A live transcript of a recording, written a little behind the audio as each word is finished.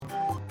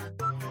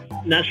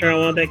Not sure I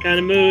want that kind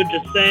of mood,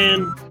 just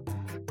saying.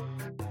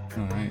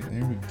 Alright,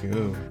 there we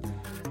go.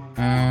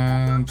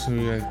 So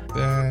we got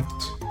that.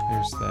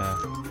 There's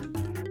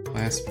the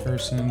last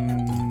person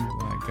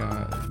I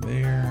got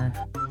there.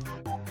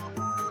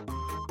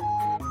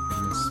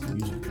 Turn this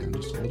music down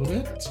just a little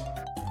bit.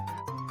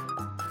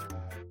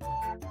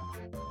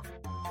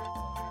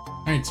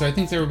 Alright, so I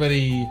think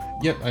everybody...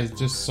 Yep, I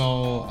just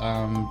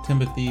saw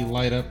Timothy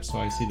light up, so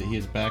I see that he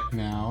is back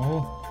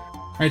now.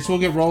 Alright, so we'll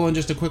get rolling.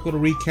 Just a quick little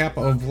recap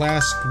of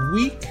last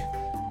week.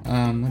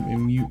 Let me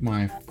mute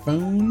my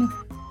phone.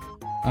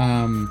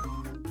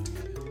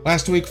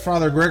 Last week,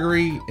 Father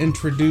Gregory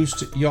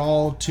introduced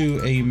y'all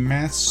to a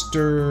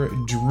Master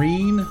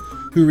Dreen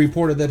who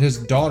reported that his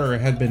daughter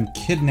had been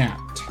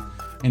kidnapped.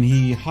 And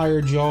he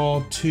hired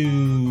y'all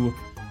to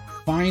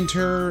find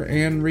her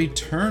and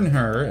return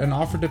her and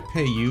offered to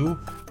pay you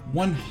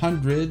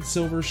 100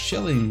 silver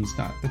shillings.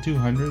 Not the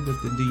 200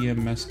 that the DM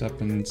messed up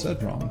and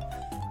said wrong.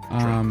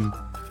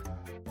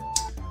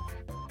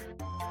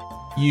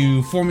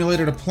 You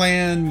formulated a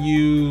plan.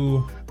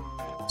 You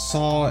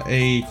saw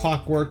a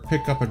clockwork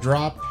pick up a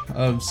drop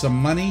of some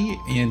money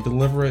and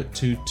deliver it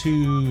to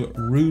two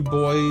rude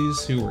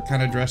boys who were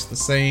kind of dressed the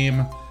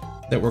same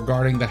that were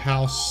guarding the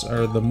house,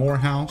 or the Moore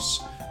house.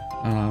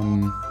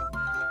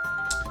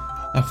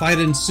 A fight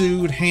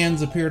ensued.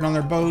 Hands appeared on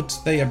their boat.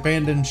 They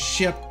abandoned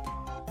ship.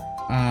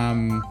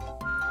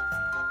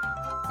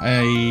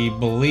 I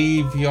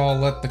believe y'all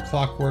let the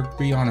clockwork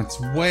be on its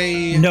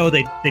way. No,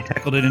 they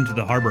tackled it into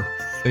the harbor.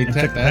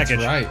 That's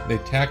right. They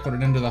tackled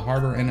it into the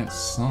harbor and it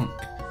sunk.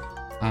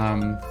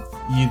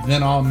 You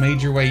then all made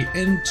your way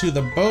into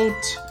the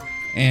boat,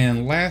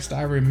 and last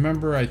I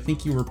remember, I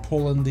think you were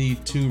pulling the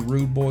two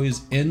rude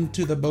boys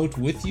into the boat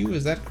with you.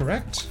 Is that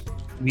correct?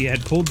 We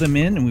had pulled them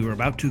in, and we were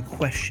about to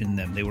question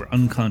them. They were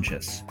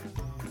unconscious.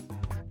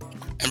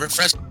 And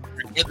refresh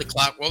the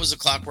clock. What was the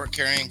clockwork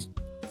carrying?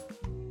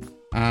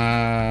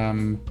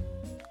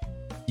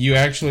 You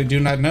actually do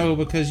not know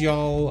because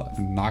y'all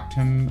knocked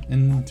him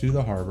into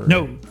the harbor.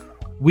 No,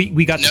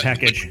 we got the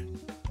package.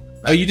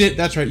 Oh, you did.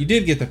 That's right. You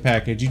did get the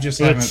package. You just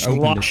haven't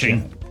opened it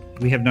yet.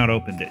 We have not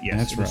opened it yet.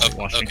 That's right.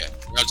 Okay.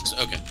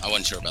 I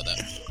wasn't sure about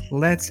that.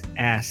 Let's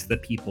ask the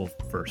people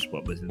first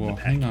what was in the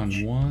package. Hang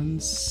on 1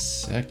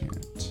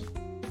 second.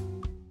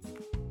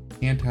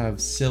 Can't have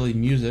silly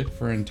music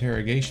for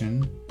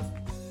interrogation.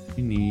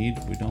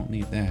 We don't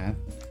need that.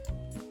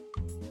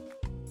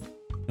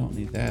 Don't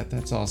need that.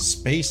 That's all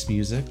space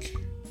music.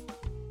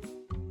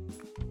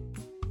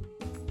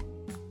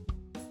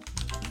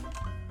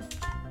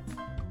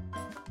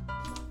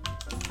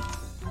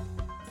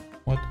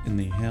 What in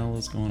the hell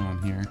is going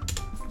on here?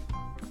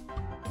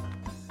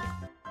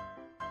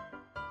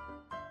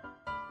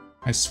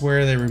 I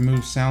swear they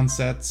remove sound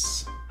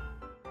sets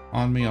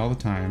on me all the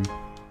time.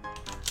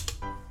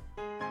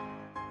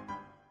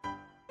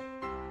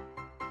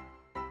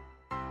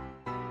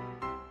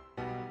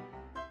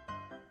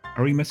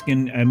 Are we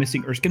missing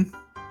Erskine?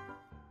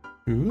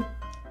 Who?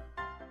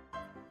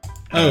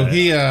 Oh,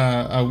 he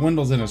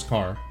Wendell's in his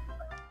car.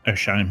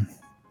 Shine.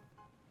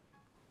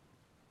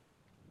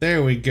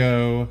 There we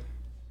go.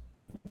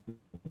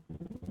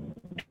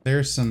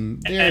 There's some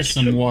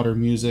water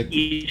music.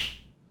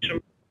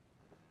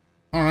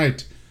 All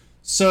right.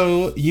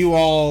 So you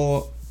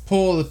all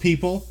pull the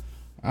people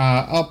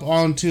up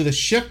onto the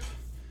ship.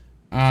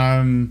 They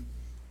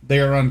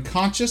are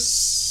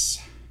unconscious.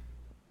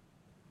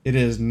 It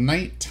is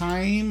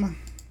nighttime.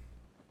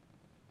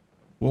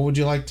 What would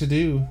you like to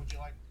do?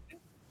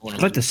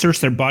 I'd like to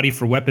search their body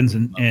for weapons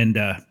and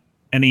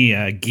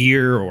any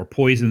gear or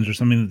poisons or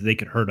something that they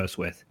could hurt us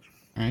with.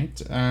 All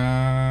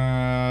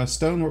right.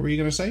 Stone, what were you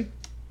going to say?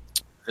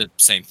 The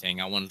same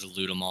thing. I wanted to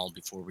loot them all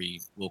before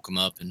we woke them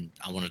up, and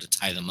I wanted to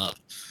tie them up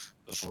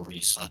before we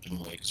slapped them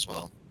awake as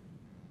well.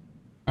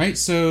 All right,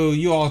 so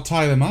you all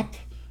tie them up.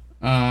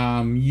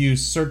 You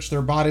search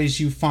their bodies.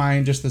 You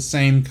find just the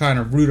same kind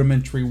of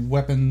rudimentary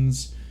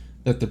weapons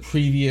that the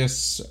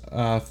previous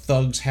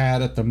thugs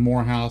had at the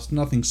Moore house.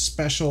 Nothing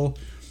special.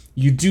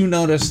 You do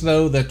notice,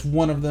 though, that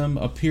one of them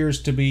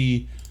appears to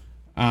be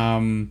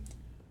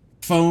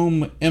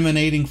foam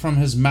emanating from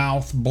his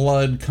mouth,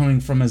 blood coming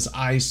from his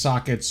eye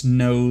sockets,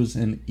 nose,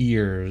 and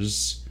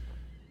ears.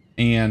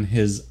 And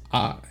his...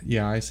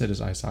 yeah, I said his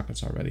eye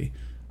sockets already.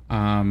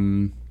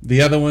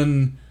 The other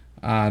one,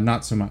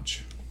 not so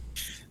much.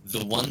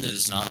 The one that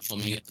is not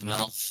foaming at the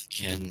mouth,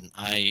 can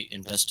I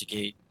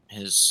investigate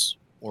his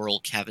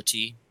oral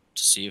cavity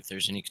to see if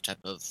there's any type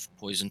of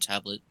poison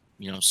tablet,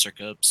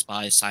 circa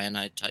spy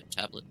cyanide type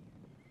tablet?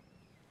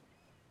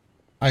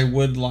 I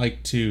would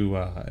like to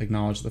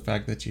acknowledge the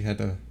fact that you had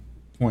to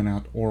point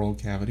out oral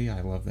cavity.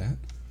 I love that.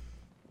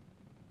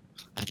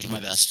 I do my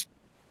best.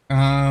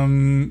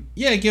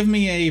 Yeah, give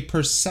me a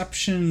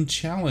perception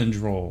challenge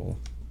roll.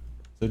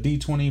 So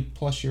D20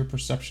 plus your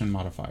perception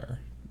modifier.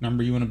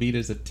 Number you want to beat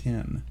is a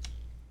 10.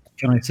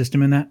 Can I assist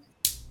him in that?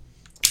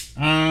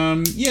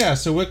 Yeah,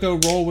 so Wicco,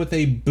 roll with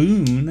a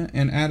boon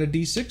and add a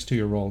D6 to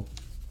your roll.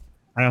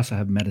 I also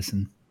have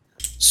medicine.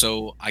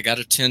 So I got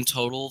a 10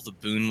 total. The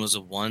boon was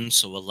a 1,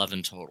 so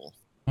 11 total.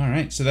 All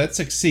right, so that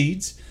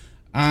succeeds.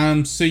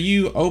 So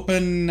you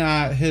open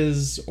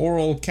his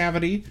oral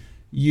cavity,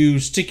 you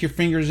stick your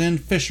fingers in,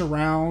 fish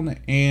around,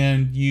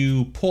 and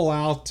you pull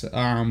out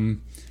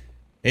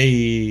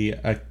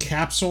a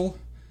capsule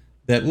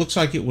that looks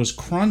like it was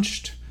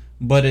crunched,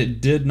 but it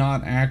did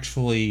not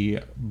actually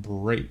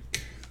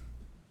break.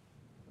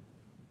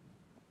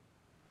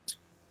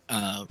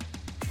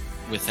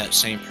 With that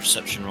same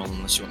perception roll,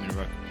 unless you want me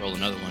to roll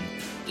another one,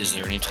 is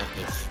there any type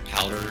of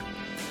powder or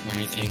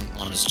anything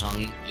on his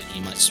tongue that he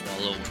might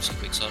swallow once he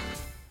wakes up?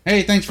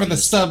 Hey, thanks for the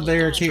sub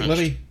there, Kate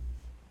Libby.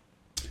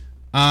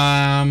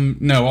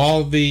 No,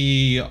 all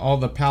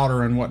the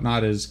powder and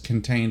whatnot is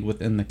contained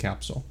within the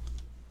capsule.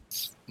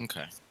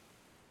 Okay.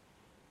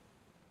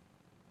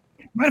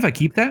 Mind if I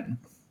keep that?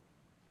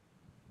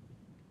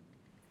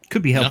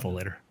 Could be helpful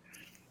later.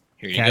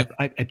 Here you go.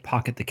 I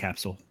pocket the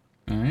capsule.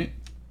 All right.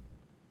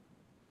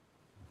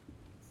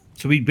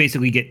 So we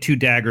basically get 2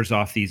 daggers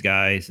off these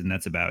guys, and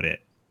that's about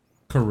it.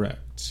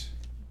 Correct.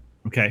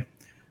 Okay.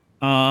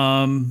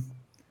 I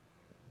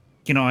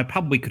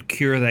probably could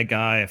cure that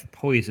guy of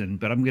poison,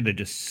 but I'm gonna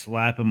just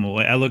slap him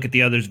away. I look at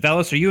the others.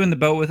 Velis, are you in the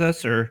boat with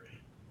us, or?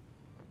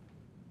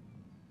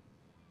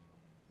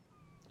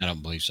 I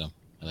don't believe so.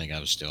 I think I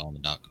was still on the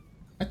dock.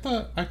 I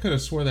could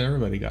have swore that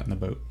everybody got in the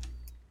boat.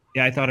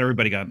 Yeah, I thought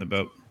everybody got in the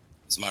boat.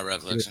 It's my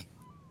recollection.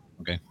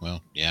 Okay,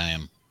 well, yeah, I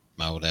am.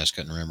 My old ass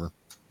couldn't remember.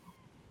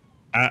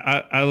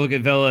 I look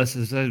at Velis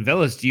and say,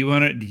 Velis, do you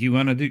want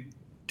to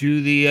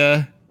do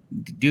the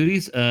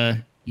duties?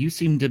 You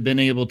seem to have been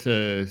able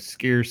to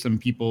scare some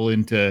people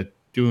into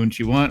doing what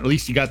you want. At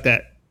least you got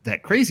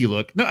that crazy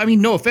look. No, I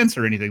mean, no offense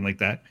or anything like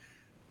that.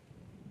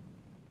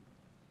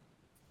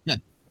 No.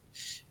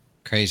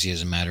 Crazy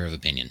is a matter of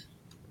opinion.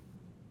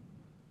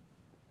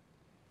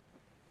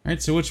 All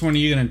right, so which one are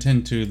you going to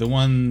tend to? The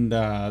one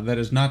that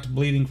is not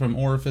bleeding from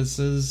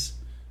orifices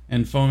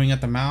and foaming at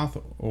the mouth,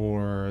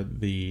 or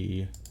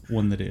the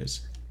one that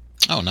is?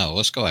 Oh, no,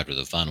 let's go after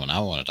the fun one.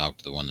 I want to talk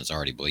to the one that's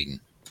already bleeding.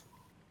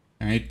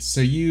 All right, so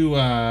you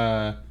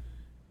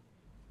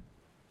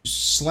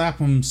slap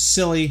him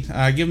silly.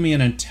 Give me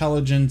an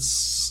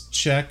intelligence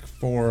check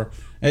for...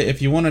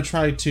 If you want to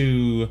try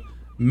to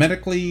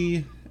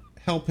medically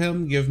help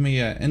him, give me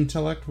an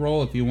intellect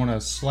roll. If you want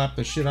to slap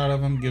the shit out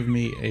of him, give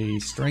me a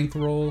strength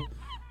roll.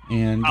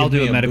 And I'll do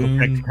me a medical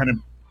boon. check. Kind of.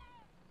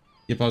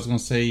 Yep, I was going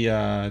to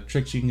say,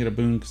 Tricks, you can get a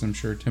boon because I'm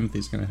sure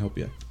Timothy's going to help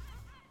you.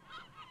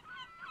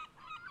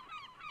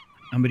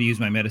 I'm going to use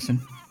my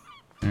medicine.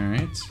 All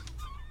right.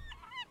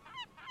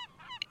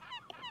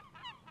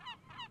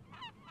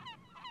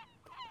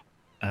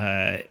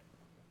 Uh,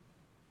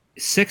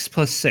 6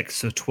 + 6,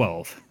 so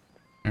 12.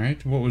 All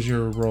right. What was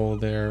your roll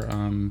there,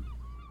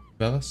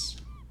 Velis?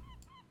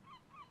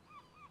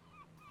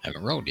 I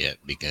haven't rolled yet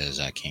because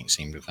I can't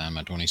seem to find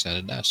my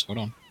 20-sided dice. Hold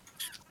on.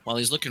 While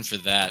he's looking for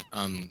that,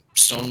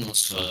 Stone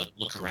wants to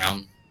look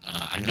around.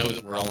 I know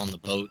that we're all on the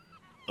boat,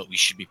 but we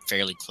should be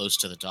fairly close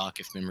to the dock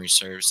if memory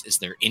serves. Is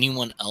there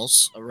anyone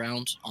else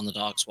around on the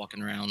docks,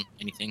 walking around,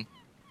 anything?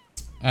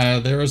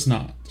 There is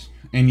not.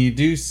 And you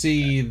do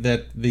see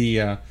that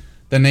the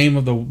name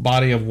of the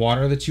body of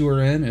water that you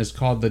are in is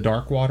called the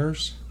Dark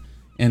Waters,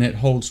 and it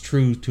holds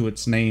true to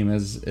its name,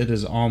 as it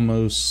is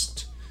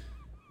almost...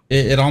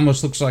 It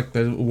almost looks like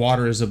the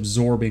water is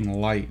absorbing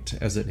light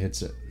as it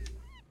hits it.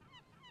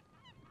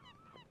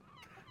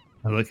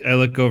 I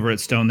look over at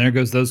Stone. There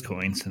goes those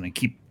coins, and I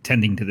keep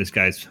tending to this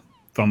guy's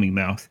foaming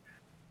mouth.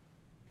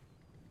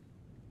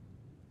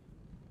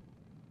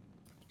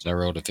 So I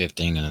rolled a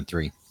 15 and a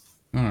 3.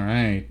 All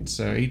right,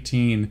 so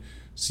 18.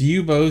 So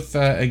you both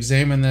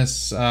examine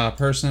this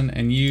person,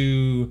 and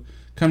you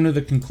come to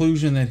the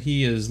conclusion that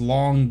he is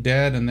long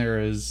dead, and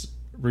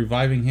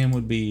reviving him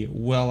would be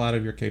well out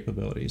of your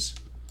capabilities.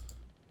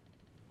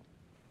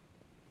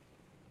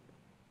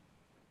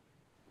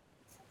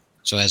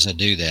 So as I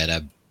do that,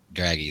 I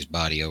drag his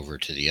body over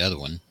to the other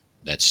one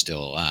that's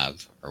still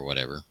alive or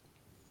whatever,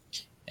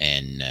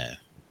 and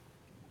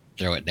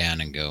throw it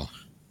down and go,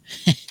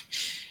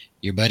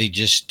 your buddy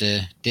just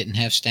didn't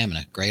have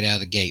stamina. Great out of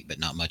the gate, but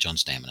not much on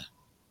stamina.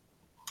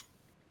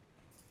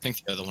 I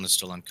think the other one is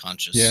still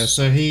unconscious. Yeah,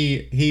 so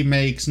he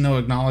makes no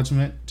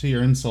acknowledgement to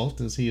your insult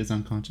as he is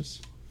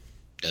unconscious.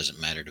 Doesn't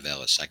matter to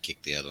Velis. I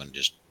kick the other one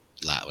just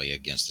lightly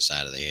against the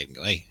side of the head and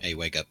go, hey,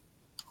 wake up.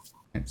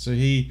 Right, so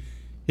he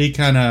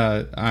kind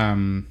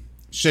of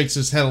shakes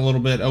his head a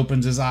little bit,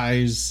 opens his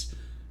eyes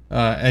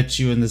at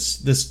you, and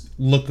this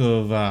look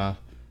of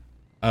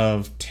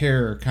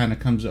terror kind of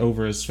comes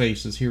over his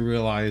face as he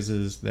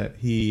realizes that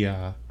he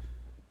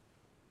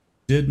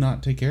did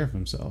not take care of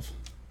himself.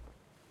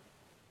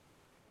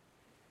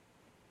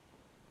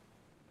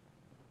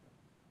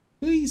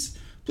 Please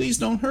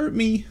don't hurt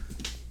me.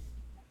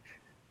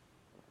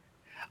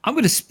 I'm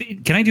going to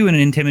speak. Can I do an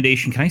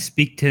intimidation? Can I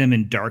speak to him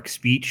in dark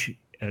speech?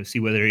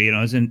 See whether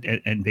isn't,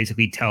 and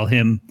basically tell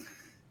him,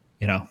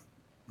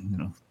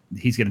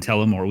 he's going to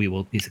tell him, or we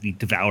will basically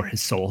devour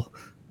his soul.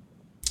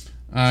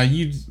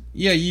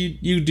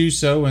 You do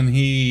so, and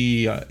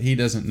he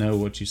doesn't know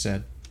what you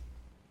said.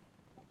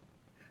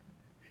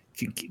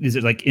 Is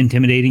it like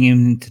intimidating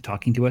him into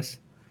talking to us?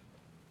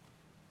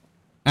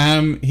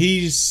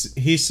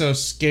 He's so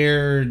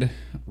scared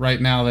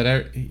right now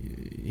that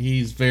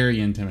he's very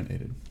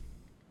intimidated.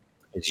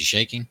 Is he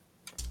shaking?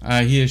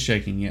 He is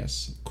shaking,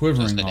 yes,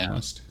 quivering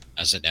almost.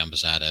 I sit down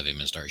beside of him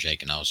and start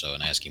shaking also,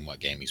 and ask him what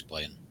game he's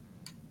playing.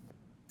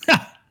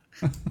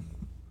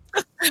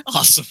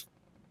 Awesome.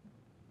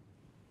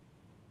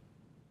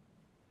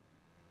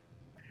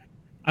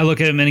 I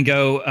look at him and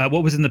go,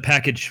 "What was in the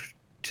package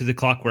to the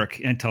Clockwork?"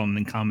 And I tell him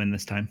in common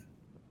this time.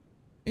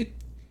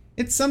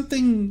 It's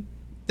something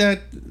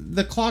that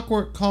the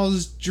Clockwork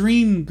calls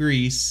dream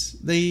grease.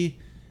 They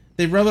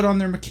rub it on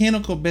their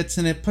mechanical bits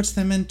and it puts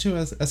them into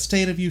a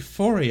state of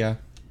euphoria.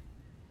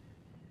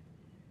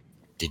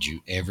 Did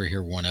you ever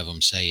hear one of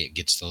them say it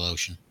gets the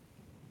lotion?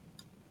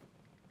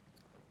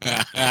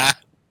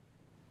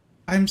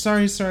 I'm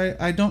sorry, sir.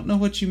 I don't know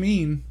what you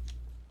mean.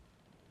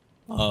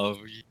 Oh,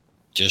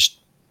 Just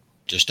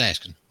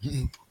asking.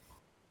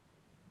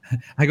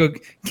 I go,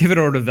 "Give it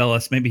over to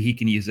Velas. Maybe he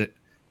can use it."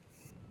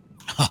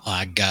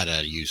 I got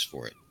a use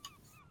for it.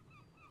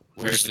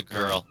 where's the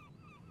girl?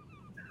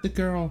 The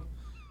girl.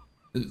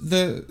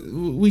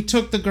 We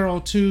took the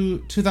girl to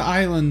the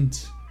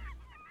island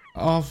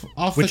off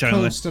Which the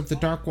island? coast of the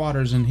Dark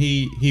Waters, and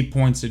he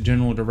points a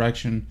general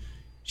direction.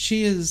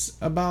 She is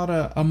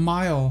about a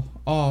mile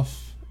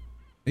off.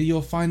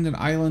 You'll find an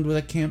island with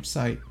a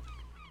campsite.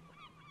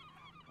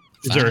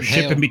 Is there a Find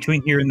ship hell. in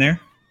between here and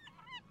there?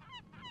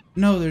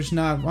 No, there's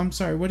not. I'm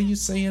sorry. What are you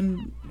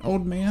saying,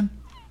 old man?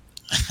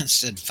 I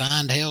said,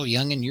 find hell,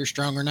 youngin'. You're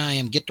stronger than I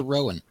am. Get to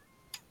rowing.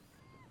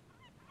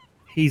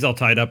 He's all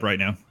tied up right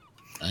now.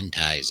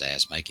 Untie his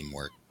ass. Make him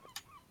work.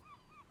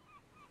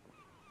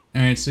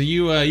 All right, so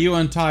you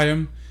untie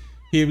him.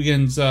 He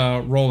begins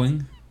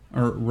rowing.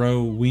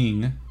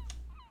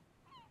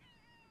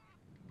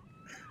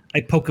 I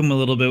poke him a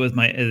little bit with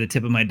the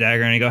tip of my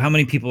dagger, and I go, "How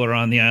many people are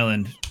on the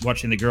island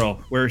watching the girl?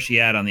 Where is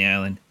she at on the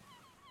island?"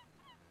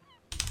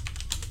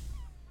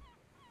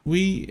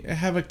 We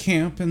have a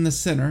camp in the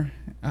center.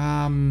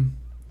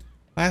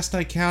 Last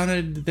I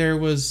counted, there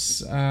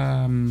was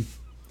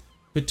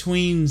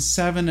between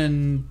 7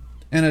 and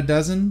a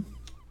dozen.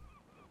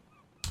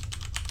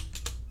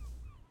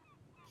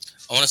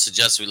 I want to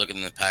suggest we look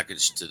in the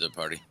package to the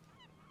party.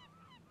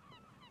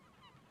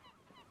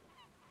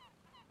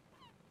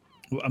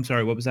 I'm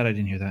sorry, what was that? I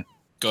didn't hear that.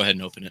 Go ahead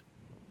and open it.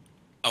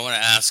 I want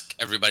to ask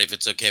everybody if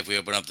it's okay if we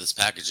open up this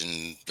package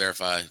and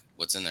verify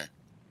what's in there.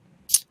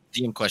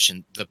 DM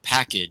question: the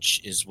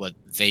package is what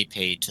they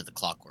paid to the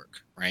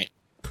Clockwork, right?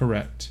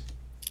 Correct.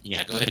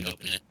 Yeah, go ahead and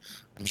open it.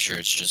 I'm sure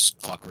it's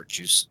just Clockwork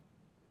juice.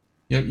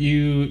 Yep.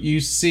 You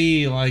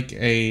see like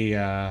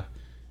a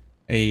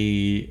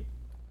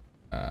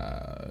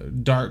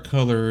dark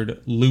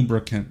colored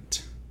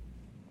lubricant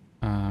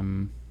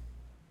in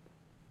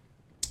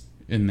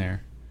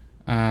there.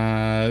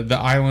 The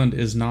island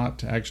is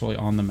not actually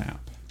on the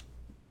map.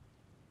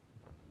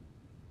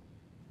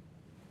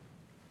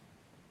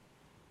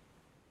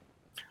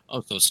 Oh,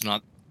 so it's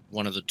not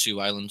one of the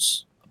two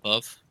islands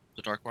above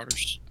the Dark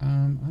Waters? I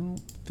don't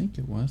think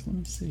it was. Let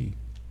me see.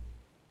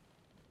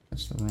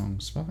 That's the wrong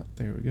spot.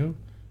 There we go.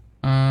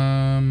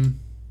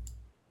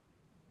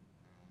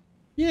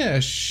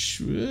 Yeah.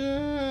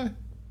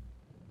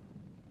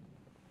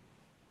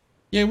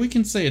 Yeah, we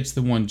can say it's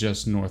the one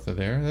just north of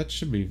there.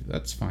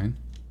 That's fine.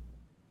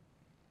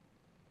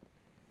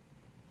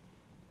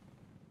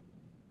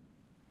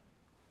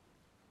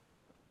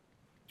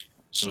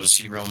 So is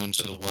he rolling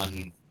to the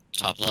one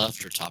top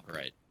left or top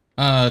right?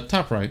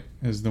 Top right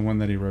is the one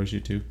that he rows you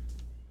to.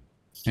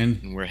 And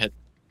And we're head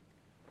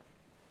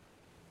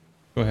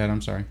go ahead,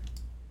 I'm sorry.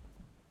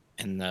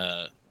 and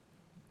the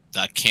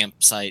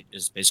campsite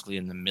is basically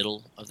in the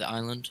middle of the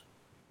island.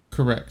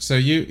 Correct. So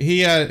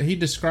he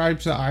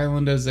describes the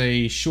island as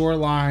a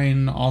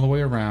shoreline all the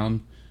way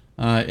around.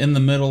 In the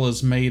middle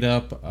is made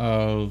up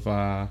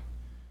of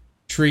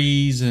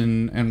trees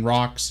and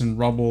rocks and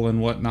rubble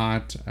and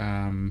whatnot.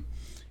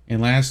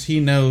 And last he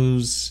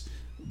knows,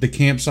 the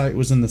campsite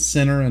was in the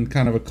center and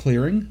kind of a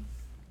clearing.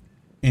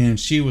 And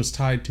she was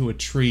tied to a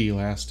tree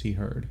last he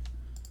heard.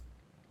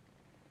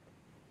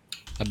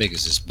 How big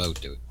is this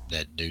boat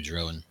that dude's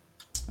rowing?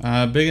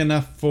 Big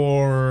enough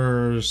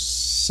for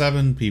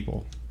 7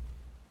 people.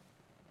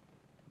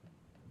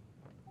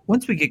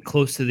 Once we get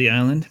close to the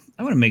island,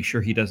 I want to make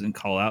sure he doesn't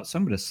call out, so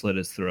I'm going to slit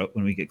his throat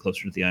when we get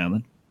closer to the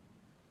island.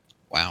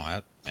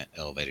 Wow, that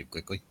elevated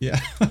quickly.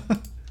 Yeah.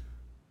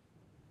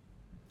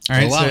 All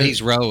right, Well, while so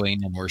he's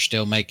rowing and we're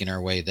still making our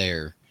way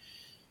there,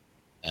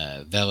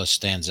 Velas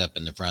stands up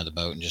in the front of the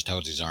boat and just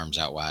holds his arms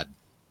out wide,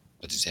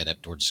 puts his head up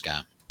towards the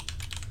sky.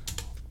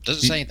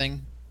 Doesn't say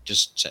anything,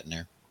 just sitting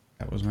there.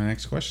 that was my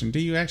next question. Do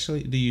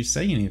you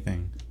say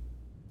anything?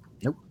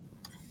 Nope.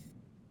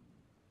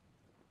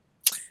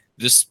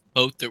 This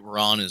boat that we're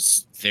on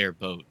is their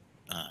boat,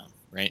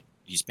 right?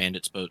 These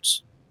bandits'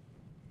 boats.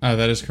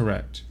 That is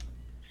correct.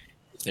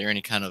 Is there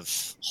any kind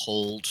of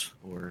hold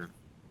or,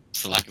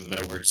 for lack of a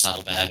better word,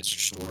 saddlebags or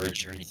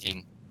storage or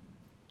anything,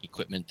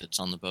 equipment that's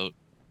on the boat?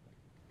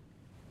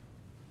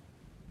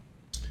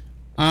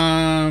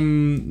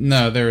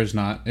 No, there is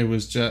not. It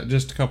was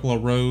just a couple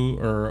of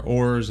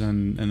oars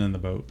and then the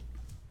boat.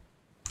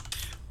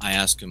 I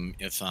ask him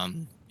if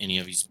any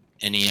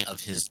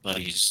of his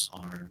buddies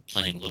are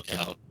playing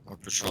lookout or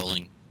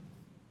patrolling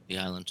the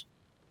island.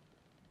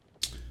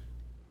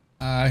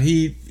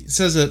 He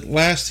says that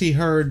last he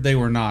heard they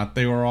were not.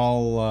 They were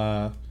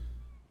all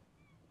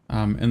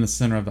in the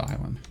center of the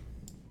island.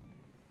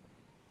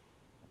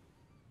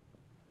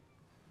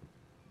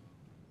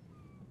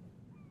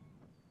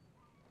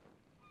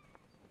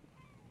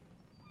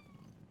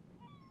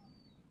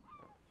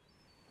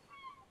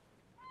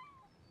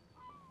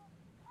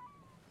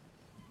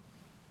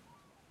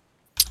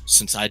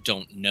 Since I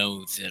don't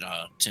know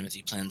that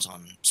Timothy plans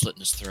on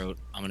slitting his throat,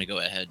 I'm going to go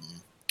ahead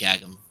and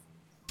gag him.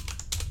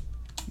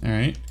 All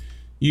right.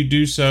 You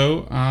do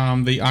so.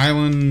 The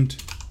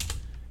island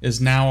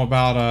is now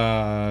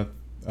about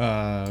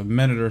a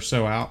minute or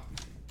so out.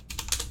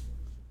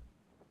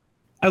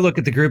 I look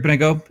at the group and I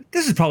go,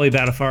 this is probably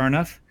about far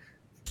enough.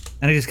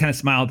 And I just kind of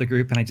smile at the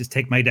group and I just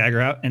take my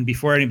dagger out. And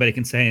before anybody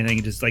can say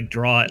anything, just like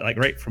draw it like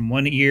right from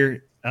one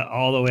ear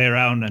all the way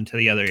around onto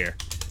the other ear.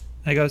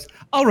 And I goes,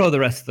 I'll row the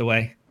rest of the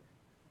way.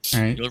 All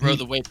right. You'll row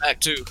the way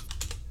back too.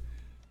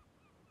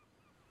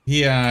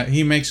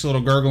 He makes a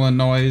little gurgling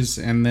noise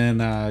and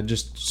then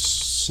just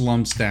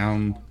slumps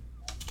down.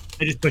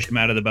 I just push him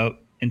out of the boat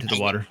into the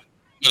water.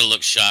 I'm going to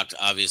look shocked,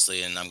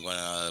 obviously, and I'm going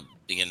to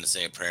begin to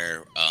say a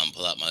prayer,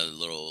 pull out my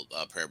little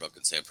prayer book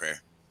and say a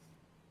prayer.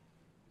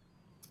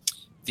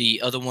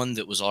 The other one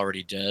that was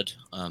already dead,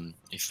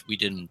 if we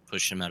didn't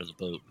push him out of the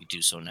boat, we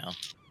do so now.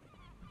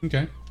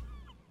 Okay.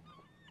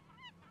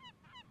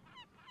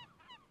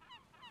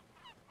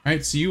 All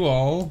right, so you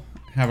all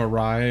have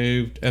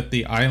arrived at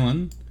the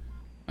island.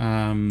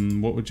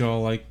 What would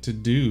y'all like to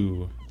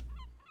do?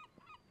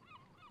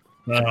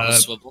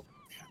 Swivel.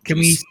 Can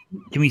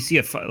we see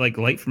a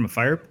light from a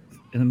fire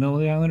in the middle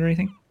of the island or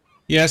anything?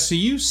 Yeah, so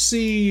you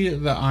see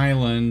the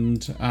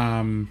island.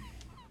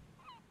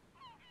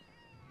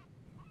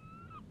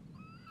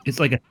 It's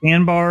like a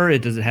sandbar.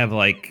 Does it have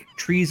like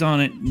trees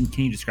on it?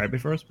 Can you describe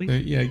it for us,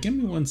 please? Yeah, give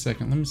me 1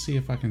 second. Let me see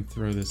if I can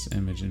throw this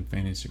image in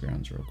Fantasy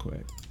Grounds real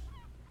quick.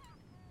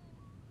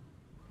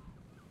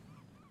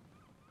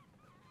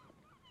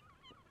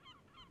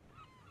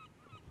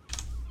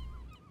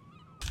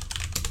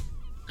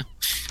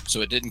 So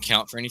it didn't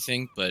count for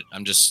anything, but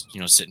I'm just,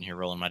 sitting here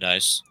rolling my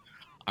dice.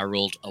 I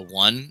rolled a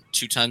 1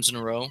 2 times in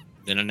a row,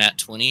 then a nat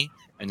 20,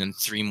 and then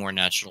 3 more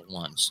natural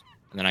ones.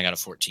 And then I got a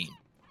 14.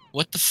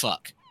 What the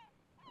fuck?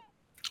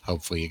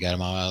 Hopefully you got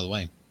them all out of the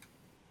way.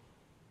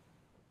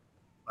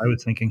 I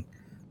was thinking.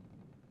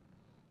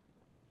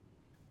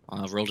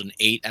 I rolled an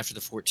 8 after the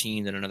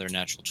 14, then another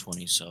natural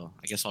 20. So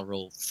I guess I'll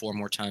roll 4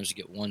 more times to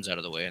get 1s out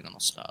of the way, and then I'll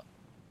stop.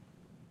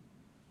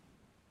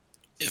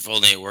 If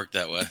only it worked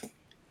that way.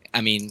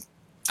 I mean,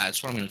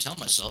 that's what I'm going to tell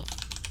myself.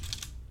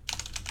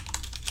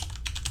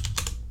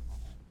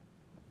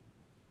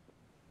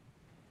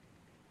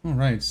 All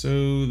right,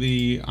 so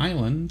the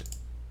island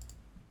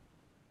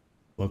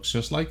looks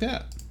just like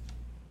that.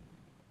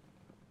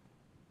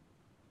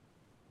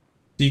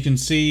 You can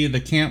see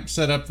the camp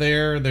set up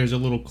there. There's a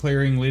little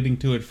clearing leading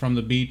to it from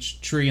the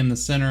beach, tree in the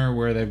center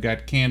where they've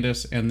got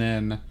Candace, and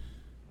then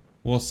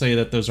we'll say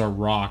that those are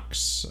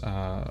rocks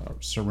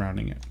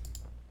surrounding it.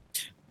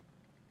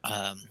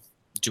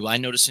 Do I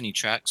notice any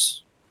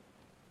tracks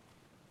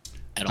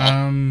at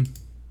all?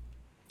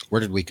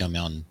 Where did we come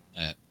in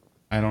at?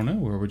 I don't know.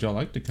 Where would y'all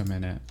like to come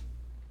in at?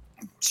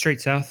 Straight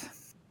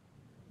south.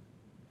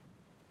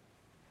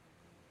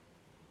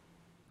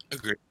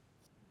 Agreed.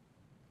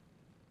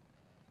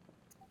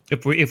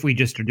 If we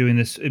just are doing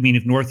this, I mean,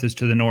 if north is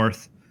to the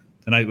north,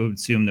 then I would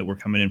assume that we're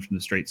coming in from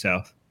the straight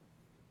south.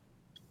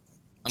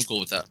 I'm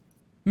cool with that.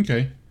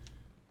 Okay.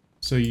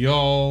 So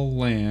y'all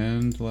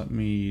land. Let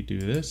me do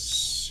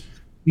this.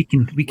 We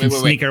can sneak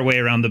wait. our way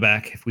around the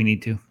back if we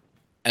need to.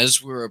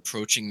 As we're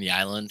approaching the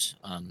island,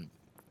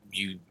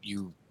 you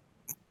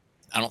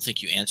I don't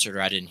think you answered,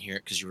 or I didn't hear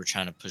it because you were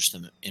trying to push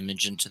the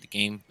image into the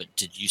game. But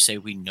did you say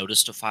we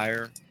noticed a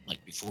fire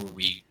like before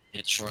we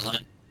hit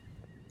shoreline?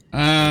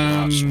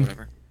 Rocks or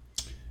whatever.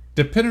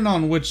 Depending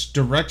on which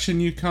direction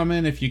you come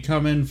in, if you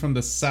come in from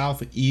the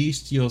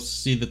southeast, you'll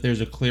see that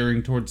there's a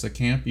clearing towards the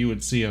camp. You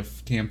would see a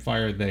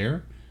campfire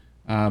there.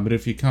 But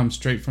if you come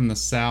straight from the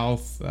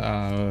south,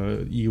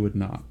 you would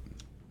not.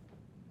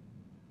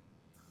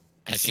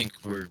 I think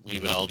we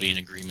would all be in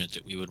agreement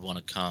that we would want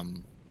to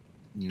come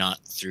not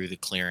through the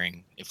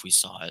clearing if we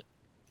saw it,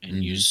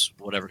 and use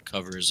whatever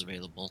cover is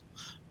available,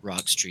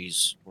 rocks,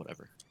 trees,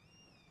 whatever.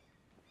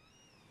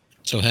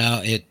 So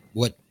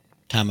what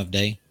time of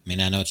day? I mean,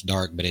 I know it's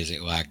dark, but is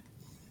it like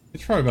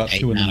It's probably about 8,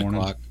 2 in the 9 morning.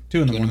 o'clock?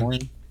 2 in the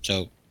morning.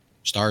 So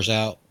stars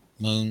out,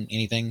 moon,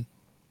 anything?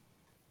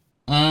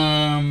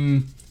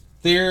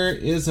 There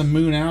is a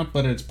moon out,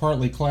 but it's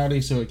partly cloudy,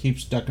 so it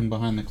keeps ducking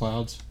behind the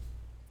clouds.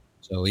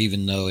 So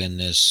even though in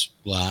this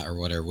light or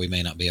whatever, we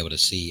may not be able to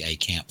see a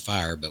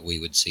campfire, but we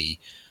would see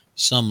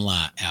some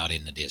light out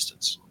in the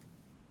distance.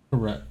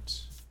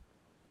 Correct.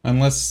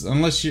 Unless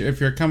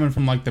if you're coming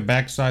from like the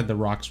backside, the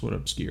rocks would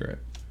obscure it.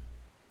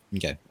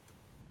 Okay.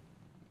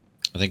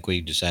 I think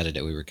we decided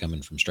that we were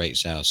coming from straight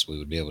south, so we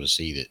would be able to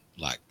see that,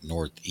 like,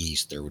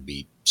 northeast, there would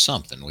be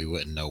something. We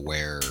wouldn't know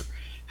where, or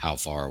how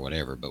far, or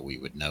whatever, but we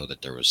would know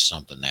that there was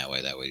something that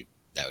way. That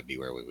would be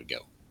where we would go.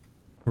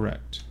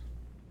 Correct.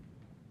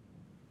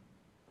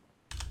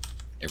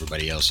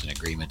 Everybody else in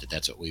agreement that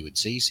that's what we would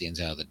see, seeing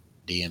how the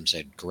DM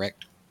said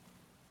correct?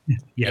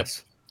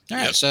 Yes. All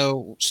right, Yep.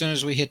 so as soon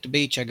as we hit the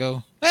beach, I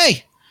go,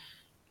 hey,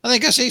 I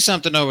think I see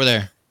something over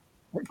there.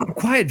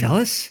 Quiet,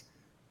 Velas.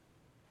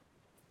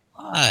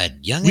 God,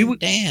 young We and would-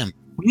 damn.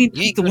 We need to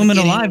You keep ain't the gonna woman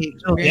get alive any to the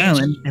experience.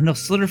 island, and they'll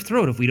slit her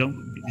throat if we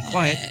don't be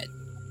quiet.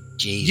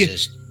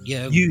 Jesus.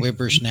 Yeah, you-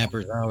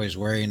 whippersnappers are always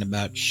worrying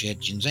about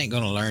shit. You ain't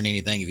going to learn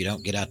anything if you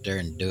don't get out there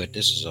and do it.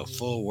 This is a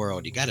full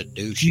world. You got to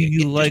do Do shit. you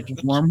Get like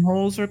this- warm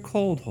holes or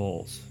cold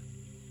holes?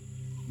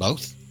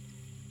 both?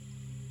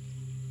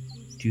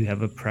 Do you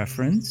have a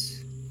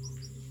preference?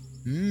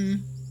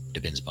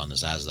 Depends upon the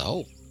size of the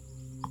hole.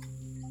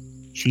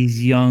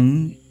 She's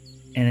young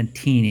and a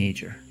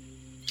teenager.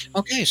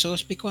 Okay, so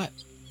let's be quiet.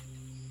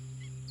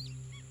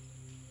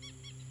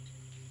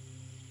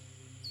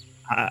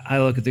 I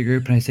look at the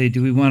group and I say,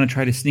 do we want to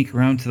try to sneak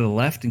around to the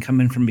left and come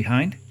in from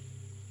behind?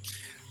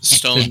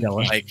 Stone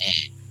Vanilla.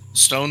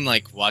 Stone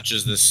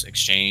watches this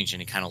exchange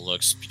and he kind of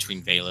looks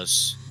between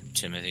Valus and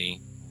Timothy,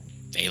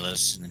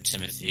 Valus and then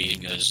Timothy,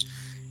 and goes,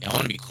 "Yeah, I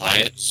want to be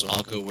quiet, so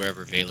I'll go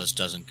wherever Valus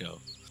doesn't go."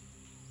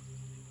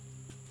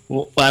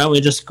 Well, why don't we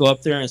just go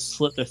up there and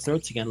slit their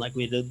throats again like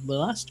we did the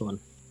last one?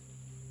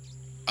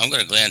 I'm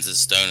going to glance at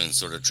Stone and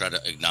sort of try to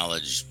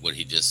acknowledge what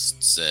he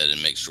just said and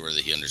make sure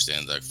that he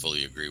understands I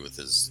fully agree with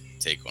his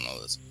take on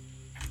all this.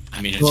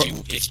 I mean, Well-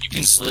 if you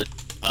can slit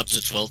up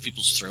to 12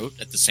 people's throat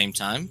at the same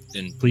time,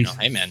 then Please.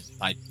 hey man,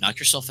 knock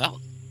yourself out.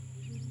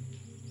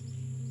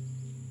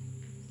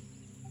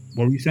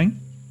 What were you saying?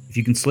 If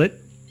you can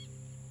slit?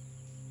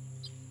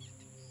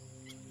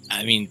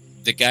 I mean,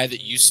 the guy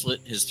that you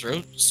slit his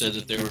throat said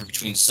that there were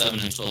between 7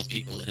 and 12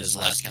 people at his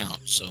last count.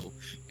 So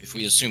if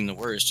we assume the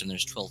worst and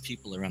there's 12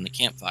 people around the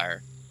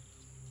campfire,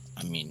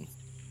 I mean,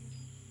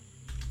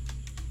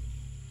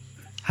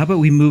 How about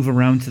we move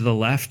around to the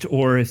left?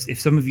 Or if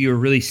some of you are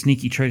really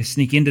sneaky, try to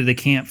sneak into the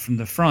camp from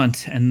the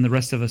front, and the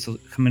rest of us will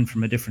come in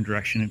from a different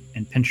direction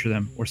and pincher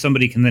them. Or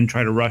somebody can then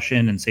try to rush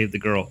in and save the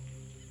girl.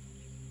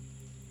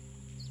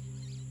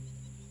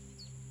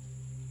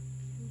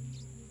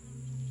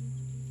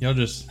 Y'all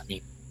just I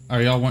mean-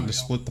 are y'all wanting to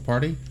split the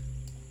party?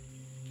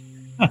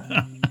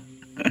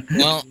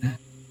 well,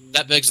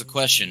 that begs the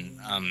question: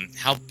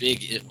 how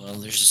big? Well,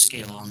 there's a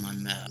scale on my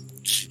map.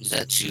 Is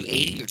that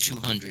 280 or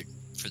 200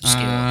 for the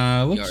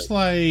scale? Looks Yard.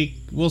 like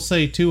we'll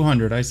say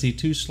 200. I see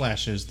 2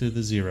 slashes through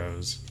the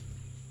zeros.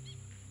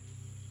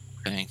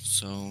 Okay,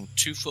 so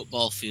 2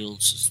 football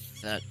fields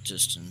is that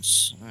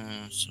distance.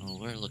 So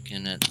we're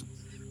looking at.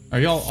 Are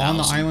y'all on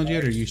the 1,000 island yet, or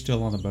are yards. you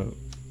still on the boat?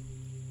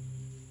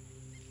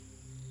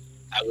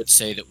 I would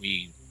say that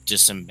we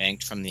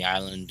disembanked from the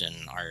island and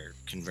are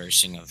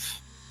conversing of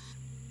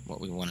what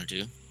we want to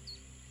do.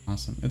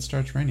 Awesome. It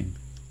starts raining.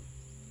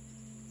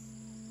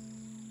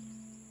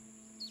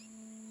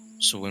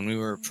 So when we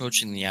were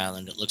approaching the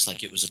island, it looks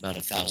like it was about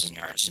 1,000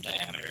 yards in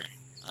diameter.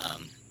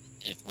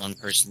 If one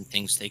person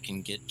thinks they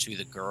can get to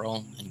the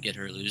girl and get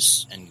her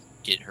loose and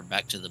get her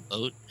back to the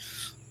boat,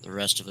 the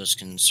rest of us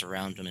can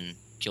surround them and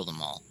kill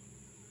them all.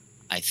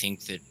 I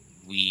think that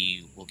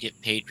we will get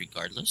paid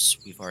regardless.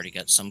 We've already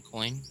got some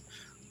coin.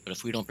 But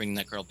if we don't bring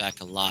that girl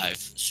back alive,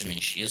 assuming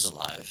she is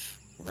alive,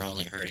 we're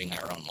only hurting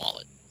our own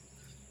wallet.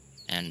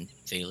 And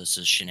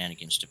Valus'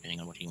 shenanigans,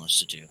 depending on what he wants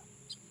to do.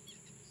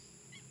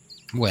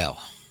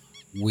 Well,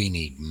 we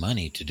need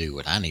money to do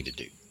what I need to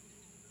do.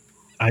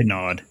 I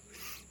nod.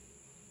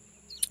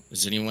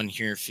 Does anyone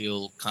here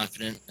feel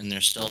confident in their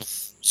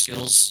stealth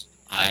skills?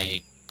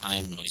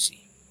 I'm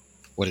noisy.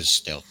 What is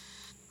stealth?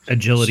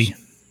 Agility.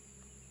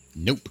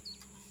 Nope.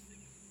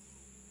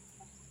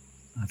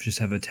 I just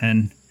have a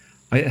 10.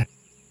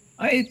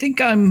 I think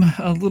I'm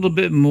a little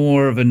bit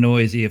more of a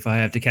noisy if I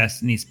have to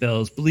cast any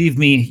spells. Believe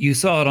me, you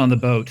saw it on the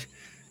boat.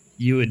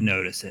 You would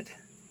notice it.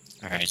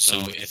 All right,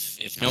 so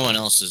if no one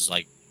else is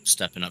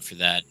stepping up for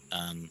that,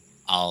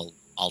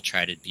 I'll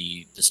try to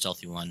be the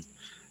stealthy one.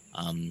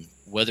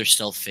 Whether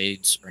stealth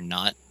fades or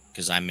not,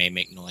 because I may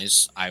make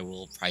noise, I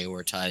will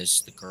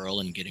prioritize the girl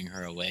and getting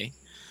her away.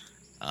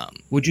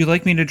 Would you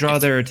like me to draw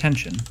If- their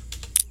attention?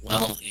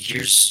 Well,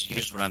 here's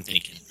what I'm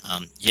thinking.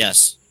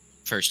 Yes,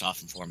 first off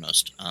and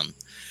foremost,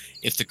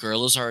 if the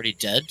girl is already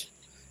dead,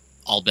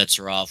 all bets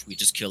are off. We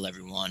just kill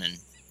everyone and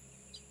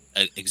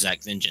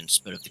exact vengeance.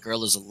 But if the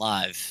girl is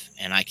alive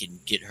and I can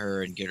get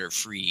her and get her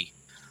free,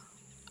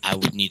 I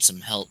would need some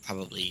help,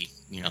 probably,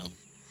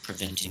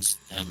 preventing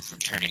them from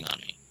turning on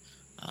me.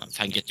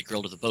 If I can get the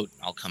girl to the boat,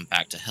 I'll come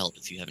back to help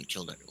if you haven't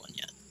killed everyone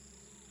yet.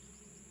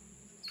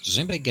 Does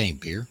anybody getting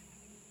beer?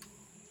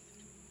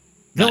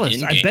 Not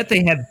Villas, I in-game. bet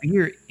they have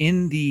beer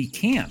in the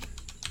camp.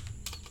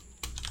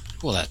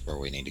 Well, that's where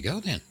we need to go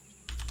then.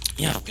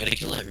 Yeah, we gotta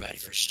kill everybody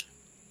first.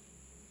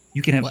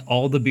 You can have What?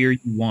 all the beer you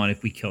want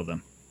if we kill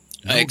them.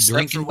 No Except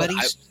drinking for what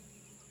buddies?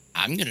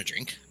 I'm gonna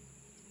drink.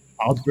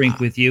 I'll drink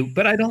with you,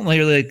 but I don't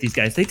really like these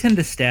guys. They tend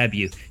to stab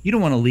you. You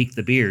don't want to leak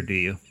the beer, do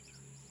you?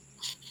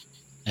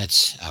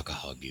 That's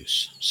alcohol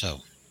abuse.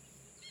 So,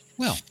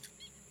 well,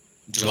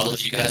 Do all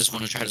of you guys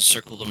want to try to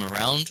circle them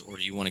around, or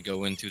do you want to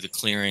go in through the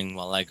clearing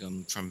while I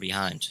come from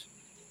behind?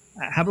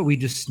 How about we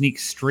just sneak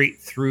straight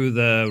through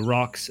the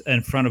rocks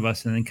in front of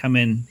us and then come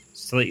in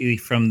slightly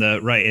from the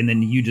right, and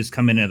then you just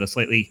come in at a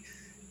slightly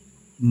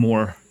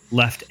more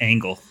left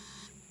angle.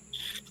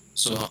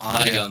 So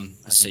I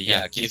say,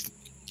 yeah,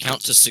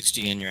 count to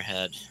 60 in your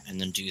head, and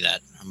then do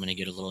that. I'm going to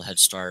get a little head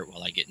start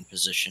while I get in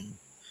position.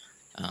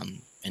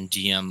 And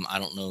DM, I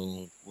don't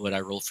know what I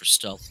roll for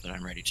stealth, but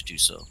I'm ready to do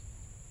so.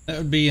 That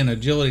would be an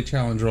agility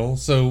challenge roll.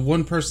 So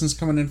one person's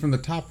coming in from the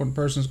top, one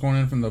person's going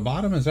in from the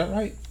bottom. Is that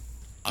right?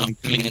 I'm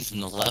coming in from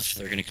the left.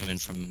 They're going to come in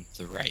from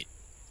the right.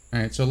 All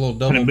right, so a little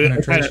double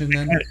penetration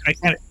then. I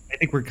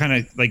think we're kind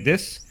of like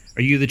this.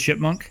 Are you the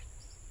chipmunk?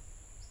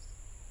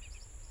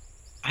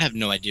 I have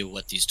no idea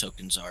what these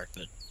tokens are,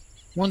 but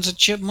one's a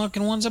chipmunk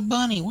and one's a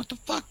bunny. What the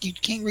fuck? You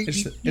can't read.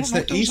 It's, you it's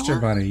don't know the what those Easter are?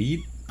 Bunny.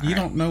 You Alright.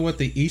 don't know what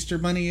the Easter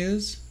Bunny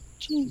is?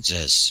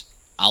 Jesus.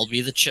 I'll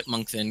be the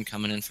chipmunk then,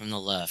 coming in from the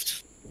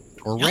left.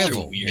 Or Yeah, they're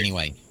Revel, weird.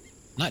 anyway.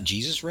 Not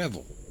Jesus,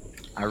 Revel.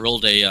 I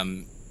rolled a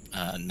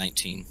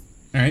 19.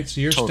 All right,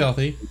 so you're Total.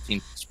 stealthy.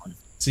 18 plus 1.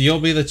 So you'll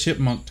be the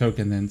chipmunk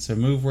token then. So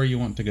move where you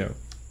want to go.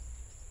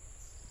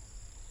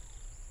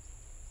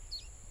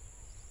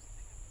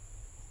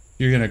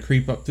 You're going to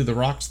creep up through the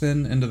rocks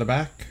then into the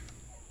back?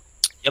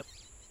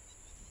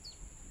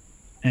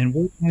 And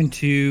we're going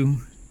to,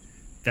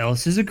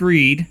 Dallas has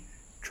agreed,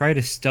 try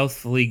to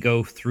stealthily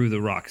go through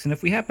the rocks. And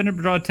if we happen to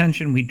draw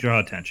attention, we draw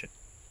attention.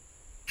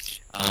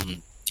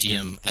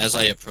 DM, as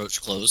I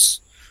approach close,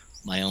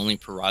 my only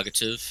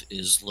prerogative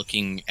is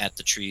looking at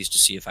the trees to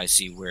see if I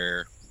see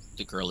where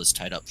the girl is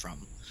tied up from.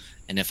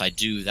 And if I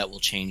do, that will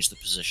change the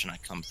position I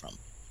come from.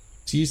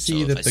 So you see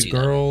So if that I the see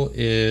girl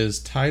is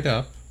tied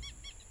up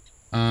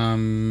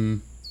to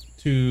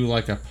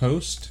like a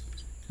post,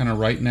 kind of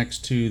right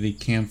next to the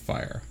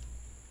campfire.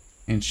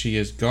 And she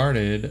is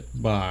guarded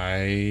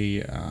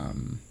by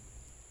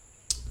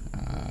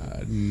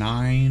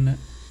 9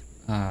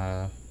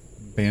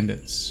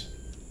 bandits.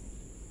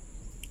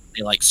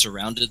 They like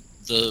surrounded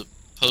the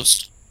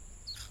post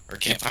or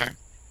campfire.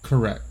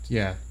 Correct,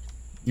 yeah.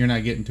 You're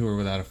not getting to her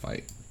without a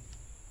fight.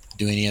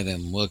 Do any of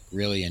them look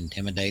really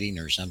intimidating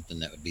or something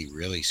that would be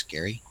really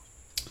scary?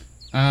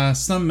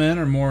 Some men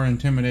are more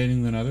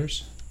intimidating than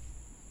others.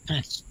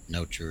 That's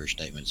no truer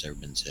statement's ever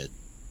been said.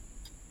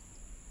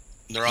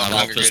 They're all Not all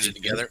congregated twisted.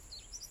 together.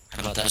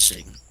 How about that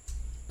statement?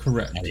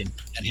 Correct. I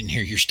didn't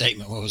hear your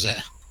statement. What was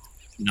that?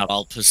 Not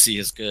all pussy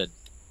is good.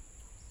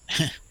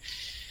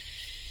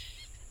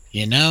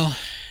 You know,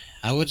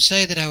 I would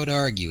say that I would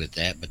argue with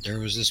that, but there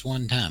was this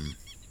one time.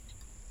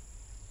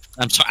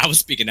 I'm sorry, I was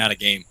speaking out of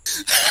game.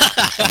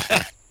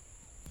 I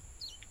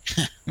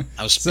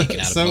was speaking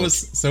out of both.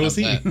 So was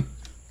he. How's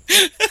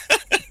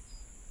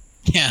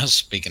Yeah, I was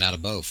speaking out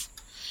of both.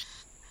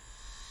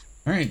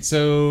 All right,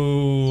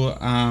 so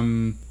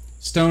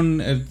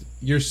Stone,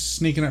 you're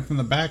sneaking up from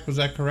the back. Was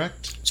that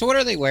correct? So what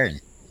are they wearing?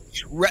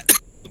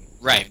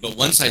 Right, but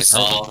once I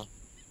saw...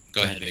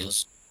 Go ahead,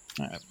 Bayless.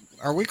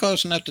 Are we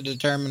close enough to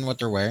determine what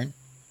they're wearing?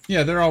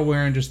 Yeah, they're all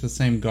wearing just the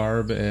same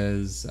garb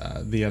as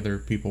the other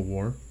people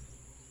wore.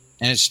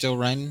 And it's still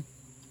raining?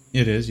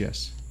 It is,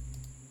 yes.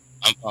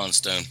 I'm following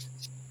Stone.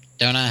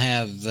 Don't I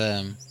have,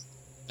 I'm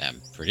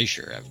pretty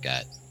sure I've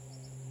got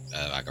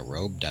like a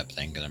robe type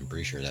thing, because I'm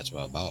pretty sure that's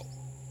what I bought.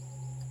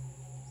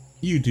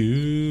 You do,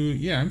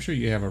 yeah. I'm sure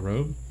you have a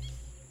robe,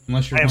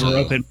 unless you're I have a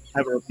running, rope in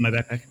my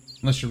backpack.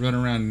 unless you're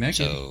running around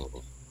naked.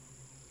 So,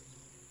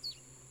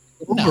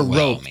 A well,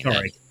 rope, I mean,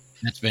 sorry.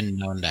 that's been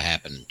known to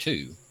happen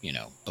too,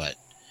 but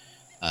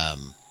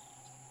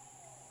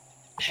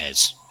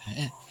has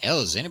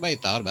anybody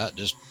thought about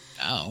just,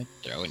 I don't know,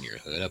 throwing your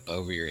hood up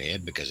over your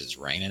head because it's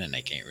raining and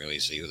they can't really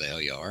see who the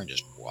hell you are and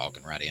just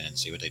walking right in and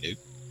see what they do?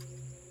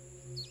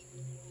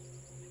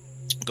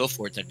 Go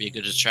for it. That'd be a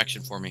good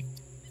distraction for me.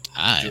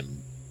 I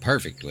am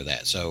perfect with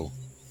that. So,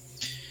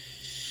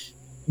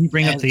 Can you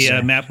bring up the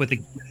That's, map with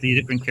the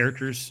different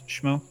characters,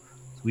 Schmo? So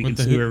we With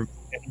can the see who? where.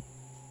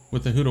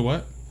 With the who to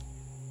what?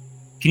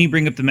 Can you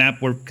bring up the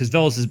map where, because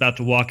Velas is about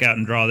to walk out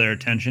and draw their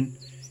attention?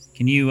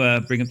 Can you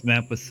bring up the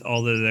map with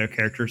all of their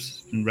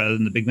characters rather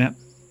than the big map?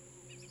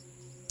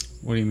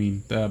 What do you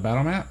mean? The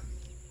battle map?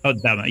 Oh,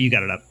 that map. You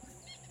got it up.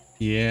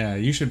 Yeah,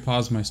 you should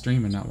pause my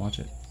stream and not watch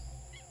it.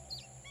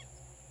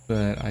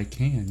 But I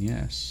can,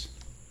 yes.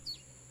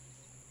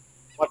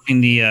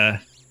 Watching the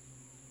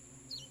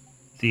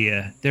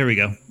there we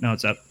go. Now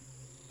it's up.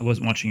 I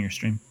wasn't watching your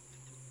stream.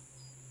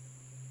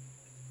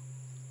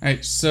 All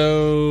right,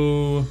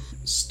 so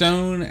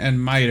Stone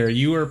and Miter,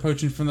 you are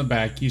approaching from the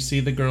back. You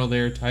see the girl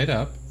there tied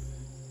up.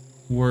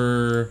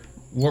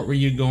 What were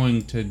you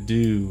going to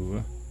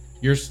do?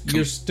 You're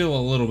still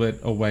a little bit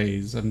a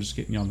ways. I'm just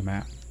getting you on the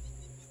map.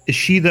 Is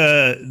she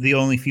the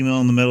only female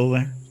in the middle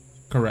there?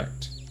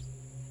 Correct.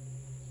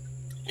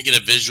 You get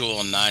a visual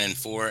on 9 and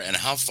 4, and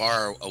how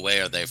far away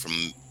are they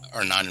from,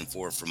 or 9 and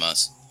 4 from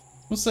us?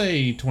 We'll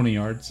say 20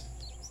 yards.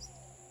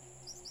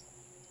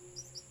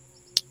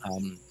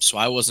 So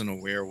I wasn't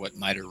aware what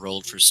Miter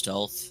rolled for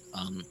stealth,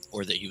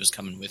 or that he was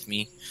coming with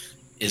me.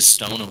 Is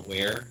Stone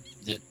aware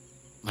that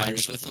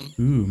Miter's with him?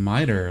 Ooh,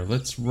 Miter.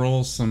 Let's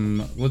roll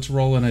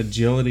an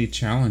agility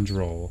challenge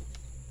roll.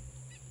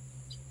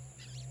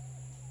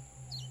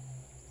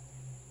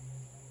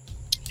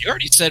 You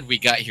already said we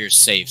got here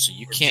safe, so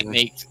you can't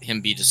make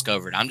him be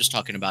discovered. I'm just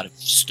talking about if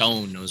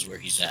Stone knows where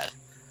he's at.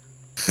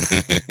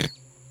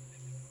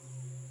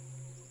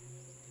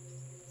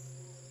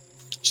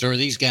 So are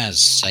these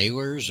guys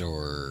sailors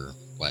or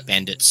what?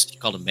 Bandits. You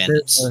called them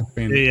bandits.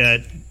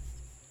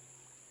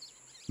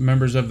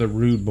 Members of the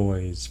Rude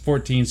Boys.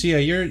 14. So yeah,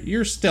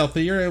 you're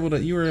stealthy. You were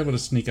able to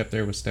sneak up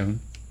there with Stone.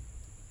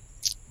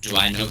 Do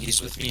I know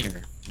he's with me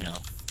or no?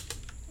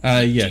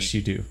 Yes,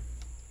 you do.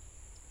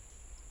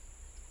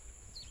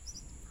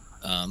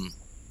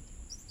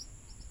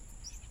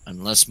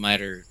 Unless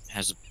Miter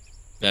has a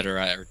better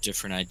or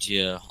different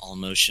idea, All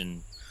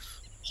Motion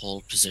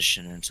hold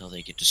position until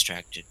they get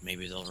distracted.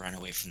 Maybe they'll run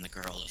away from the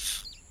girl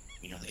if,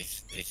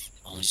 they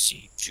only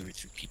see 2 or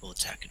 3 people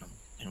attacking them,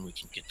 and we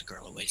can get the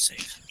girl away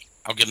safe.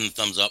 I'll give him the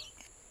thumbs up.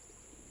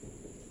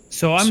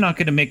 So I'm not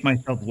going to make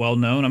myself well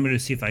known. I'm going to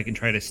see if I can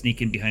try to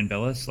sneak in behind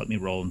Velas. Let me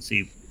roll and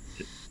see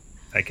if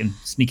I can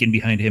sneak in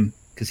behind him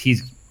because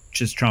he's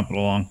just tromping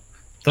along.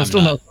 They'll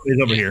still know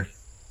somebody's over here.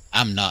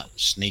 I'm not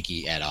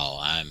sneaky at all.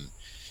 I'm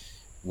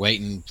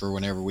waiting for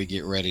whenever we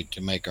get ready to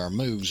make our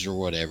moves or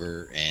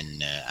whatever,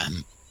 and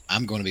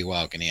I'm going to be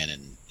walking in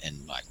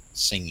and like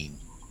singing.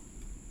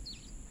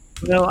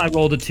 Well, I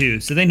rolled a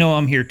 2, so they know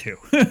I'm here too.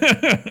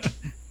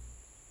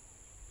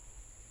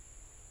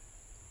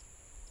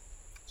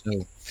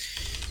 So,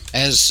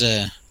 as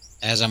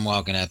I'm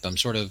walking up, I'm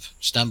sort of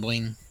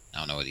stumbling. I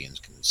don't know if you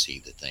can see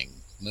the thing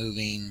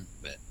moving,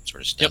 but sort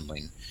of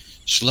stumbling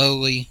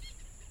slowly.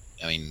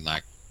 I mean,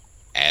 like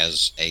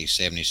as a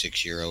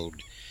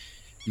 76-year-old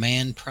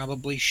man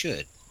probably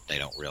should. They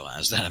don't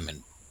realize that I'm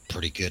in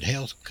pretty good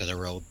health because I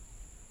rolled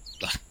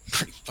like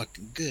pretty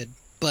fucking good.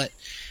 But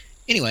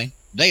anyway,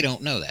 they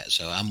don't know that,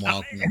 so I'm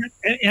walking.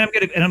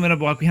 And I'm gonna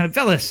walk behind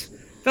Velas.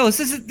 Velas,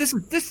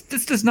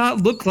 this does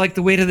not look like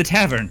the way to the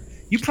tavern.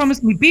 You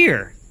promised me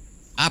beer.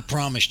 I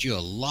promised you a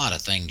lot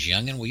of things,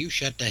 youngin. Will you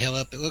shut the hell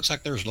up? It looks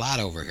like there's light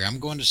over here. I'm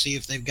going to see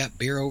if they've got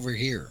beer over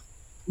here.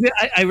 Yeah,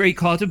 I already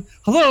called him.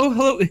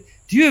 Hello.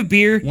 Do you have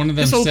beer? One of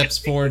them steps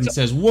forward and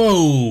says,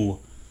 "Whoa,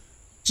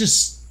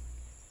 just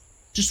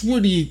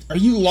what are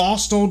you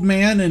lost, old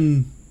man,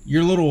 and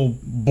your little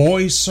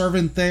boy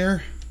servant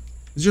there?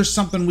 Is there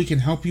something we can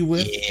help you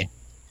with?"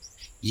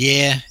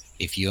 Yeah.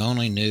 If you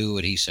only knew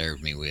what he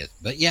served me with.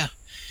 But yeah.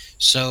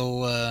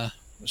 So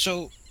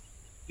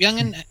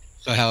youngin,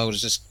 so how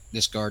does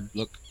this guard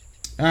look?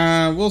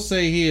 We'll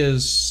say he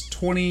is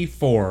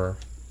 24.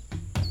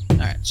 All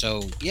right.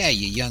 So yeah,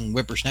 you young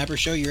whippersnapper,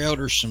 show your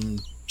elders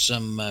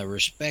some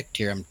respect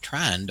here. I'm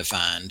trying to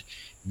find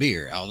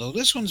beer, although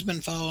this one's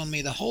been following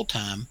me the whole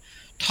time,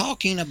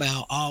 talking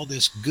about all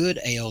this good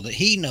ale that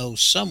he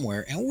knows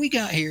somewhere, and we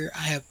got here.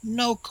 I have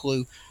no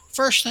clue.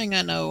 First thing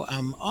I know,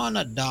 I'm on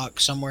a dock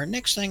somewhere.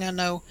 Next thing I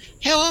know,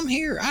 hell, I'm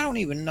here. I don't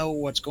even know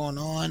what's going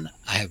on.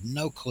 I have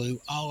no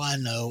clue. All I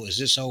know is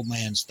this old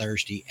man's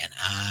thirsty, and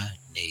I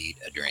need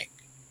a drink.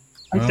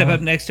 I step up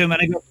next to him,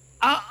 and I go,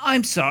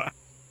 I'm sorry.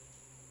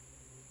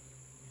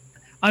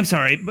 I'm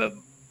sorry, but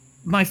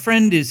my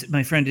friend is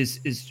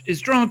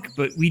drunk,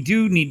 but we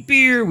do need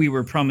beer. We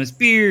were promised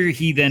beer.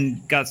 He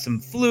then got some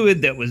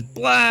fluid that was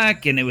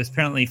black, and it was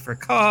apparently for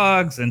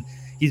cogs, and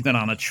he's been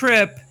on a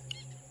trip.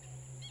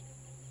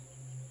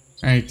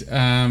 All right.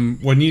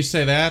 When you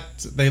say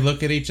that, they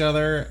look at each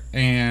other,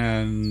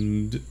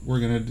 and we're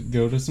gonna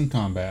go to some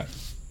combat.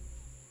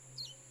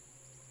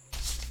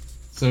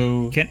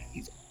 So, as I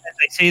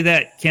say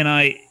that, can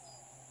I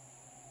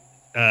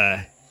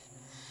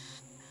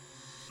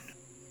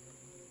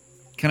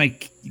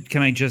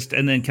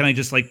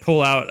just like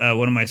pull out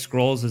one of my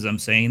scrolls as I'm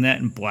saying that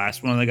and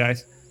blast one of the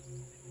guys?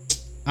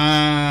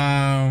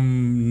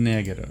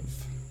 Negative.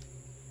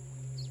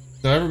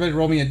 So everybody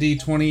roll me a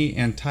d20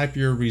 and type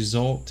your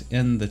result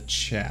in the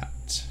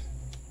chat.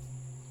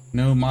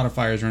 No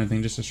modifiers or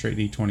anything, just a straight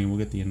d20. We'll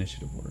get the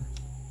initiative order.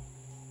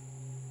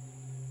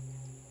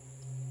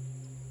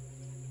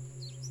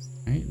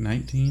 All right,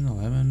 19,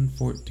 11,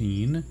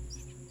 14.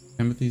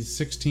 Timothy's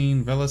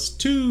 16, Velas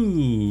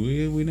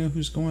 2. We know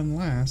who's going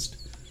last.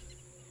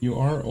 You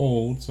are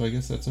old, so I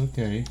guess that's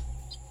okay.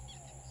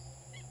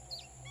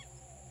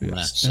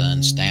 My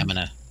son,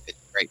 stamina. It's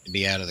great to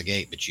be out of the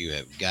gate, but you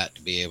have got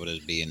to be able to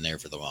be in there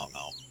for the long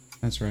haul.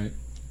 That's right.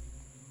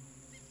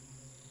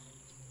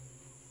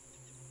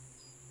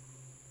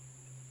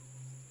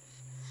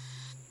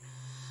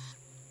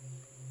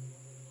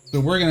 So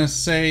we're going to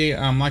say,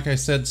 like I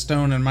said,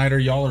 Stone and Miter,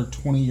 y'all are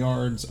 20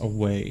 yards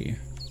away.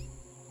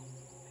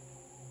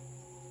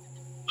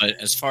 But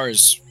as far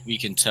as we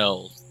can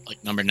tell,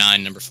 like number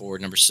 9, number 4,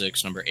 number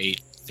 6, number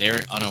 8,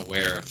 they're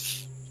unaware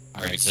of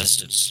our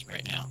existence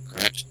right now,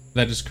 correct?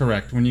 That is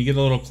correct. When you get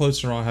a little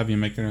closer, I'll have you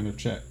make another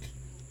check.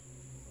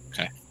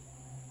 Okay.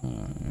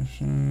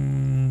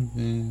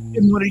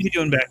 And what are you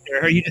doing back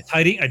there? Are you just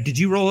hiding? Did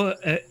you roll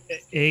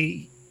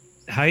a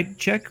hide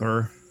check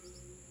or?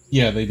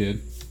 Yeah, they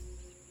did.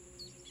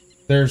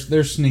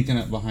 They're sneaking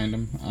up behind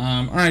him.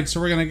 All right, so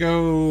we're gonna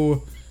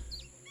go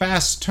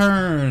fast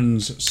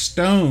turns.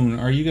 Stone,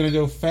 are you gonna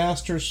go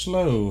fast or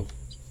slow?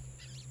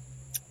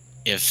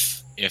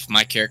 If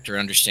my character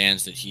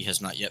understands that he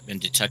has not yet been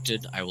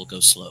detected, I will go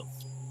slow.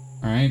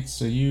 All right,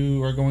 so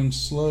you are going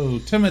slow.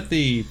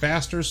 Timothy,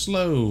 fast or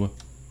slow?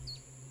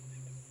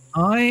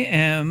 I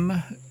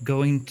am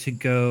going to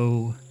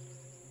go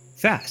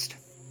fast.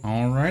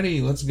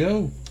 Alrighty, let's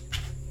go.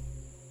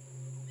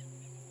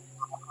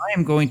 I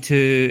am going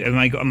to. Am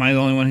I the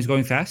only one who's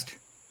going fast?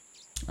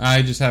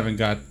 I just haven't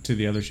got to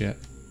the others yet.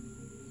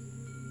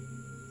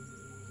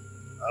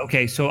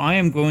 Okay, so I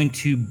am going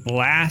to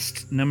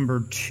blast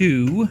number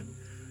 2.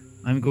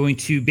 I'm going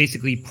to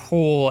basically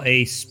pull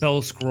a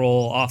spell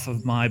scroll off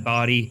of my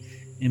body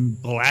and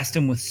blast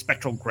him with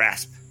Spectral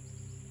Grasp.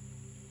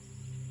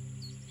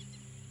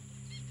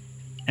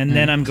 And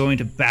then I'm going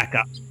to back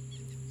up.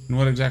 And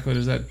what exactly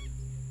does that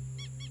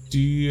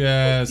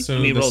do?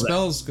 So the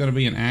spell's going to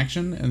be an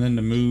action, and then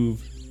the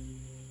move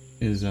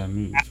is a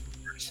move.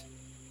 Afterwards.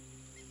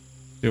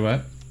 Do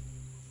what?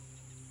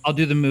 I'll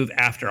do the move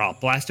after. I'll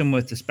blast him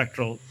with the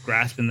Spectral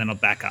Grasp, and then I'll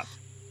back up.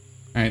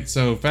 All right,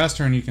 so fast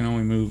turn, you can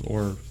only move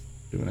or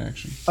do an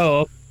action.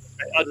 Oh, okay.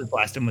 I'll just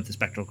blast him with the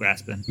Spectral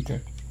Grasp then. Okay.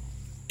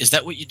 Is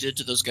that what you did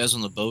to those guys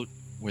on the boat,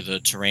 where the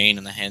terrain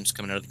and the hands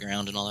coming out of the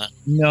ground and all that?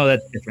 No,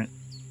 that's different.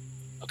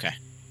 Okay.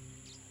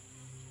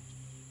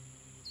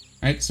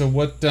 All right, so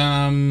what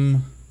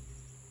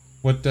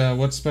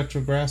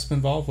Spectral Grasp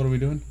involved? What are we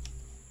doing?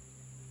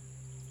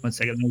 1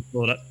 second, let me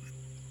pull it up.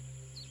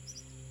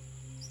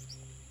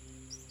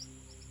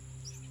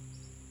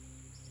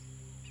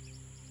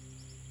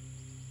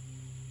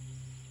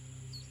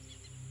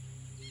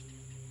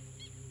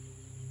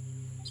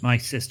 My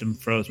system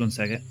froze. 1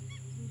 second.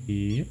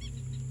 Yep.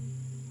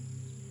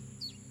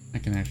 I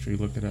can actually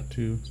look it up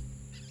too.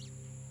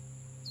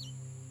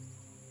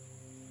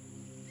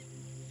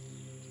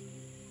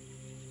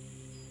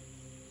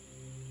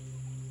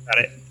 Got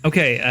it.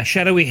 Okay, a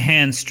shadowy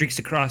hand streaks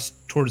across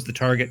towards the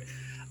target.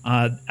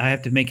 I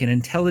have to make an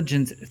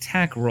intelligence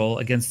attack roll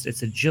against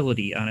its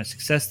agility. On a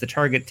success, the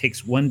target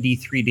takes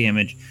 1d3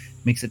 damage,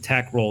 makes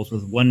attack rolls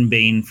with 1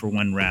 bane for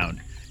 1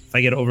 round. If I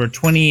get over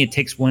 20, it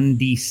takes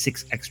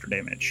 1d6 extra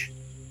damage.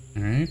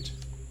 All right.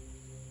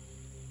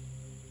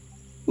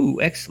 Ooh,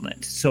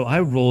 excellent. So I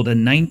rolled a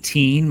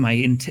 19. My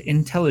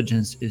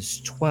intelligence is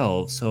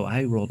 12, so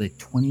I rolled a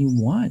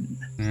 21.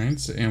 All right,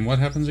 so, and what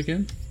happens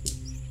again?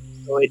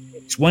 So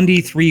it's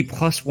 1d3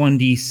 plus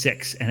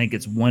 1d6, and it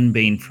gets 1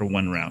 bane for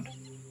 1 round.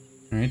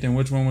 All right, and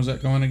which one was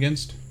that going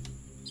against?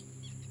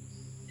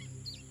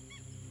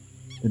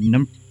 The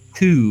number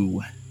 2.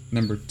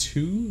 Number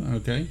 2?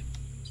 Okay.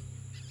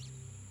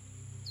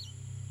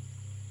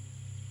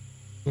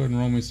 Go ahead and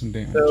roll me some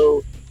damage.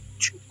 So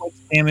 2 points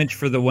damage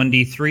for the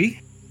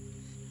 1d3.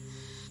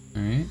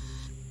 All right.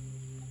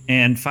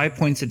 And 5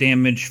 points of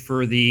damage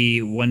for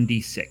the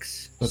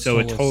 1d6. That's so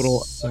a total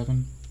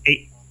 7.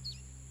 8.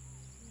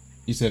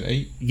 You said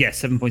 8? Yes,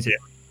 7 points of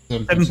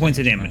damage. 7 points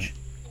of damage.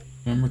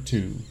 Right. Number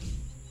 2.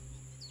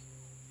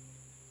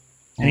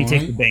 And he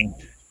takes the bang.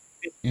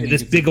 And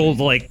This big old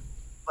like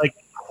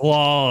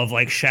claw of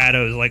like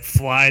shadows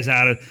flies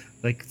out of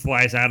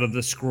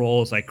the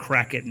scroll as I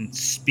crack it and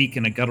speak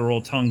in a guttural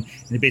tongue,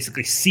 and it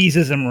basically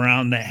seizes him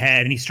around the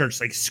head, and he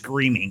starts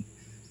screaming.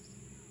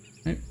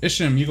 Right.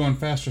 Isham, you going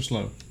fast or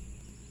slow?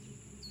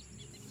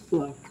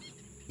 Slow.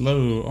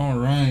 Slow. All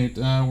right.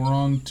 We're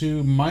on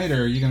to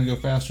Miter. You gonna go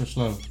fast or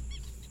slow?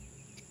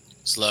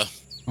 Slow.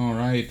 All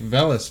right.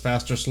 Velis,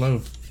 fast or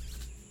slow?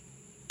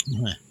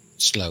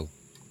 Slow.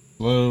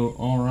 Slow.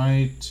 All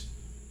right.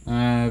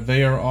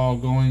 They are all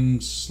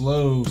going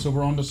slow. So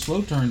we're on to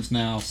slow turns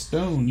now.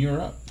 Stone, you're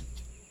up.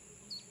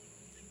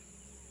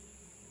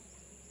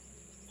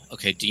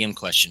 Okay, DM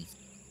question.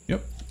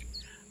 Yep.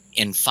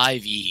 In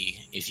 5e,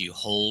 if you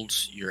hold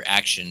your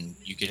action,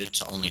 you get it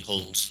to only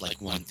hold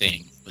one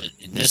thing. But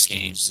in this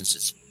game, since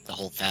it's the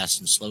whole fast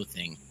and slow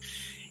thing,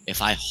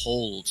 if I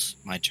hold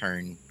my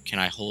turn, can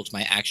I hold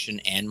my action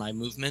and my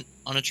movement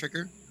on a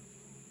trigger?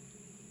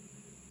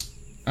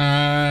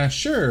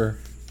 Sure.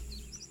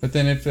 But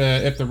then if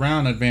the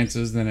round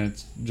advances, then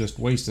it's just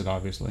wasted,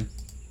 obviously.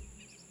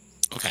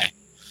 Okay.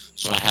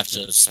 So I have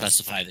to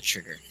specify the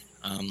trigger.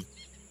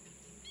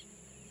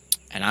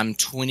 And I'm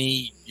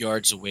 20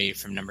 yards away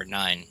from number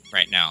 9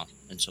 right now.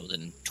 And so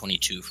then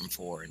 22 from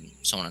 4 and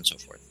so on and so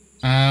forth.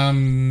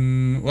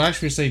 We'll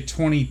actually say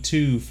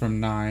 22 from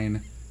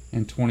 9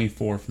 and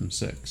 24 from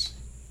 6.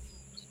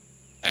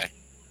 Okay.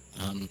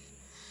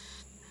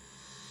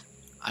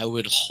 I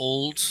would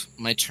hold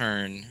my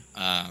turn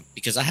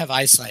because I have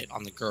eyesight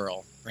on the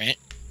girl, right?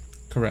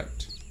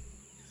 Correct.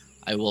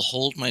 I will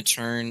hold my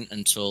turn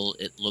until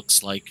it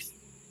looks like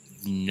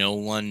no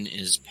one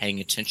is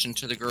paying attention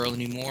to the girl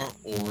anymore,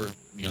 or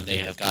they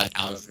have got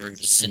out of her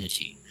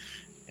vicinity.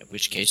 At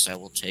which case, I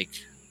will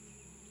take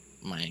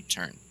my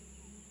turn.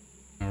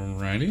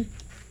 Alrighty.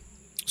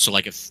 So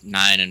like if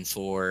 9 and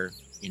 4,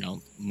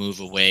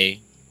 move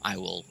away, I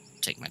will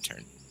take my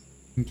turn.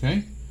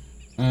 Okay.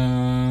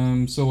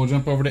 So we'll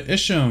jump over to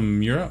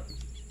Isham. You're up.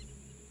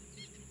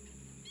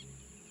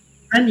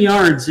 10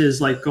 yards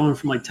is like going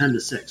from like 10 to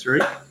 6,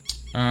 right?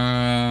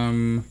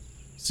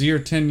 So you're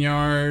 10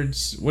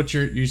 yards.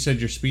 You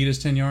said your speed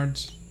is 10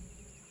 yards?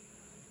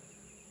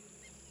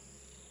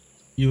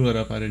 You lit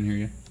up, I didn't hear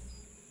you.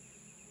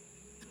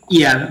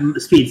 Yeah,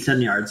 speed's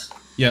 10 yards.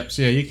 Yep,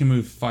 so yeah, you can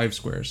move 5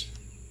 squares.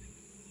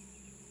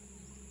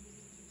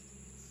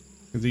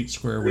 Because each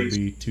square would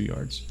be 2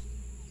 yards.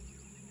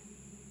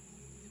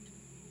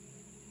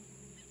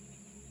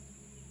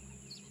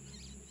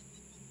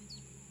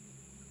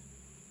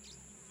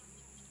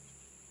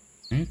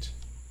 Right.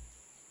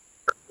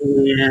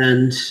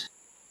 And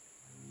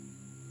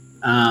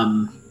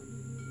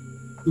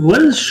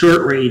what is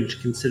short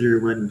range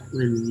considered when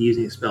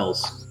using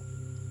spells?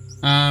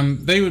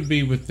 They would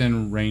be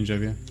within range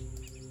of you.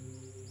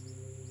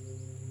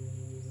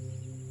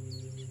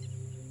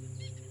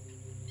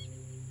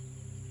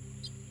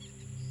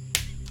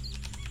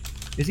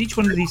 Is each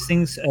one of these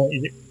things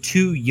is it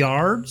 2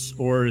 yards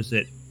or is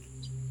it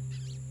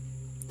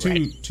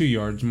 2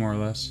 yards more or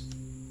less?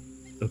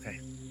 okay?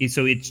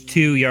 So it's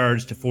 2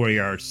 yards to 4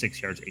 yards,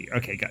 6 yards, 8.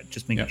 Okay, got it.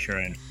 Just making Yep. sure.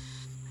 Has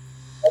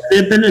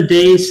it been a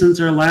day since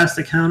our last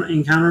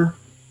encounter?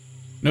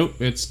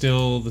 Nope, it's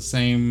still the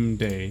same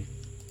day.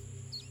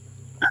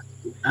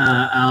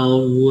 I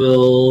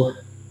will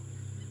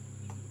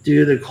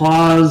do the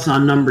claws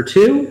on number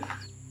 2.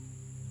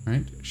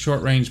 Right.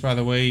 Short range, by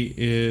the way,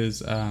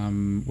 is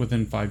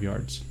within 5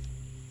 yards.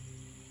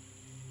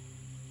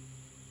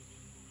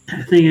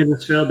 I think I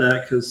just failed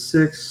that because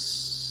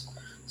 6,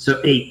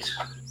 so 8.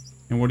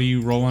 And what are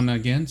you rolling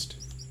against?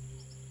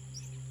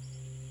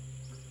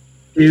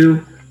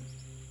 2.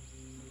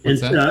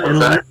 What's And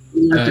that?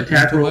 intellect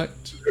attack roll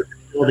Intellect.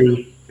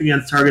 agility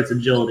against target's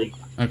agility.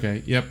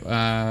 Okay.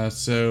 Yep.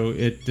 So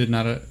it did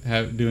not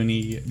do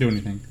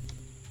anything.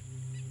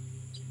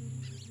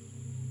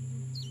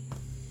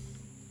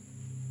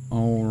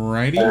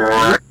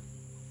 Alrighty.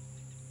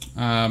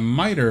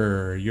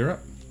 Miter, you're up.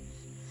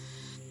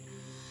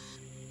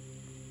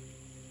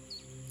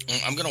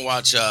 I'm gonna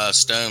watch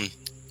Stone,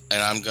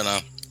 and I'm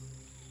gonna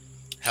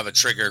have a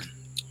trigger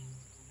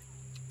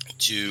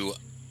to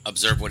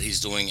observe what he's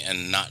doing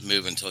and not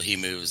move until he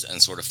moves,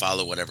 and sort of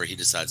follow whatever he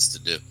decides to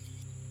do.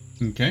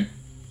 Okay.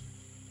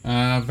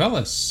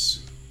 Velis.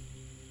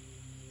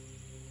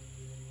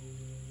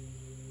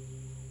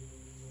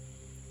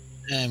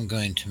 I'm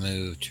going to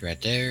move to right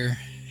there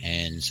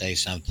and say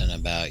something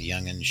about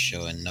youngins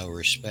showing no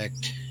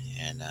respect,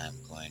 and I'm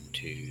going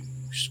to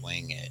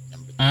swing at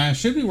number 3.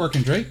 Should be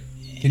working, Drake.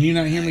 Can you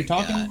not hear me I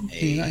talking? got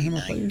Can you not hear my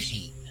a players?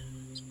 19.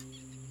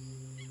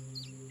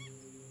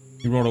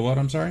 You rolled a what?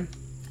 I'm sorry.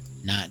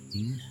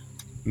 19.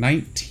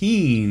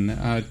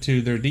 19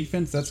 to their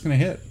defense. That's going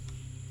to hit.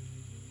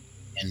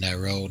 And I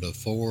rolled a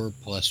 4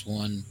 plus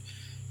 1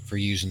 for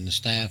using the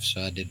staff,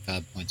 so I did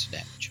 5 points of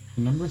damage.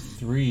 Number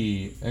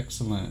 3.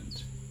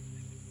 Excellent.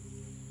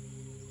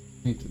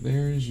 Right,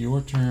 there's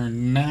your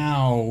turn.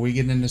 Now we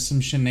get into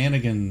some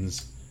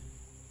shenanigans.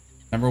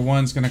 Number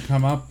 1's going to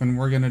come up and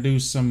we're going to do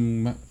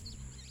some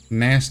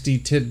nasty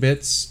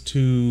tidbits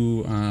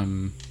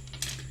to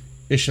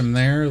Isham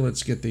there.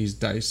 Let's get these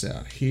dice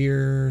out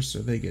here so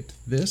they get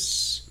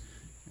this.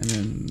 And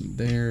then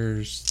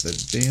there's the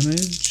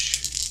damage.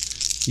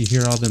 You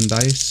hear all them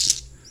dice?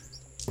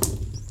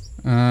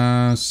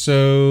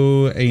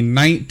 So a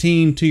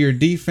 19 to your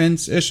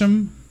defense,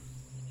 Isham,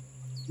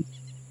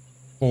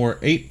 for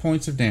 8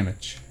 points of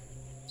damage.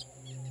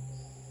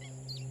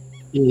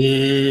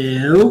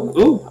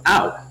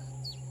 Ow.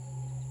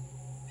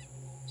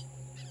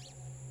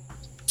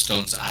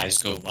 Stone's eyes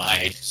go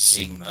wide,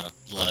 seeing the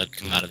blood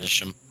come out of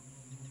Isham.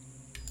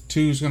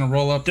 2's gonna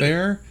roll up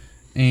there,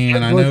 and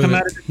Does I blood know come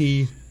that out of-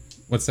 he.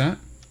 What's that?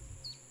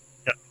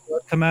 Does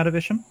blood come out of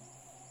Isham?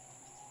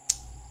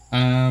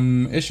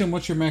 Isham,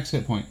 what's your max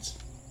hit points?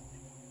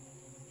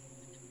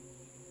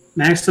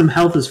 Maximum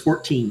health is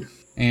 14.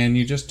 And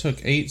you just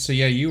took 8, so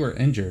yeah, you were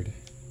injured.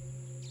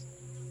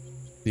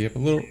 Yep, a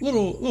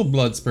little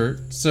blood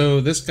spurt.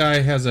 So this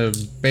guy has a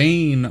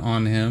Bane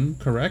on him,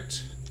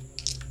 correct?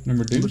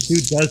 Number 2. Number 2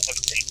 does have a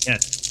pain,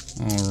 yes.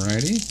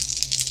 Alrighty.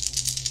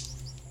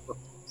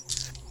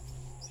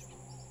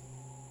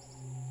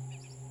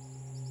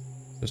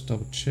 Just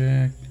double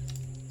check.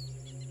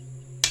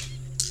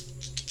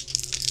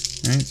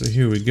 Alright, so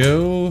here we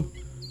go.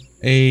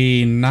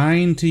 A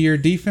 9 to your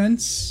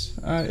defense,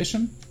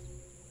 Isham.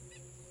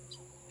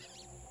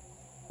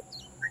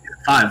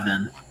 5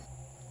 then.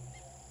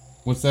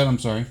 What's that? I'm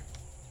sorry.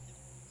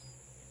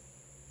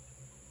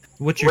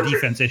 What's your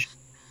defense issue?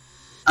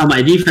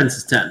 My defense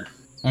is 10.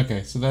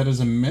 Okay, so that is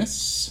a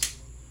miss.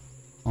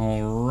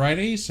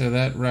 Alrighty, so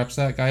that wraps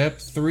that guy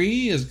up.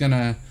 3 is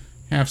gonna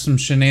have some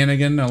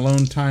shenanigan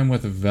alone time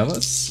with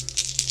Velis.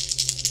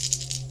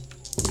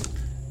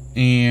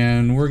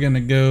 And we're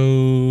gonna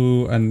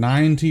go a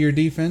 9 to your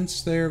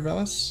defense there,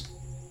 Velis.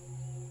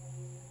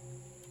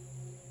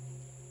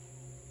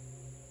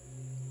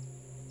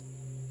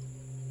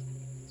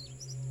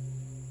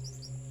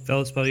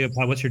 Fellas,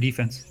 what's your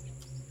defense?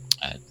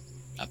 I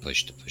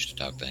pushed the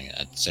dog thing.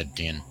 I said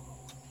 10.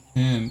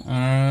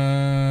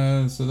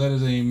 10. So that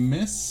is a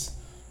miss.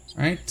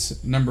 All right,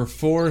 number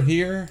 4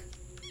 here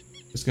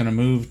is going to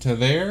move to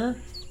there.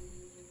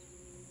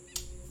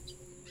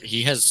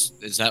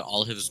 Is that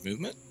all his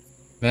movement?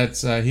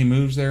 That's he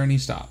moves there and he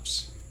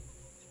stops.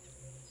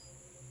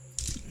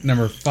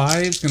 Number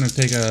 5 is going to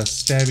take a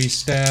stabby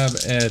stab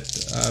at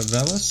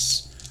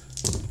Velis.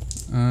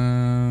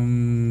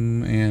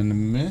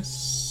 And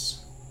miss.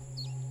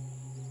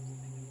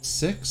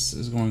 6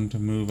 is going to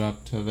move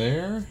up to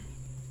there.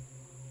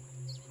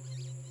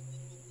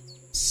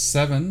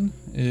 7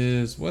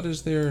 is, what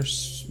is their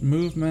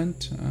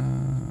movement?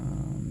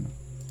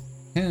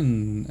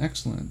 10.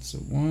 Excellent. So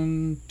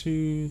 1,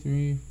 2,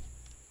 3.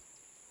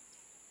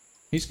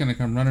 He's going to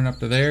come running up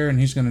to there, and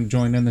he's going to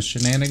join in the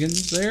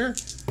shenanigans there.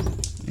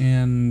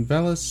 And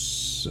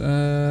Velis,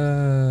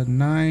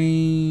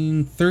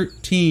 9,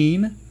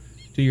 13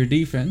 to your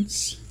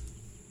defense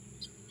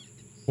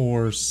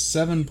for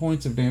 7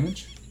 points of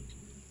damage.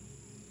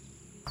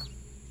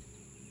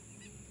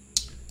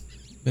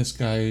 This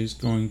guy is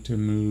going to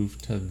move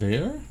to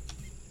there.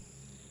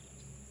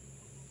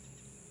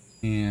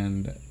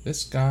 And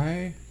this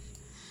guy,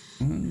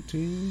 1,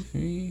 2,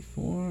 3,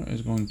 4,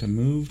 is going to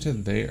move to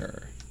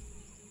there.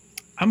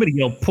 I'm going to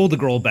yell, pull the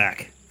girl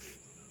back.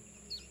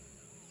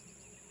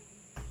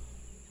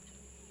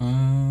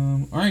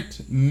 All right.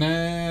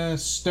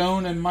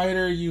 Stone and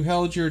Miter, you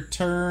held your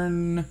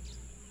turn.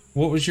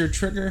 What was your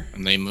trigger?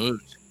 And they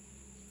moved.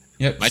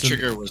 Yep. My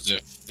trigger was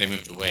if they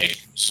moved away,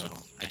 so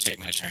I take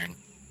my turn.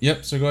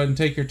 Yep. So go ahead and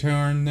take your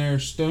turn there,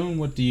 Stone.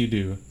 What do you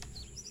do?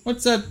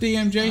 What's up,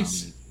 DM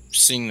Jace?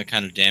 Seeing the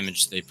kind of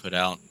damage they put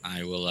out,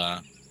 I will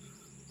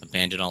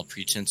abandon all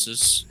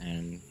pretenses,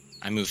 and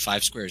I move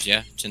 5 squares.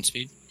 Yeah, 10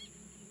 speed.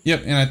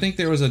 Yep, and I think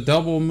there was a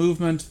double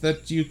movement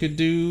that you could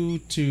do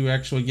to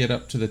actually get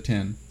up to the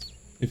 10,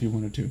 if you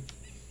wanted to.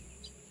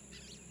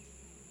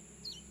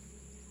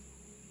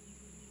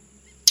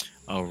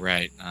 Oh,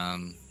 right.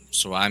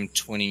 So I'm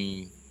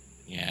 20,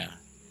 yeah.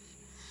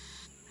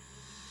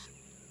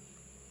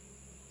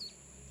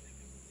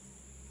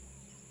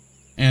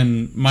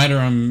 And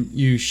Miter,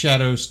 you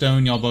Shadow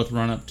Stone, y'all both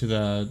run up to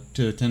the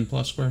 10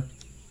 plus square?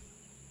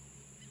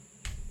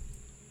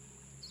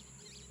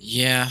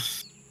 Yeah.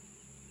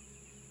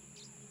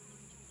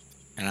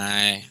 And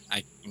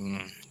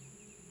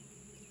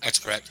That's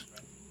correct.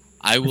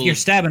 I will. If you're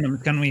stabbing them,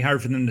 it's going to be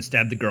hard for them to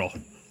stab the girl.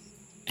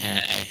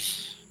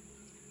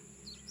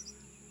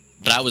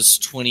 But I was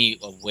 20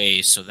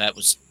 away, so that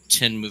was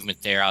 10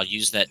 movement there. I'll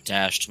use that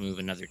dash to move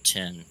another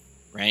 10,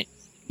 right?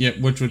 Yep,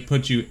 which would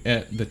put you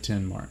at the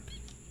 10 mark.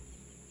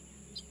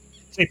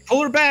 Say,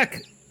 pull her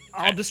back.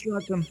 I'll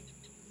distract them.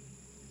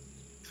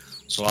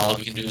 So all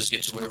we can do is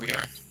get to where we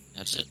are.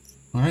 That's it.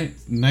 All right,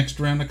 next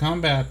round of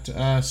combat.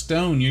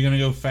 Stone, you're going to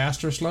go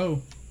fast or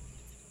slow?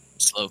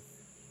 Slow.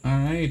 All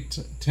right,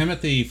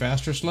 Timothy,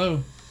 fast or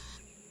slow?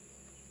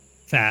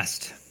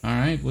 Fast. All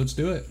right, let's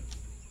do it.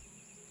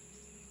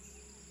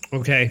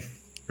 Okay.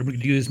 I'm going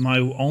to use my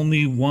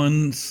only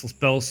one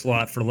spell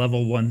slot for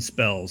level 1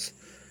 spells.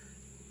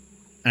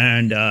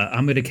 And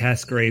I'm going to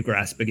cast Grave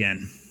Grasp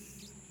again.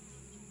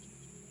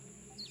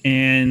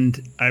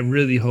 And I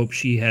really hope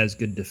she has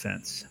good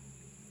defense.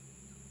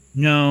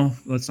 No,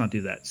 let's not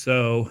do that.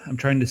 So I'm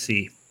trying to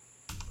see.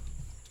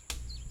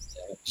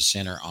 To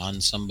center on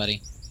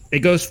somebody? It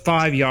goes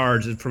 5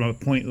 yards from a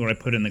point where I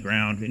put in the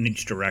ground in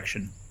each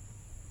direction.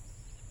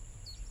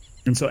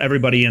 And so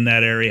everybody in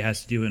that area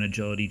has to do an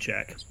agility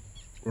check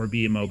or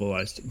be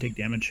immobilized and take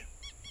damage.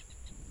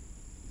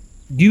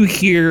 You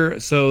hear,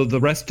 so the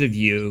rest of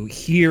you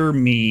hear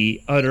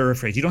me utter a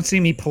phrase. You don't see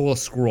me pull a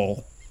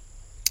scroll.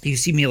 You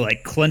see me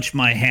like clench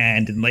my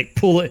hand and like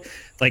pull it,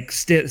 like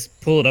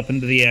pull it up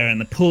into the air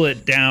and then pull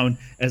it down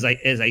as I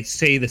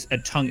say this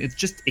at tongue. It's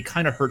just, it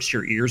kind of hurts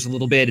your ears a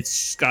little bit.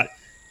 It's got,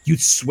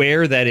 you'd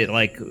swear that it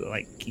like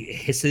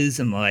hisses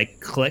and like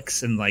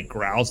clicks and like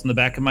growls in the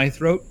back of my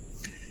throat.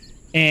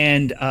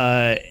 And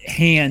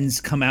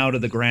hands come out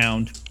of the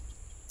ground,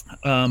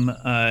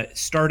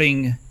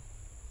 starting.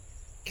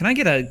 Can I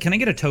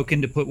get a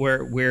token to put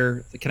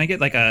where can I get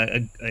like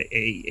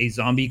a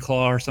zombie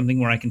claw or something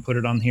where I can put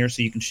it on here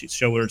so you can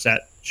show where it's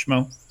at,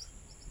 Schmo?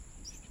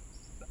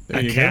 There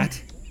a you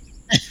cat.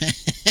 Go.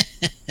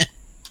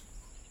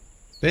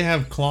 They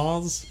have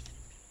claws.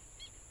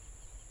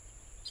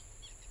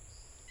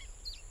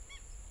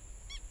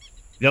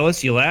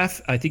 Velis, you laugh.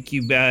 I think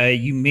you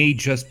may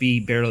just be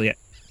barely.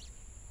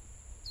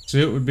 So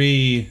it would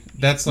be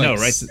that's like no,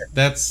 right there.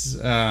 That's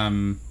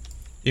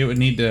it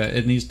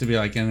needs to be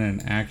like in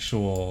an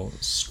actual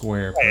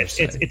square per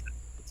se.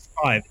 It's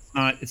 5.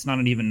 It's not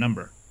an even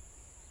number.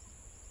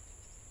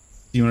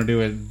 Do you want to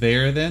do it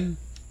there then?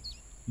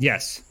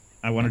 Yes,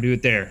 I want to do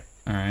it there.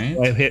 All right.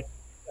 So I hit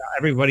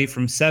everybody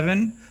from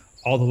 7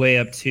 all the way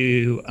up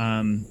to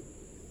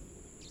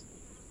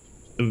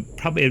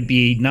probably it'd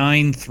be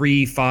 9,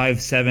 3,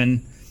 5,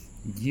 7.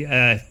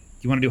 Yeah,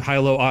 you want to do high,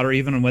 low, odd, or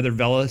even on whether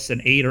Velis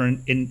and 8 are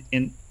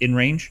in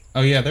range?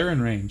 Oh yeah, they're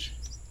in range.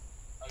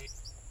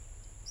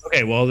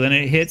 Okay, well then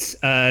it hits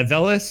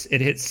Velis. It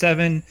hits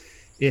 7.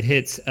 It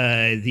hits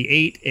the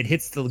 8. It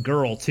hits the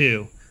girl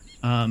too,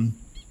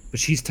 but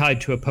she's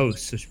tied to a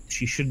post, so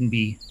she shouldn't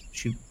be.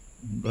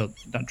 Well,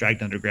 not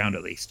dragged underground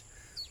at least.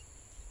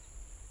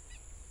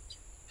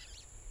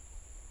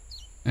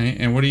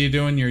 And what are you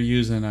doing? You're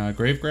using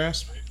Grave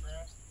Grasp?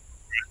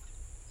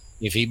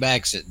 If he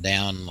backs it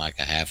down like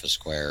a half a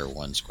square or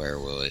 1 square,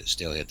 will it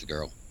still hit the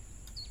girl?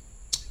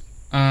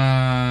 2,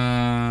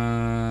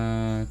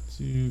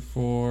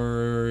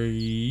 4,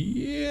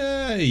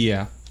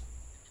 yeah.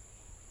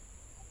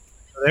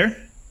 There?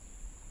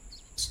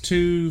 It's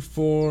 2,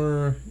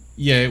 4,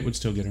 yeah, it would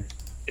still get her.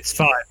 It's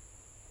 5.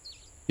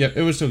 Yep,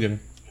 it would still get her.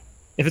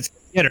 If it's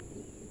get her,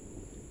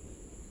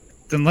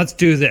 then let's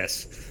do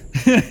this.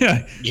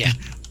 Yeah.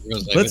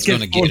 Let's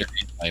going to get her.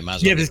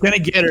 If it's going to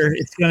get her,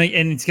 it's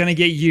going to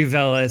get you,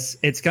 Velis.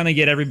 It's going to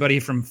get everybody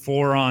from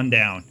 4 on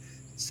down.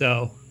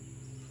 So,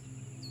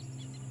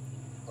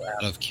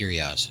 out of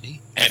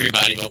curiosity,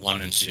 Everybody but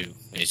 1 and 2,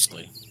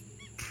 basically.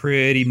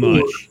 pretty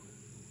much.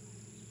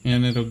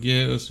 And it'll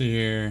get, let's see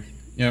here.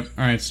 Yep,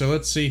 alright, so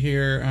let's see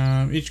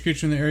here. Each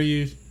creature in the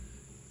area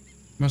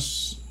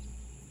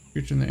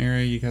creature in the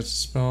area you cast a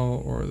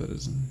spell or that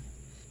is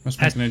must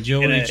make an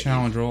agility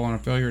challenge roll. On a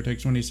failure, it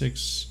takes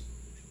 1d6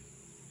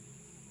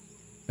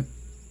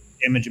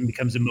 damage and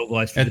becomes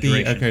immobilized for the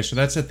duration. Okay, so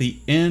that's at the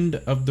end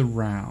of the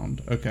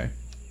round. Okay.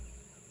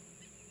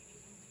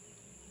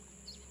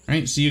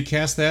 Alright, so you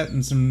cast that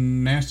and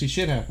some nasty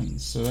shit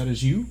happens. So that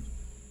is you.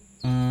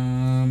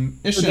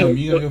 Isham,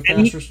 you gotta go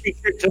faster.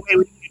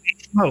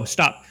 Oh,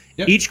 stop.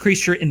 Yep. Each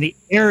creature in the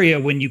area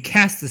when you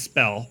cast the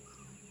spell,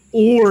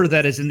 or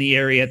that is in the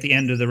area at the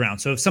end of the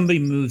round. So if somebody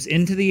moves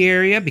into the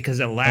area because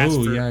it lasts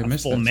for a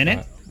full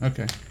minute.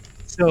 Okay.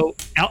 So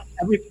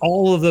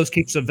all of those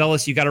creatures of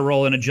Velis, you got to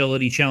roll an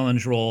agility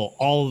challenge roll.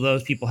 All of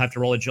those people have to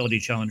roll agility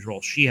challenge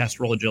roll. She has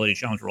to roll agility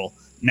challenge roll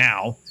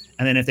now.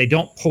 And then if they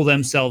don't pull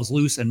themselves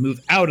loose and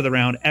move out of the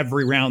round,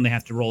 every round they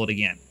have to roll it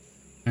again.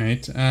 All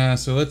right.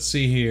 So let's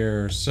see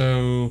here.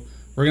 So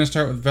we're going to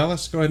start with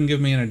Velis. Go ahead and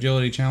give me an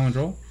agility challenge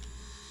roll.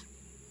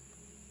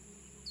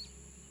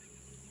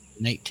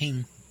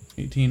 18.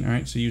 18. All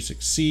right. So you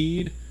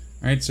succeed.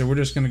 All right. So we're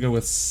just going to go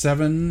with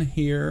 7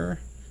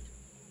 here.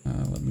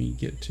 Let me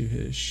get to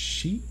his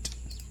sheet.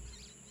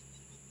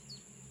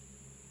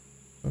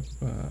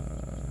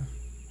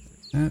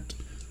 That.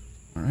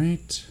 All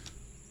right.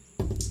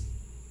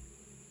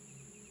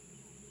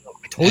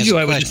 I told you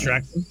I would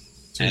distract them.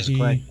 So With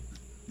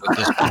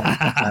this popped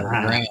out of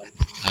the ground,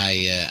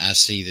 I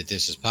see that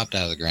this has popped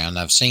out of the ground.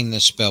 I've seen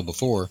this spell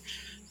before,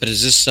 but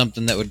is this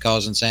something that would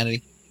cause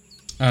insanity?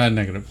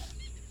 Negative.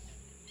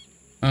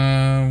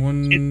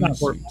 1. It's not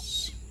working.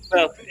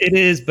 Well, it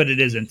is, but it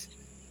isn't.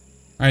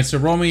 All right, so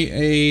roll me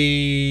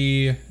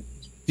a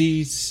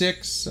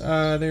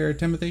d6 there,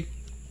 Timothy.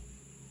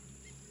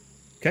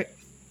 Okay.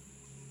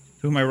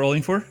 Who am I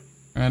rolling for?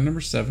 Number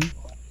 7.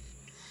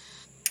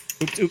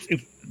 Oops.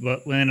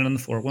 Well, landed on the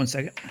floor. 1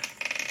 second.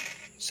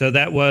 So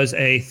that was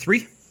a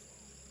 3.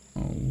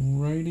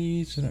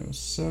 Alrighty, so that was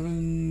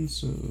 7.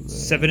 So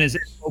 7 is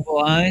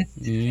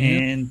immobilized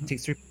and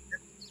takes 3.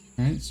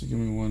 All right, so give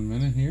me 1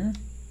 minute here.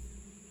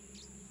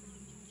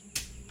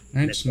 All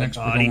right, so next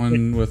we're Body,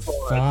 going with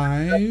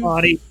 5.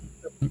 Body.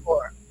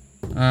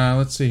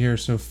 Let's see here.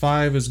 So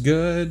 5 is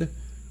good.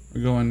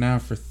 We're going now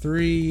for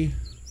 3.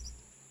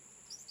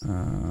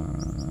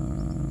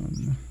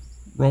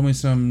 Roll me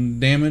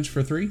some damage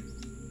for 3.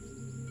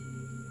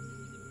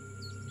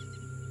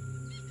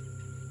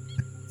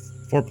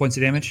 4 points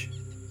of damage.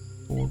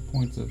 4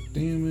 points of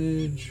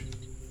damage.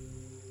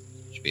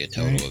 Should be a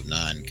total of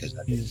 9 because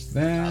He's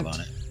that. 5 on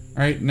it.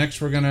 All right, next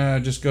we're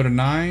gonna just go to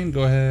 9.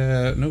 Go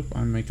ahead. Nope,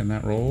 I'm making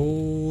that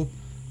roll.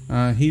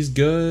 He's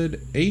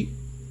good. 8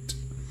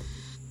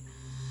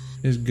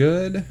 is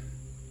good.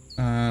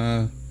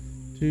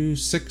 2,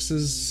 6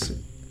 is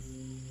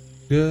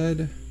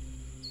good.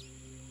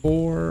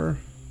 4.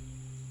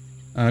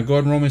 Go ahead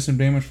and roll me some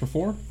damage for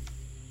 4.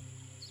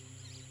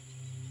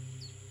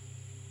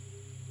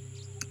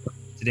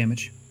 The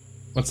damage.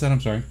 What's that? I'm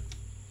sorry.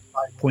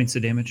 5 points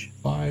of damage.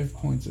 5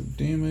 points of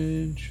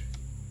damage.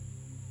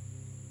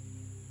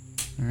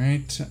 All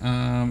right,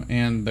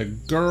 and the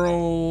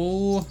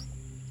girl.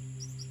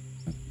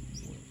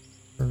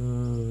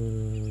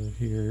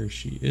 Here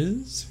she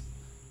is.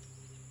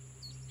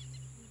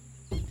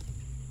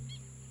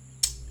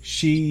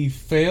 She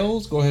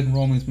fails. Go ahead and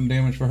roll me some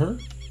damage for her.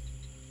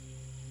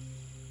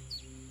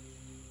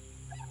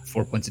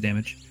 4 points of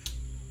damage.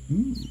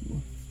 Ooh.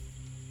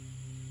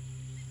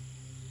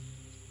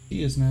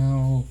 She is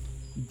now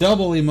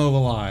double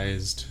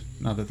immobilized.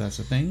 Not that that's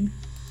a thing.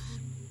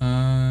 All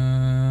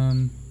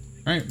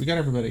right, we got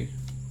everybody.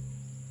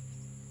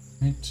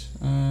 Right,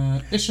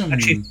 Isham.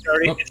 Actually, it's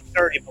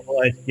already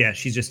immobilized. Yeah,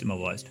 she's just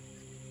immobilized.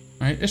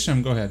 All right,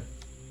 Isham, go ahead.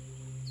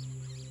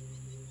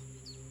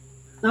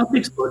 I'll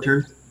take a slow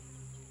turn.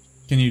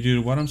 Can you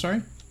do what? I'm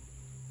sorry.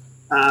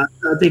 I'll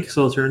take a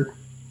slow turn.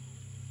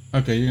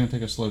 Okay, you're gonna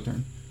take a slow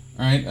turn.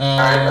 All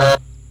right,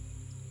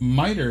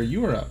 Miter,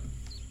 you are up.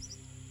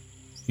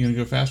 You gonna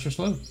go fast or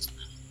slow?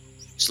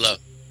 Slow.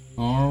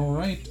 All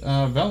right,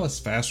 Velas,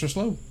 fast or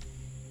slow?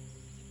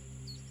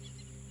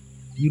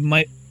 You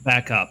might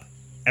back up.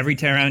 Every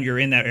time around you're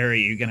in that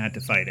area, you're gonna have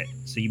to fight it.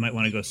 So you might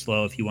want to go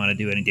slow if you want to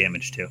do any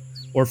damage too,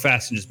 or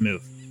fast and just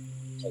move.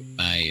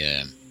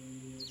 My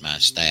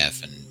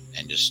staff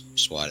and just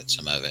swat at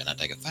some of it, and I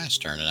take a fast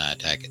turn and I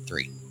attack at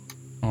 3.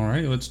 All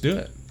right, let's do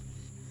it.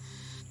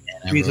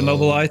 And He's roll-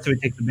 immobilized, so he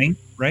takes the bang,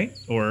 right?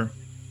 Or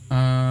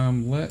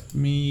Let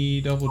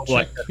me double check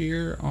Like that.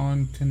 here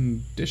on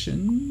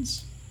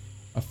conditions.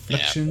 Yeah,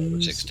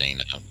 Afflictions. 16.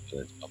 It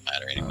don't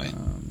matter anyway.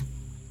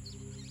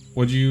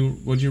 Would you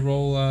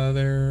roll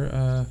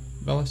there,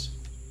 Velas?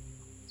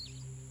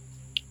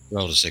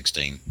 Rolled a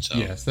 16. So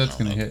Yes, that's I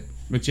going don't to know. hit.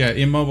 But yeah,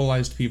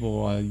 immobilized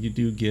people, you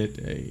do get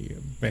a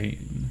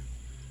bane.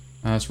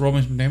 So roll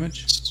me some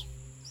damage.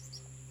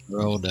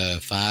 Rolled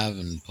 5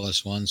 and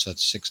plus 1, so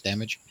that's 6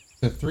 damage.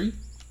 The 3.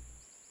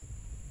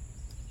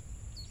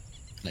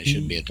 That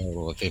should be a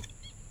total of 50.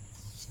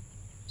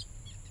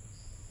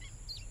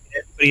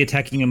 anybody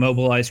attacking a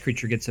mobilized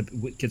creature gets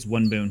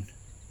 1 boon.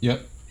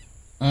 Yep.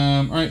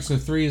 All right, so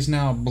 3 is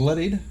now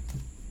bloodied.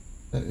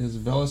 That is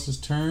Velas's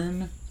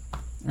turn. All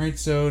right,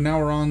 so now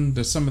we're on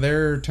to some of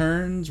their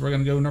turns. We're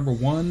gonna go number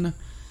 1.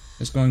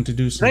 It's going to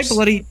do some. Did I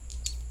bloody?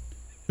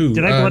 Who?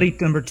 Did I bloody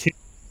number 2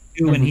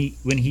 when number-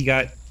 when he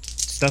got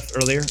stuff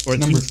earlier, or is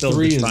Number he still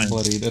 3 just is fine?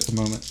 bloodied at the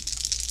moment.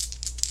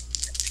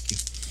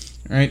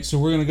 All right, so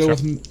we're gonna go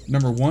with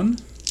number 1.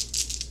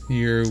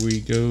 Here we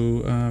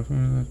go.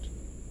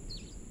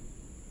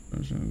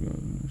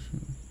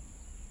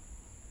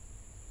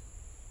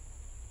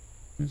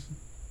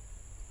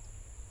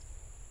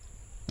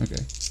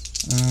 Okay.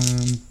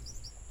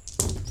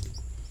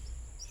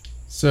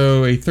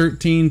 So a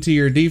 13 to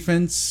your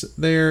defense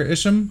there,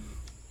 Isham,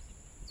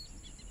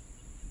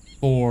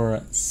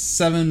 for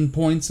 7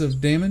 points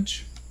of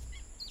damage.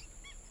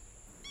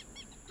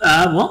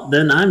 Well,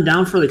 then I'm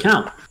down for the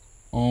count.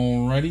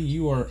 Alrighty,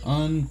 you are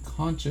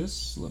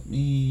unconscious. Let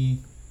me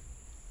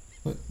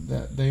put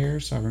that there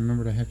so I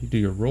remember to have you do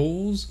your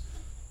rolls.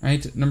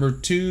 Alright, number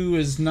 2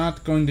 is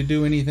not going to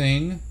do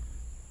anything.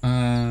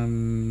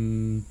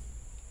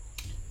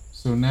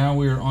 So now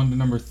we are on to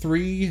number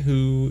 3,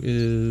 who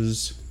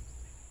is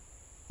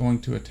going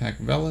to attack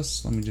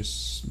Velas. Let me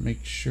just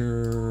make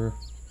sure.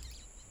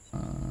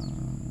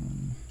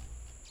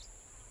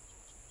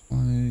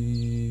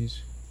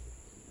 Please.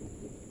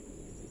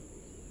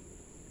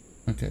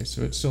 Okay,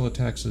 so it still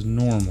attacks as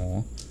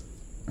normal.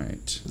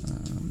 Alright,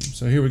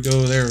 so here we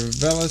go there,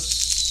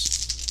 Velas.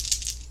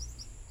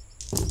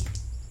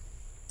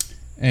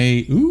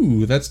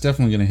 Ooh, that's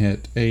definitely going to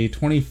hit. A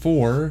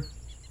 24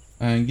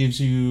 and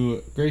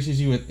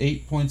graces you with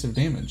 8 points of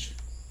damage.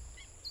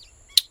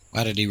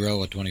 Why did he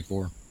roll a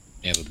 24?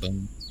 You have a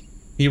boon?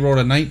 He rolled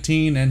a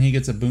 19 and he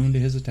gets a boon to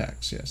his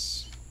attacks,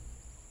 yes.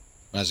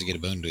 Why does he get a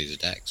boon to his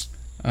attacks?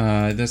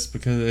 That's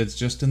because it's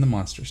just in the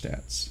monster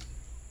stats.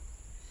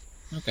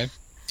 Okay.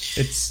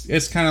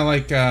 It's kind of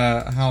like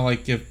how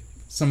like if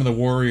some of the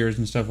warriors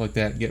and stuff like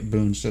that get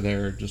boons to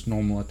their just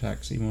normal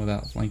attacks even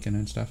without flanking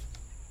and stuff.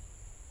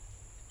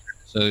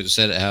 So it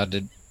said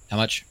how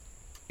much?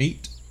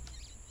 8.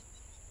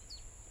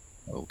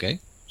 Okay.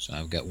 So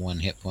I've got 1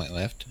 hit point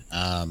left.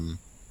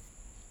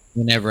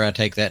 Whenever I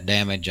take that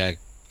damage, I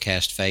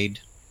cast Fade,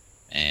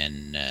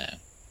 and I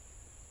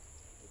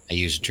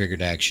use a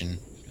triggered action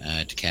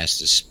to cast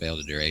this spell.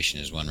 The duration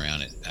is 1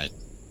 round.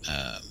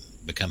 I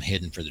become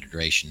hidden for the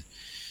duration,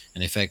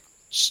 and the effect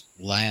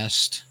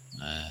lasts,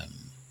 or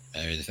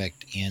the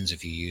effect ends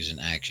if you use an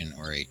action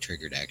or a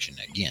triggered action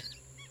again.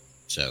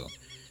 So,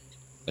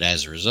 but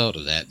as a result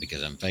of that,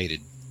 because I'm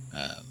faded,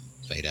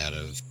 fade out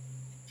of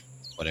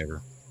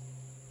whatever,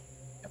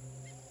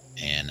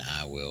 and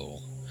I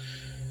will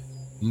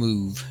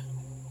move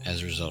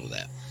as a result of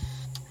that.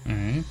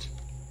 Alright.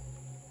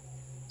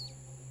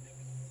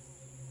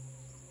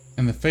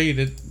 And the fade,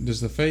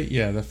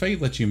 the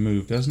fade lets you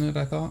move, doesn't it,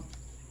 I thought?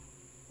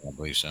 I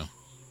believe so.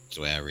 That's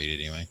the way I read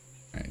it anyway.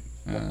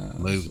 Alright.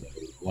 Move.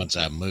 Once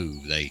I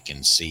move, they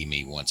can see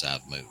me once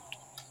I've moved.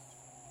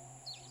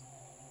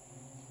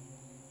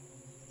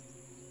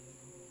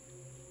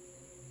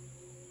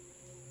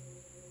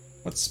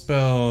 What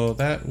spell?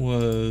 That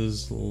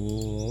was...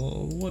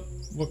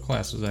 What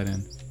class was that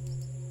in?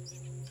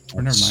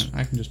 Or never mind.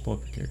 I can just pull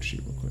up your character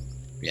sheet real quick.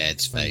 Yeah,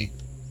 it's Faye.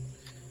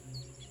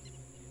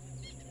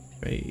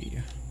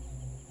 Faye.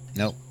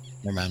 Nope.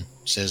 Never mind.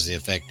 It says the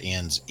effect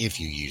ends if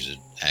you use an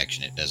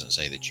action. It doesn't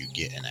say that you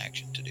get an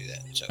action to do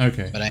that. So,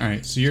 Okay. but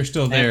Alright, so you're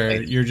still there.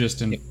 You're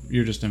just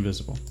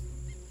invisible.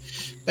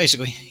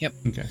 basically, yep.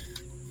 Okay.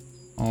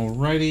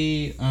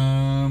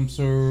 Alrighty.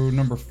 So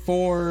number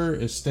 4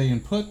 is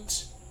staying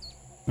put.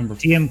 Number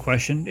DM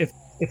question: If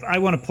I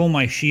want to pull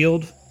my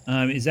shield, do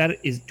I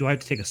have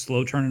to take a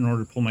slow turn in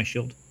order to pull my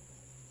shield?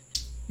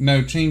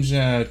 No,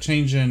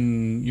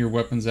 changing your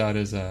weapons out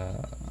is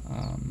a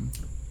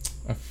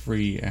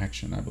free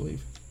action, I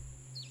believe.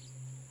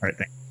 All right,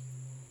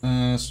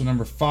 thanks. So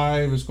number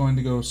 5 is going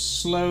to go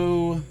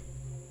slow.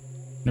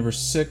 Number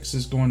 6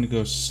 is going to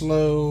go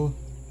slow.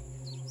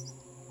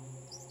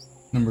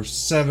 Number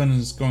 7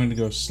 is going to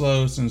go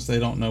slow since they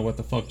don't know what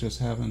the fuck just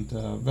happened to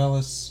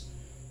Velis.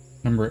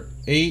 Number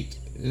 8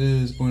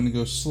 is going to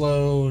go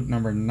slow.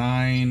 Number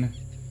 9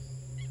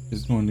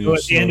 is going to So go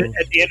at slow. the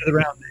end of the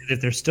round,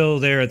 if they're still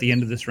there at the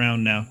end of this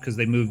round now, because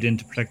they moved in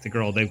to protect the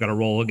girl, they've got to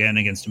roll again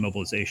against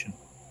immobilization.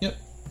 Yep.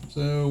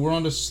 So we're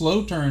on to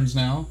slow turns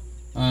now.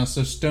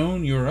 So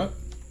Stone, you're up.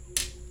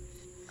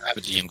 I have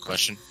a DM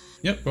question.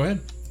 Yep, go ahead.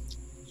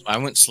 So I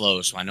went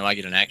slow, so I know I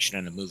get an action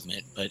and a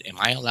movement, but am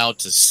I allowed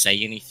to say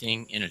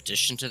anything in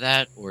addition to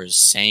that, or is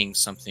saying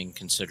something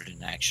considered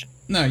an action?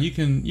 No, you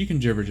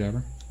can jibber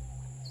jabber.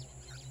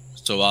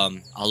 So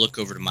I'll look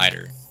over to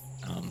Miter,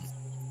 and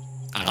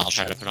I'll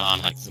try to put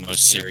on like the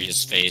most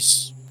serious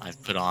face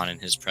I've put on in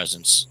his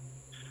presence.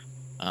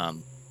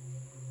 I'm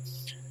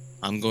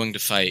going to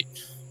fight.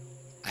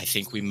 I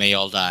think we may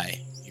all die.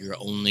 Your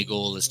only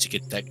goal is to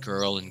get that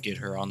girl and get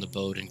her on the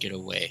boat and get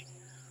away.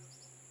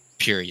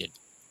 Period.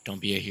 Don't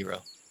be a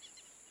hero.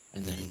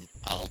 And then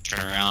I'll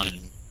turn around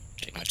and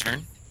take my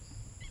turn.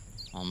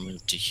 I'll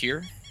move to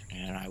here,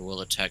 and I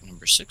will attack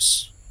number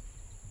 6.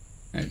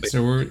 All right,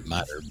 so we're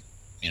Matter,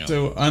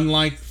 so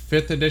unlike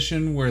 5th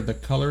edition where the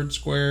colored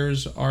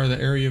squares are the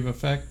area of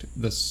effect,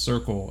 the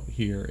circle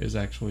here is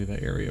actually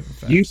the area of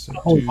effect. You So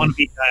always two- want to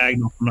be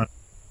diagonal from a. so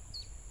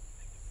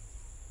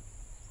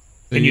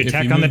Can you if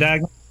attack on the move-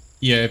 diagonal?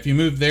 Yeah, if you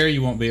move there,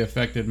 you won't be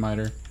affected,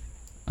 Miter.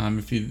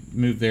 If you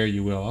move there,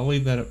 you will. I'll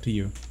leave that up to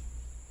you.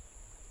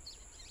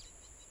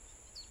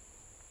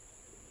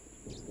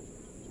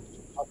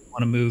 I want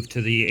to move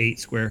to the 8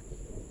 square.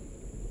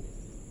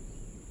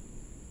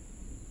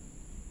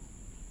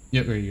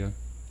 Yep, there you go. All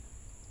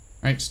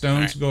right, Stones,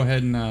 All right. go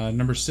ahead and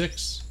number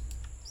 6.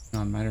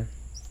 Non-Miter.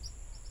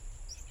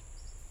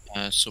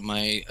 So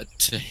my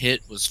to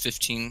hit was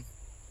 15.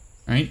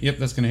 All right, yep,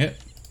 that's going to hit.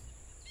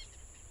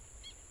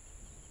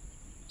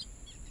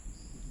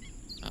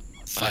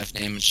 5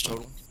 damage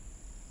total.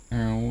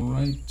 All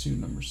right, to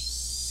number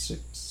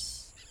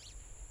 6.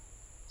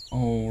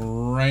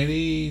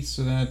 Alrighty,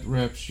 so that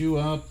wraps you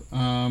up.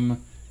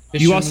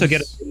 You also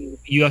get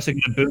Isham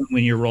a boon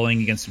when you're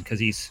rolling against him because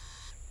he's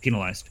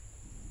penalized.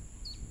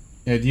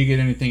 Yeah, do you get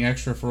anything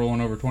extra for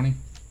rolling over 20?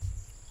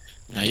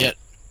 Not yet.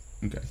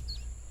 Okay.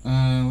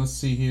 Let's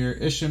see here.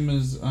 Isham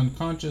is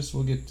unconscious.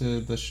 We'll get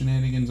to the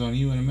shenanigans on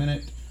you in a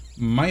minute.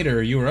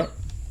 Miter, you are up.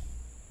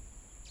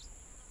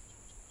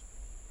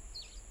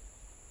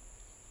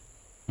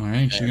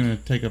 Alright, so you're going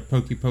to take a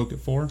pokey poke at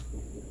 4.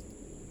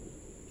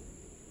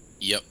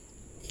 Yep.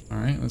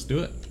 Alright, let's do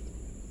it.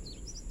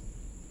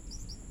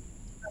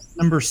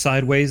 Number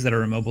sideways that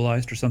are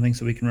immobilized or something,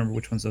 so we can remember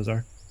which ones those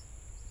are.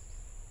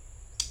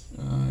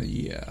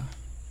 Yeah.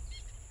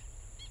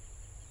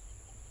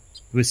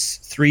 It was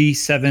 3,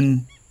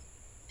 7.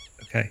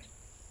 Okay.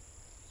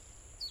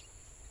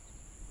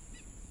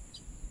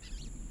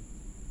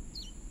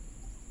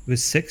 It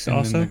was 6 And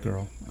also. then the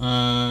girl.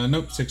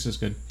 Nope, 6 is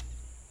good.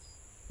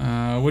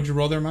 What'd you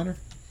roll there, Miter?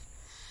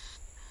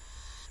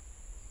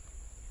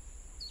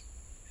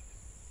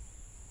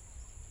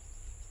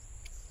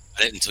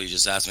 I didn't until you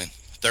just asked me.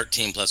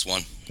 13 plus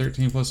 1.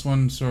 13 plus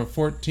 1, so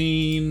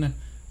 14.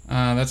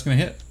 That's going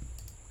to hit.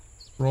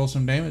 Roll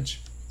some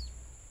damage.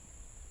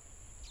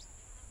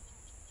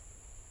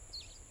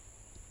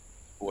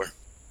 4.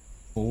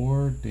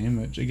 4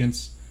 damage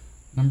against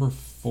number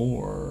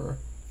 4.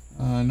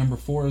 Number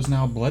 4 is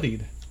now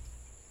bloodied.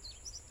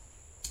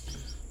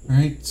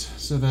 Alright,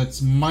 so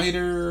that's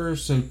Miter.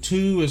 So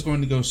 2 is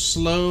going to go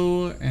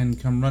slow and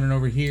come running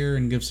over here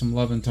and give some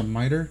love into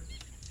Miter.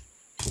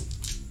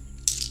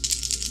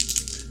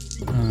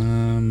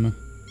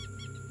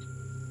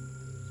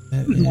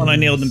 That The one I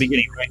nailed in the is-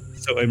 beginning, right?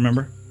 So I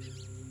remember.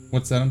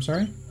 What's that? I'm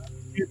sorry?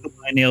 Here's the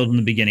one I nailed in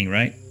the beginning,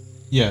 right?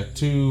 Yeah,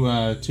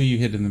 2 you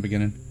hit in the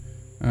beginning.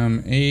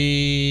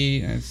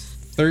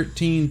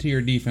 13 to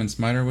your defense,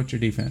 Miter. What's your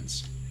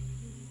defense?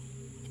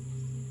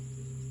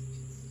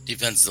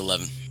 Defense is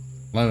 11.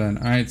 11.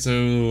 Alright,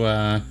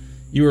 so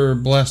you were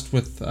blessed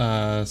with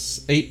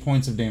 8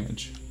 points of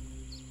damage.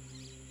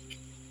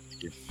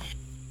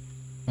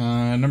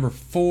 Number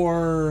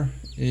 4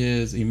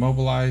 is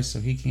immobilized, so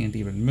he can't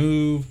even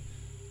move.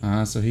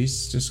 So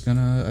he's just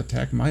gonna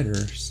attack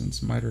Miter,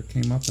 since Miter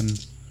came up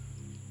and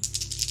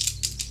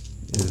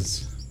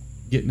is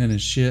getting in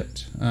his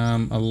shit.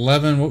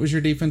 11, what was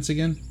your defense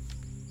again?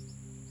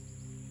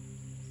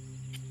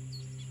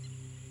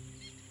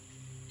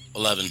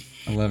 11.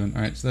 11.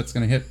 Alright, so that's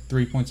gonna hit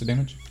 3 points of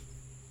damage.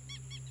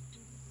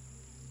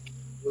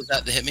 Was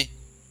that to hit me?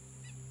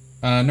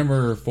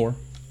 Number 4.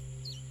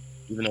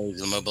 Even though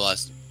he's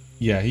immobilized.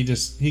 Yeah, he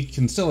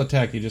can still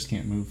attack, he just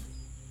can't move.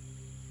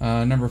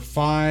 Number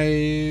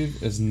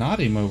 5 is not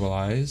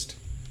immobilized.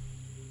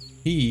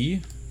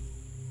 He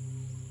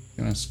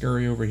gonna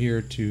scurry over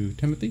here to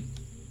Timothy.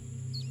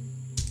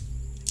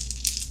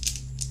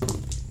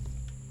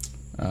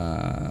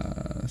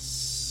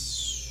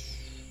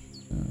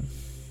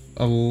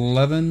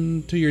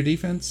 11 to your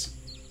defense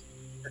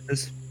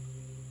This is-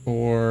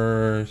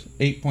 for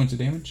 8 points of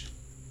damage.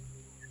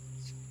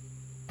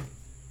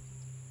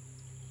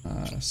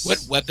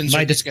 What weapons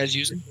My are these guys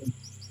using?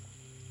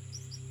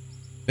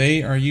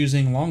 They are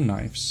using long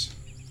knives.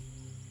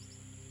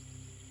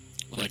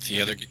 Like the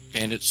other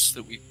bandits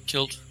that we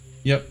killed.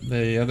 Yep,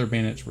 the other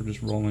bandits were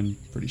just rolling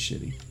pretty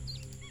shitty.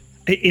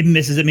 It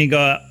misses at me.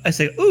 I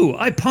say, "Ooh,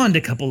 I pawned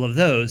a couple of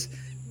those.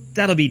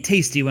 That'll be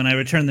tasty when I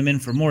return them in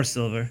for more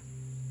silver."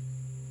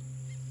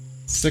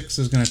 6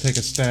 is going to take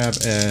a stab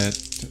at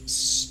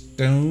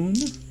Stone.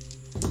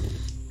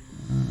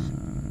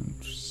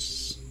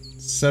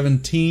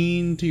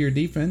 17 to your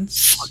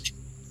defense.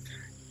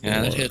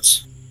 Yeah, that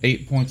hits.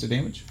 8 points of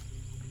damage.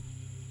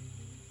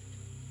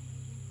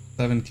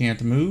 7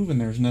 can't move,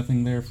 and there's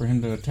nothing there for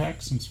him to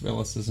attack since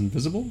Velas is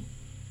invisible.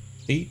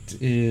 8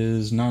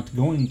 is not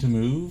going to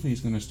move.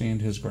 He's going to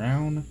stand his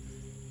ground.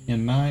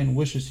 And 9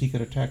 wishes he could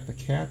attack the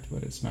cat,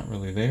 but it's not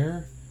really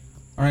there.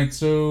 Alright,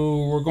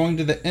 so we're going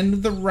to the end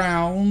of the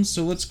round,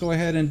 so let's go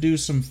ahead and do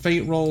some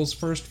fate rolls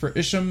first for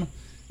Isham.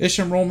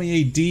 Isham, roll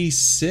me a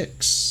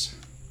d6.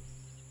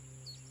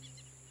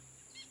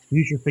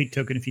 Use your fate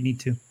token if you need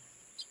to.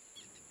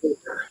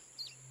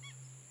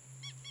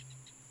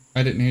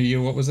 I didn't hear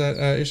you. What was that,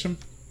 Isham?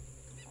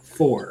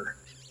 4.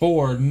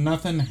 4.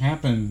 Nothing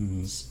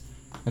happens.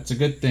 That's a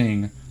good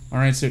thing.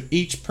 Alright, so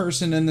each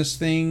person in this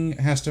thing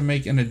has to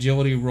make an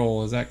agility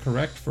roll. Is that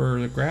correct for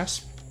the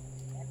grasp?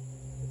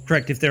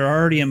 Correct. If they're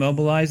already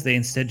immobilized, they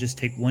instead just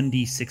take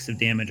 1d6 of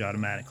damage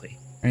automatically.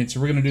 Alright, so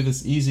we're going to do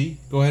this easy.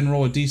 Go ahead and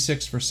roll a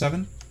d6 for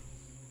 7.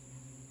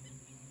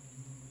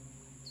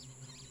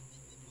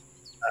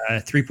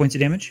 3 points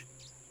of damage.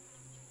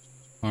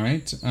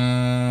 Alright, go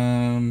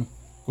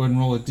ahead and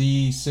roll a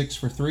d6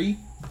 for 3.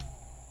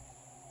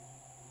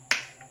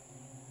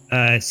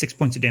 6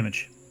 points of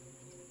damage.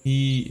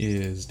 He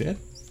is dead.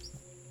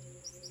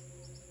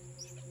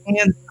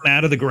 Hands come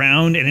out of the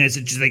ground, and it's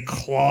just a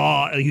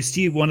claw. You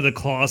see one of the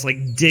claws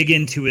like dig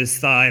into his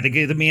thigh.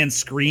 The man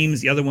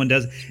screams, the other one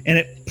does, and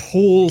it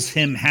pulls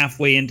him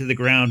halfway into the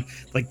ground,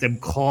 like them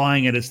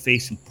clawing at his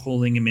face and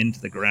pulling him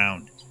into the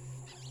ground.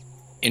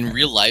 In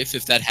real life,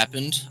 if that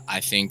happened, I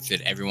think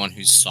that everyone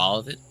who saw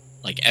it,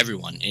 like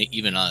everyone,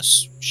 even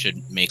us,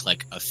 should make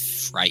like a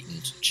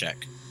frightened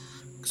check.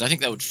 Because I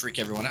think that would freak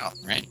everyone out,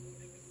 right?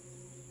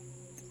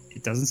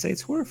 It doesn't say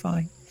it's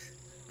horrifying.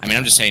 I mean,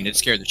 I'm just saying it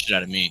scared the shit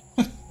out of me.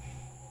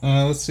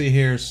 Let's see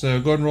here. So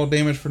go ahead and roll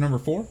damage for number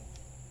 4.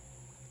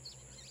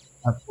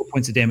 4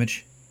 points of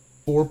damage.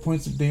 4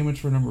 points of damage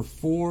for number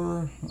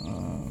 4.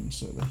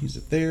 So he's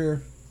it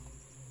there.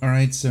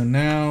 Alright, so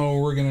now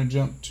we're going to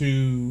jump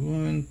to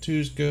 1,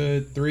 2's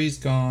good, 3's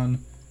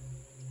gone.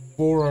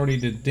 4 already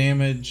did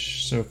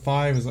damage, so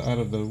 5 is out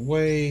of the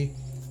way.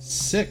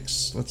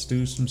 6, let's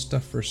do some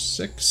stuff for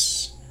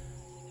 6.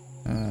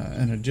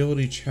 An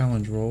agility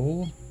challenge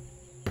roll.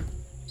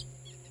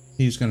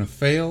 He's going to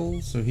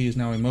fail, so he is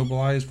now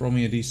immobilized. Roll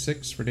me a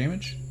d6 for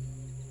damage.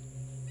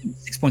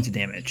 6 points of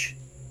damage.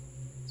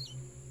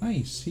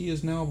 Nice, he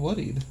is now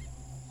bloodied.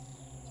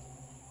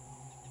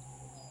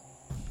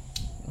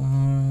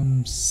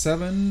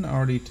 7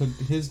 already took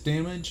his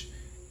damage.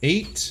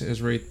 8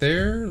 is right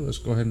there. Let's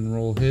go ahead and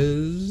roll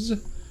his.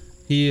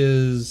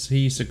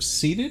 He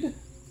succeeded.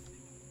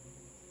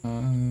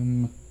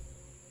 9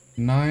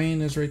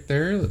 is right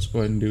there. Let's go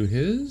ahead and do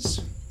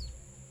his.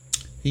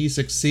 He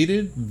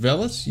succeeded.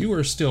 Velas, you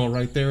are still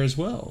right there as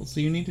well, so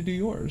you need to do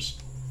yours.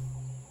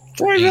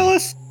 Sorry,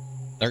 Velas.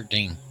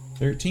 13.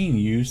 13,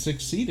 you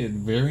succeeded.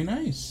 Very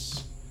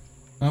nice.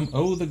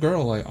 Oh, the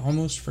girl, I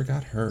almost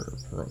forgot her.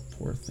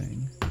 Poor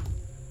thing.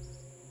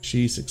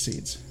 She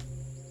succeeds.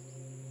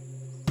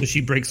 So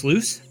she breaks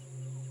loose?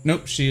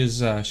 Nope, she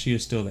is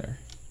still there.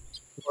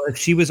 Well, if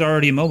she was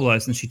already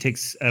immobilized, then she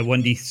takes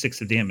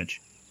 1d6 of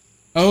damage.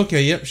 Oh,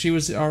 okay, yep, she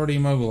was already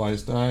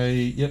immobilized.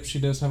 Yep, she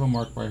does have a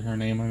mark by her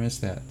name. I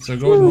missed that. So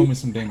go ahead and roll me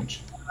some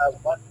damage.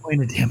 1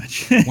 point of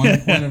damage. 1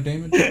 point of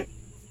damage?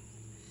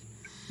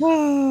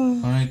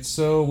 Alright,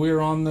 so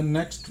we're on the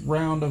next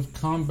round of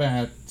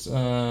combat.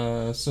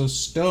 So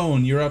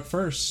Stone, you're up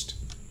first.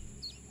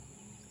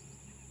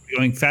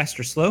 Going fast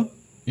or slow?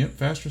 Yep,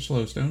 fast or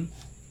slow, Stone.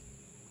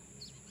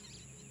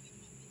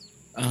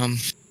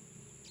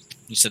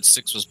 You said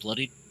 6 was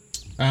bloodied?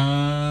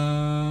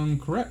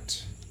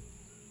 Correct.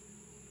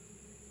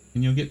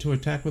 And you'll get to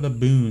attack with a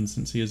boon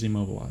since he is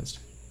immobilized.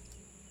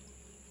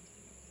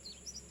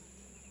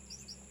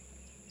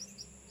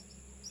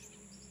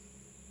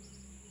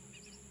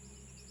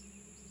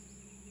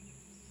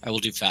 I will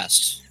do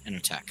fast and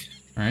attack.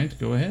 Alright,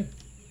 go ahead.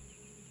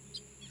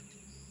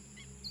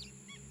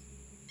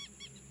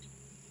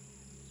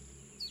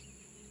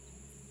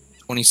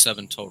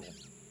 $27 total.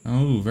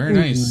 Oh, very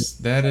nice.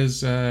 That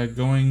is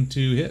going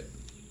to hit.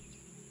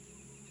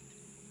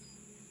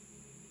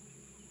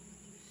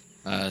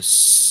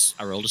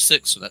 I rolled a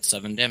 6, so that's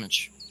 7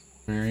 damage.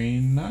 Very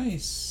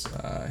nice.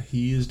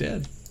 He is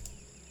dead.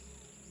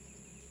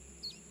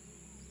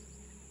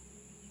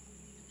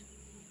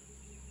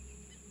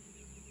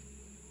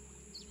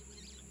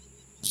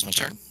 It's my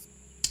turn.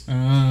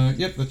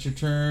 Yep, that's your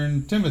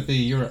turn. Timothy,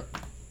 you're up.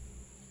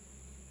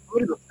 I'm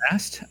going to go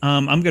fast.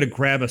 I'm going to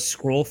grab a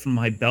scroll from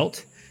my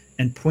belt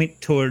and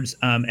point towards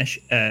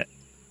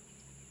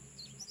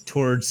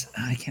towards.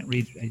 I can't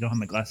read. I don't have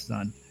my glasses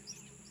on.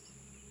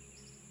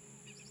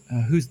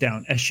 Who's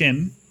down?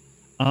 Eshim.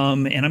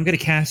 And I'm going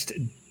to cast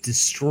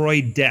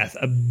Destroy Death.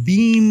 A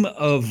beam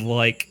of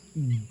like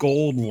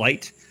gold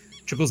light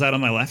trickles out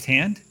on my left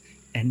hand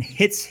and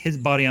hits his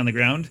body on the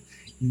ground,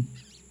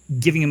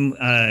 giving him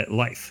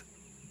life,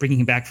 bringing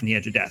him back from the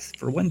edge of death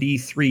for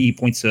 1d3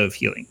 points of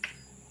healing.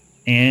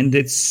 And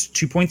it's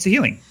 2 points of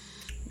healing.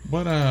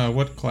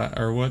 What class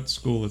or what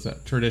school is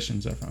that? Tradition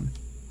is that from?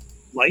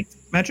 Life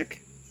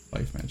magic.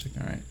 Life magic.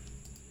 All right.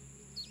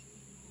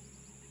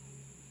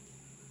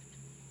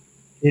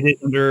 It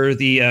is under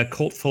the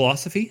Cult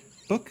Philosophy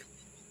book.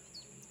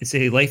 It's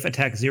a life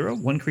attack 0.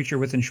 One creature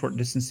within short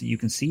distance that you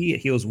can see. It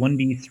heals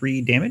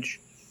 1d3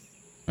 damage.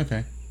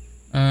 Okay.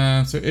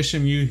 So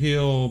Isham, you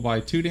heal by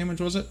 2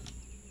 damage, was it?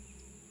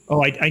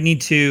 Oh, I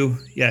need to.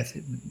 Yeah.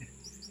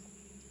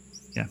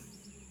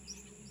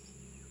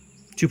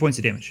 2 points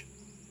of damage.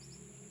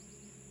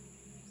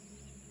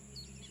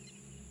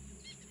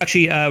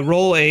 Actually,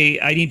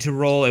 I need to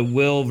roll a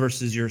will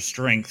versus your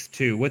strength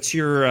too. What's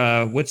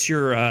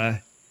your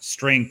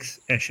strength,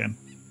 Isham?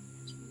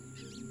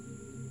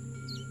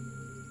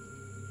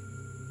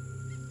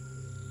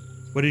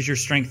 What is your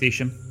strength,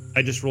 Isham?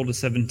 I just rolled a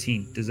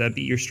 17. Does that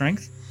beat your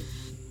strength?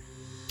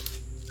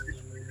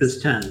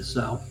 It's 10,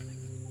 so.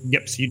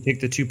 Yep, so you take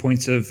the 2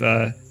 points of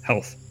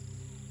health.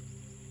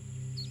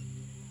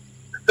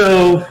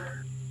 So,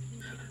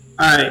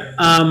 alright,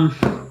 I'm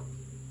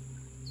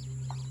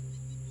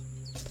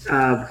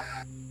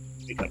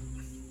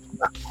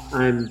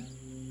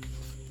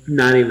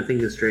not even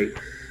thinking straight.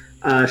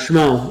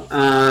 Shmo,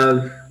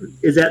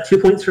 is that 2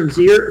 points from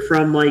zero,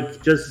 from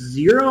like just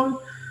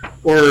 0?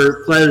 Or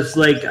because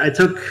like I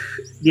took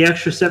the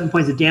extra 7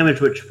 points of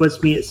damage, which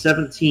puts me at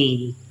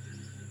 17.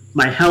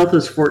 My health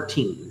is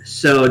 14.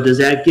 So does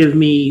that give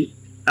me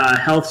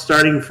health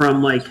starting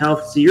from like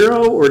health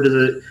 0, or does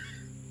it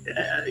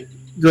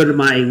go to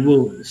my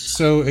wounds?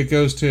 So it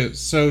goes to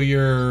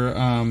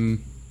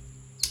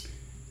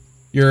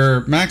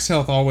your max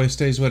health always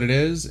stays what it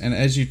is, and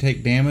as you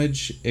take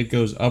damage, it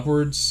goes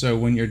upwards. So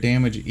when your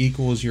damage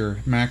equals your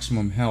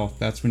maximum health,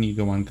 that's when you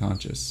go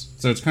unconscious.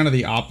 So it's kind of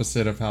the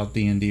opposite of how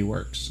D&D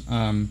works.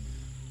 And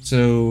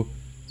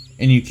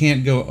you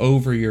can't go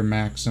over your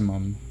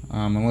maximum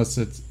unless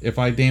if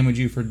I damage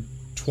you for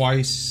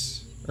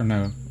twice, or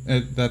no,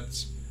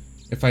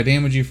 if I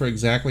damage you for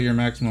exactly your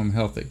maximum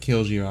health, it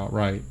kills you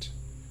outright.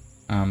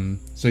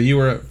 So you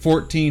were at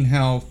 14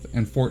 health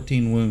and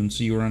 14 wounds,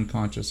 so you were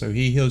unconscious. So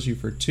he heals you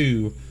for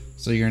 2,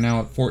 so you're now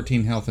at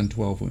 14 health and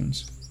 12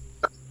 wounds.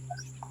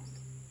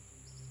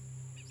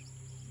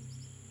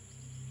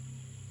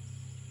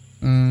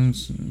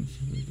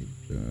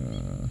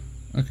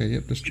 Okay,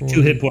 yep, destroy.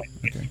 2 hit points.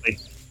 Okay.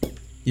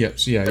 Yep,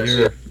 so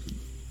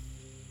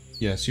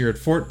you're at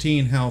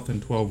 14 health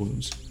and 12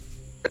 wounds.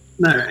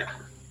 Alright.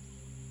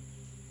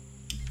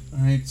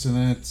 Alright, so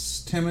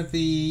that's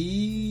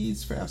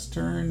Timothy's fast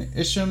turn.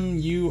 Isham,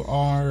 you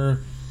are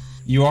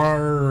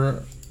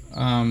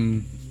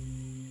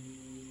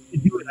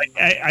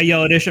I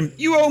yell at Isham,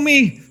 "You owe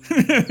me!"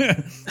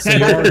 so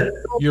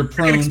you're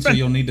prone, so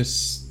you'll need to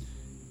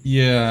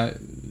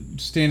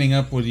standing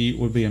up would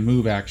be a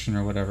move action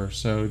or whatever.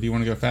 So do you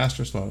want to go fast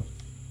or slow?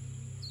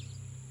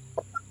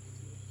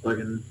 So I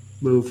can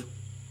move.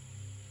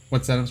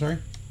 What's that? I'm sorry?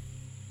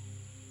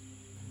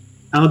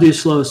 I'll do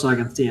slow so I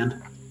can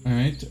stand.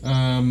 Alright.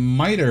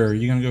 Miter,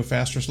 you gonna go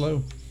fast or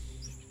slow?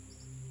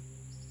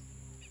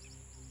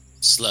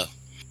 Slow.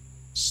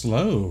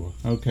 Slow.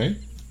 Okay.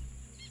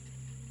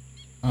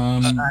 I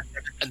got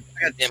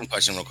a damn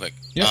question real quick.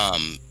 Yep.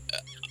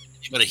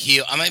 You got to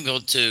heal. I might be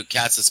able to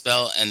cast a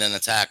spell and then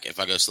attack if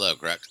I go slow,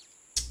 correct?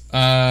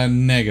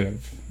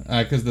 Negative.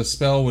 Because the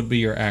spell would be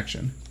your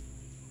action.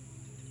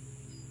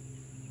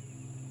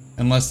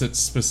 Unless it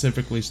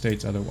specifically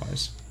states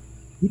otherwise.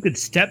 You could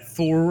step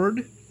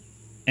forward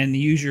and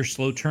use your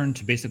slow turn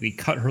to basically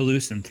cut her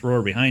loose and throw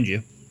her behind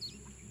you.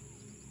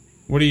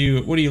 What are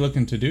you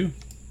looking to do?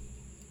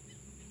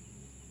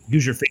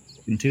 Use your face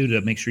too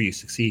to make sure you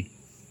succeed.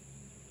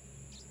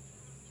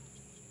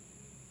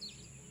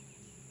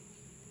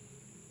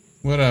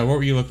 What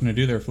were you looking to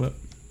do there, Flip?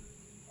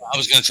 I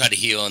was gonna try to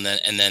heal and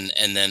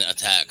then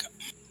attack.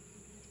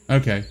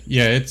 Okay.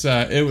 Yeah,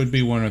 it would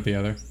be one or the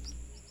other.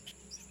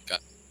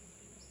 Okay.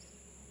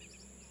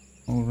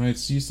 All right.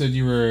 So you said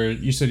you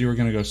were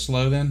gonna go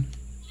slow then.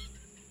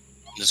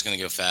 I'm just gonna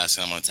go fast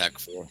and I'm gonna attack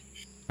 4. All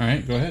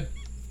right. Go ahead.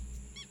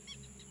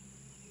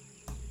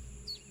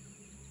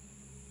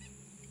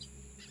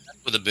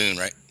 With a boon,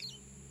 right?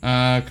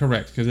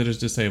 Correct, because it is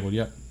disabled.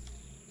 Yep.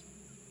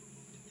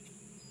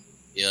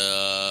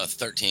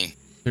 13.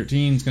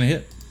 13 is gonna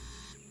hit.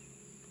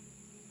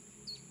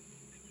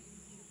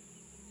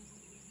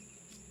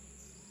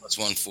 Plus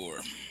 1,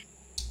 4.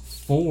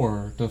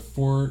 4 to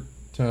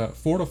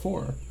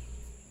 4.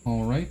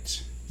 All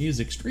right. He is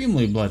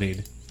extremely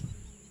bloodied.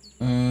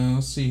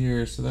 Let's see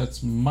here. So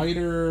that's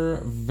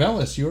Miter.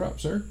 Velis, you're up,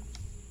 sir.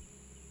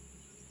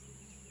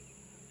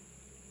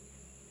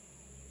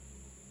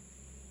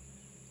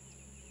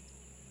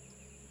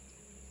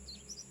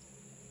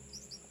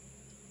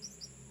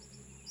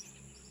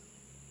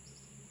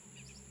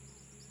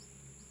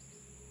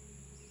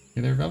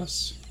 You there,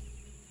 Velas?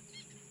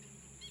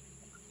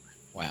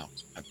 Wow,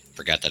 I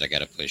forgot that I got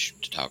to push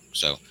to talk.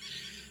 So,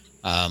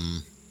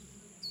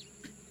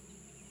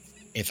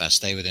 if I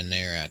stay within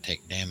there, I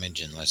take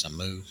damage unless I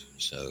move.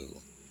 So,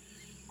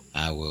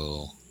 I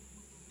will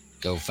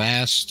go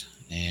fast,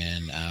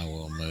 and I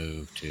will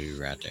move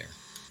to right there.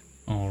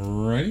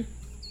 Alrighty.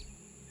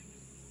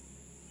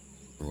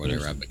 Or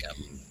whatever, I become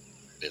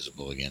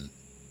visible again.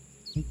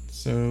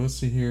 So let's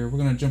see here. We're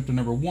gonna jump to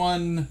number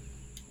 1,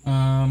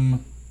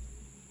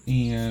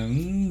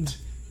 and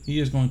he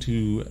is going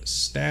to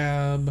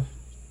stab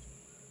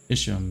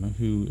Isham,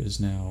 who is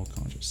now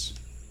conscious.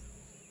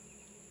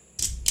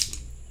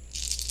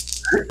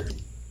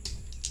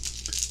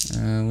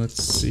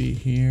 Let's see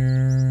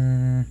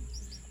here.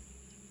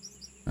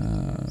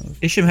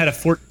 Isham had a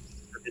 14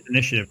 for his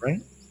initiative,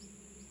 right?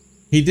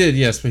 He did,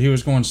 yes, but he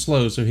was going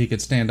slow so he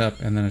could stand up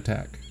and then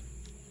attack.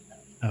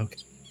 Okay.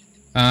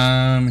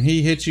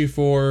 He hit you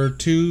for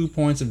 2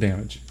 points of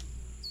damage.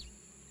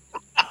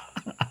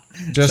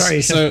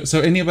 Just Sorry. so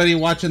anybody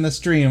watching the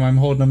stream, I'm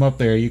holding them up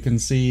there. You can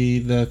see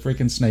the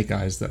freaking snake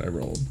eyes that I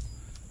rolled.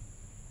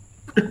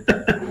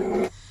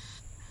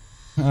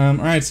 All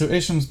right, so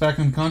Isham's back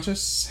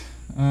unconscious.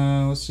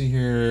 Let's see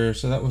here.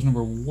 So that was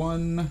number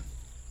 1.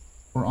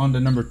 We're on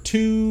to number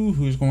 2,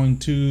 who's going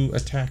to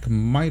attack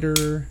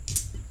Miter.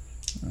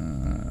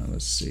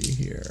 Let's see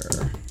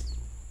here.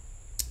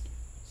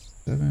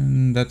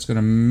 7. That's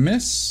gonna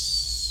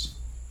miss.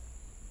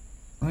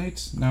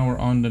 Right, now we're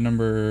on to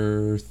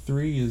number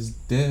 3 is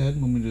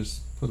dead. Let me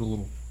just put a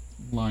little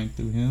line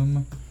through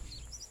him.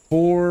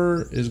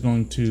 4 is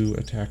going to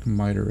attack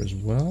Miter as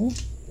well.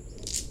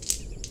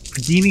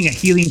 Redeeming a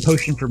healing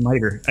potion for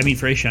Miter. I mean,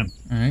 for Isham.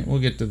 Alright, we'll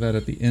get to that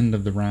at the end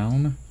of the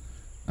round.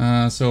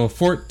 So a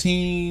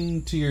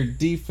 14 to your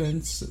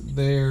defense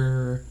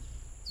there,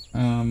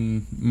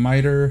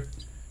 Miter.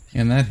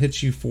 And that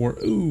hits you for,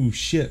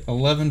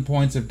 11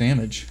 points of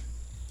damage.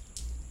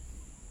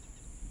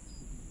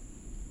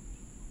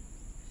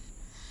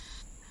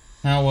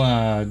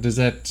 How does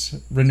that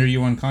render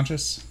you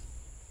unconscious?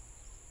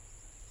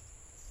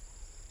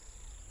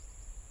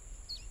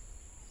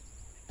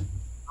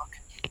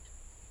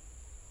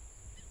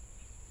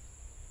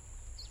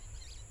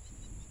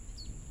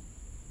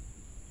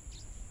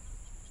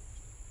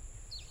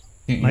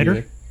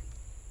 Miter?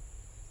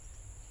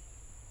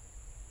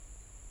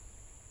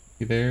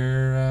 You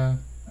there,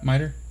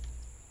 Miter?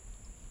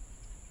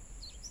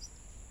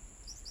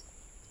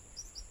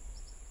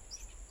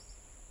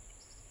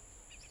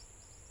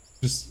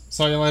 Just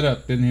saw you light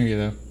up. Didn't hear you,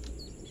 though.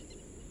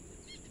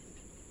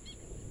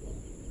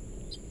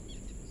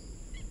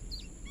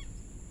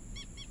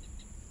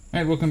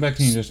 Alright, we'll come back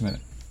to you in just a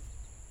minute.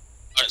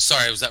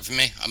 Sorry, was that for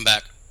me? I'm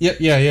back. Yep,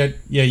 yeah.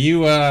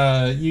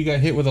 You got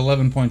hit with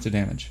 11 points of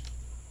damage.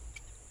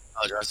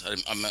 Apologize.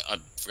 I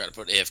forgot to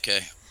put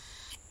AFK.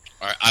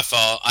 All right, I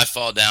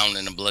fall down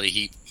in a bloody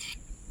heap.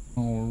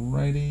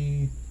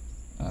 Alrighty.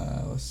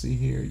 Let's see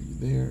here.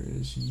 There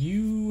is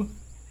you.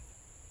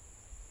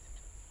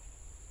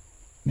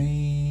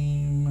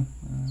 Name.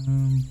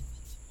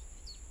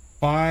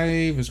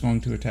 5 is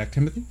going to attack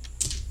Timothy.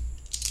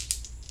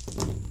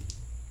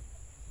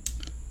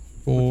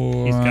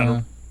 He's got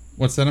a-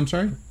 What's that? I'm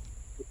sorry.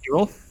 You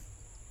roll?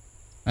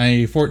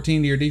 A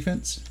 14 to your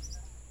defense.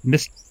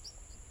 Miss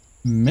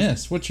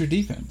What's your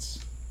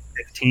defense?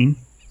 15.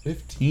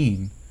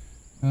 15.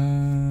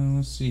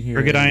 Let's see here.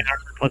 Rugged iron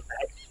armor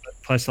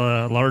plus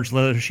a large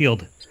leather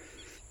shield.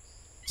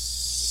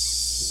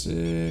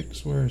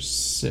 6. Where's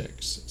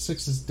 6?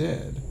 6 is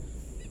dead.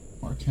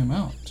 Mark him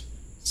out.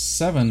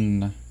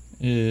 7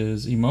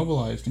 is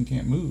immobilized and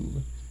can't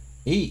move.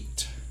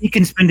 8. He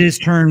can spend his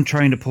turn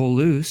trying to pull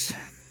loose.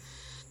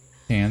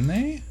 Can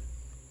they?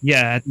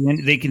 Yeah, at the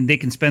end they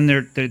can spend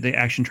their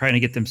action trying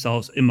to get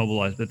themselves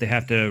immobilized, but they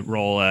have to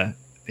roll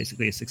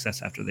basically a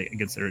success after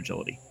against their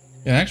agility.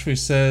 It actually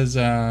says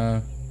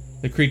the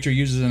creature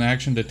uses an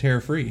action to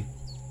tear free.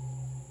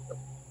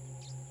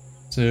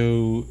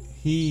 So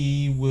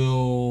he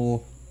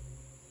will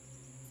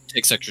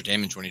Takes extra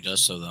damage when he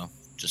does so, though,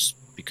 just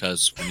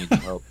because we need the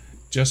help.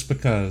 just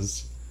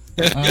because.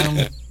 You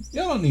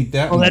don't need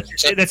that Well, much.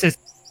 that's his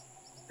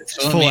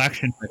So let full me-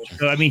 action.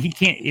 So I mean, he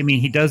can't. I mean,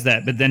 he does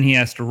that, but then he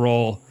has to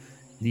roll.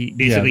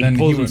 Basically, then he he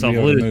pulls wouldn't himself be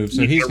able to loose. move.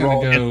 So He he's can gonna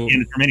roll at go- the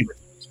end of the turn anyway.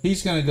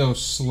 He's going to go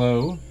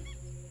slow.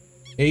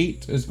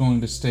 8 is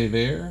going to stay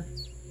there.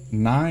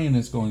 9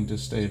 is going to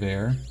stay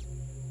there.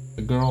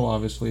 The girl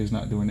obviously is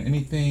not doing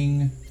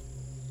anything.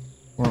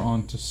 We're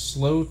on to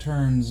slow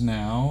turns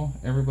now.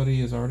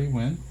 Everybody has already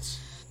went.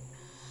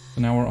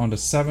 So now we're on to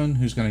 7,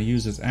 who's going to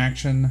use his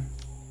action.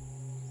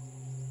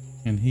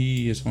 And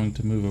he is going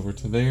to move over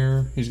to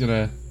there. He's going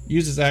to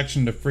use his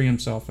action to free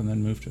himself and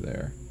then move to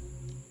there.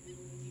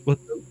 Well,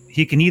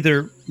 he can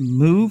either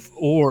move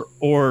or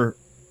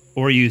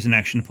use an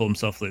action to pull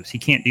himself loose. He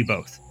can't do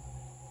both.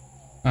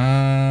 He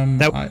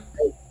can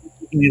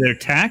either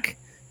attack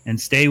and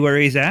stay where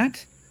he's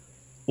at,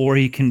 or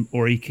he can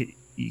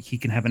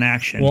have an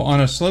action. Well, on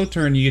a slow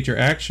turn, you get your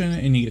action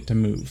and you get to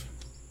move.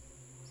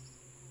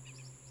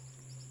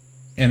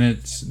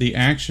 and the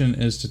action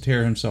is to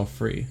tear himself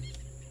free.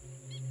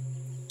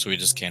 So he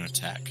just can't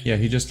attack. Yeah,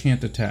 he just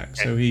can't attack.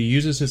 Okay. So he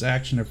uses his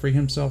action to free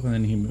himself, and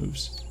then he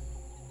moves.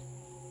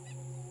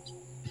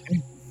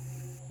 Okay.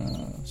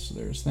 So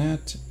there's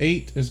that.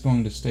 8 is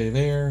going to stay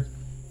there.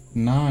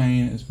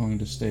 9 is going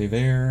to stay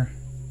there.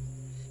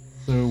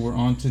 So we're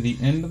on to the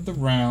end of the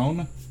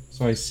round.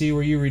 So I see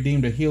where you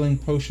redeemed a healing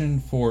potion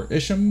for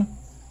Isham.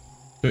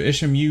 So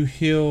Isham, you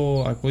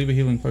heal, I believe a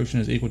healing potion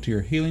is equal to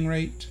your healing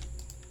rate.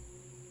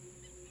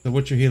 So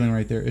what's your healing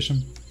rate there,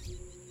 Isham?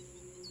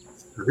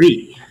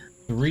 3.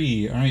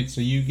 3. Alright,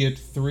 so you get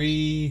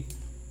 3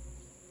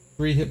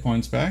 hit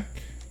points back.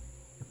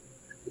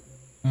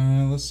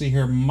 Let's see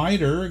here.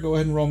 Miter, go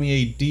ahead and roll me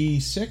a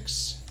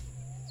d6.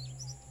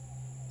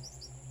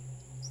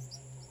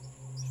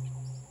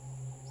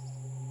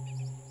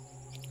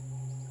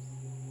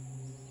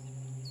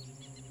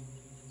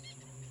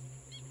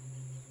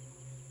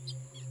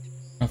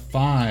 A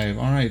 5.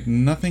 Alright,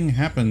 nothing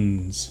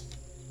happens.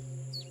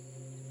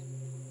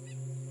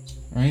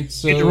 Alright,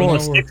 so... You have to roll a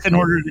 6 in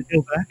order to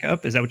heal back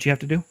up? Is that what you have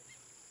to do?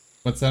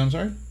 What's that? I'm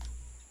sorry?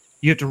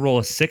 You have to roll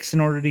a 6 in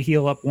order to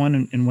heal up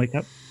 1 and wake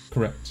up?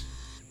 Correct.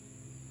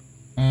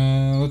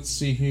 Let's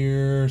see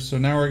here. So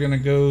now we're going to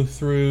go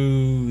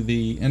through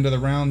the end of the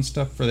round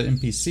stuff for the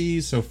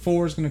NPCs. So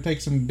 4 is going to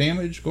take some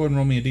damage. Go ahead and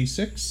roll me a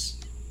d6.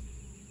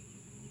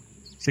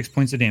 6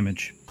 points of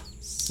damage.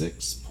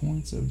 6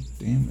 points of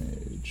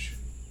damage.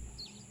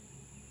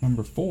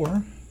 Number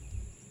 4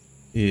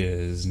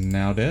 is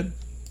now dead.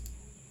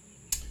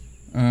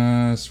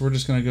 So we're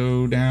just going to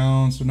go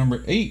down. So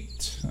number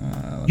 8.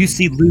 You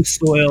see loose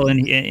soil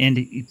and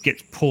it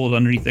gets pulled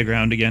underneath the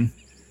ground again.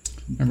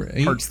 Number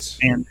 8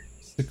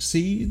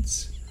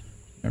 succeeds.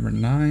 Number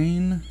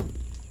 9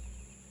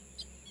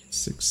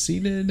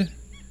 succeeded.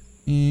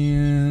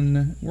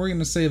 And we're going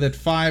to say that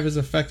 5 is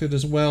affected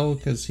as well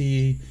because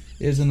he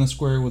is in the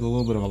square with a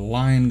little bit of a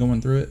line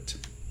going through it.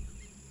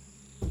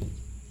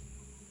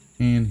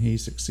 And he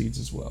succeeds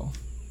as well.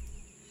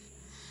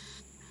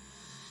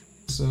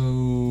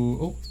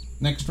 So,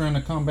 next round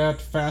of combat,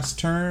 fast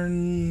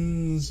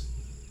turns.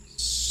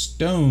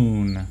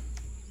 Stone.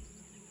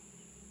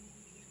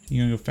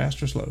 You gonna go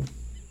fast or slow?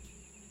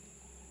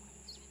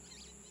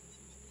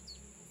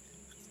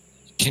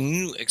 Can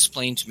you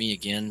explain to me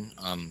again,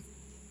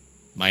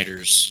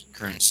 Miter's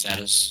current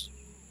status?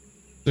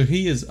 So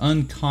he is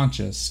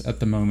unconscious at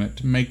the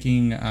moment,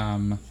 making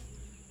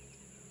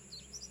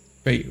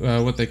fate,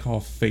 what they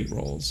call fate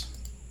rolls.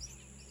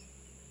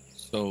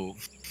 So,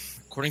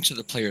 according to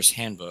the player's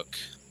handbook,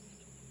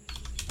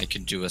 I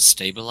can do a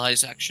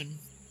stabilize action,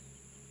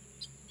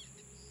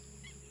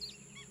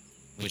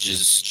 which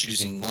is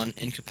choosing one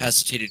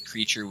incapacitated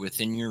creature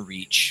within your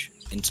reach,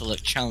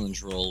 intellect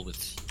challenge roll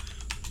with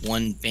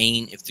 1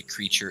 bane if the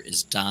creature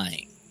is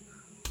dying.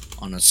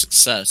 On a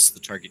success, the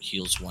target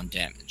heals 1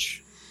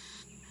 damage.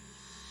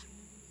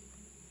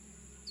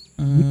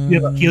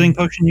 You have a healing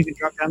potion you can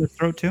drop down the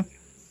throat too?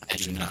 I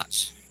do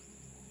not.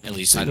 At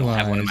least I don't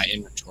have one in my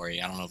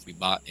inventory. I don't know if we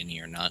bought any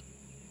or not.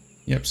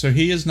 Yep, so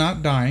he is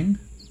not dying.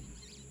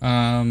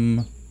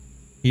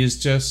 He is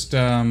just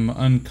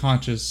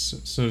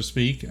unconscious, so to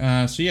speak.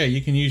 So yeah,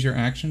 you can use your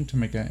action to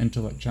make an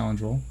intellect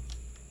challenge roll.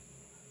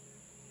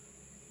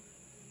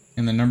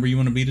 And the number you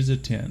want to beat is a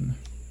 10.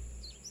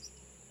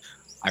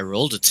 I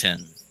rolled a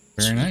 10.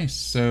 Very nice.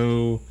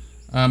 So,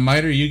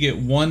 Miter, you get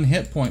 1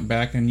 hit point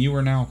back, and you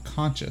are now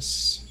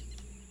conscious.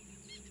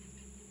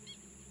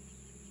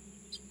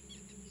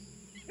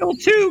 Kill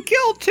 2!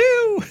 Kill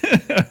 2!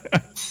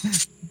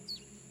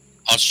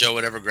 I'll show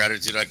whatever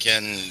gratitude I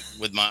can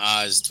with my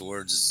eyes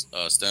towards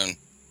Stone.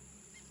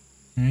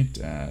 All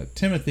right,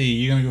 Timothy,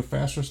 you gonna go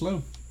fast or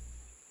slow?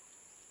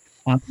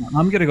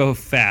 I'm gonna go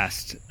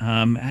fast.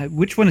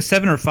 Which one is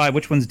 7 or 5?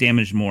 Which one's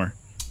damaged more?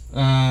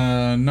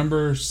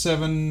 Number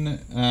 7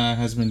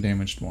 has been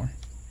damaged more.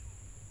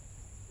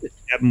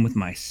 Stab him with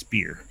my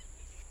spear.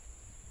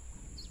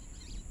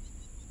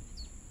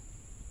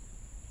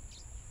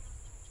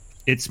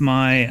 It's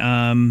my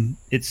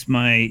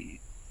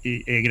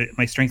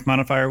my strength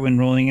modifier when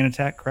rolling an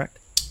attack, correct?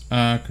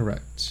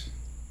 Correct.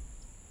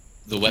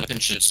 The weapon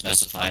should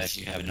specify if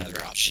you have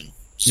another option.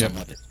 Some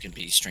of it can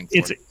be strength.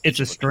 It's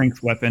a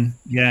strength weapon.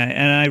 Yeah,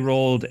 and I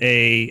rolled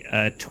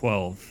a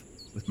 12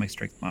 with my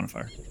strength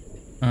modifier.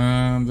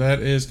 That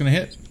is going to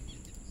hit.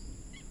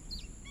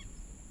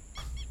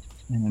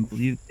 And I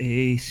believe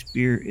a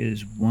spear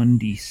is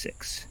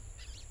 1d6.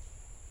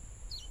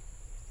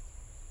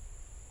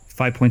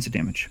 5 points of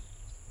damage.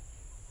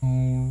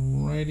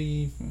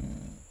 Alrighty.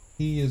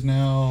 He is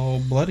now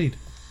bloodied.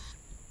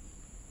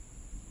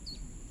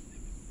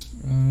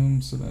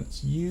 So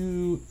that's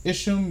you.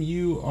 Isham,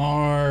 you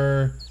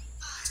are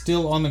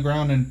still on the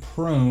ground and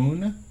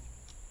prone.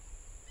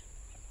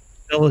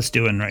 Bella's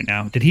doing right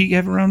now. Did he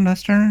have a run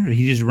last turn, or did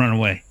he just run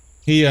away?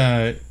 He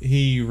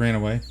ran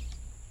away.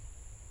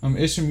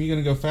 Isham, you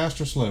gonna go fast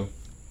or slow?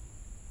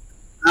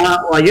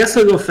 Well, I guess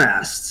I'll go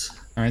fast.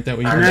 All right, that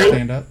way you can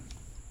stand up.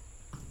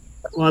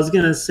 Well, I was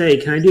gonna say,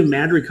 can I do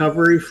mad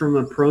recovery from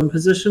a prone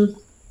position?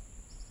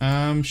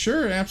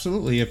 Sure,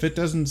 absolutely. If it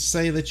doesn't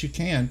say that you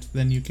can't,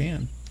 then you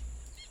can.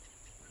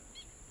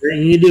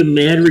 You do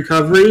mad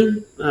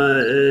recovery,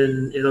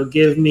 and it'll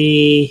give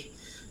me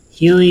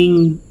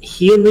healing.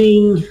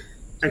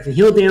 I can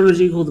heal damage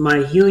equal to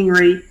my healing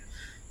rate,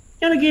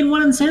 and I gain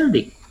 1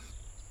 insanity.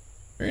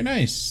 Very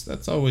nice.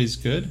 That's always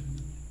good.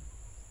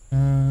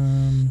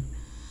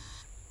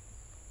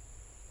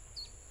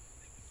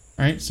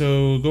 Alright,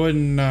 so go ahead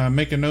and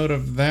make a note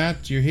of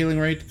that. Your healing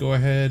rate, go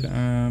ahead,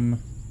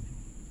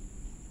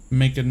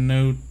 make a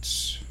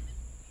note.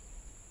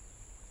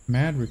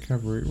 Mad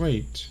recovery.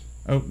 Wait.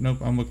 Oh, nope,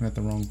 I'm looking at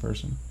the wrong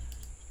person.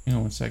 Hang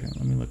on one second.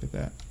 Let me look at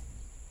that.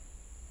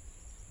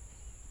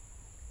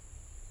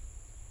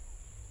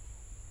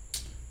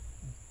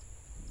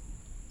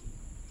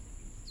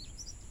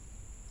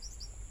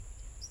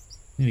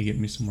 I need to get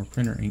me some more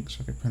printer ink so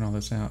I can print all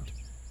this out.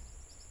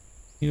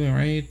 Healing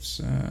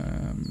rates.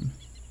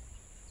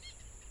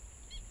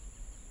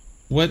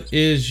 What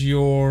is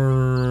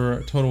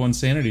your total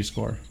insanity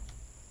score?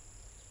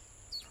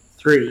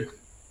 3.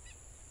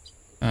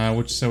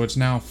 So it's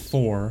now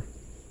 4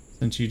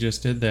 since you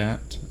just did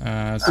that.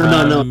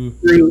 No.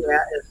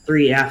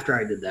 3 after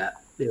I did that.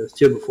 It was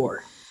 2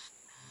 before.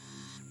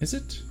 Is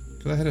it?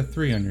 Because I had a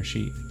 3 on your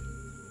sheet.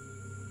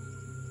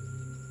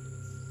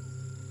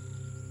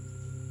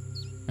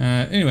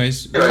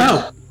 Anyways.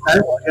 Oh, I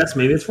guess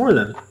maybe it's 4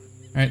 then.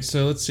 Alright,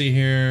 so let's see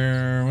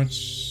here.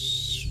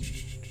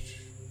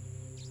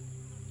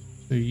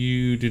 So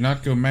you do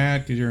not go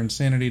mad because your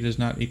insanity does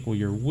not equal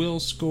your will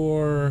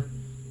score.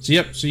 So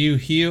yep, so you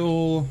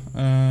heal,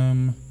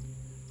 and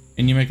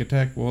you make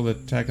attack. Well, the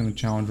attack and the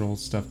challenge roll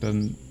stuff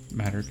doesn't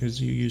matter because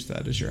you use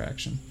that as your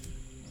action.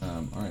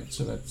 Alright,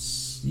 so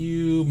that's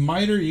you.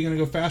 Miter, you're going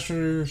to go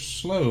faster or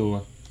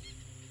slow?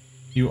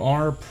 You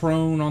are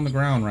prone on the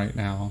ground right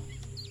now.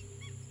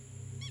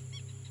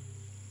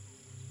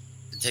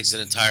 It takes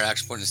an entire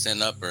action point to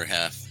stand up, or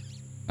half?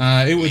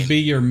 It would be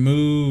your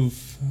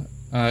move.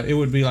 It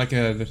would be like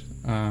a,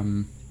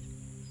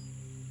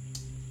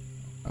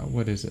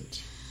 what is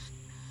it?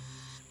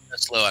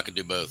 That's slow, I could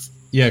do both.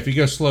 Yeah, if you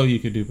go slow, you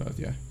could do both,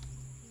 yeah.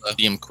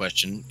 DM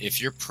question. If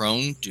you're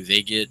prone, do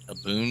they get a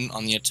boon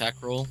on the attack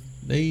roll?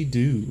 They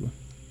do.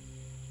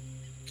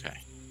 Okay.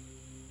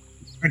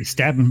 Try to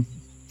stab him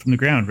from the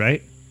ground,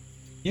 right?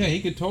 Yeah,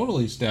 he could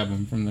totally stab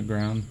him from the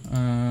ground.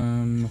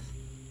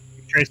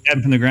 Try to stab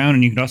him from the ground,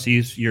 and you could also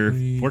use your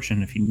 3.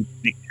 fortune if you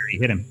make sure you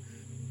hit him.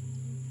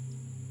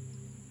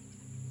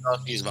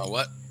 I'll use my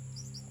what?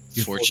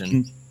 Your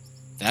Fortune.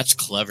 That's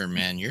clever,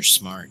 man. You're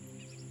smart.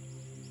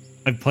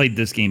 I've played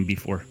this game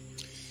before.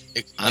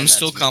 I'm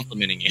still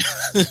complimenting you.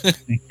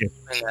 Thank you.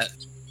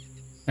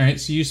 Alright,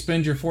 so you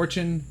spend your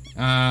fortune.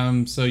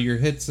 So your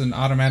hit's an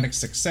automatic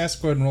success.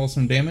 Go ahead and roll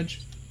some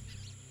damage.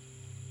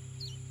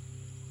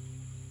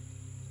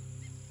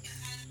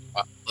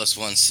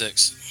 +1,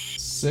 6.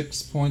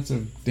 6 points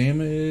of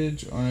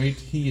damage. Alright,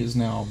 he is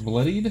now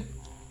bloodied.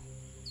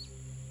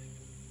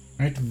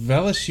 Alright,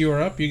 Velis, you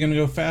are up. You're going to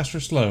go fast or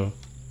slow?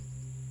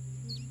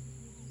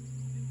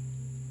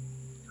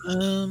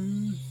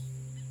 I'm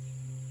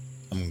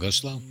gonna go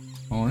slow.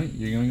 Alright,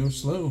 you're going to go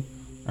slow.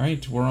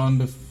 Alright, we're on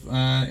to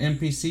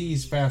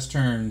NPC's fast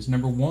turns.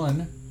 Number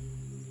 1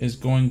 is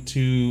going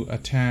to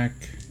attack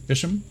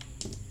Isham.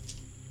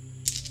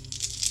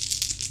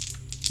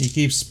 He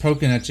keeps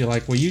poking at you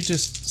like, will you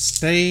just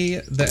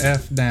stay the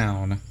F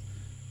down?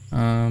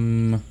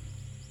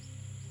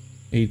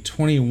 A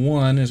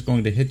 21 is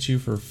going to hit you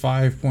for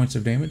 5 points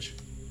of damage.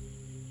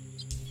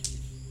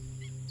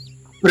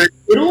 But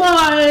it's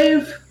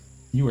alive!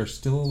 You are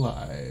still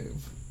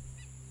alive.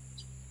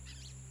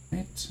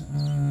 Right,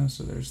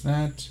 so there's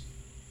that.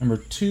 Number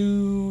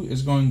 2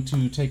 is going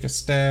to take a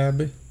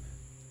stab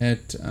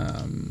at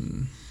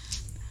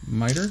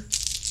Miter.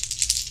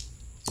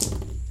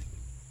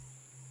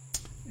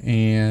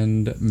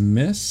 And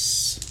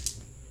miss.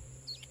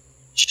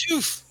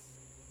 Shoof.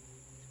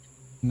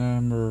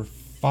 Number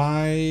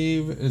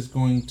 5 is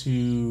going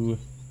to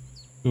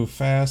go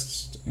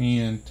fast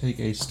and take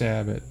a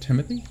stab at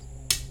Timothy.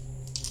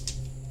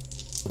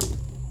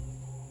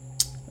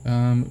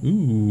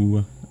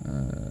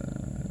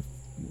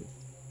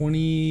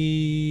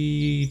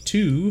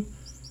 22,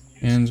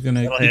 and is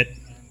gonna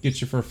get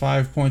you for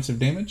 5 points of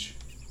damage.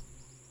 How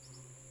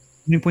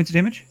many points of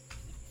damage?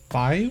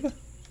 5.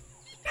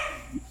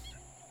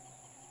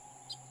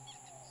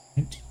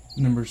 Right.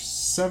 Number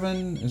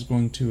 7 is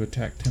going to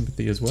attack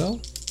Timothy as well.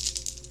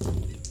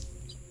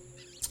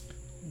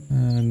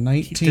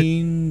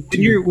 19.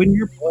 When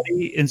you're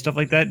bloody and stuff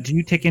like that, do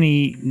you take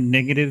any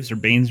negatives or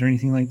banes or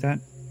anything like that?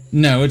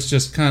 No, it's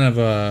just kind of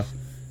a.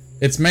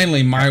 It's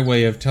mainly my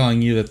way of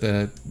telling you that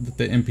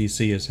the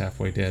NPC is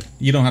halfway dead.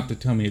 You don't have to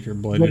tell me if you're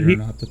blooded or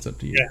not. That's up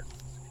to you. Yeah.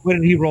 What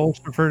did he roll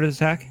for first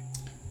attack?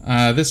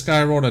 This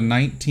guy rolled a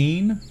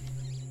 19.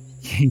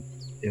 Change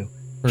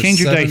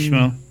your dice,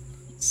 Schmo.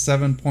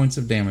 7 points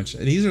of damage.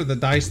 These are the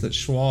dice that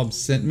Schwab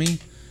sent me,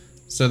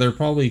 so they're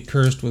probably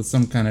cursed with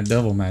some kind of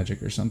devil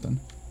magic or something.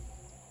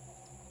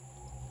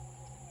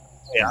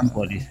 Yeah, I'm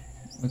bloody.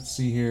 let's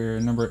see here.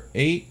 Number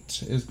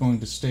 8 is going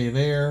to stay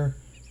there.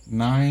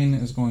 9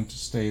 is going to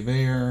stay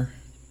there.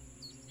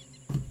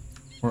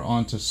 We're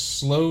on to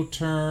slow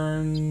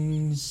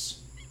turns.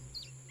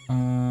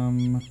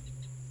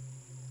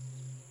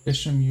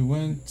 Isham, you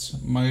went.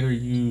 Miter,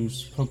 you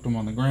poked him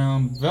on the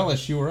ground.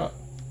 Velis, you were up.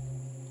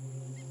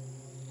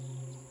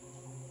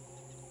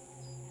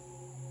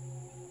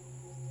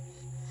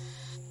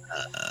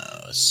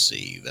 Let's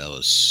see.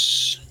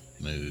 Velis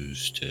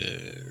moves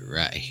to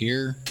right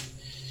here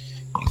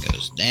and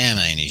goes, damn,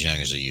 I ain't as young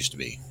as I used to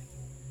be.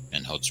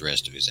 And holds the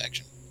rest of his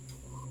action.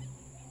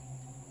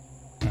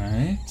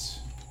 Alright.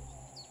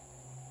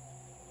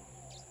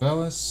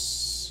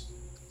 Velis.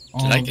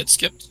 Did I get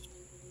skipped?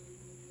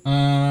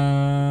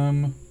 I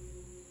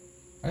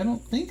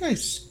don't think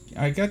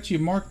I got you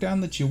marked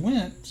down that you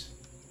went.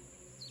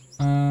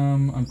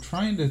 I'm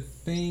trying to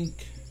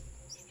think.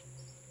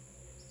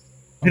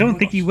 I don't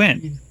think you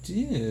went. You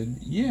did.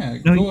 Yeah,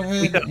 No, go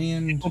ahead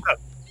and...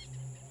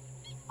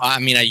 I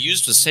mean, I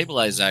used the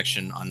stabilize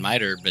action on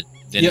Miter, but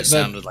then Yep, it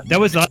sounded like That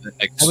was you went the to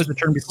the next-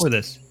 turn before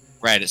this.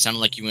 right. It sounded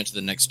like you went to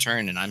the next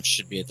turn, and I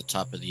should be at the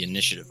top of the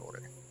initiative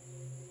order.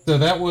 So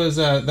that was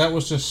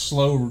just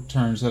slow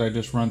turns that I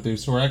just run through.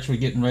 So we're actually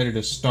getting ready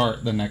to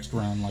start the next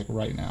round, like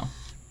right now.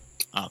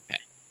 Okay.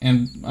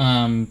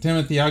 And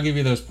Timothy, I'll give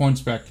you those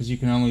points back because you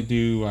can only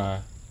do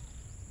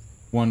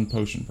 1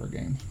 potion per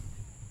game.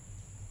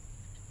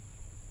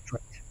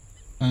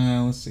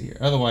 Let's see here.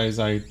 Otherwise,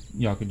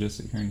 y'all could just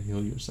sit here and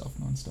heal yourself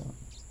nonstop.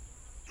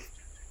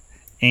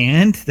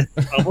 And the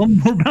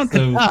problem, we're about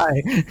to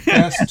die.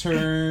 Fast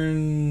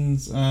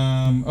turns.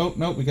 Oh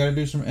no, we got to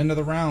do some end of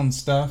the round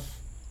stuff.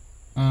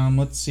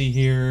 Let's see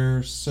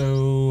here.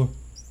 So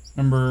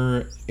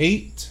number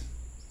 8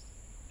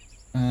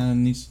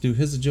 needs to do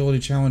his agility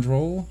challenge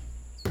roll.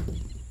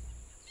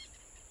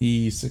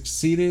 He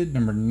succeeded.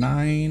 Number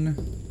 9.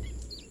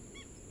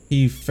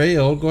 He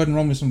failed. Go ahead and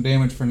roll me some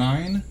damage for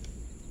 9.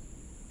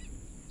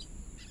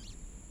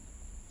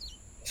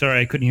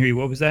 Sorry, I couldn't hear you.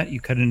 What was that? You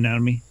cut it out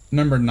of me.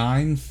 Number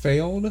 9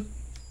 failed.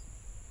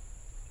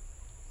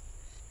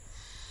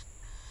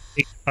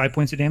 Take 5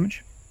 points of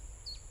damage.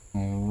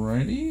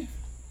 Alrighty.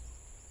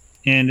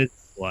 And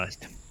it's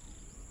blessed.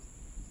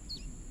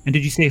 And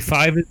did you say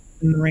 5 is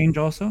in the range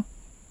also?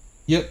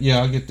 Yep, yeah,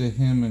 I'll get to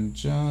him in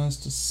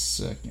just a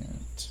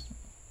second.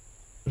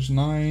 There's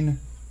 9.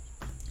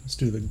 Let's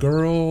do the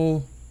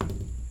girl.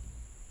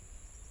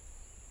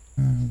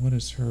 What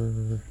is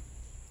her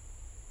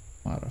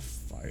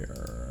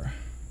modifier?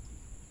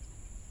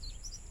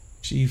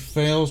 She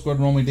fails. Go ahead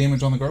and roll me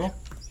damage on the girl.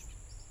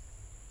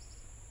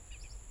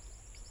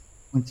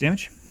 Points of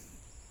damage.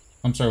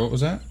 I'm sorry, what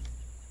was that?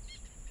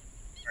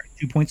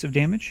 2 points of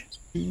damage.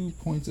 2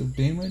 points of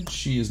damage.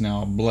 She is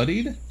now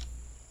bloodied.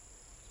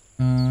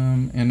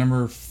 And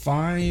number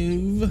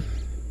 5.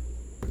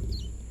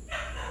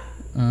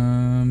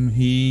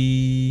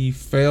 He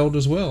failed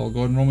as well. Go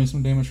ahead and roll me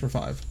some damage for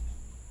 5.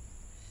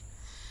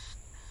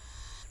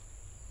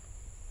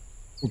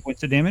 4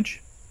 points of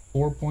damage.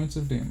 4 points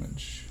of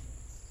damage.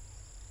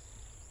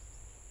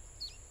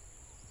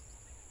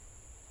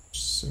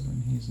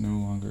 7. He's no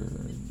longer.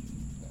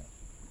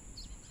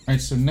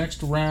 Alright, so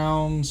next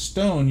round,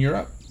 Stone, you're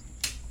up.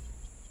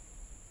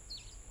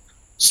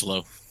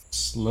 Slow.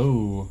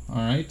 Slow.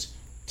 Alright.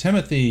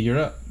 Timothy, you're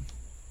up.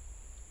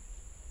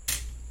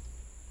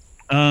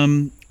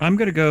 I'm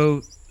gonna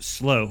go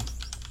slow.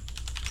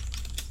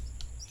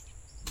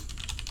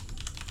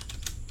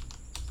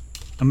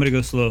 I'm gonna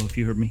go slow if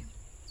you heard me.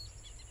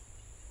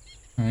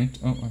 Alright.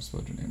 Oh, I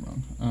spelled your name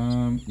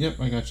wrong. Yep,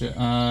 I got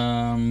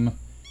you.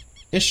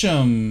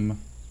 Isham,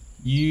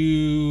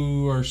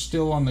 you are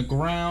still on the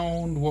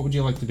ground. What would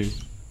you like to do?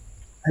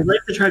 I'd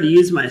like to try to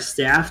use my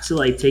staff to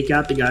like take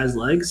out the guy's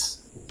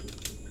legs,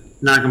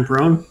 knock him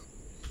prone.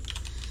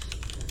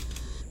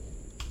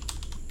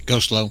 Go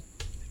slow.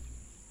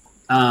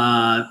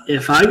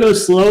 If I go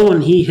slow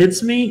and he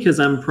hits me because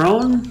I'm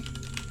prone,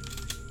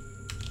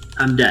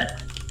 I'm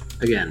dead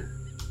again.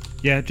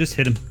 Yeah, just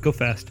hit him. Go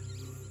fast.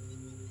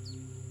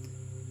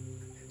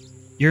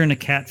 You're in a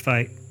cat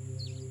fight.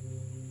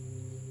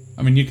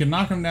 I mean, you can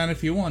knock him down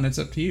if you want. It's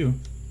up to you.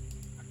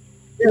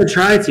 I'm gonna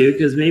try to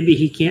because maybe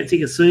he can't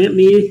take a swing at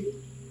me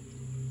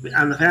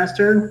on the fast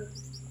turn.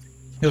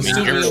 He'll I mean,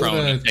 still be you're able prone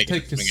to and take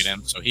take a swing a, at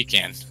him, so he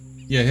can.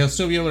 yeah, he'll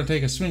still be able to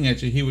take a swing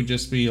at you. He would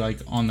just be like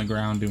on the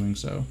ground doing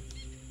so.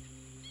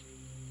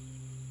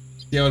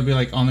 Yeah, it would be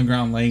like on the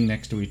ground laying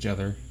next to each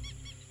other,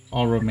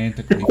 all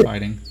romantically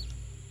fighting.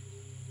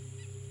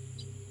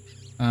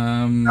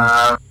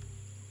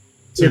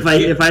 So If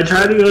I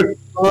try to go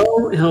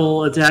slow,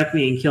 he'll attack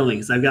me and kill me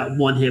because I've got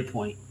 1 hit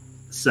point.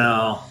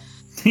 So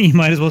You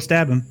might as well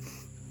stab him.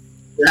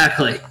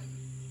 exactly.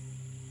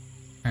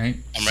 Alright.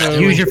 I'm So,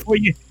 ready. You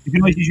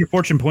can always use your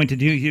fortune point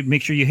to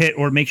make sure you hit,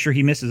 or make sure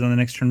he misses on the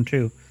next turn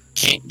too.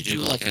 Can't you do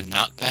like a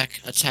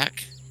knockback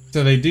attack?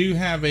 so they do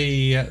have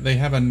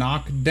a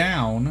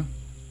knockdown.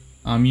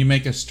 You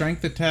make a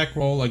strength attack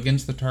roll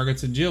against the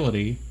target's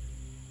agility.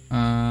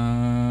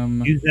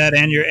 Use that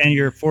and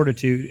your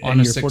fortitude On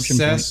and a your fortune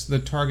point. success, the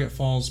target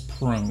falls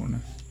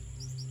prone.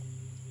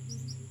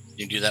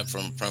 You do that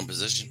from prone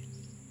position?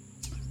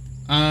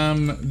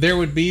 There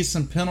would be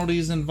some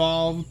penalties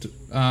involved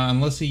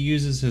unless he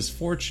uses his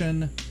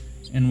fortune,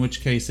 in which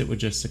case it would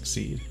just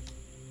succeed.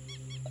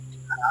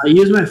 I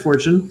use my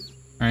fortune.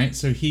 All right,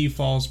 so he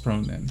falls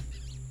prone then.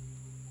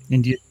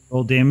 And do you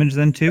roll damage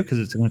then too? Because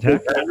it's an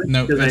attack.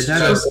 No, it's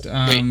just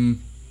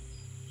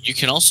You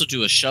can also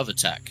do a shove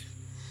attack.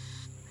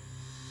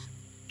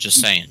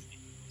 Just saying.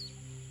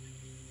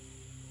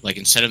 Like,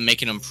 instead of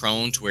making him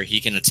prone to where he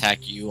can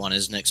attack you on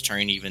his next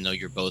turn, even though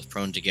you're both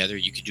prone together,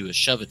 you could do a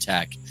shove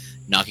attack,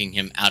 knocking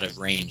him out of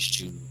range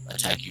to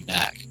attack you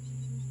back.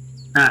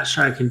 Not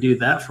sure I can do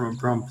that from a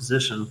prone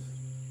position.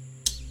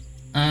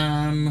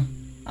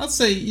 I'd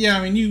say, yeah,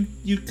 I mean,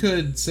 you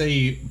could,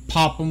 say,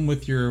 pop him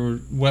with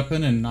your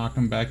weapon and knock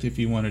him back if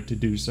you wanted to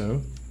do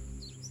so.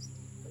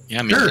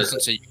 Yeah, I mean, It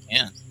doesn't say you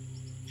can.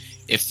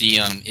 If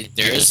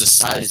there is a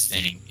size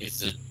thing, if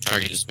the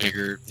target is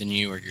bigger than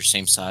you or your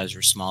same size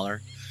or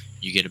smaller,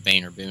 you get a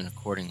bane or boon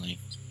accordingly.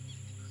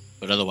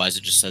 But otherwise,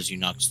 it just says you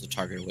knocks the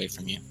target away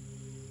from you.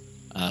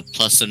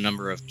 Plus a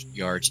number of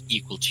yards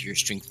equal to your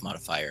strength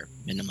modifier.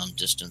 Minimum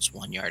distance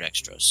 1 yard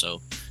extra.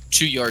 So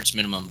 2 yards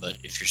minimum, but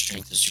if your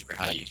strength is super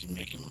high, you can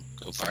make him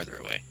go farther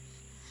away.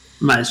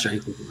 My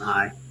strength isn't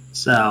high,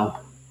 so...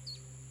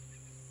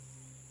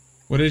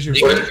 What is your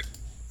strength?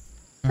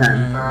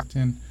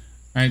 10.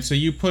 All right, so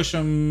you push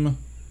him.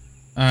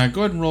 Go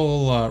ahead and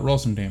roll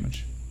some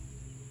damage.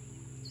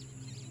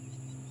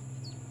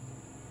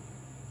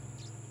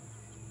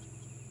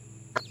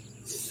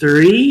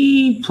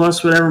 Three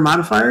plus whatever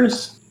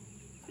modifiers,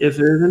 if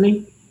there's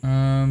any.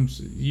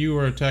 So you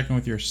are attacking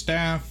with your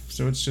staff,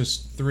 so it's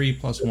just 3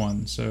 plus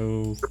 1,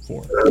 so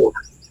 4.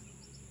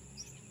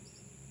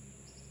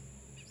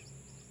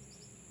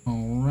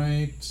 All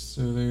right,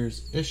 so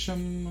there's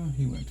Isham.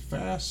 He went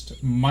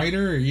fast.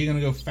 Miter, are you gonna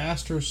go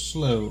fast or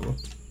slow?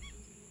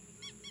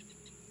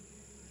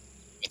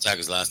 Attack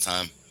was last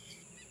time.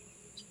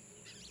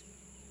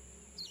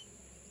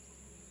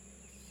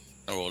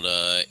 I rolled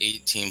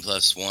 18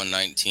 plus 1,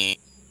 19.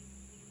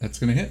 That's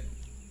gonna hit.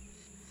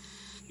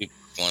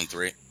 1,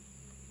 3.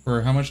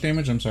 For how much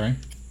damage? I'm sorry.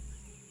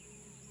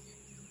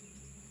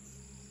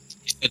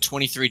 At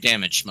 23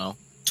 damage, Mo.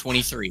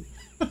 23.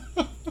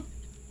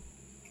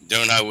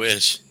 Don't I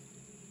wish?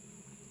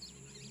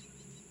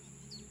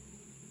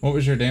 What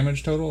was your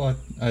damage total?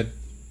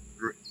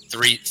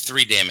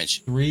 3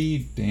 damage. 3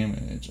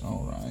 damage.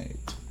 All right.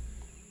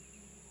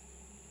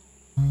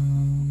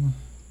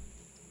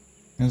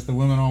 As the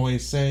women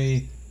always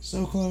say,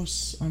 so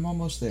close. I'm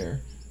almost there.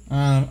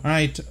 All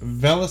right,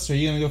 Velis, are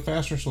you gonna go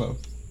fast or slow?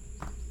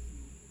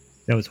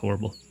 That was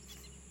horrible.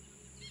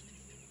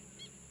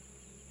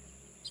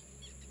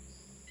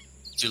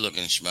 You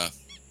looking, Shmo?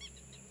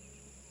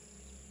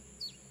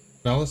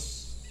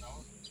 Velis,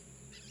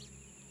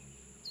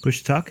 Push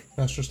to talk.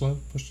 fast or slow?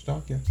 Push to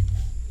talk. Yeah.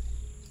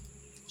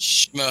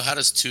 Shmo, how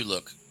does 2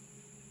 look?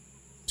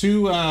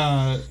 2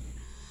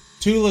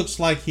 looks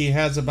like he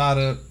has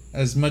about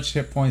as much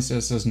hit points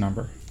as his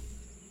number.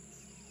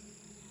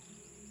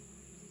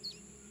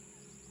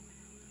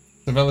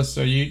 So Velis,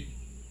 are you?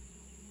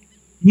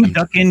 Can you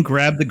duck in,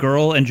 grab the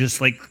girl, and just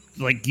like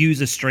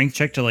use a strength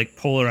check to like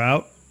pull her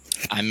out?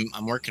 I'm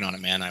working on it,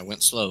 man. I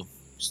went slow.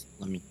 Just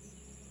let me.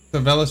 So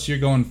Velis, you're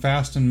going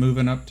fast and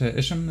moving up to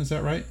Isham, is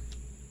that right?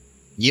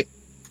 Yep.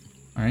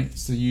 All right,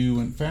 so you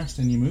went fast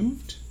and you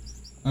moved.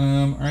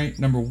 All right,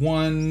 number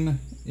 1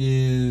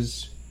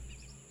 is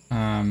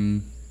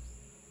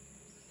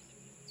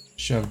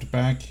shoved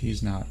back.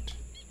 He's not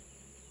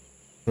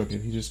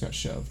crooked. He just got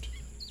shoved.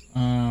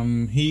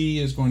 He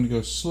is going to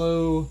go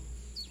slow.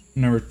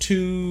 Number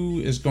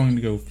 2 is going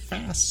to go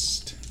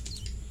fast.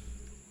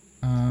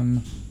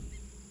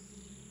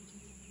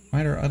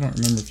 Miter, I don't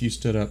remember if you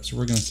stood up, so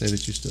we're going to say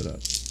that you stood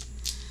up.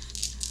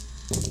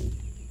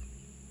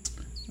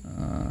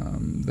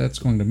 That's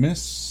going to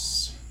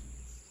miss.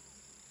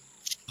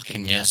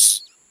 Fucking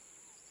yes.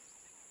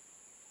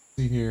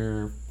 See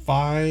here,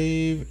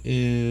 5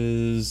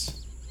 is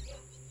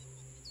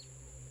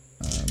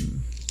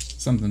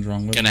something's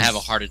wrong with him. Gonna have a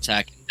heart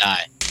attack and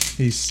die.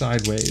 He's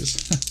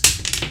sideways.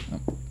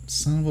 Oh,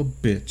 son of a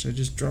bitch! I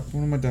just dropped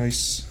one of my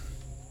dice.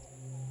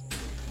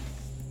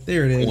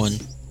 There it is. 1.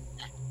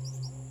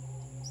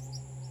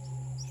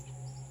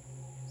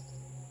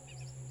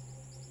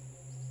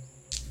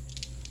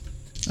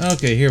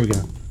 Okay, here we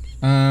go.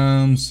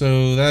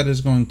 So that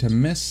is going to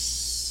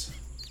miss.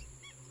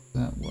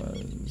 That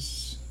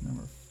was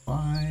number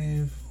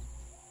 5.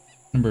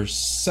 Number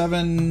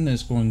 7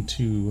 is going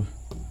to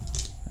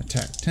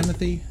attack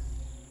Timothy.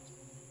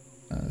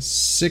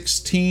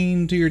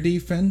 16 to your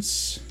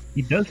defense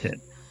He does hit.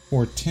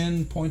 for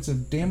 10 points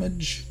of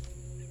damage.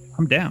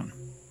 I'm down.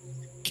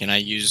 Can I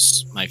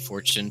use my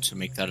fortune to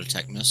make that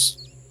attack miss?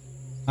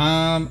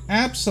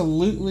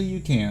 Absolutely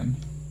you can.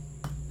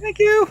 Thank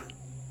you.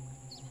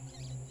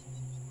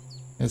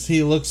 As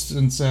he looks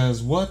and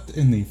says, "What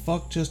in the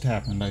fuck just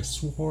happened? I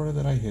swore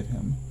that I hit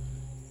him."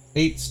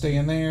 8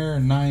 staying there,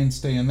 9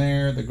 staying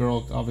there. The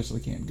girl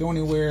obviously can't go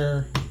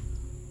anywhere.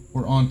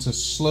 We're on to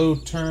slow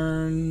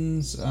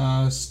turns.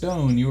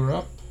 Stone, you were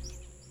up.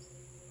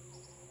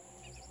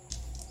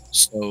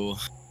 So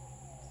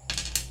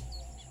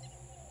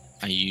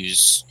I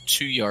use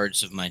 2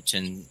 yards of my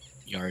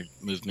 10-yard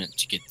movement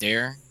to get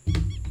there.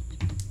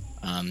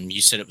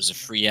 You said it was a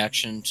free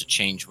action to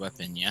change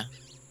weapon, yeah?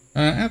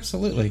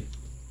 Absolutely.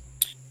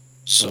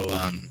 So,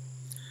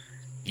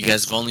 you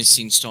guys have only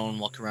seen Stone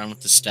walk around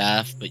with the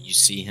staff, but you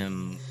see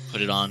him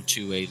put it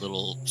onto a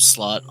little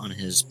slot on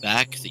his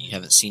back that you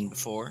haven't seen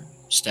before,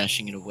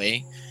 stashing it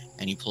away,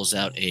 and he pulls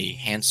out a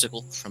hand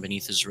sickle from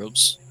beneath his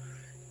robes,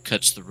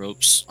 cuts the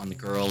ropes on the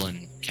girl,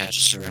 and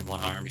catches her in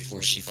one arm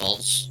before she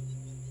falls.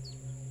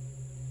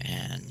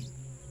 And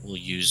will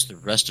use the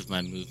rest of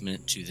my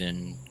movement to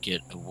then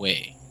get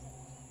away.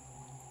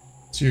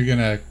 So you're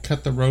gonna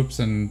cut the ropes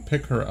and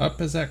pick her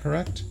up, is that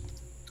correct?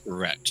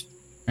 Correct.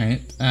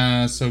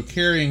 Alright, so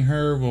carrying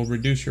her will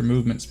reduce your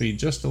movement speed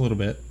just a little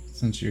bit,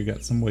 since you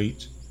got some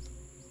weight.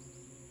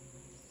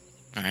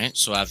 Alright,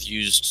 so I've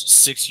used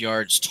 6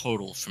 yards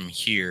total from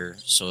here,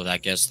 so I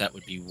guess that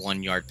would be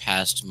 1 yard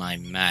past my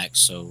max,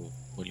 so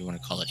what do you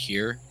want to call it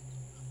here?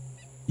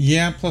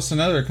 Yeah, plus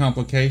another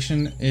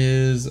complication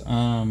is,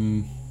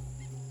 I'm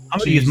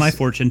going to use my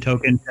fortune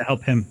token to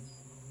help him.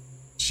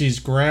 she's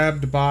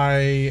grabbed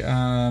by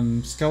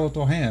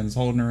skeletal hands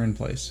holding her in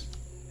place.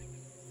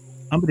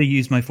 I'm going to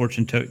use my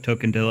fortune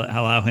token to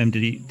allow him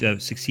to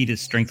succeed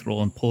his strength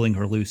roll in pulling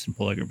her loose and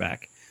pulling her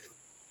back.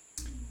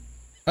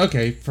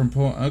 Okay,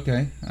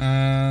 okay.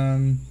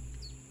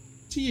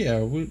 So yeah,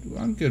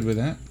 I'm good with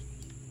that.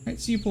 Alright,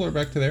 so you pull her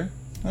back to there.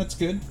 That's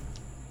good.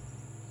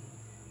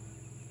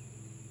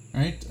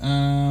 Alright,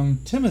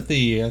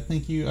 Timothy, I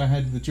think I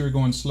had that you were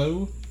going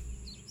slow.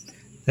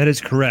 That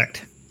is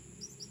correct.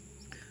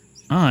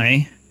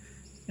 I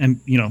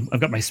am,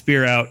 I've got my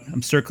spear out.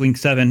 I'm circling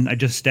 7. I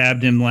just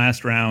stabbed him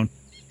last round.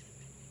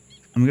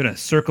 I'm going to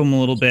circle him a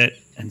little bit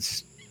and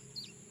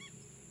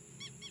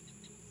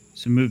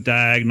so move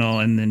diagonal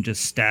and then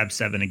just stab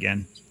 7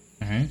 again.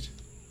 Alright.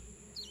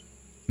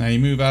 Now you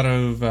move out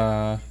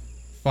of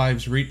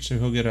 5's reach, so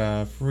he'll get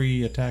a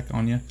free attack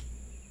on you.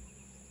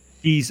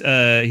 He's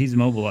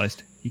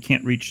immobilized. He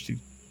can't reach to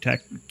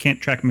attack.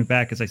 Can't track me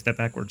back as I step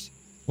backwards.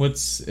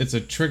 It's a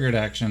triggered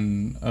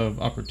action of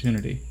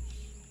opportunity.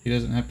 He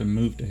doesn't have to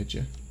move to hit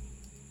you.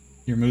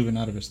 You're moving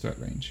out of his threat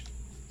range.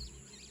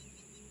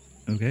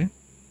 Okay.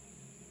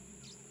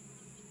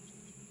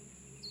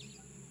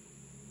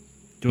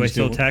 Do I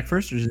still attack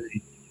first, or does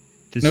he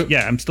nope.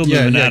 Yeah, I'm still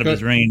moving out of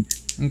his range.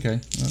 Okay,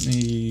 let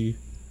me.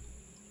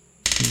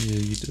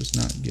 He does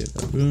not get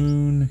a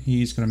boon.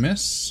 He's gonna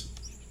miss.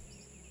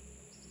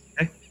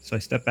 Okay, so I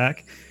step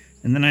back,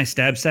 and then I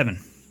stab 7.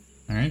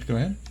 All right, go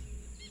ahead.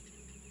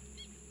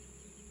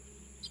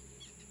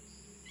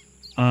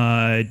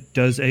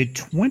 Does a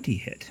 20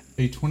 hit?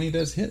 A 20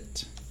 does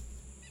hit.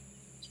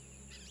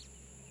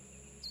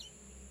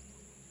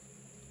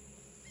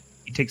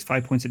 He takes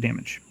 5 points of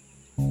damage.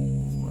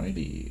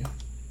 Alrighty.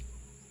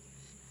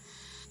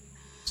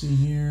 See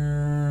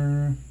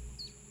here.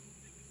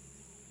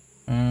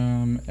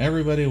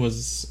 Everybody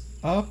was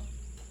up.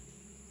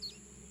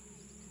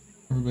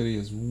 Everybody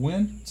has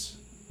went.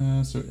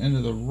 So end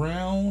of the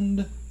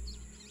round.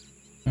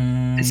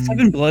 Is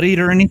 7 bloodied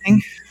or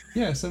anything?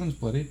 Yeah, 7's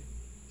bloodied.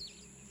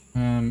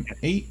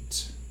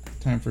 8.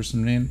 Time for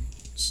some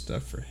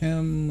stuff for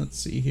him. Let's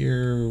see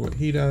here what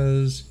he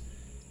does.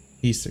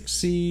 He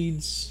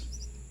succeeds.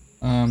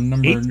 Number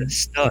 8's a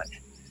stud.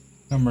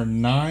 Number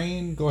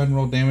 9. Go ahead and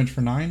roll damage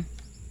for 9.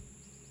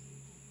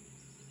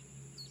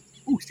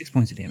 Ooh, 6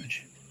 points of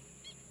damage.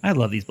 I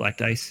love these black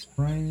dice.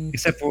 Right.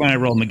 Except for when I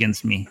roll them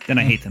against me. Then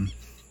I hate them.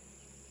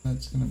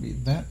 That's going to be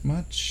that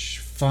much.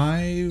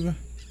 5.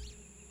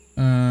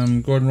 Go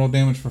ahead and roll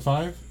damage for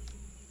 5.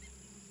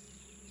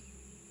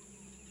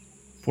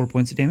 4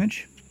 points of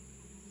damage.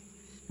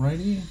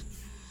 Righty.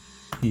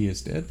 He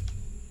is dead.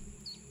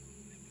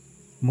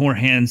 More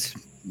hands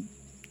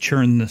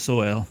churn the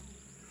soil.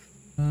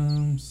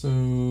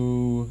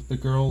 So the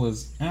girl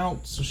is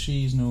out, so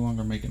she's no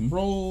longer making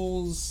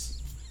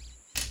rolls.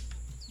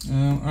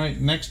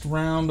 Alright, next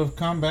round of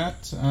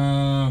combat.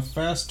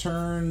 Fast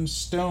turn.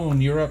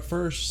 Stone, you're up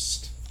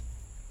first.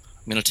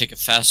 I'm going to take a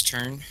fast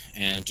turn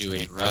and do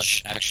a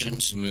rush action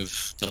to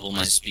move double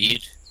my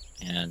speed,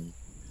 and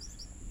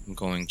I'm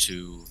going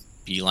to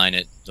beeline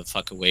it the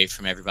fuck away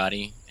from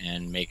everybody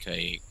and make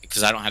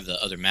because I don't have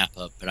the other map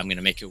up, but I'm going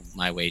to make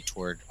my way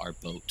toward our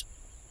boat.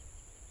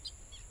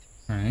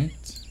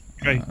 Alright.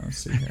 Right. Let's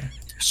see here.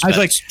 So I was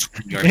like,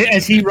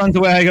 as he runs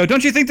away, I go,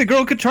 don't you think the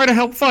girl could try to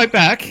help fight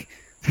back?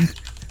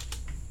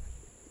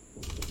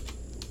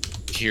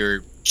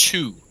 Hear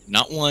 2,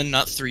 not 1,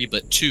 not 3,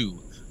 but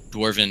 2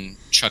 dwarven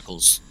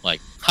chuckles,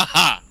 like,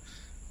 haha!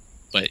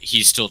 But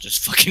he's still just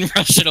fucking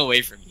rushing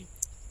away from you,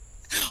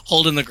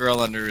 holding the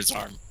girl under his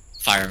arm.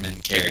 Fireman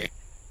carry.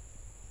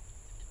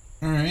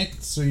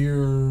 Alright, so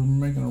you're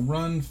making a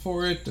run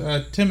for it.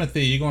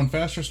 Timothy, you going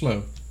fast or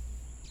slow?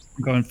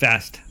 I'm going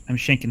fast. I'm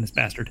shanking this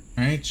bastard.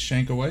 Alright,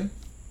 shank away.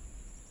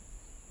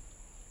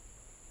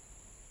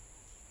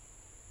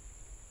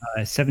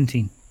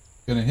 17.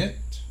 Gonna hit.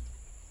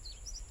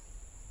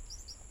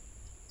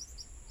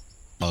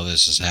 While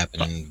this is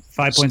happening,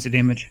 5 points of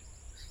damage.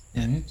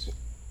 Alright.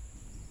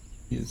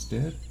 He is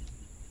dead.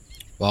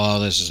 while all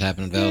this is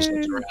happening, Val looks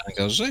around and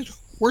goes, "Hey,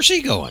 where's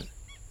he going?"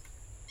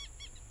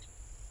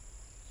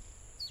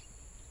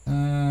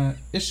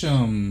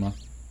 Isham,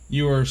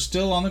 you are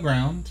still on the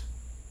ground.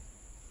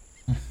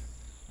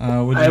 I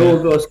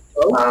will go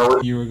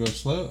slow. You will go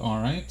slow.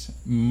 All right.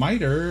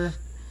 Miter,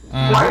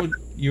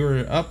 you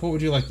were up. What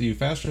would you like to do?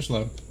 Fast or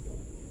slow?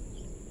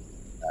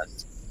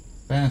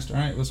 Fast. All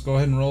right. Let's go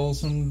ahead and roll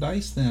some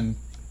dice then.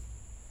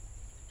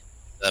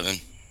 7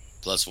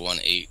 plus 1,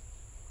 8.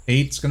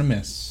 8's gonna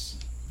miss.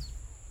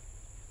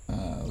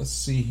 Let's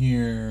see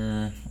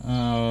here.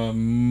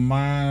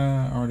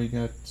 Already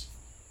got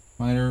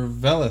Miter.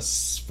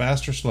 Velis,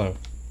 fast or slow?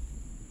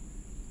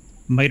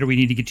 Miter, we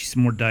need to get you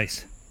some more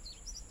dice.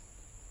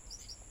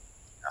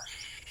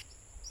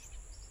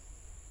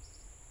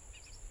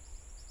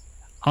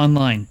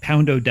 Online,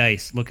 Poundo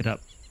Dice. Look it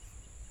up.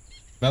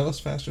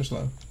 Velis, fast or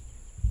slow?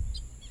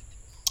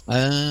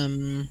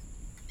 I'll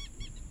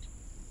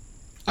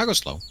go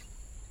slow.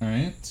 All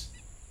right.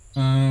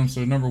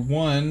 So number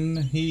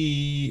 1,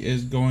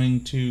 he's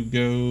going to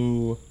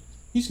go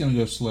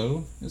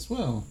slow as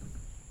well.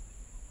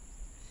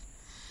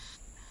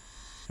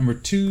 Number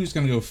 2 is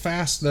going to go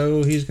fast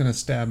though. He's going to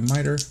stab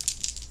Miter.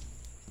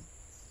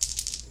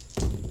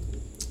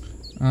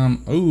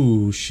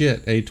 Oh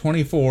shit! A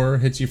 24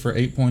 hits you for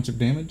 8 points of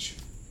damage.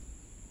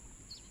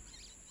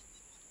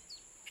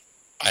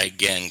 I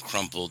again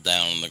crumpled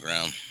down on the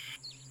ground.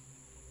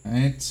 All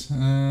right.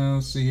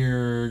 Let's see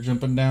here.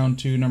 Jumping down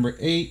to number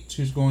 8,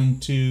 who's going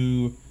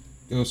to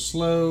go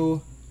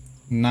slow.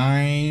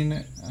 9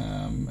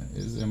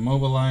 is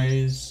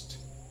immobilized.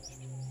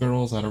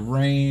 Girl's out of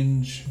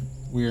range.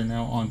 We are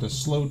now on to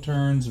slow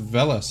turns.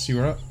 Velis,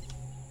 you're up.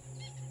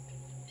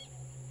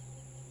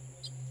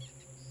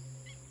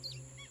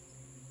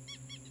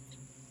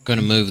 Going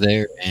to move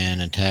there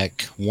and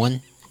attack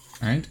 1.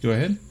 All right, go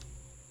ahead.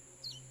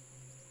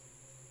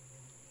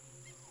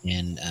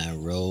 And I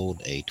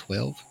rolled a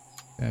 12.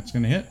 That's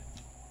going to hit.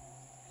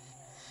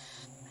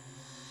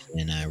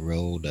 And I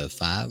rolled a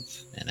 5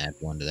 and add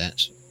 1 to that.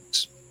 So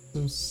 6.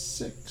 So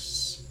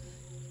 6.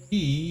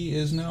 He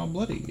is now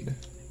bloodied.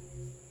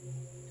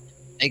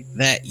 Take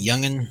that,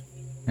 youngin'.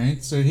 All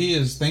right, so he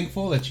is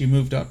thankful that you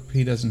moved up.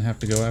 He doesn't have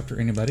to go after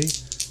anybody.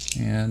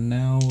 And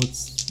now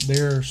it's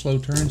their slow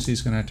turns.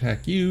 He's going to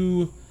attack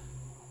you.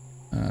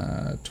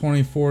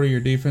 24 to your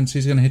defense.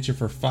 He's going to hit you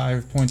for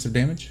 5 points of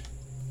damage.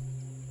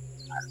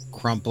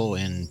 Crumple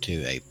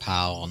into a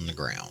pile on the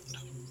ground.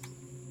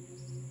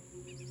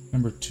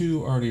 Number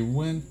 2 already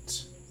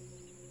went.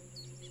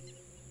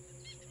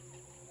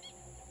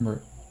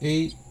 Number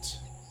 8,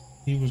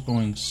 he was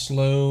going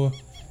slow.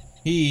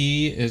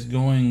 He is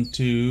going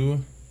to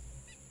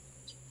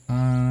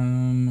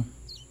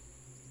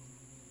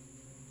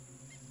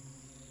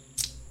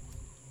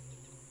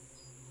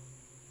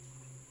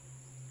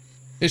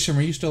Isham,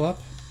 are you still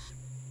up?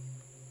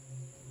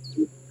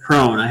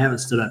 Prone. I haven't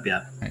stood up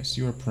yet. Nice,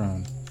 you are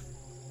prone.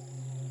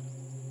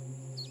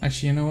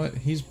 Actually, you know what?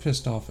 He's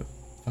pissed off at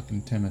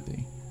fucking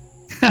Timothy.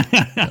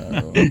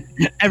 So,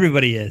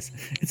 Everybody is.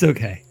 It's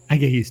okay. I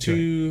get used to it.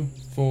 2,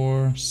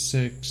 4,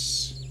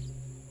 6,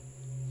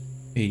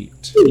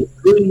 8. Hey,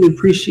 really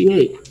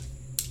appreciate.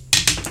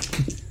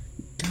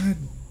 God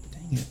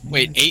dang it. Man.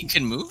 Wait, 8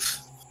 can move?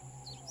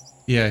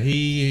 Yeah,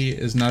 he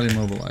is not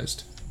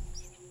immobilized.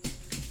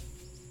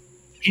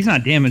 He's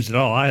not damaged at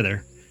all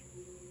either.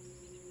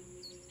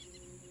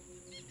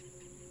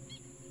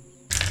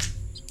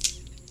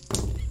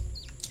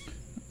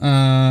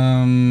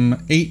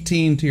 Um,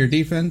 18 to your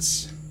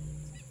defense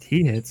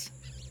He hits.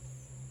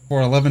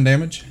 for 11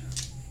 damage.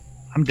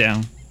 I'm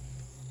down.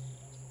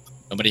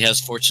 Nobody has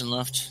fortune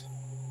left?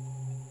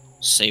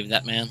 Save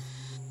that man?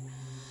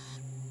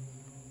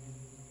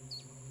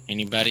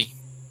 Anybody?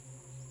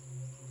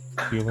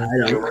 Bueller.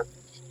 I don't.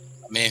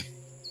 Me.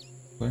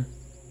 All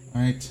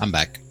right. I'm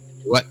back.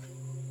 What?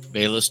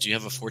 Bayless, do you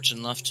have a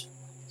fortune left?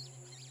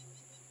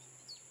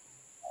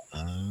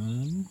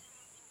 I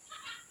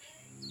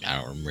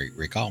don't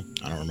recall.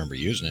 I don't remember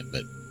using it,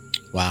 but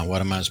wow,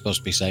 what am I supposed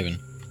to be saving?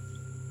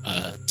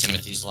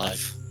 Timothy's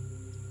life.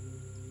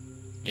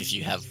 If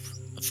you have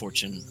a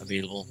fortune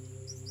available.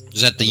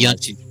 Is that the young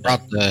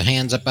brought the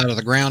hands up out of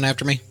the ground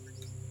after me?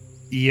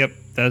 Yep,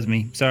 that was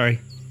me. Sorry.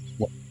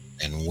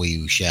 And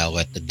we shall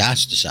let the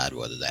dice decide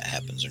whether that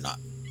happens or not.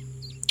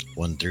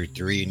 1 through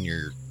 3,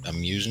 and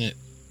I'm using it.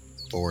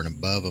 4 and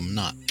above, I'm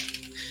not.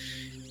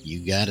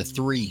 You got a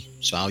 3,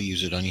 so I'll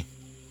use it on you.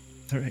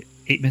 All right.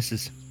 8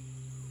 misses.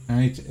 All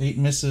right, 8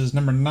 misses.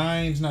 Number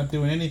 9's not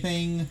doing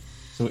anything.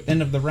 So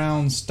end of the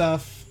round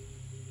stuff.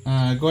 Go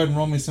ahead and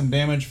roll me some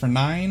damage for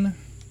 9.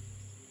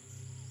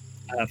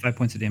 5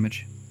 points of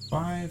damage.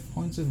 5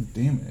 points of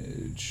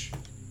damage.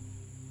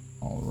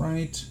 All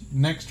right.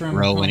 Next round of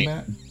Roll any-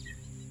 combat.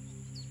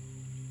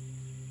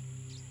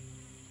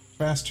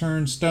 Fast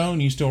turn. Stone,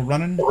 you still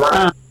running?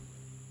 Why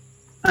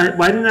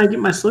didn't I get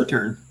my slow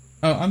turn?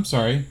 Oh, I'm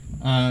sorry.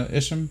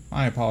 Isham,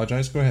 I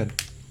apologize. Go ahead.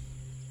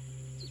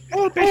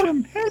 Help,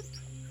 Isham, help!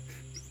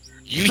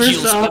 You First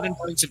heal off- 7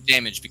 points of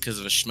damage because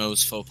of a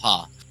schmo's faux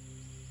pas.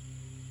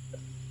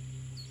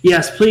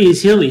 Yes,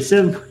 please heal me.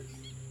 7.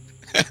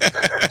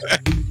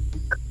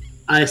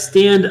 I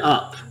stand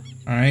up.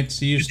 All right,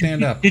 so you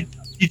stand up. Did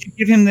you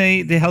give him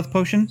the health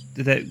potion?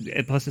 Did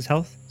that plus his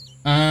health?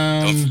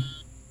 Yeah,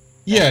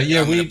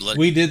 I'm gonna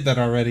we did that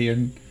already,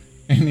 and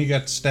he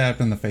got stabbed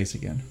in the face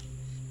again.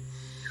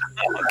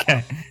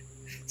 Okay.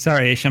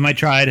 Sorry, Isham. I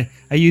tried.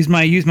 I used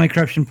my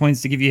corruption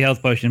points to give you a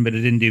health potion, but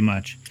it didn't do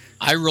much.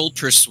 I rolled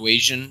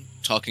persuasion,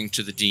 talking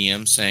to the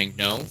DM, saying,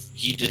 no,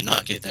 he did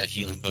not get that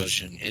healing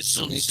potion. It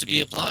still needs to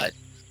be applied.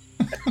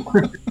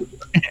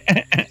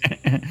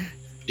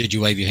 Did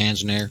you wave your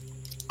hands in the air?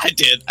 I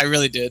did. I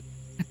really did.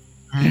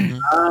 Yeah.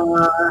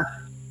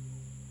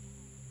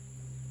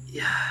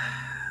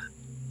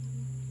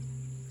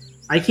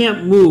 I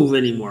can't move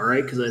anymore,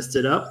 right? Because I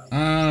stood up.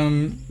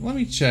 Let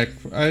me check.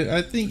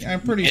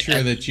 I'm pretty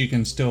sure that you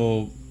can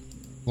still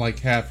like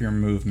half your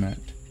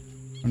movement.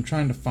 I'm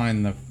trying to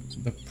find the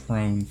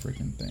prone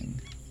freaking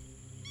thing.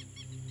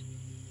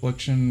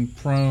 Affliction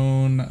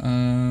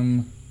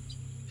prone.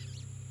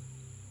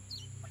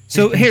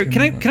 So here,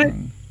 can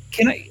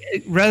I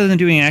rather than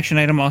doing an action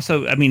item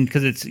also, I mean,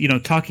 because it's,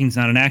 talking's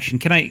not an action,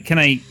 can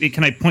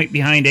I point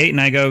behind 8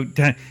 and I go,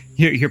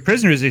 your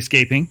prisoner is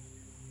escaping.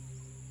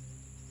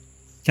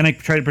 Can I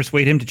try to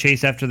persuade him to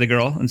chase after the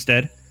girl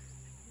instead?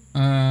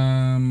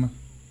 Can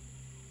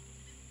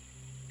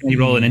you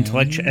roll an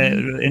intellect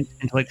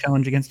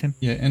challenge against him?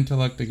 Yeah,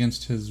 intellect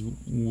against his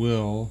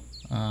will.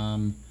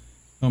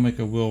 He'll make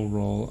a will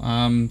roll.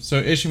 So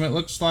Isham, it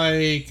looks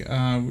like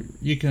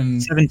you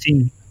can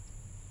 17.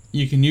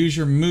 You can use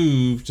your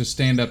move to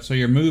stand up. So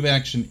your move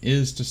action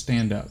is to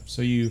stand up.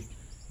 So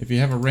if you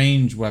have a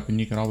ranged weapon,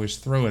 you can always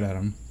throw it at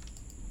him.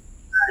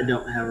 I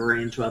don't have a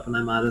ranged weapon.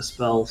 I'm out of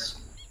spells.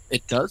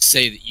 It does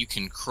say that you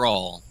can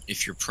crawl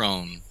if you're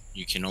prone.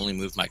 You can only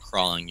move by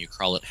crawling. You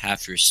crawl at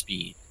half your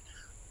speed.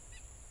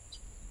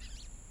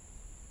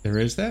 There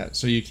is that.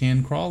 So you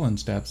can crawl and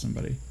stab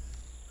somebody.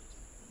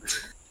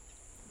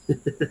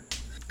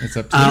 It's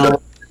up to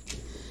you.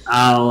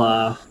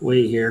 I'll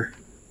wait here.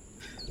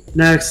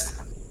 Next.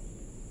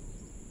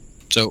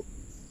 So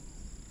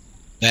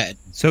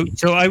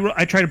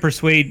I try to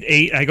persuade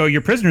 8. I go,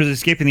 your prisoner is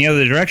escaping the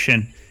other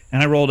direction,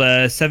 and I rolled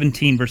a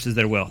 17 versus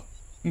their will.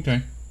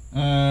 Okay.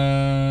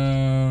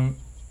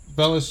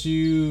 Bellis,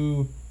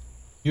 you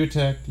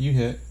attacked, you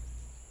hit.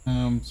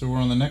 So we're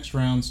on the next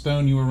round.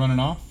 Stone, you were running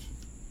off.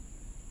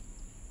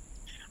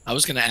 I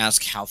was going to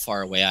ask how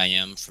far away I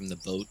am from the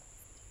boat,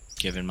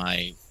 given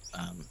my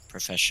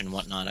profession and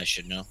whatnot. I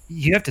should know.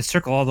 You have to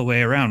circle all the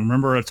way around.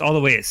 Remember, it's all the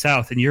way at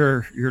south, and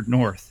you're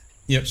north.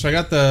 Yep. So I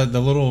got the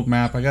little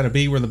map. I got to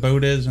be where the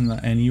boat is,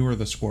 and you were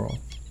the squirrel.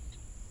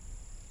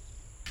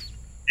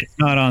 It's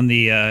not on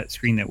the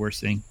screen that we're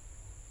seeing.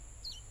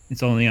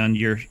 It's only on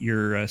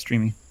your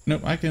streaming.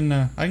 Nope. I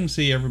can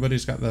see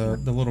everybody's got the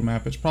little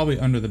map. It's probably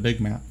under the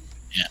big map.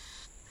 Yeah.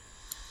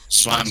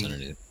 So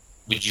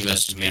would you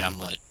estimate I'm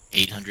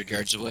 800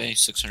 yards away,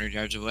 600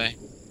 yards away?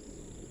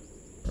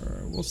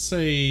 We'll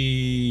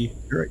say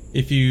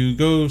if you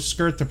go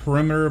skirt the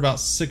perimeter, about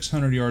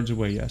 600 yards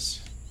away.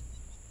 Yes.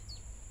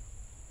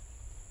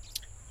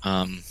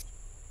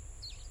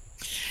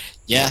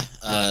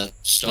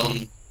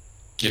 Stone,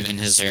 given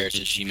his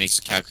heritage, he makes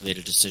a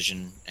calculated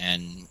decision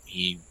and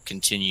he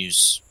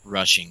continues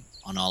rushing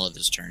on all of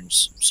his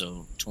turns.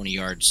 So 20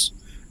 yards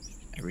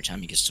every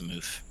time he gets to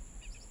move.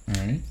 All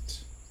right.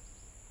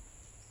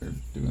 They're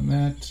doing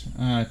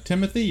that.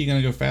 Timothy, you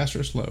gonna go fast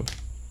or slow?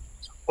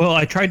 Well,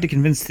 I tried to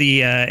convince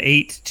the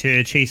 8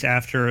 to chase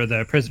after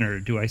the prisoner.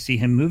 Do I see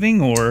him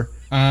moving, or?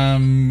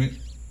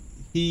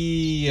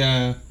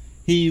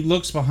 He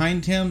looks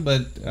behind him,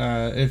 but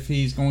if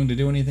he's going to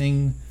do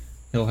anything,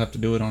 he'll have to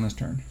do it on his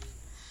turn.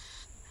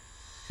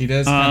 He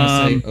does kind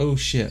of say, "Oh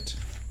shit."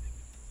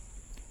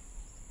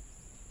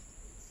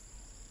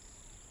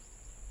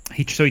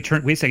 He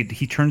turns. Wait a second.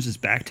 He turns his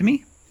back to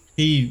me.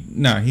 He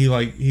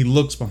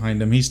looks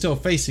behind him. He's still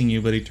facing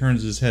you, but he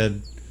turns his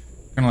head,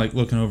 kind of like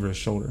looking over his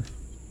shoulder.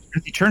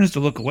 If he turns to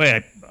look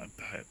away,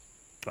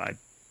 I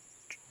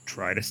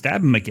try to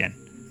stab him again.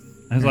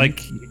 I was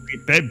like,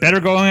 better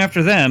going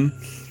after them.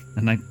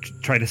 And I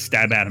try to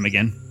stab at him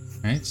again.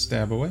 All right,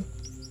 stab away.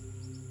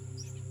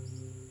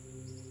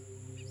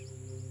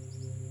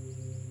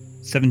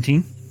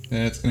 17.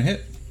 That's going to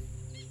hit.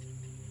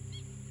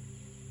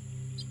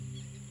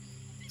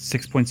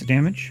 6 points of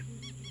damage.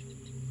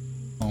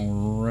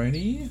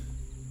 Alrighty.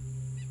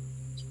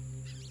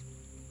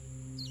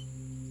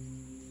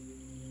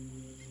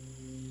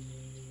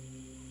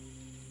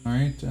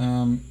 Alright,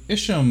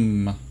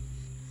 Isham.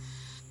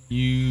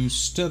 You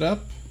stood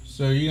up,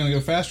 so you're going to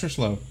go fast or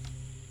slow?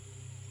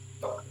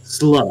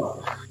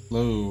 Slow.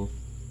 Slow.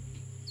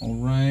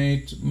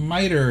 Alright,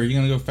 Miter, you're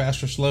going to go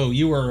fast or slow?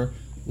 You are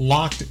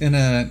locked in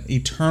an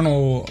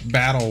eternal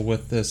battle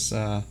with this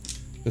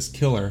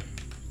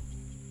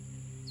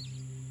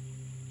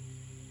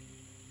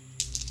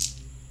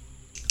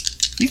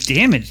He's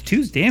damaged.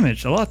 2's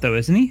damaged a lot though,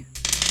 isn't he?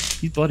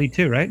 He's bloody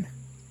too, right?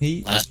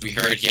 He Last we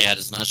heard, he had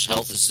as much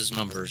health as his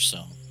numbers,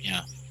 so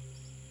yeah.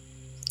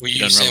 Were you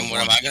Done saying roll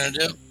what am one. I gonna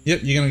do?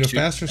 Yep, you gonna go Shoot.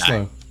 fast or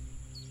slow?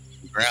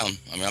 Ground.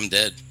 I mean, I'm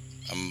dead.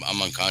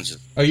 I'm unconscious.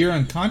 Oh, you're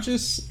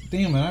unconscious?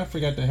 Damn it, I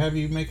forgot to have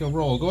you make a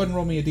roll. Go ahead and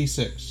roll me a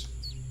d6.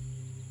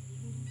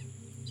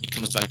 He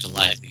comes back to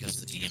life because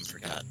the DM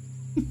forgot.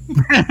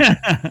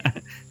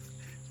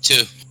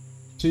 2.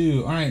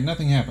 2. Alright,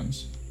 nothing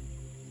happens.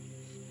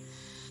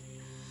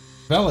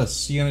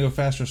 Velas, you gonna go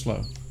fast or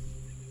slow?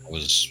 I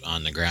was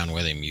on the ground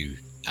with him.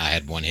 I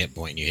had 1 hit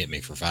point and you hit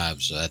me for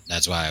 5, so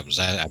that's why I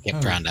kept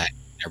Oh. trying to.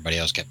 Everybody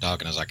else kept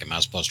talking. I was like, "Am I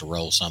supposed to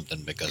roll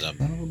something because I'm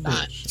Son of a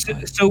not?"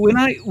 bitch. So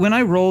when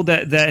I rolled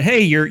that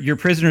hey, your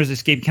prisoners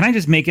escaped, can I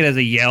just make it as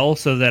a yell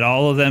so that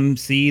all of them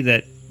see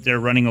that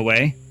they're running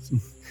away?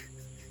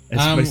 As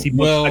I see most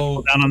well-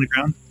 people down on the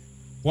ground.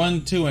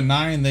 1, 2, and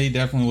 9, they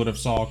definitely would have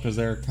saw because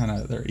they're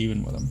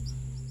even with them.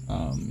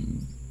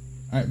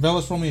 Alright,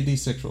 Velas, roll me a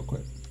d6 real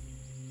quick.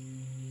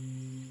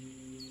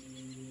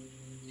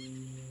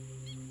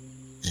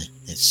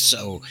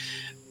 So,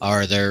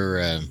 are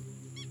there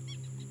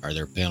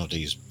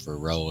penalties for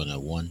rolling a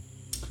 1?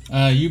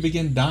 You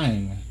begin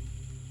dying.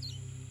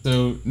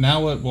 So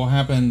now what will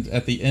happen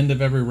at the end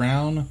of every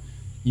round,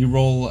 you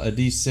roll a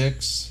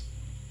d6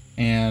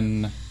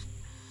 and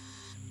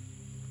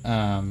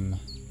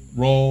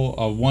roll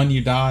a 1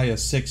 you die, a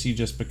 6 you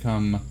just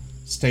become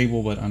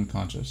stable but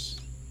unconscious.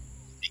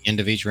 The end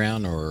of each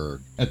round,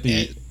 or At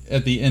the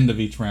end of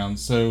each round.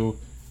 So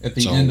at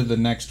the So- end of the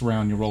next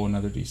round you roll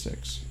another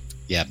d6.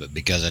 yeah, but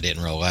because I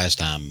didn't roll last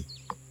time,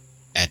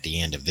 at the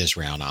end of this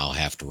round, I'll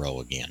have to roll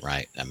again,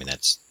 right? I mean,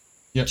 that's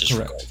Yep, just for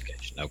correct.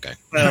 clarification. Okay.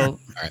 Well,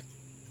 right.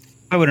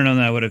 I would have known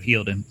that I would have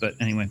healed him, but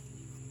anyway.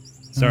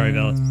 Sorry,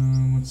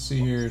 Velas. Let's see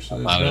here. So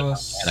there's I would-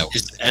 Velas. I know.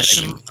 Is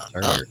Esham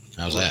Third.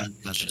 How's that?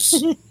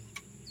 Duchess?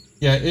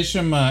 Yeah,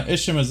 Isham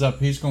is up.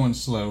 He's going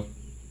slow.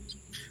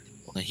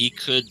 Well, he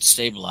could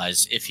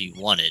stabilize if he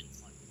wanted.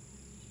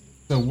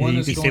 So one You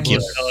is can going.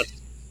 stabilize Velas.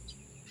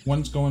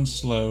 One's going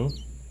slow.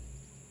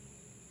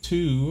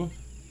 2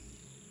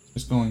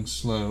 is going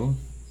slow.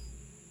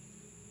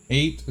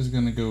 8 is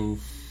going to go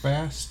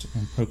fast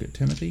and poke at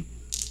Timothy.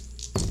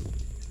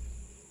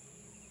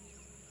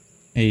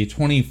 A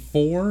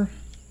 24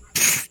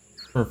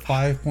 for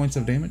 5 points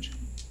of damage.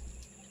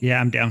 Yeah,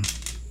 I'm down.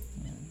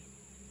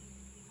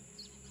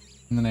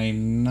 And then a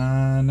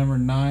number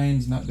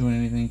 9's not doing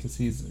anything because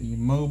he's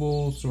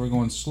immobile. So we're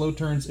going slow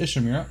turns.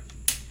 Isham, you're up.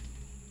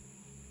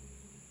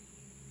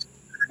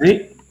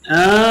 Right.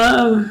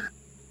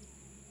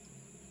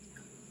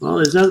 Well,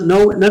 there's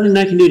nothing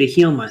I can do to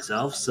heal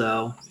myself,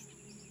 so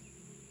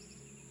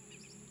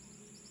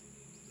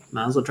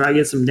might as well try to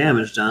get some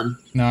damage done.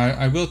 Now,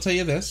 I will tell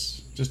you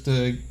this, just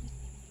to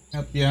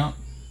help you out.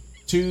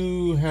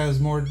 2 has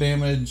more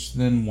damage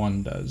than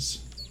 1 does.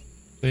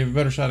 So you have a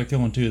better shot at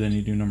killing 2 than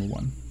you do number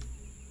 1.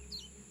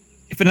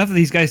 If enough of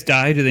these guys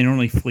die, do they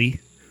normally flee?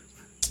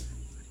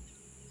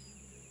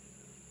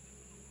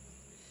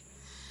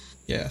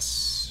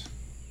 Yes.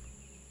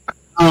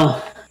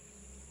 Oh,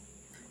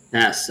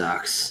 that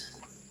sucks.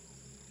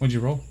 What'd you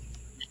roll?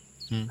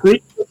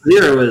 3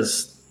 0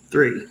 is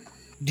 3.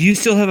 Do you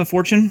still have a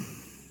fortune?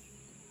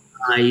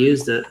 I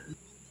used it.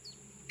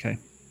 Okay.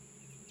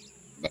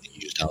 But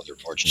you used all their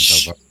fortune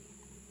so far.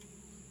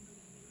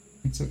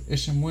 And so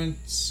Isham went,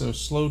 so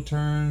slow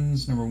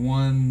turns. Number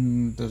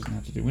 1 doesn't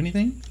have to do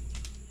anything.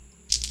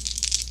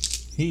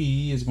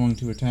 He is going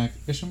to attack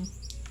Isham.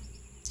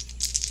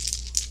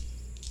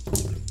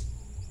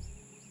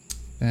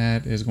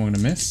 That is going to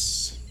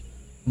miss.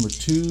 Number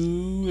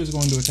 2 is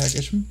going to attack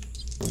Isham.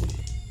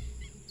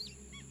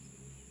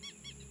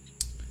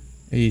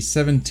 A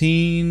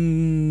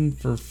 17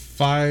 for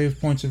 5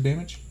 points of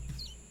damage.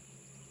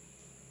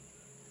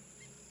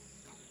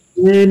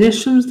 And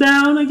Isham's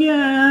down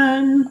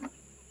again.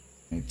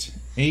 Right.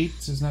 8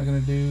 is not going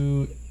to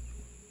do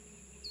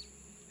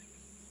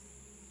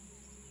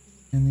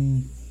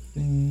anything.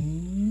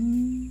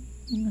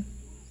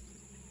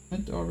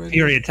 It already.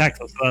 He already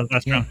attacked us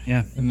last Yeah. round.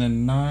 Yeah. And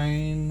then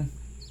 9,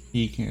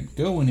 he can't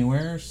go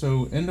anywhere.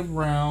 So end of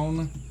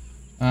round.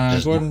 Go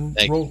ahead and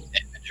take roll.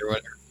 damage or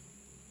whatever.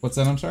 What's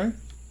that? I'm sorry.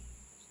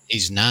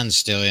 He's 9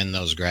 still in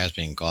those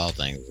grasping claw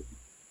things.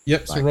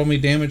 Yep. So roll me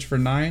damage for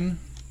 9.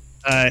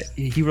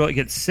 He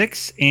gets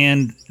 6,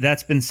 and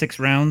that's been 6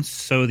 rounds,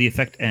 so the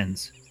effect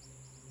ends.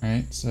 All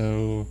right.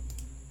 So,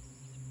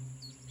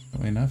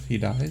 funnily enough, he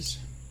dies.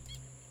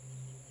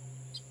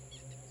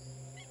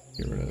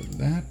 Get rid of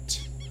that.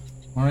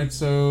 All right.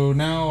 So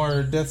now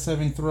our death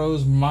saving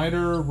throws.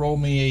 Miter, roll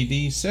me a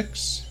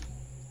d6.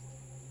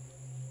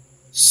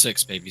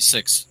 6, baby.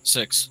 6.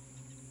 6.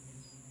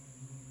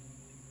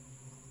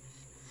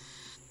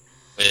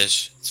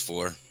 Fish. It's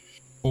 4.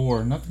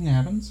 4. Nothing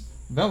happens.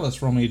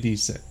 Velas, roll me a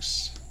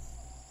d6.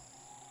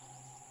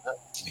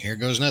 Here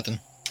goes nothing.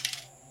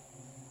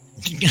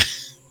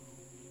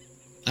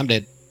 I'm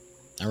dead.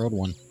 I rolled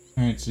 1.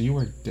 All right. So you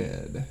are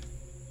dead.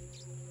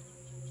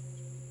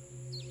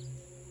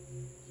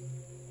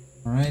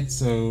 All Alright,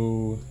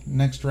 so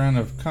next round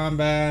of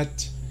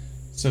combat.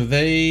 So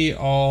they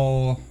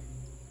all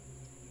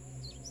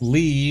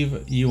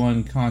leave you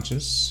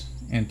unconscious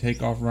and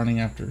take off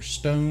running after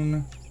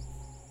Stone.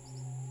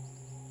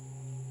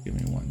 Give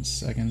me 1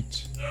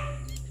 second.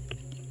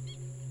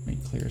 Let me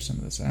clear some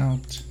of this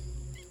out.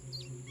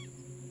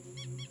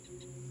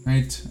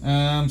 Alright,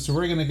 so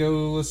we're gonna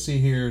go, let's see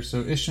here. So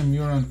Isham,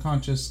 you're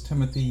unconscious.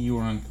 Timothy, you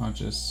are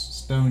unconscious.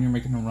 Stone, you're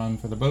making a run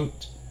for the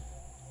boat.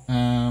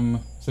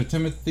 So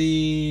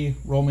Timothy,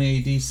 roll me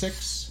a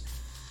d6.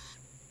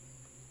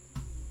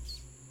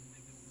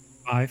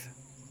 5.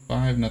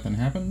 5, nothing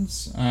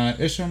happens.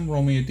 Isham,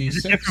 roll me a d6.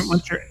 Is it different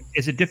once you're?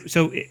 Is it different?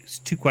 So it's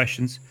 2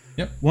 questions.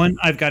 Yep. 1,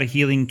 I've got a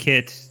healing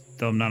kit,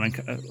 though I'm not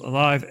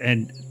alive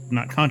and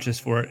not conscious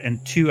for it.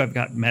 And 2, I've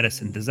got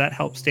medicine. Does that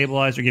help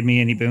stabilize or give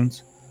me any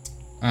boons?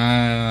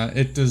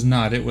 It does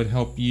not. It would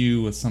help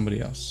you with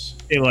somebody else.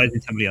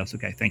 Stabilizing somebody else.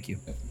 Okay, thank you.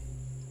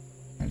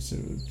 Alright, so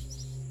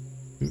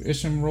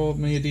Isham, roll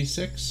me a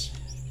d6.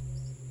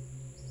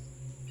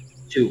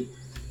 2.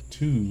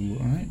 2.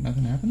 Alright,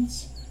 nothing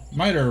happens.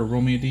 Miter,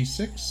 roll me a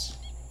d6.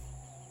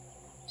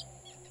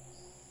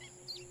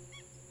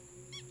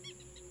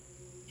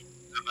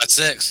 That's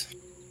 6.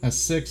 That's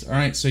 6.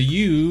 Alright, so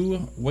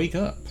you wake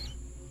up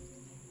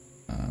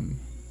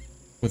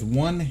with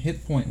 1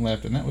 hit point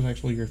left, and that was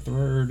actually your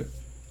 3rd.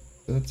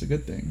 So that's a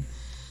good thing.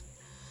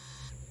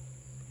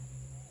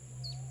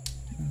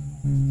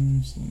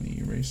 So let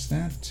me erase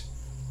that.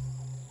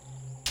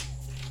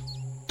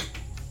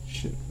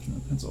 Shit, there's no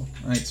pencil.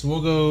 Alright, so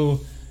we'll go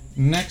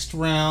next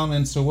round,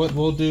 and so what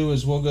we'll do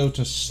is we'll go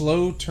to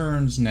slow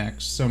turns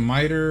next. So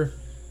Miter,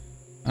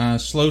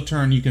 slow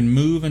turn, you can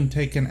move and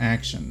take an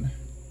action.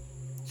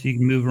 So you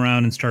can move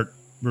around and start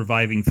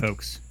reviving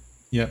folks.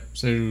 Yep,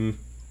 so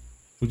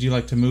would you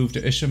like to move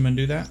to Isham and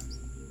do that?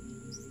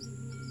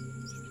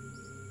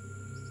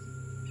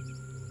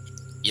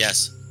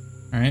 Yes.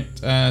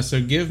 Alright,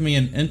 so give me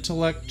an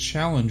intellect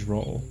challenge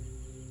roll.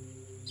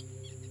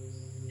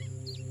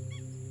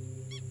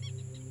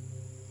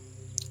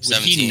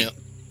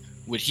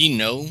 Would he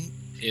know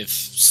if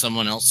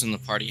someone else in the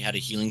party had a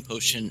healing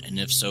potion, and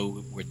if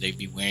so, would they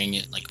be wearing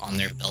it like on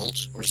their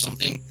belt or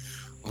something?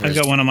 Or I've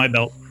got one on my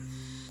belt.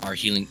 Our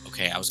healing.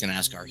 Okay, I was gonna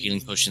ask, are healing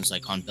potions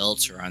like on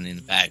belts or on in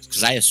the bags?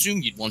 Because I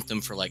assumed you'd want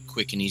them for like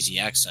quick and easy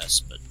access,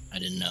 but I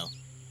didn't know.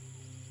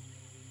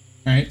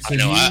 Alright, so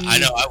I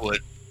know I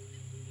would.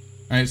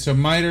 Alright, so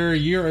Miter,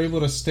 you're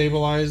able to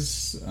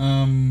stabilize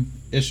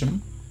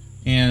Isham.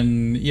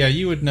 And yeah,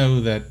 you would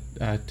know that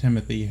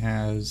Timothy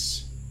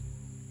has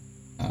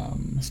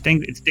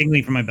It's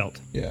dangling from my belt.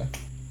 yeah.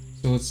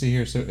 So let's see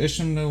here. So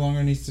Isham no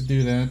longer needs to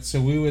do that.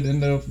 So we would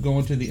end up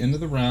going to the end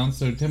of the round.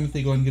 So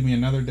Timothy, go ahead and give me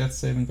another death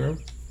saving throw.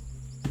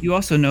 You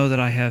also know that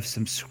I have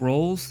some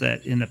scrolls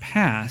that in the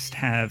past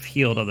have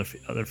healed other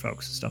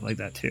folks and stuff like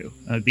that too.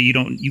 But you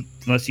don't,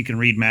 unless you can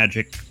read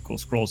magical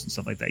scrolls and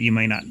stuff like that, you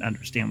may not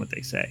understand what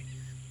they say.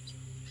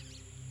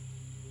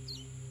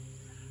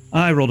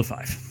 I rolled a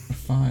 5.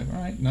 5.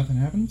 All right, nothing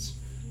happens.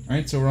 All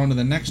right, so we're on to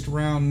the next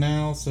round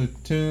now. So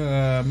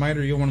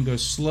Miter, you'll want to go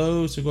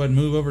slow. So go ahead and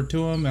move over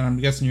to him, and I'm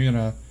guessing you're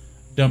gonna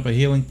dump a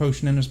healing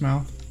potion in his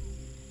mouth.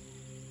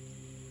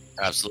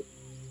 Absolutely.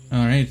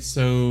 All right,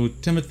 so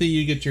Timothy,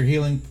 you get your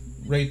healing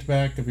rate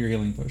back of your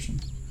healing potion.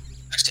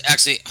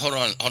 Actually, hold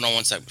on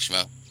 1 second,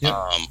 Shmo. Yep.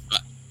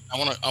 I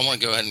want to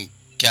go ahead and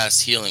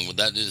cast healing. Would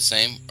that do the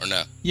same or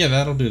no? Yeah,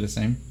 that'll do the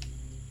same.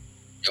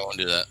 Yeah, I want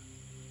to do that.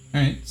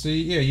 All right, so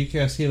yeah, you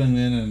cast healing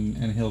then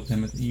and heal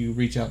Timothy. You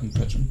reach out and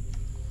touch him.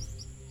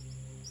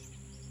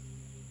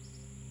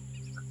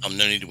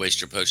 No need to waste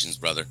your potions,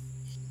 brother.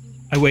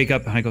 I wake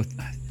up and I go,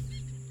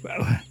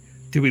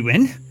 did we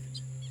win?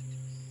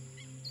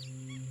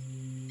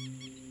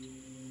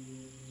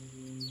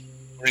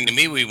 According to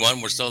me, we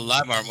won. We're still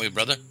alive, aren't we,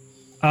 brother?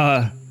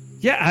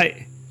 Yeah,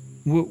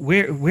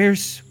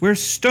 where's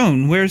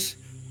Stone? Where's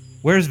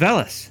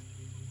Velas?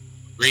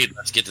 Agreed.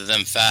 Let's get to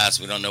them fast.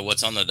 We don't know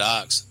what's on the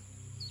docks.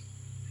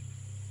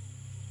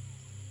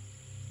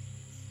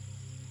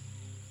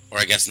 Or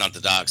I guess not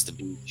the docks, the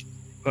beach.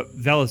 But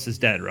Velas is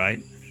dead,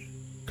 right?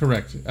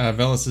 Correct.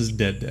 Velas is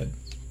dead.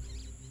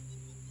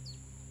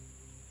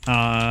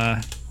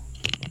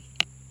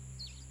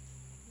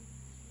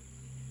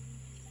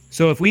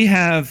 So if we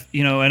have,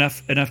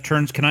 enough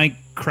turns, can I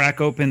crack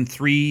open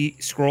 3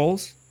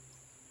 scrolls?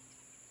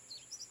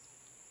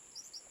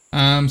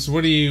 So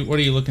what are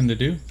you looking to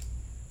do?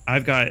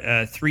 I've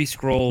got 3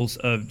 scrolls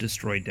of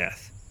Destroy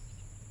Death.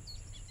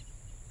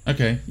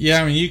 Okay.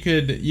 Yeah, I mean you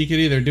could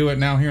either do it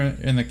now here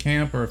in the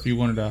camp, or if you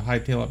wanted to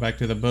hightail it back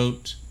to the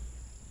boat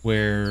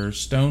where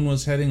Stone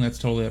was heading, that's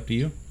totally up to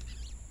you.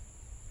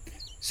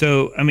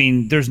 So, I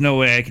mean, there's no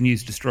way I can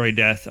use Destroy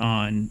Death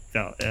on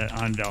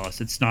Velas.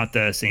 It's not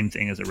the same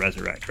thing as a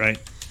Resurrect, right?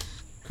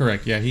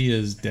 Correct. Yeah, he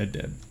is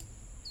dead.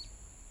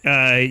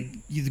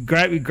 You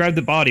grab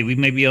the body. We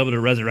may be able to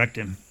resurrect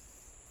him.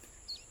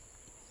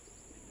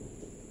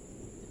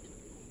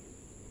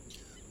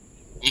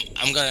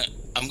 I'm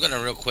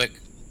gonna real quick.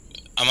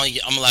 I'm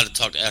allowed to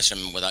talk to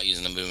Esham without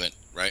using the movement.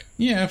 right?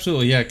 Yeah,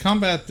 absolutely. Yeah,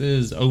 combat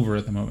is over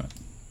at the moment.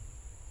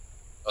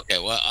 Okay,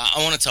 well,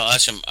 I want to tell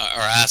Esham,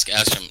 or ask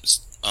Esham,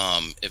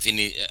 if he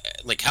need,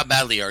 like, how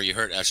badly are you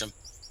hurt, Esham?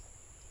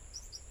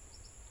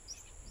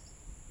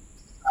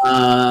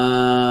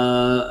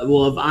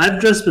 Well, if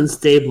I've just been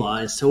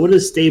stabilized, so what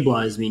does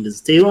stabilize mean? Does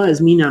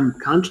stabilize mean I'm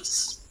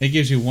conscious? It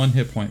gives you 1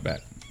 hit point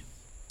back.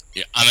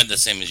 Yeah, I'm at the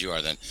same as you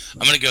are. Then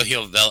I'm gonna go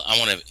heal Vel. I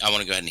want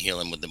to go ahead and heal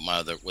him with my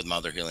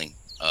other healing,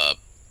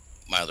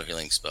 my other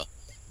healing spell.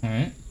 All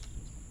right.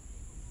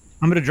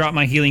 I'm going to drop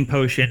my healing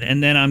potion,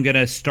 and then I'm going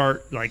to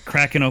start like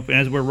cracking open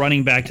as we're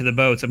running back to the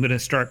boats. I'm going to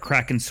start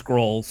cracking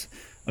scrolls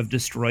of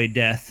destroyed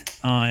death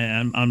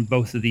on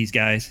both of these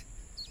guys.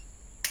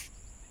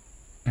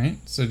 All right.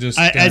 So just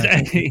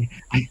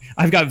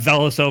I've got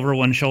Velas over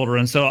one shoulder,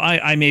 and so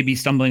I may be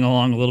stumbling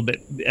along a little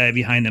bit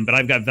behind them, but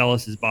I've got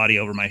Velas's body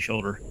over my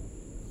shoulder.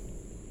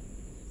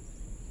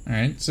 all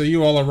right. So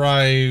you all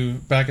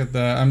arrive back at the.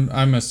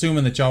 I'm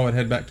assuming that y'all would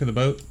head back to the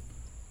boat.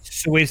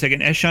 So wait a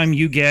second, Esham,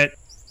 you get.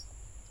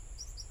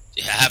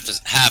 Yeah, half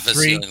his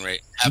 3. healing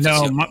rate.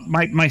 No,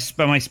 my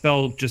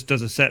spell just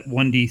does a set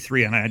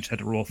 1d3, and I just had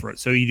to roll for it.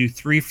 So you do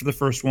 3 for the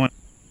first one,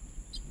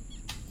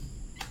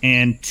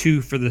 and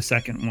 2 for the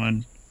second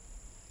one.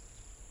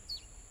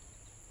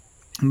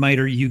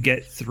 Miter, you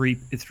get 3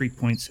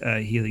 points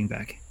healing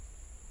back,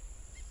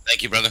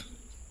 Thank you, brother.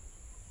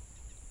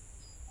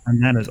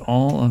 and that is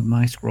all of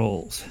my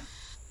scrolls.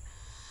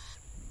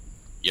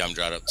 Yeah, I'm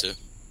dried up too.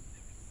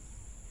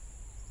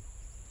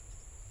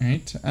 All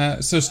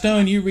right. So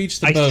Stone, you reach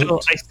the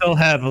boat. I still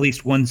have at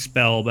least 1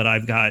 spell, but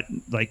I've got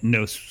like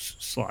no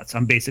slots.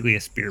 I'm basically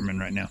a spearman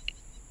right now.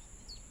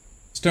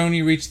 Stone,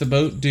 you reach the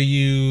boat. Do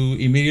you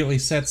immediately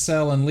set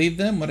sail and leave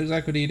them? What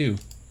exactly do you do?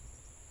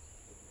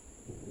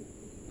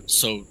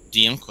 So,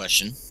 DM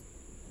question.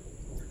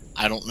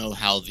 I don't know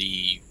how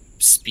the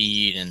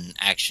speed and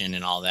action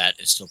and all that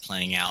is still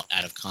playing out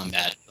of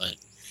combat, but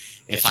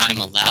if I'm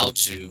allowed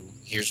to,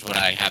 here's what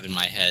I have in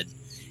my head.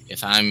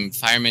 If I'm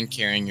fireman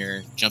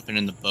carrier jumping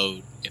in the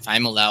boat, if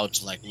I'm allowed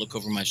to like look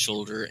over my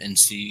shoulder and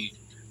see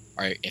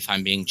or if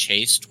I'm being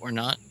chased or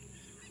not,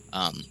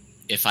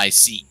 if I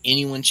see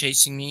anyone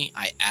chasing me,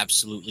 I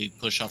absolutely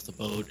push off the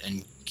boat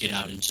and get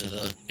out into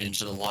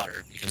the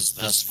water, because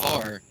thus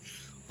far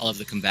all of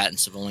the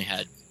combatants have only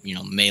had,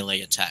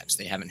 melee attacks.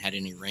 They haven't had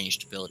any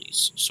ranged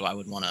abilities. So I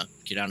would want to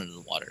get out into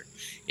the water.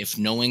 If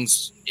no one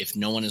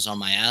is on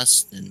my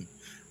ass, then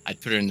I'd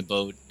put her in the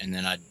boat, and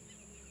then I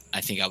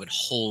think I would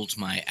hold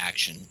my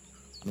action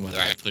on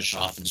whether I push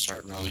off and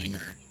start rowing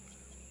or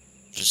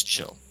just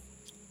chill.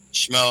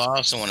 Shmo, I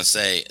also want to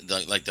say,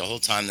 the whole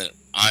time that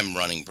I'm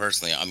running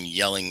personally, I'm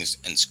yelling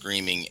and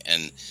screaming,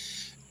 and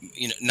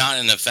not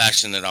in a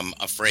fashion that I'm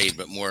afraid,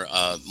 but more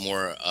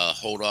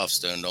hold off,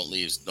 Stone, don't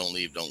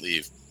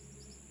leave.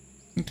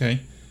 Okay.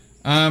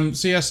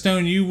 So yeah,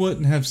 Stone, you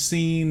wouldn't have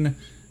seen.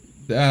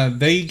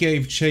 They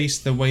gave chase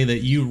the way that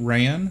you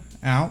ran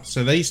out,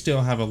 so they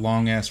still have a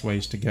long ass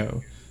ways to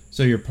go.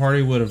 So your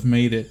party would have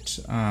made it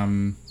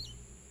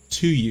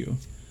to you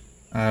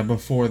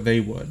before they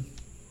would.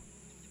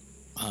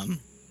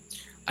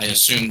 I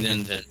assume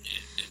then that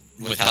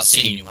without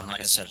seeing anyone,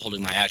 like I said,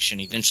 holding my action,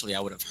 eventually I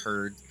would have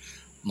heard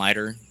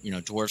Miter.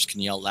 Dwarves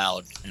can yell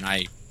loud, and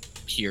I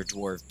hear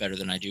dwarf better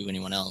than I do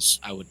anyone else.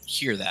 I would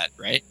hear that,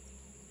 right?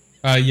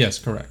 Yes,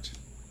 correct.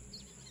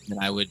 Then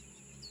I would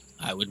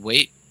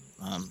wait,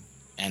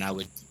 and I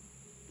would,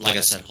 like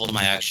I said, hold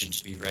my action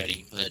to be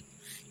ready. But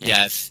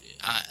yeah, if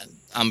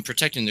I'm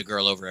protecting the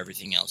girl over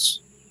everything else.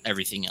 Are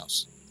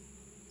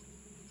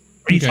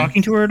you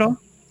talking to her at all?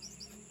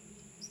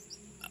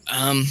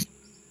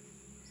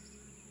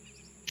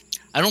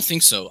 I don't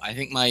think so. I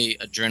think my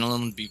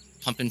adrenaline would be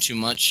pumping too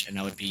much, and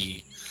I would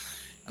be.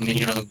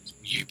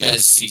 You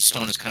guys see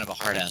Stone as kind of a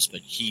hard ass,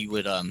 but he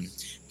would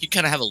he'd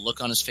kind of have a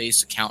look on his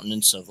face, a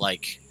countenance of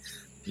like,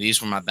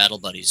 these were my battle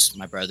buddies,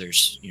 my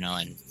brothers,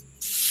 and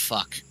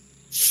fuck,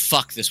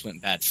 this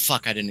went bad.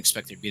 Fuck, I didn't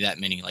expect there'd be that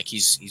many. Like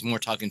he's more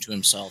talking to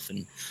himself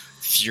and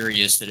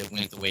furious that it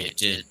went the way it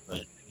did,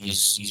 but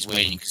he's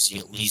waiting because he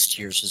at least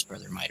hears his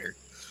brother Miter.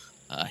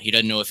 He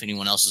doesn't know if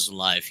anyone else is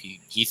alive.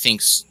 He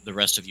thinks the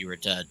rest of you are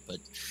dead, but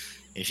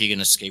if he can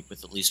escape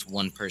with at least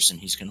one person,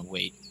 he's going to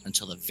wait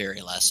until the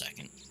very last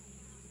second.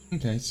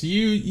 Okay, so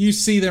you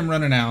see them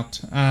running out.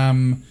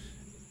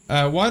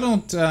 Why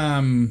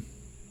don't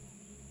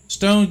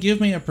Stone give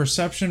me a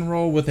perception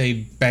roll with a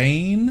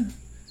bane?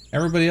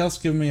 Everybody else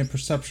give me a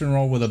perception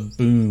roll with a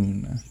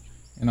boon.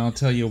 And I'll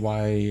tell you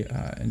why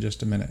in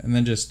just a minute. And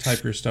then just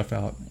type your stuff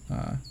out,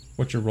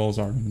 what your rolls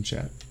are in the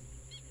chat.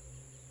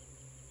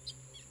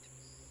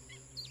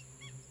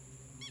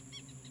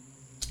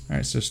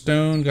 Alright, so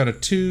Stone got a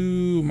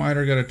 2,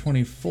 Miter got a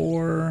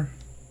 24.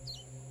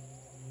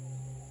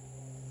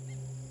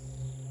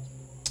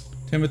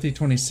 Timothy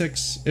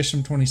 26,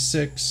 Isham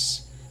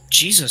 26.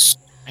 Jesus,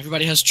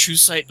 everybody has true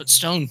sight but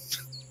Stone.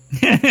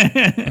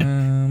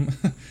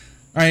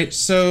 Alright,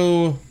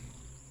 so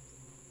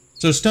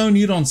Stone,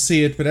 you don't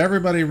see it, but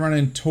everybody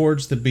running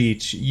towards the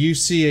beach, you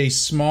see a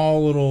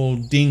small little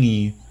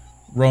dinghy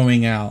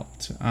rowing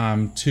out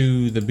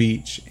to the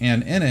beach,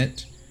 and in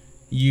it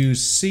you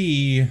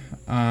see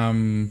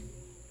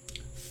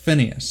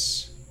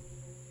Phineas,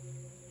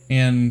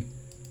 and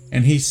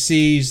he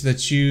sees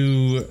that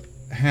you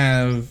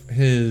have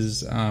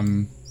his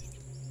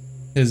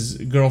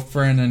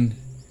girlfriend, and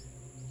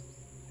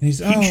he's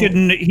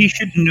he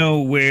should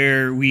know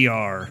where we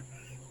are.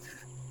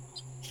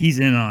 He's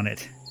in on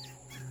it.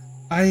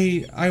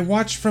 I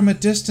watched from a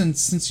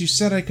distance since you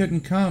said I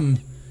couldn't come,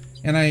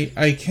 and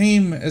I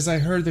came as I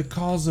heard the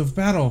calls of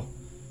battle.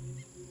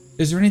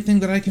 Is there anything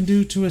that I can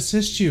do to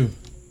assist you?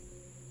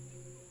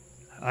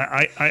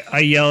 I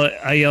yell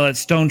at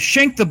Stone,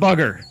 shank the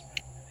bugger.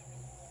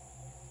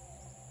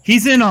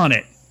 He's in on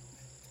it.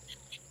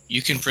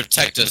 You can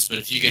protect us, but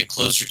if you get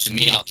closer to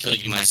me, I'll kill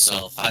you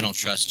myself. I don't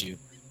trust you.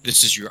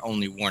 This is your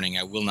only warning.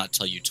 I will not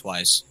tell you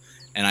twice.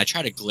 And I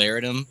try to glare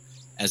at him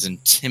as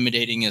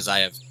intimidating as I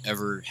have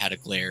ever had a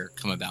glare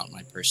come about in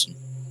my person.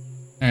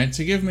 All right,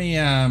 so give me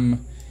I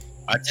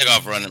take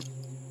off running.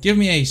 give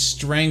me a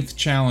strength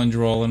challenge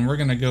roll, and we're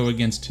gonna go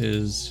against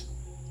his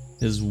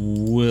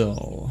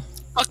will.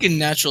 Fucking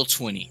natural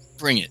 20.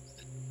 Bring it.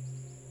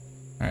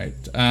 All right.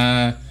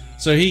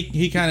 So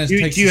he kind of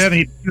takes. Do you have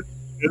any?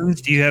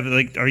 Do you have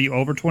are you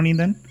over 20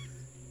 then?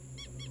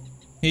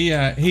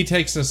 He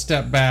takes a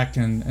step back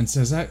and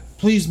says,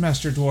 "Please,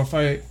 Master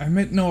Dwarf, I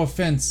meant no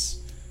offense.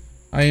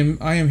 I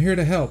am here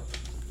to help."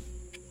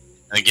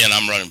 And again,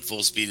 I'm running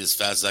full speed as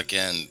fast as I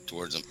can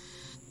towards him.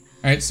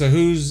 All right. So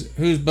whose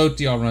boat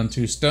do y'all run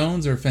to?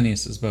 Stone's or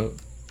Phineas's boat?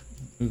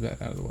 Move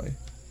that out of the way.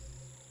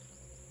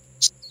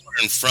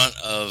 We're in front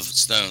of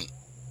Stone.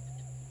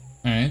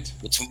 All right.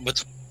 Between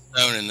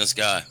Stone and this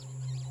guy.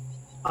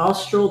 I'll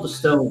stroll to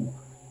Stone.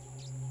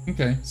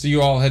 Okay. So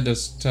you all head to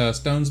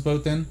Stone's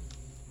boat then?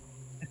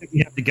 I think we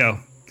have to go.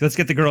 Let's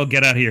get the girl.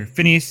 Get out of here.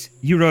 Phineas,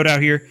 you rode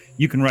out here.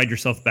 You can ride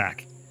yourself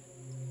back.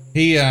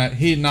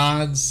 He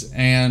nods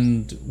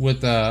and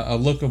with a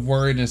look of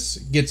worriness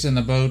gets in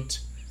the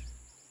boat,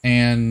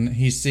 and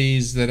he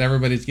sees that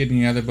everybody's getting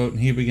in the other boat,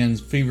 and he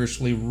begins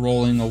feverishly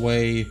rolling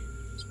away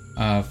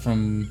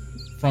from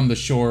the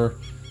shore,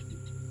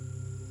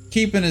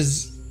 keeping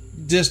his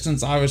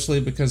distance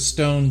obviously because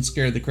Stone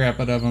scared the crap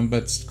out of him,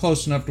 but it's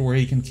close enough to where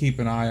he can keep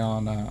an eye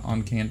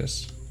on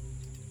Candace.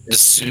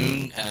 As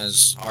soon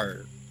as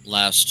our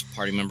last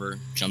party member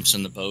jumps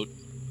in the boat,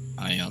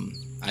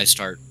 I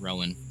start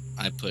rowing.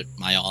 I put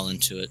my all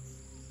into it.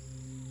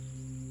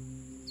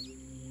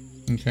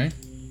 Okay.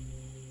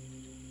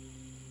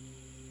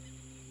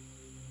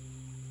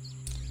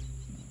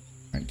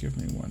 All right, give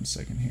me 1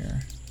 second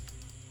here.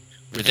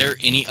 Were there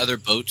any other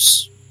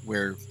boats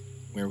where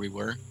we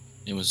were?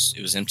 It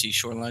was empty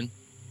shoreline.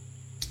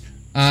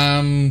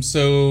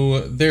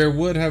 So there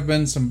would have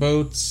been some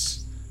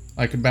boats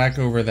like back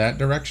over that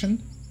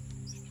direction.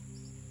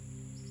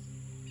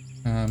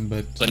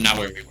 But not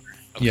where we were.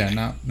 Okay.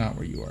 Yeah, not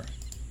where you are.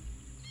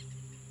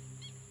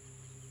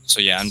 So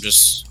yeah, I'm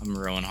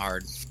rowing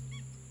hard.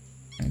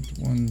 Right,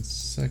 1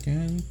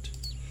 second.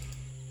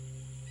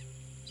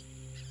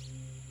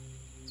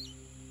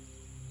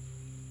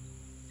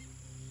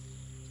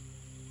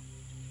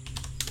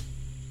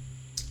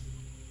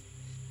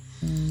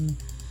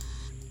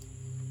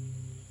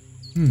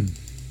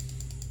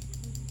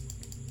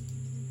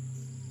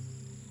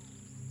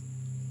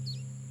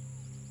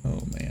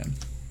 Oh man.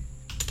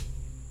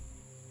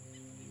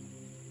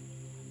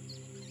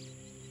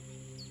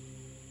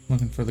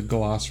 Looking for the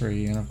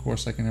glossary, and of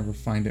course I can never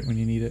find it when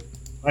you need it.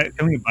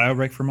 Can we bio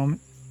break for a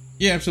moment?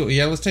 Yeah, absolutely.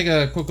 Yeah, let's take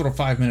a quick little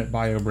 5-minute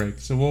bio break.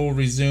 So we'll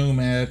resume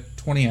at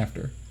 20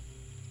 after.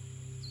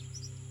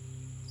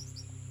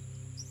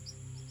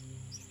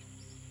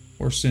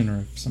 Or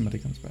sooner if somebody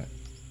comes back.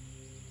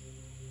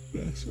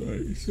 That's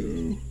right,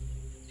 so...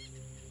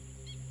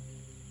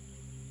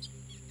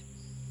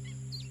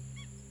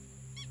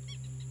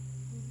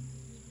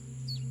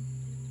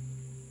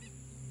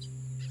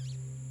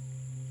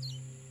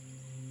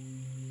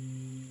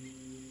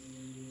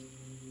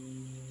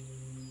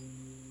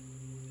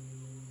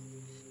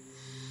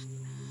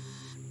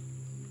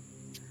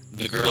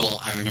 The girl,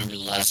 I remember the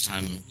last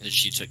time that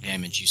she took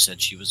damage, you said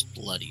she was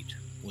bloodied,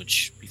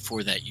 which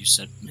before that you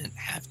said meant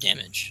half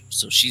damage.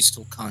 So she's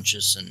still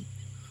conscious and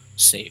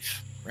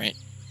safe, right?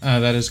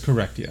 that is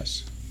correct,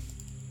 yes.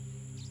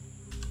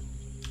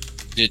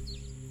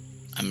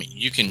 I mean,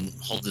 you can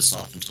hold this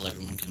off until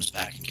everyone comes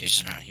back in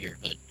case they're not here,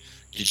 but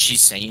did she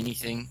say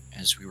anything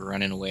as we were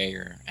running away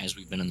or as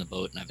we've been in the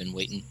boat and I've been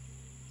waiting?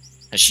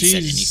 Has she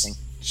said anything?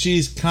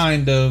 She's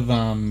kind of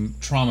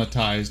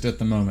traumatized at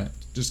the moment.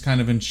 Just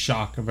kind of in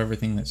shock of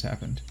everything that's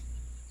happened.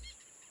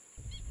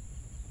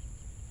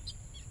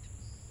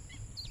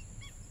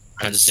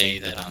 I had to say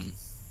that,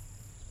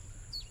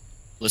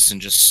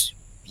 listen, just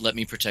let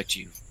me protect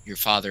you. Your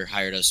father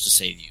hired us to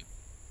save you.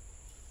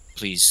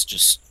 Please,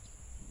 just,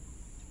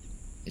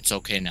 it's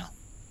okay now.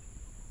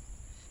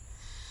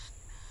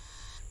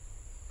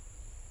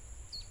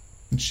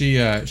 And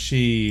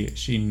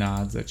she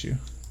nods at you.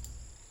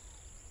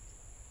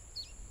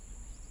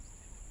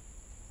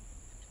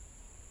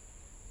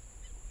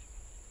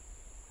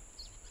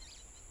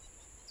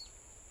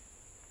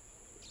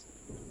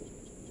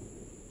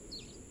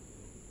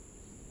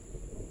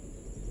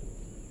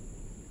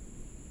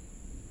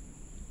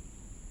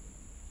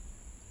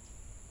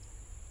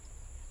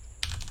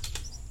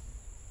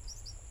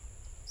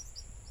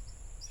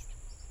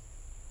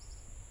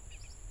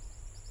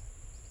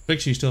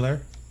 Fix, you still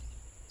there?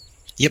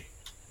 Yep.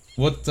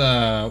 What,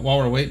 while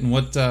we're waiting,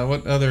 what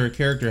other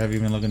character have you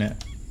been looking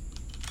at?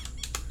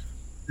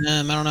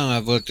 I don't know.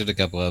 I've looked at a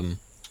couple of them.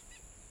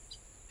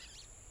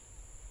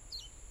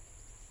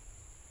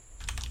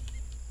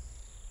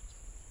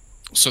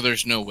 So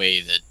there's no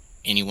way that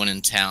anyone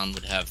in town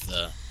would have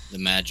the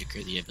magic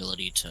or the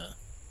ability to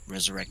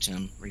resurrect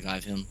him,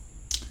 revive him?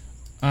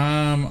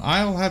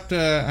 I'll have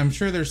to, I'm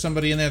sure there's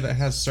somebody in there that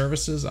has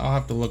services. I'll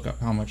have to look up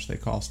how much they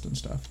cost and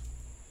stuff.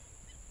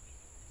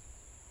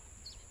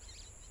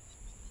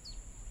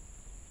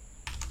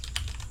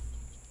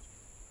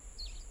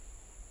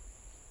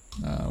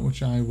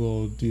 Which I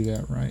will do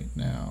that right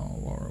now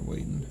while we're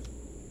waiting.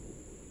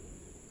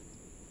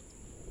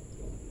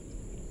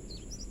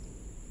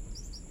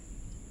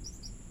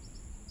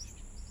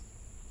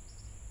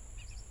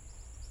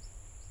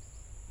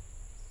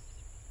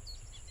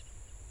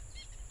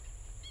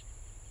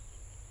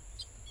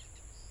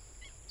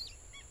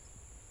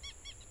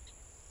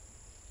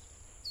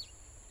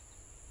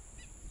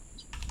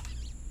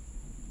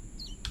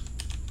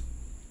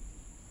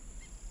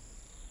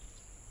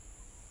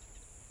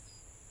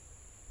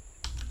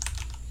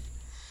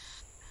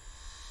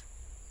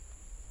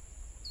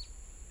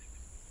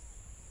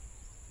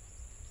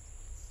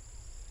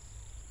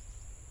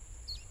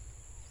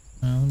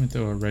 Let me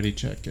throw a ready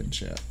check in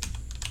chat.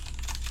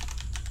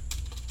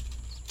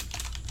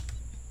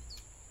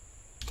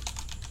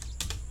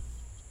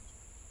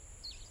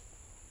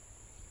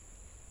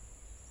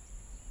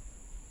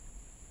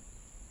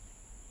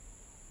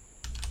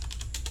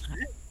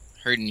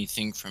 Heard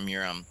anything from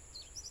your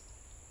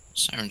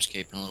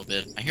Sirenscape in a little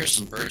bit? I hear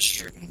some birds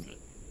chirping. But...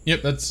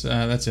 Yep, that's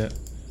it.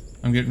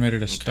 I'm getting ready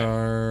to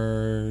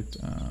start.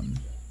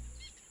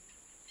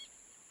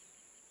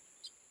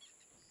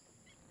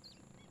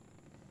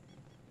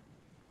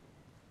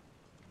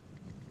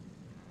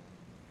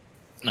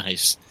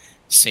 Nice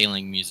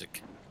sailing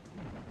music.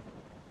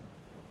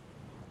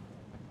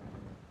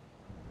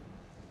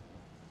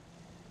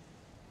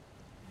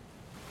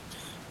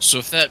 So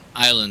if that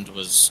island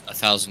was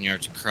 1,000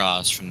 yards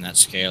across from that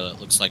scale, it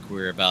looks like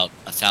we're about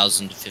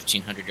 1,000 to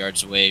 1,500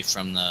 yards away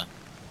from the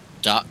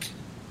dock.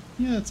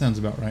 Yeah, that sounds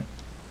about right.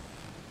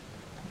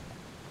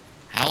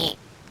 How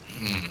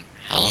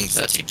long does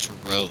that take to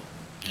row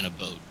in a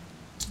boat?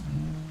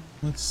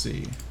 Let's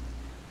see.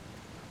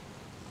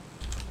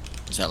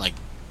 Is that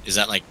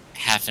like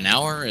half an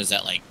hour? Is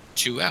that like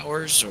 2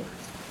 hours? Or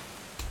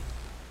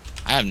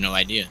I have no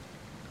idea.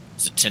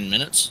 Is it 10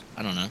 minutes?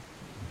 I don't know.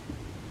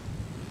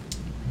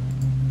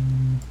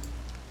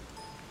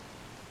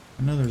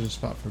 I know there's a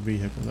spot for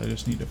vehicles. I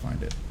just need to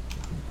find it.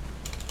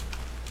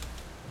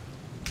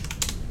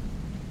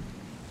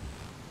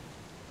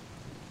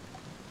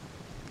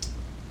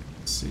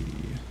 Let's see.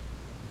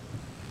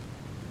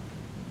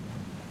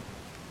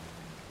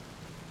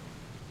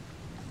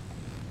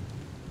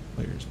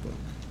 Player's book.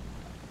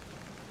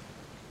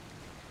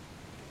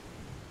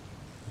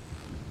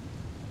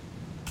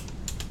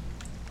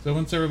 So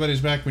once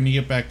everybody's back, when you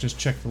get back, just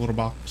check the little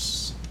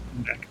box.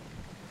 Back.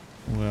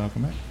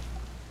 Welcome back.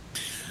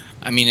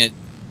 I mean,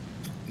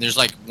 there's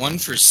like one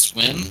for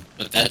swim,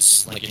 but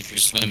that's like if you're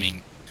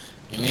swimming.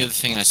 The only other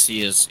thing I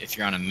see is if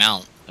you're on a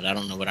mount, but I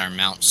don't know what our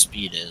mount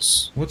speed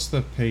is. What's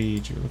the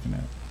page you're looking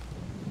at?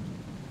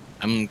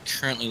 I'm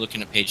currently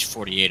looking at page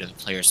 48 of the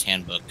player's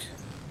handbook.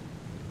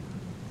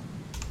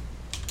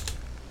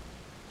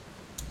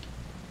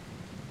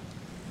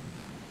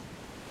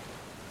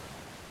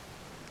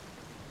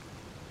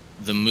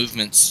 The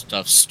movement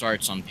stuff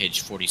starts on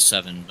page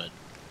 47, but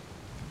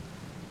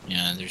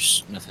yeah,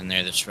 there's nothing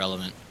there that's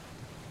relevant.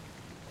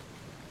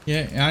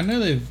 Yeah, I know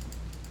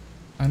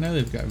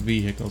they've got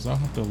vehicles. I'll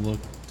have to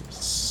look to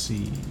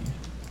see.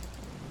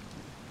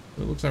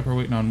 It looks like we're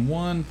waiting on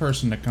one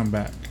person to come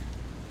back.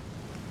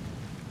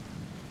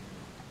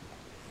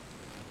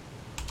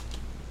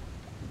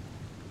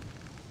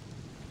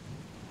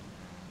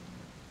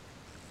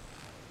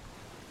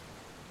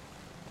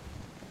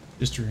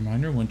 Just a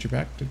reminder, once you're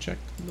back, to check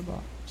the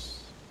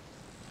box.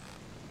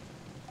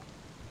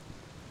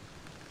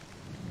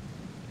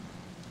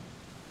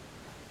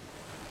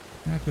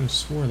 I could have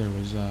swore there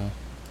was a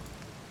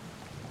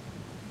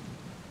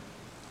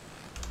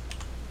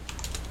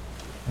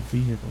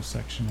vehicle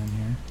section in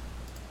here.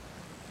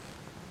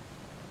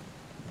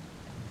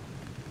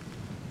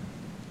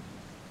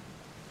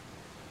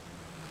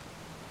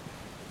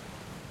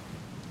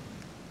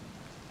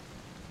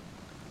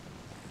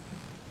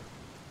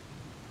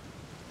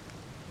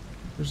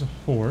 There's a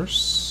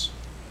horse.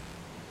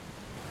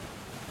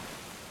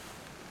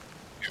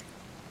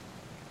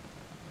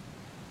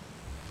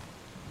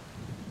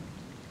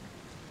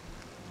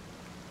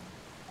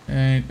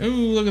 And, oh,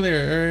 look at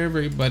there.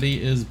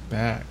 Everybody is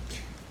back.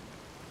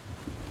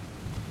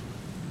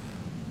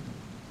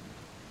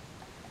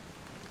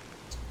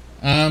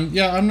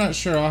 Yeah, I'm not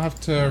sure. I'll have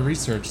to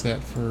research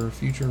that for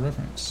future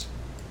reference.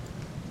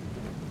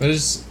 But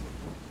as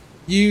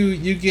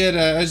you get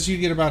as you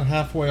get about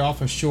halfway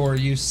off ashore,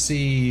 you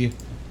see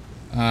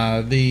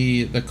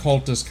the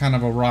cultists kind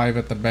of arrive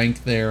at the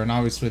bank there, and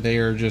obviously they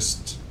are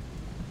just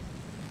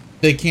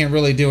they can't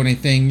really do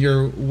anything.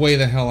 You're way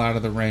the hell out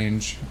of the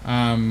range.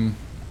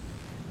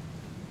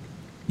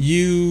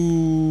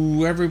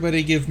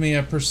 Everybody give me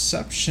a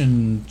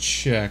perception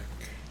check.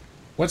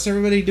 What's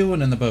everybody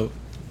doing in the boat?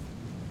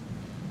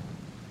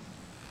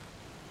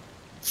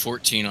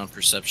 14 on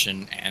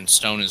perception, and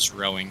Stone is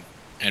rowing,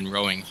 and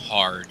rowing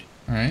hard.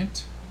 All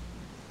right.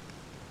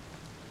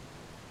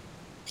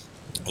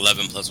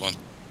 11 plus 1.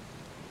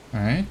 All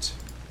right.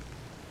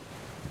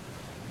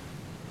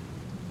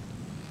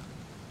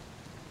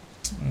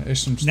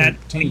 Isham's Nat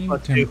 13. 20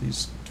 plus 2.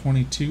 Timothy's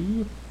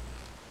 22.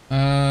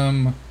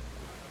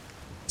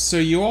 So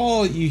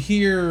you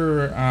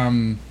hear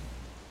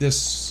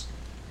this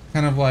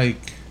kind of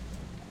like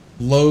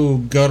low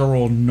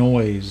guttural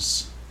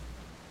noise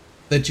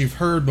that you've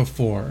heard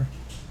before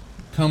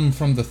come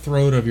from the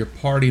throat of your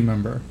party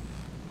member,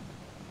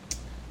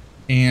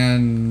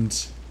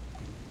 and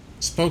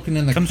spoken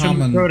in the Comes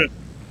common. from the throat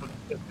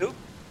of who?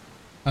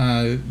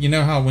 You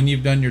know how when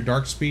you've done your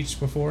dark speech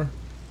before,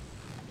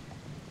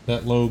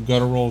 that low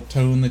guttural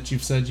tone that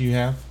you've said you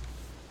have.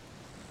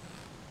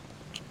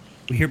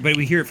 We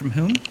hear it from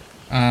whom?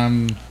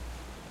 I'm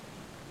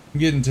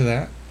getting to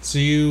that. So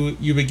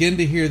you begin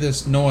to hear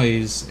this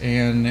noise,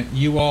 and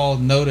you all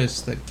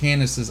notice that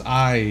Candace's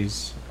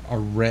eyes are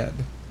red.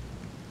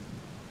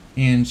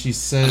 And she I'm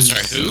says,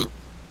 sorry, who?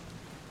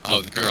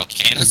 Oh, the girl,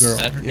 Candace? The Is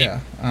that girl, her yeah.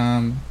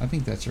 name? I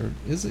think that's her.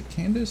 Is it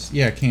Candace?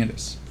 Yeah,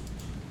 Candace.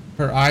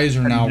 Her eyes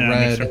are now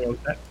red,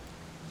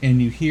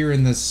 and you hear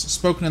in this,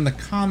 spoken in the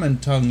common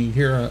tongue, you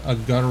hear a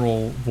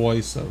guttural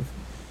voice of,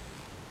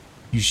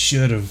 "You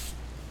should have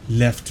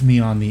left me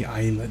on the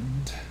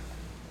island."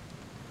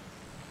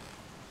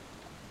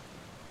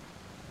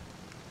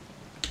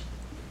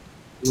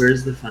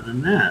 Where's the fun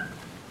in that?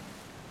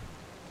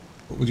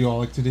 What would you all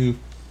like to do?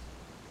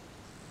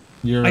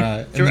 You're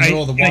I- in the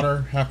middle of the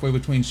water, halfway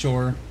between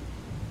shore.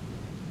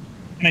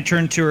 Can I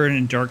turn to her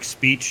in dark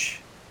speech?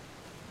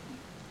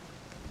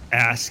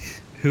 Ask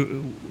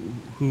who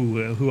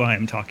I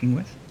am talking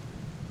with.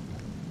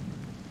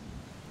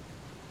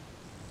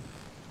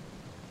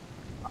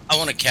 I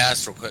want to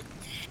cast real quick.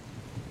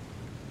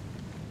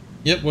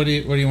 Yep. What do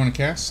you want to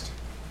cast?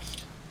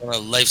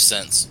 Life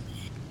sense.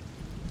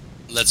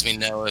 Lets me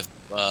know if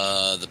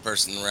the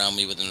person around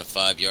me within a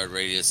 5-yard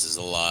radius is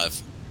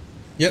alive.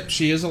 Yep,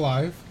 she is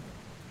alive.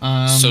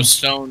 So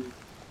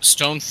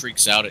Stone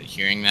freaks out at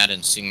hearing that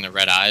and seeing the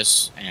red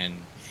eyes,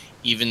 and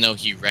even though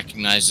he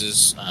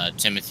recognizes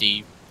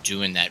Timothy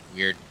doing that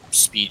weird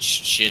speech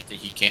shit that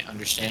he can't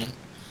understand,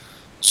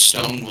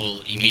 Stone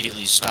will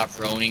immediately stop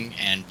rowing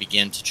and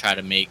begin to try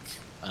to make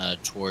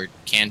toward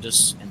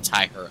Candace and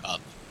tie her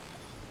up.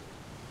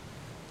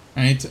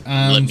 All right.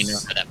 Let me know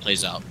how that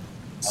plays out.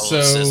 I will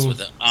assist So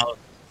with it. I'll do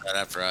that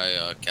after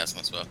I cast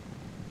my spell.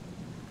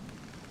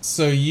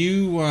 so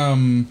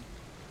you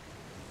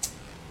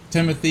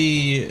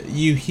Timothy,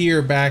 you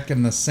hear back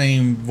in the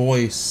same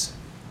voice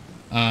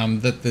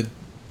that the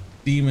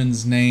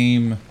demon's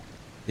name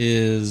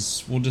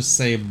is, we'll just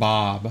say,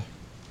 Bob.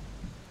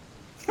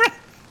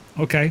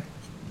 Okay.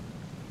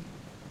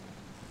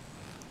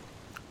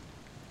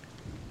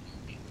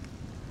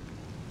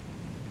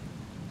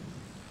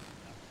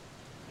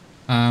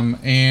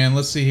 And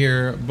let's see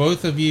here.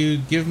 Both of you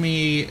give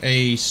me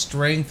a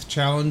strength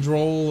challenge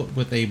roll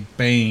with a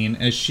bane.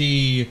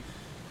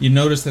 You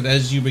notice that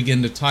as you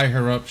begin to tie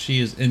her up, she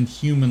is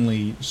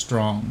inhumanly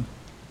strong.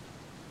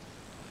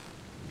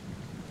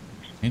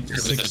 With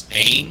a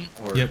bane?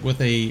 Or... Yep,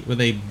 with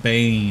a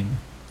bane.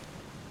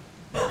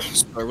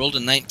 So I rolled a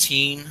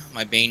 19.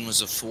 My bane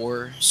was a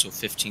 4, so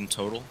 15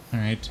 total. All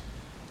right.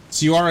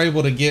 So you are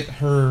able to get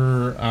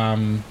her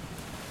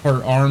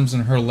her arms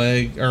and her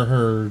leg, or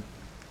her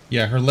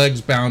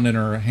legs bound and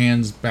her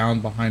hands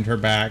bound behind her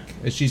back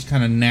as she's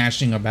kind of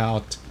gnashing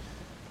about.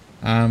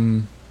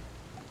 And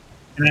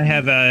I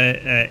have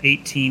a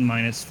 18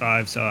 minus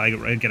 5, so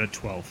I get a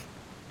 12.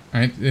 All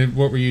right.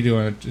 What were you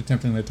doing?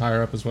 Attempting to tie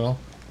her up as well?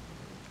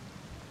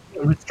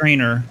 Restrain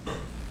her.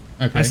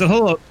 Okay. I said,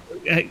 hello.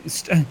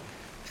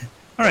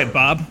 All right,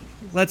 Bob.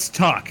 Let's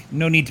talk.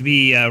 No need to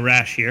be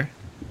rash here.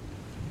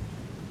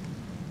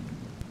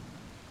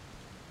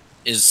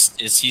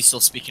 Is he still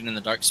speaking in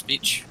the dark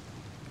speech?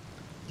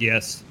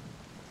 Yes.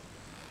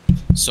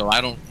 So I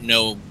don't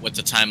know what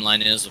the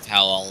timeline is of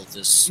how all of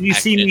this. You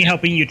see me acted.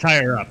 helping you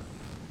tie her up.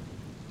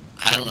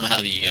 I don't know how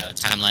the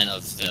timeline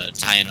of the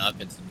tying up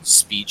and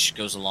speech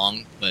goes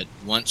along, but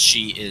once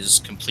she is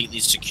completely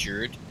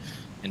secured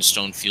and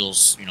Stone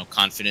feels,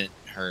 confident,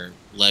 her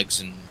legs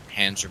and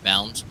hands are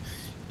bound,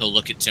 he'll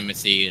look at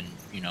Timothy and,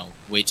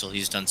 wait till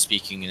he's done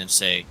speaking and then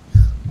say,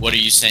 "What are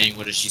you saying?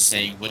 What is she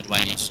saying? What do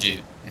I need to do?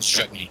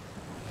 Instruct me."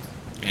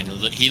 And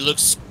he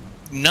looks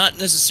not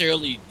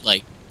necessarily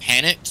like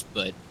panicked,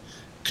 but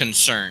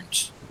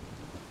concerned,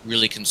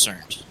 really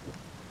concerned.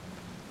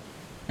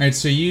 All right,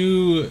 so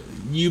you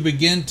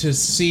begin to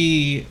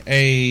see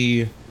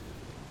a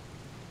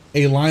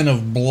line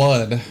of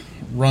blood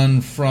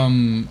run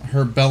from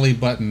her belly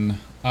button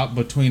up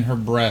between her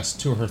breast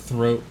to her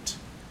throat,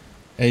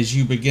 as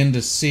you begin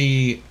to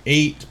see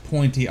 8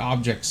 pointy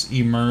objects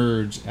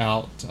emerge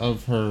out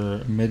of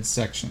her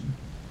midsection.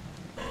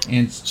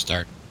 And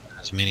Start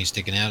as many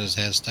sticking out as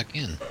has stuck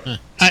in. Huh.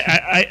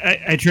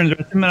 I turned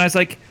to him and I was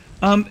like,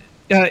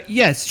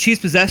 yes, she's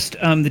possessed.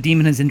 The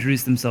demon has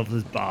introduced themselves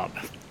as Bob.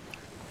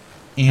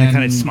 And I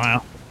kind of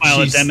smile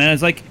at them, and I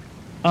was like,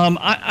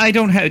 I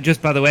don't have.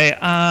 Just by the way,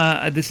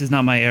 this is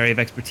not my area of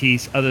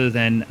expertise, other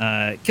than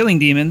killing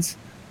demons.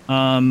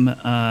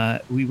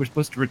 We were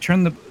supposed to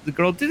return the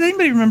girl. Did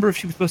anybody remember if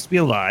she was supposed to be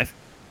alive?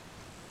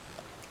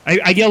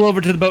 I yell over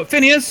to the boat.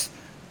 Phineas,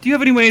 do you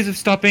have any ways of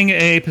stopping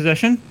a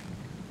possession?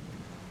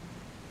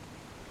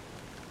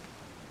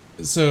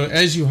 So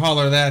as you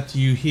holler that,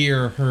 you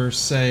hear her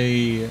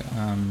say,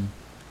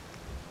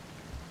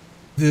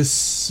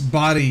 this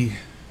body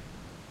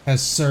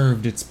has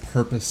served its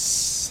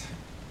purpose.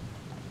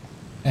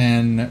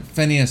 And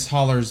Phineas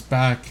hollers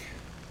back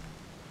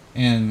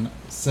and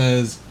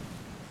says,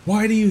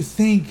 why do you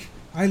think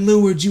I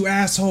lured you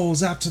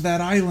assholes out to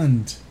that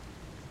island?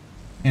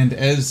 And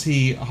as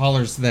he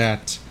hollers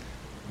that,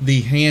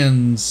 the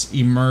hands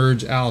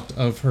emerge out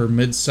of her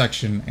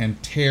midsection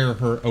and tear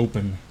her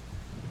open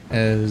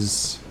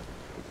as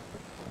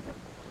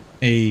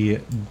a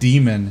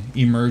demon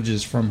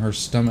emerges from her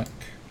stomach.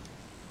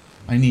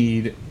 I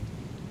need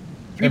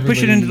Can you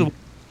push it into the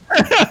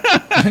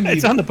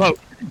It's on the boat.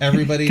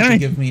 Everybody to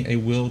give me a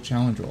will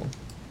challenge roll.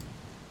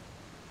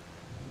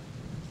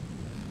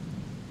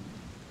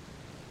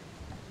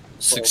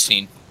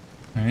 $16.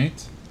 All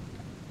right.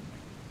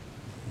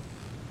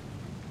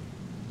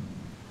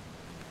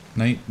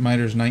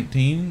 Miter's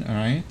 19. All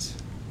right.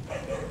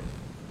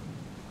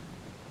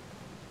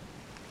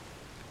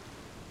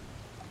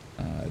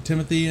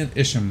 Timothy and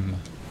Isham.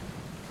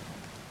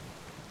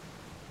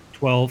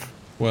 12.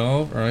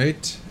 12. All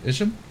right.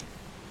 Isham.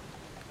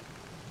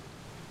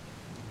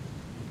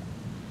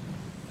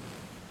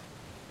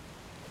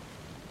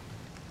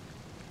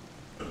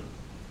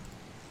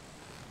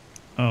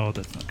 Oh,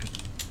 that's not good.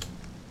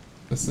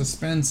 The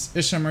suspense.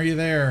 Isham, are you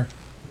there?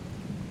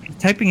 He's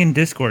typing in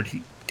Discord.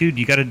 Dude,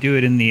 you got to do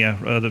it in the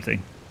other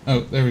thing. Oh,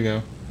 there we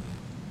go.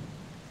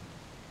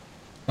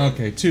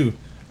 Okay, 2.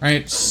 All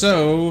right,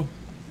 so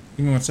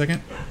give me 1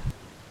 second.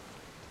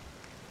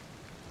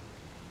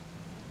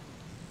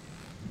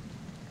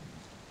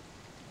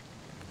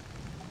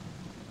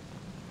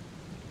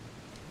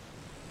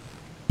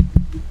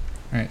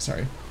 All right,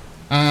 sorry.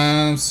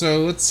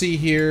 So let's see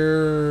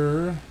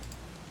here.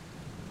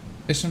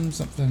 Isham,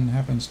 something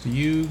happens to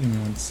you. Give me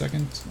 1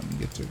 second. Let me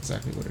get to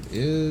exactly what it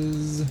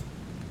is.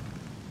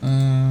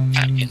 I'm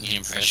getting the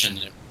impression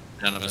that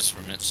none of us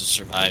were meant to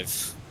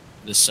survive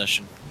this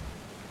session.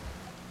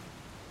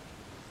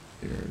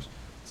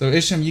 So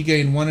Isham, you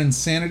gain 1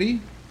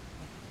 insanity.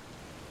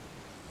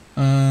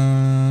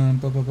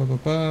 And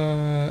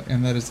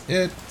that is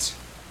it.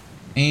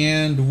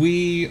 And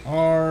we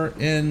are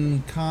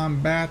in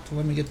combat.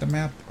 Let me get the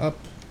map up.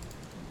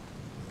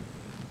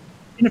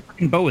 In a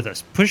freaking boat with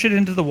us. Push it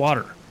into the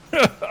water.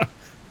 Where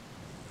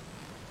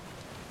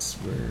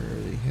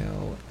the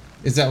hell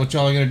is that? What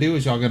y'all are gonna do?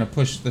 Is y'all gonna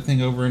push the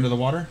thing over into the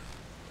water?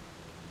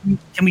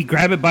 Can we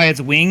grab it by its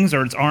wings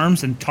or its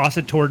arms and toss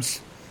it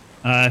towards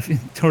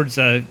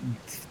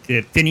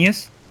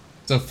Phineas?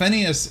 So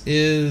Phineas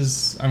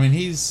is, I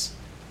mean,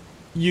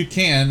 you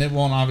can. It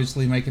won't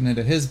obviously make it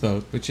into his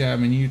boat, but yeah, I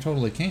mean, you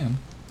totally can.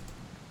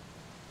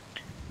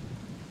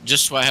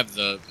 Just so I have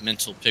the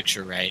mental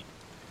picture right,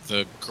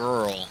 the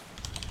girl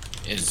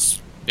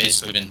is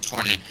basically been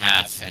torn in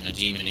half and a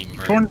demon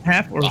emerged. Torn in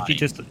half, or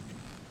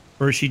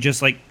is she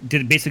just like,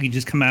 did it basically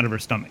just come out of her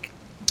stomach?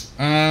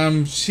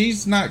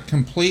 She's not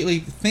completely.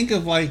 Think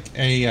of like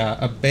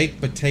a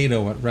baked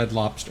potato at Red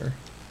Lobster.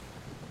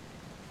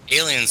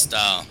 Alien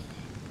style.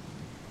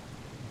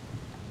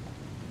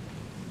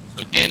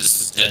 So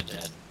Candace is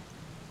dead.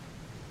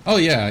 Oh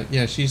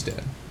yeah, she's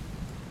dead.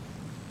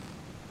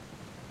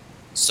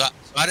 So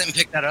I didn't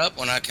pick that up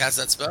when I cast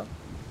that spell?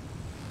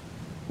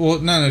 Well,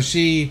 no,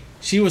 she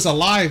was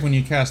alive when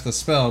you cast the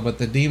spell, but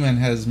the demon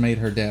has made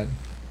her dead.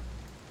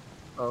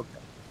 Okay.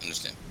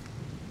 Understand.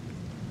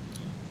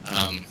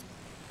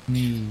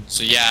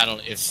 So yeah, I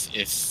don't.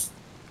 If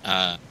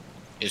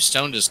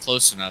Stoned is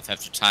close enough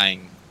after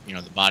tying,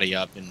 the body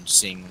up and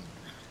seeing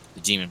the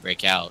demon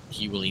break out,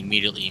 he will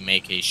immediately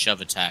make a shove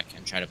attack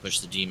and try to push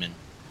the demon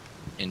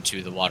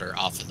into the water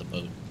off of the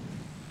boat.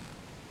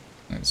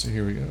 Alright, so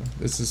here we go.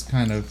 This is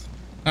kind of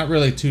not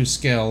really to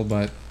scale,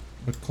 but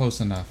close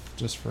enough,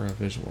 just for a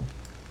visual.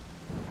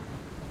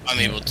 I'm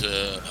able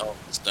to help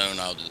Stone.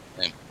 I'll do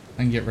the same.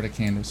 I can get rid of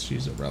Candace.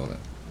 She's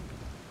irrelevant.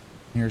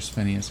 Here's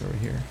Phineas over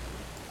here.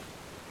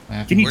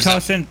 Can you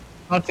toss in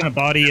a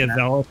body of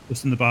Velis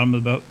just in the bottom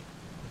of the boat?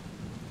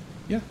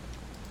 Yeah.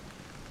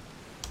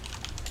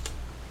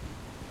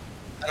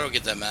 I don't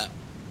get that map.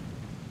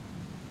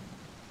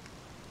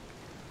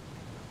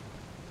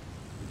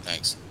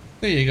 Thanks.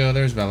 There you go.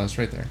 There's Velis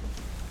right there.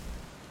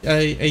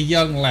 A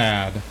young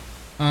lad.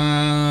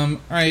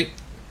 Alright.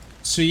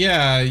 So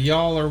yeah,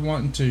 y'all are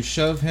wanting to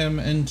shove him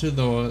into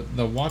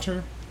the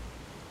water?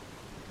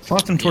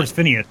 Toss him towards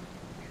Phineas.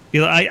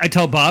 I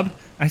tell Bob,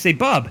 I say,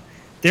 Bob,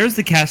 there's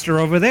the caster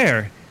over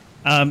there.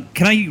 Can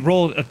I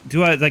roll?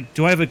 Do I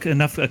have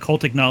enough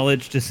occultic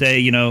knowledge to say,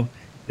 you know,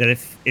 that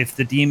if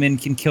the demon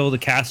can kill the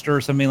caster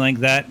or something like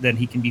that, then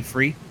he can be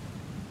free?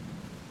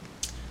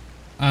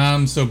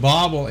 So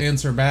Bob will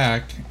answer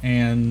back,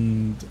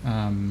 and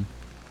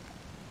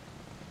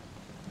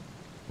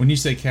when you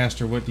say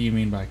caster, what do you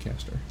mean by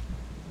caster?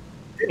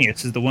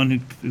 Phineas is the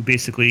one who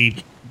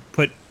basically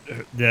put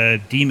the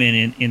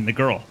demon in the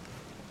girl.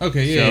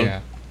 Okay,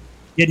 yeah.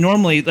 Yeah,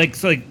 normally,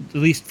 at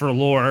least for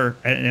lore,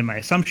 and my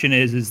assumption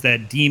is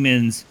that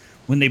demons,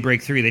 when they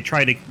break through, they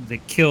try to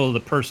kill the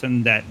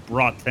person that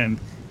brought them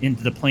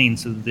into the plane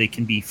so that they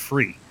can be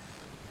free.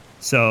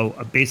 So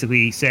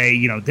basically say,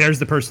 you know, there's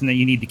the person that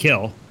you need to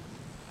kill.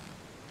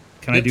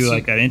 Can I do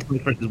like an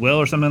intellect versus will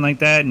or something like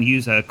that and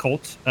use a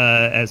cult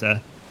as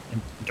a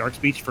dark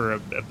speech for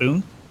a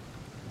boon?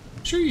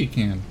 Sure you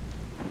can.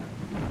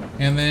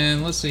 And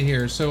then let's see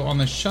here. So on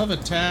the shove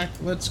attack,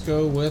 let's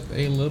go with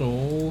a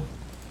little...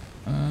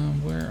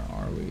 where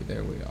are we?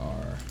 There we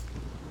are.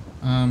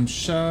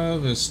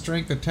 Shove is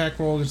strength attack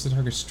roll against the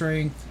target's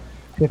strength.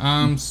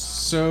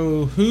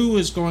 So who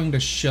is going to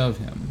shove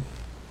him?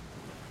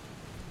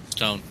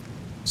 Stone.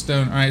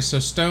 Stone. All right. So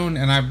Stone,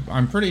 and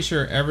I'm pretty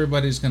sure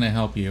everybody's going to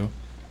help you.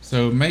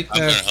 So make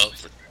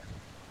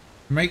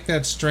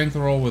that strength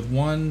roll with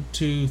 1,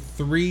 2,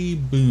 3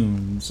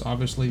 boons.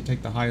 Obviously,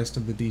 take the highest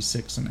of the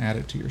d6 and add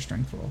it to your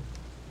strength roll.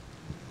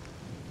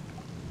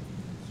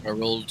 I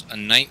rolled a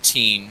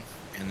 19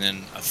 and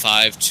then a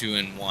 5, 2,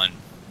 and 1.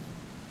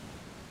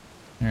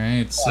 All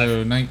right.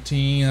 So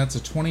 19. That's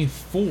a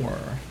 24.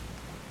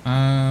 You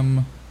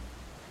have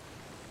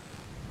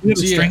a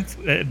strength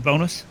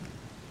bonus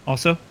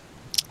also?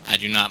 I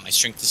do not. My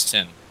strength is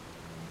 10.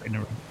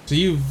 So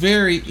you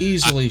very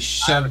easily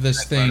shove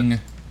this thing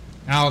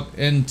out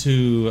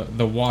into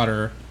the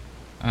water.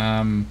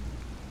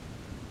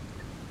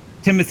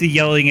 Timothy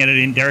yelling at it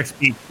in Derek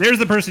speak. There's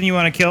the person you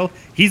want to kill.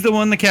 He's the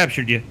one that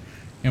captured you.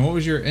 And what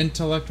was your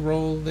intellect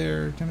roll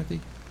there,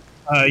 Timothy?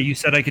 You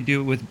said I could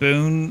do it with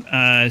boon,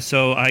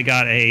 so I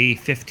got a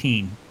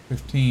 15.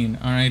 15.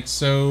 All right.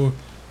 So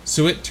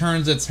it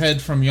turns its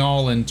head from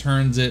y'all and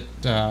turns it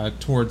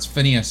towards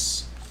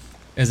Phineas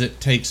as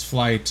it takes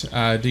flight.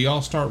 Do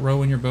y'all start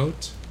rowing your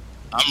boat?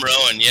 I'm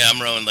rowing. Yeah,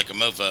 I'm rowing like a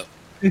mofo.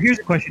 So here's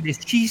the question: is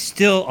she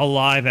still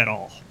alive at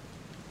all?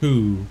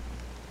 Who?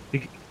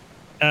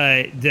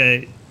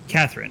 The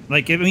Catherine.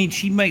 Like, I mean,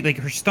 she might, like,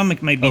 her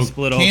stomach might be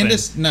split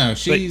Candace? open. No,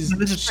 she's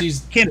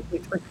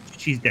Candace.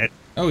 She's dead.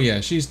 Oh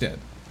yeah, she's dead.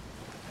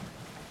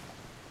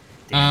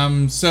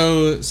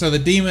 So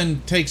the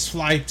demon takes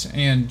flight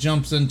and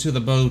jumps into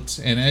the boat,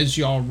 and as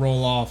y'all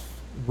row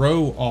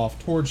off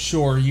towards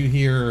shore, you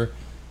hear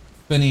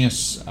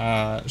Phineas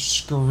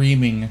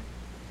screaming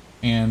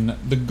and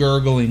the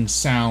gurgling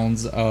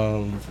sounds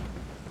of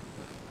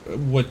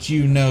what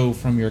you know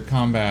from your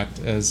combat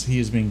as he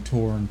is being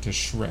torn to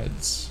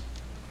shreds.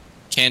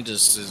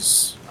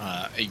 Candace's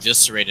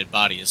eviscerated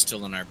body is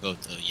still in our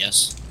boat, though,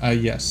 yes?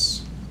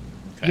 Yes.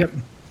 Okay. Yep.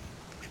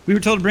 We were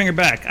told to bring her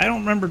back. I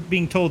don't remember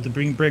being told to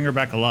bring her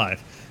back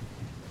alive.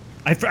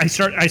 I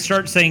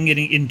start saying it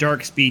in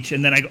dark speech,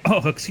 and then I go,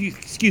 oh,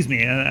 excuse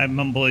me, and I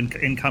mumble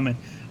in comment.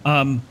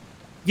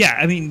 Yeah,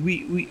 I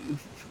mean,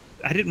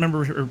 I didn't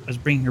remember her as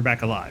bringing her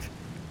back alive.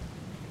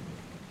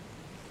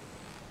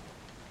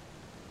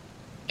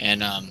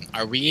 And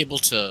are we able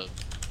to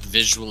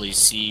visually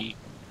see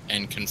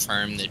and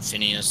confirm that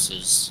Phineas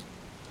is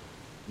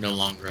no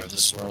longer of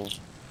this world?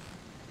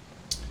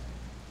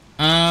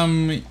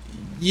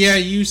 Yeah,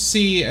 you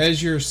see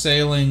as you're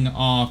sailing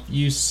off,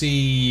 you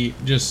see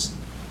just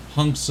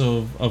hunks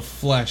of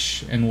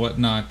flesh and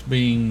whatnot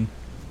being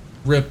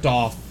ripped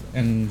off,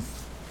 and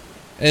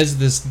as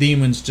this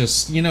demon's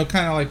just, you know,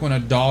 kind of like when a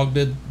dog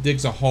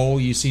digs a hole,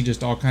 you see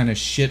just all kind of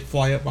shit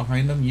fly up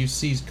behind them. You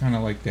see kind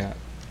of like that.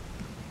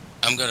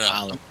 I'm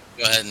gonna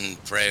go ahead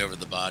and pray over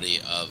the body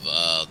of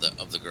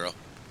the girl.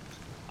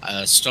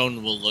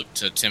 Stone will look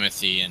to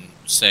Timothy and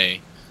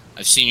say,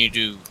 I've seen you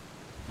do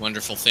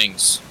wonderful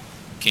things.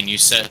 Can you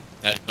set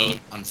that boat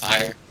on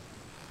fire?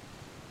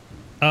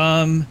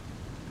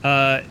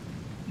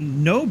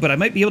 No, but I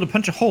might be able to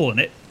punch a hole in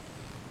it.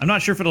 I'm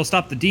not sure if it'll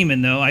stop the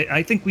demon, though.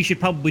 I think we should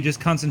probably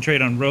just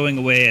concentrate on rowing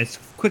away as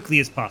quickly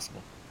as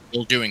possible.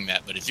 We're doing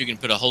that, but if you can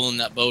put a hole in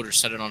that boat or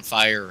set it on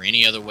fire or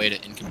any other way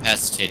to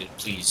incapacitate it,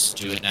 please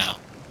do it now.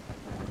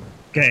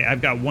 Okay,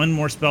 I've got one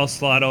more spell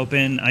slot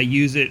open. I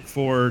use it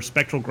for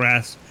Spectral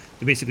Grasp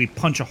to basically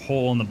punch a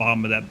hole in the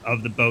bottom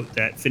of the boat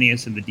that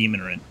Phineas and the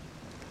demon are in.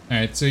 All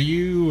right, so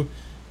you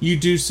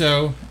do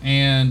so,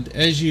 and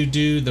as you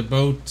do, the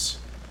boat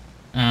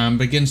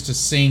begins to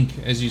sink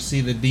as you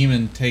see the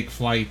demon take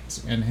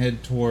flight and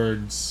head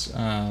towards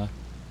the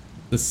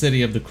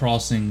city of the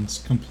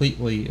Crossings,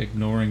 completely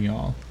ignoring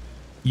y'all.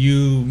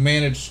 You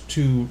manage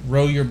to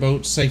row your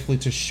boat safely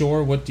to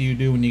shore. What do you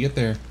do when you get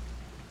there?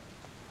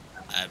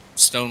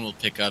 Stone will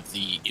pick up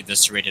the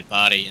eviscerated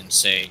body and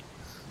say,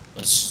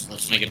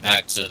 let's make it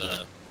back to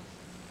the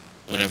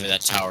whatever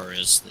that tower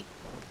is that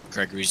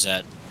Gregory's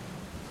at.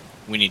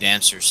 We need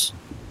answers.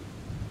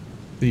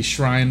 The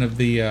Shrine of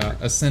the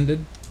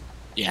Ascended.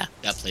 Yeah,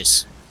 that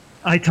place.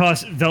 I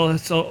toss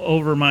Velas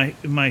over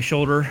my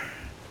shoulder.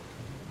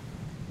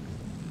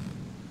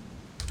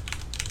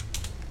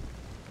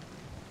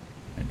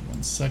 And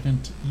 1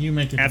 second. You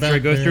make it After back I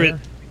go there. through it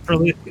for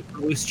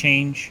loose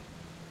change.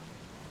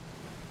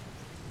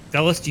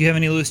 Velas, do you have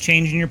any loose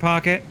change in your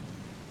pocket?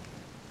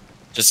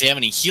 Does he have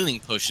any healing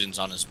potions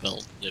on his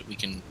belt that we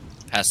can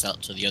pass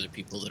out to the other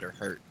people that are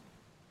hurt?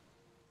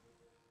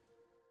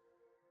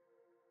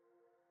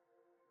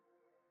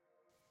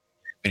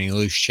 Any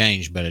loose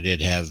change, but I did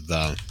have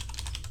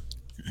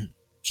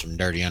some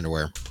dirty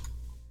underwear.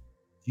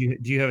 Do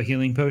you have a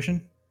healing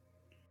potion?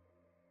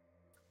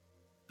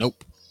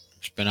 Nope.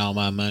 Spent all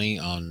my money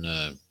on.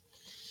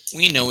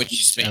 We know what you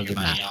spent your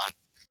money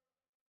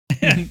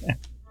on.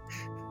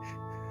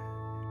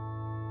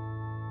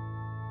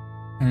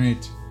 All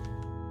right.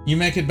 You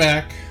make it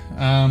back.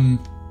 Un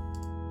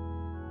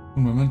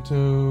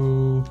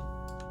momento.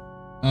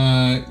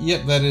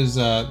 Yep, that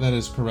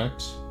is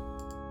correct.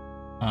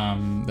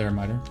 There,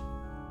 Miter.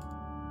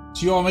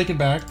 So you all make it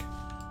back.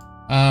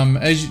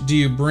 Do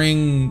you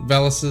bring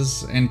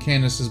Velas's and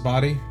Candace's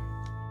body?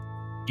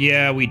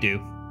 Yeah, we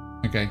do.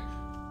 Okay.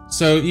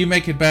 So you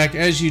make it back.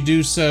 As you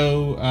do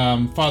so,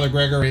 Father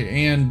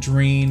Gregory and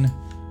Dreen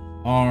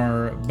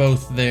are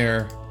both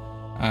there.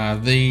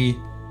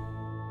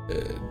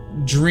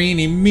 Dreen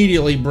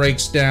immediately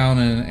breaks down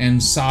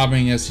and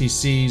sobbing as he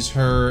sees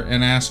her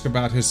and asks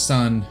about his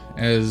son.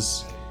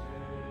 As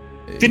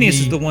Phineas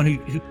is the one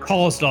who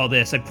caused all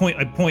this. I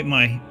point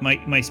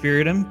my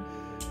spear at him.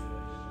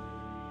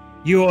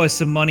 You owe us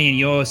some money and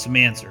you owe us some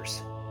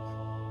answers.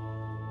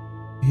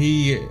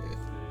 He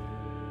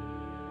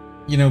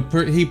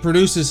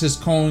produces his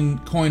coin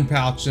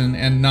pouch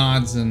and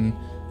nods and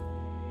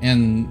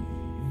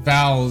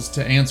vows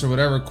to answer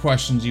whatever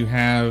questions you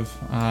have.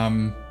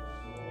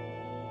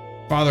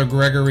 Father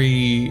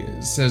Gregory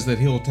says that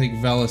he will take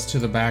Velas to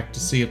the back to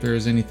see if there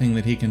is anything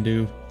that he can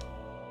do.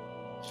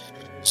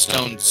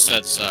 Stone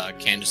sets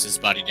Candace's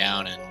body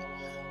down and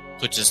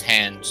puts his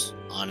hand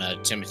on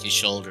Timothy's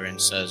shoulder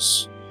and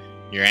says,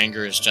 "Your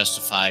anger is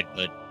justified,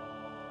 but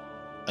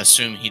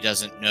assume he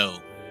doesn't know.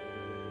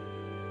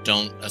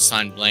 Don't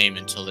assign blame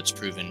until it's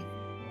proven.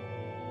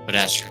 But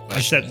ask your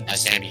question. I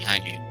stand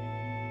behind you."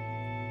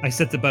 I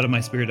set the butt of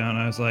my spear down.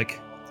 I was like,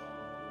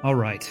 all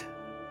right.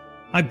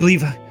 I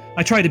believe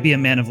I try to be a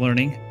man of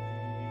learning,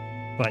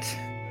 but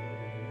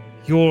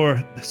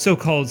your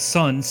so-called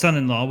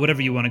son-in-law,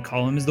 whatever you want to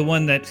call him, is the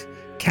one that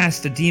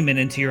cast a demon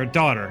into your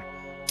daughter.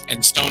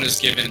 And Stone is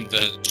given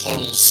the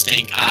total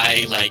stink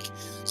eye, like,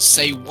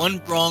 say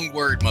one wrong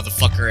word,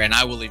 motherfucker, and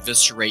I will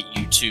eviscerate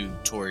you too,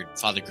 toward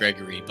Father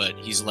Gregory, but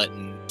he's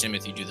letting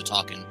Timothy do the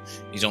talking.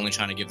 He's only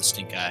trying to give the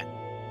stink eye.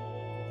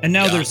 And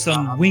now there's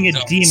some winged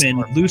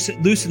demon loose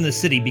in the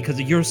city because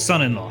of your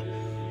son-in-law.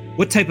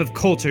 What type of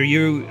cult are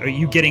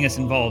you getting us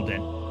involved in?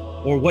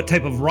 Or what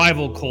type of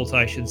rival cult,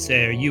 I should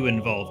say, are you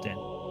involved in?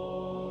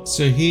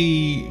 So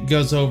he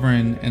goes over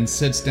and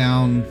sits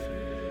down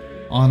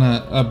on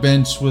a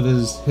bench with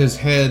his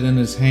head in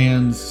his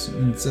hands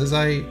and says,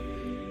 I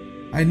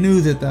knew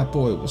that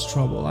boy was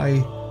trouble.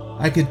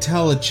 I could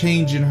tell a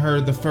change in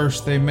her the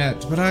first they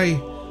met, but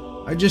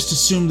I just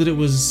assumed that it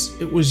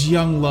was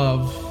young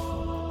love.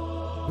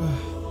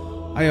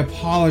 I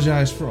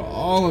apologize for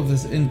all of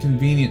this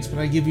inconvenience, but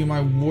I give you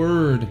my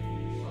word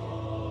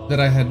that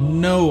I had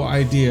no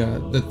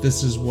idea that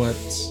this is what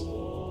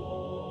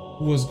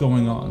was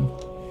going on.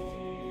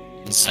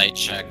 Insight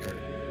check or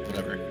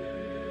whatever.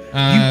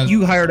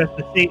 You hired us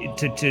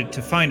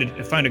to find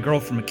a girl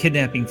from a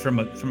kidnapping from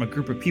a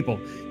group of people.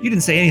 You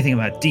didn't say anything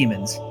about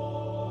demons.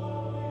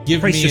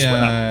 Give me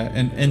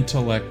an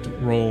intellect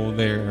roll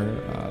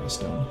there,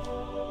 Stone.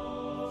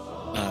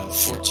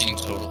 14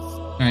 total.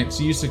 Alright,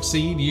 so you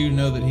succeed. You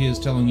know that he is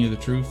telling you the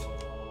truth.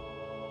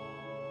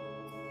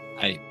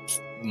 I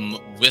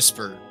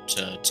whisper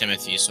to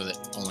Timothy so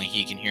that only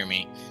he can hear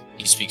me.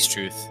 He speaks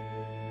truth.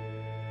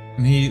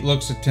 And he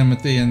looks at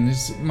Timothy and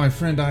says, "My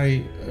friend,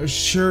 I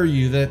assure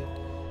you that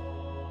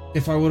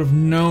if I would have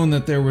known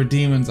that there were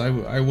demons,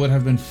 I would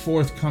have been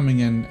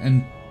forthcoming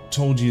and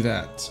told you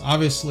that.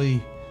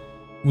 Obviously,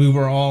 we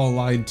were all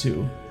lied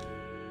to.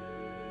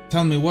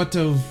 Tell me, what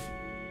of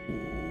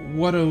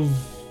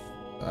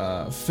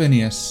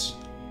Phineas?"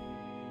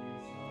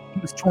 He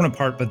was torn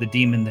apart by the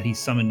demon that he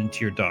summoned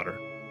into your daughter.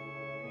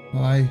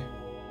 Well,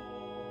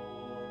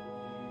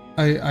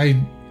 I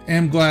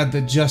am glad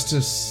that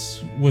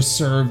justice was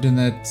served and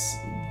that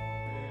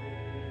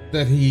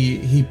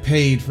he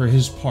paid for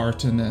his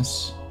part in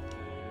this.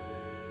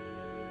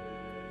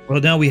 Well,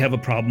 now we have a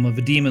problem of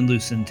a demon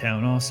loose in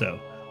town also.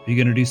 Are you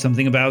going to do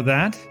something about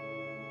that?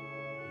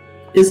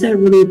 Is that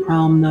really a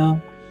problem,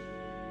 though?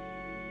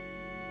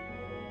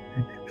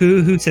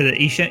 Who said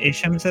that?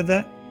 Isham said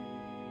that?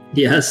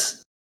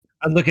 Yes.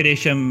 I look at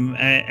Isham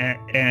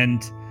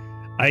and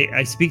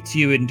I speak to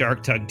you in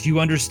Dark Tug. Do you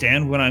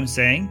understand what I'm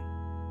saying?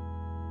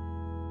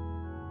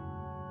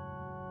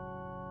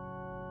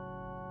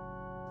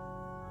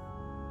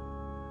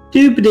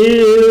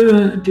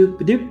 Doop-a-doo,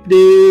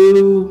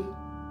 doop-a-doop-a-doo.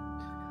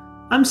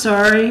 I'm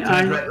sorry.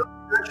 I'm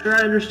not sure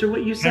I understood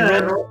what you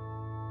said.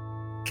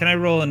 Can I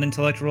roll an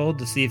intellect roll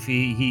to see if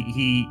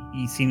he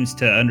seems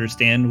to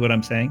understand what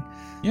I'm saying?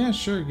 Yeah,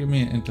 sure. Give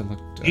me an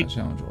intellect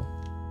challenge roll.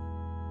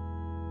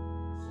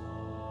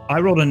 I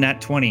rolled a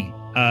nat 20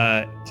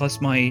 plus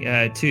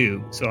my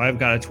 2, so I've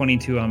got a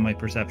 22 on my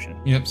perception.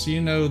 Yep. So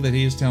you know that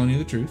he is telling you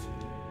the truth.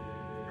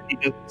 He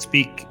doesn't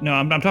speak. No,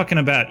 I'm talking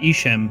about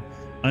Ishem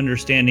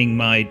understanding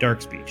my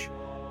dark speech.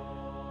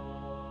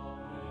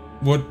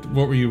 What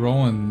were you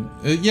rolling?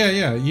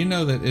 Yeah. You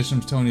know that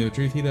Ishim's telling you the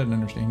truth. He doesn't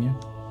understand you.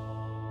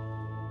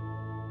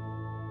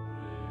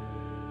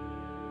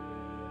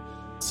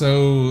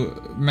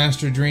 So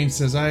Master Dreen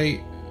says,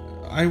 I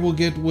will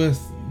get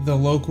with the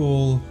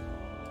local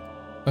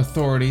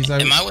authorities.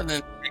 Am I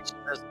within?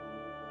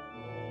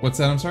 What's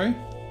that? I'm sorry?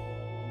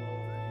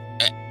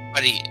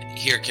 Everybody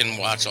here can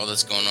watch all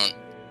this going on.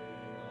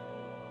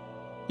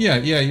 Yeah,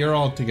 you're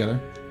all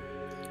together.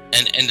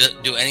 And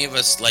do any of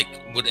us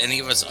would any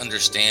of us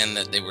understand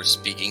that they were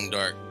speaking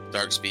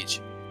dark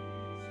speech?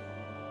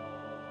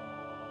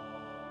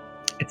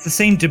 It's the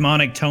same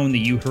demonic tone that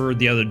you heard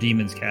the other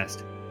demons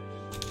cast.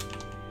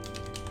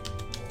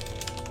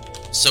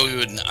 So we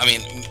would. I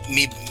mean,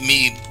 me.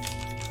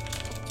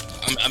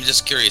 I'm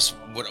just curious.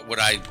 Would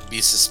I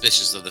be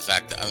suspicious of the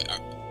fact that,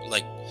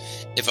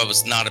 if I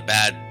was not a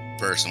bad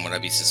person, would I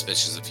be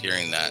suspicious of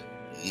hearing that,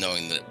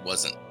 knowing that it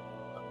wasn't?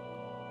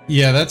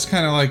 Yeah, that's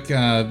kind of like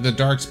the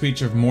dark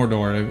speech of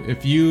Mordor.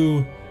 If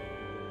you,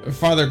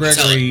 Father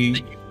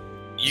Gregory,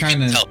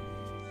 kind of.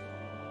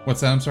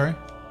 What's that? I'm sorry.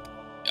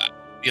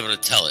 Be able to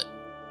tell it.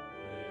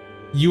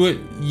 You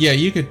would. Yeah,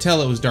 you could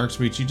tell it was dark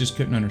speech. You just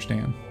couldn't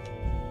understand.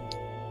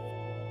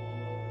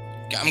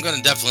 I'm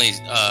gonna definitely.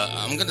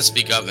 I'm gonna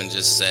speak up and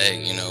just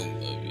say,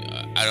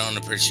 I don't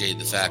appreciate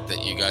the fact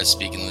that you guys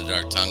speak in the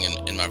dark tongue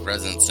in my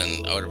presence,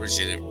 and I would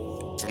appreciate it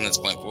from this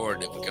point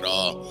forward if we could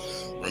all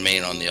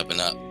remain on the up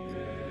and up.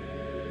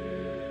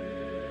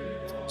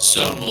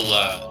 So we'll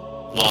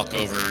walk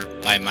over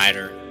by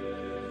Miter,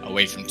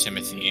 away from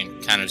Timothy,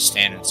 and kind of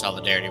stand in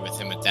solidarity with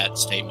him at that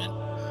statement.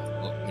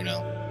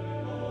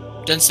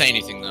 Doesn't say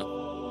anything though.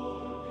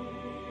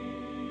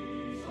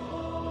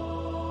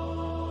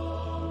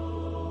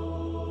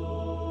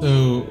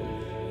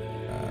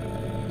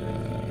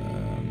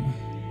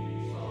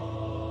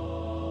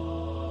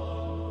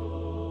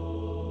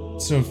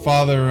 So,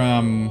 Father,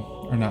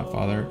 or not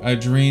Father,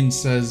 Adrien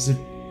says,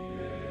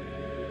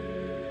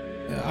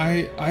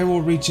 I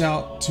will reach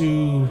out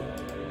to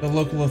the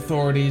local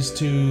authorities,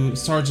 to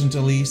Sergeant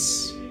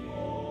Elise,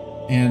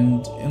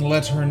 and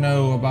let her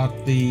know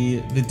about the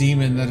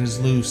demon that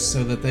is loose,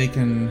 so that they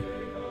can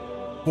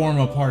form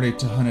a party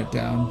to hunt it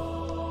down.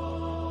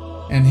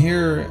 And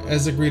here,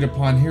 as agreed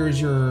upon, here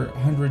is your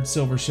 100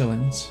 silver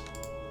shillings.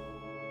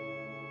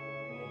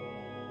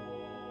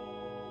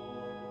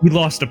 We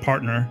lost a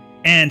partner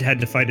and had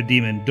to fight a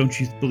demon. Don't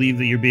you believe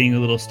that you're being a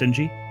little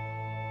stingy?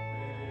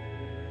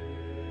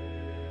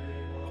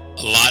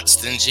 A lot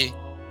stingy.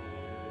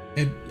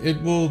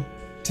 It will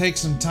take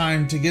some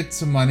time to get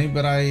some money,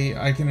 but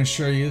I can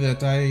assure you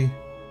that I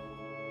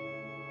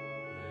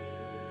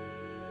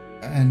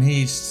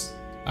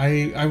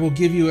will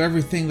give you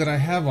everything that I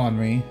have on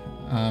me.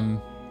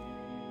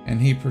 And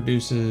he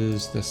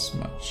produces this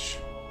much.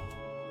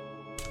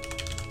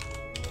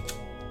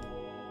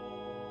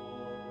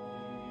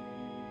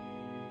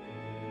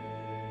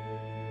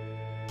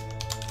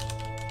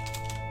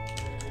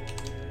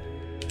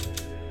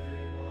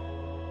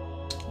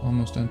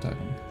 Almost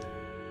untyping.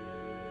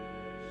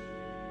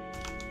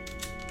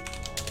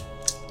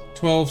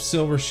 12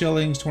 silver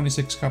shillings,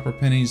 26 copper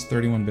pennies,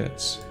 31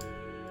 bits.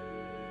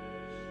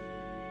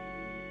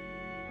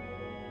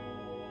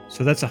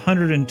 So that's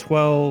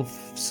 112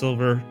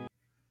 silver.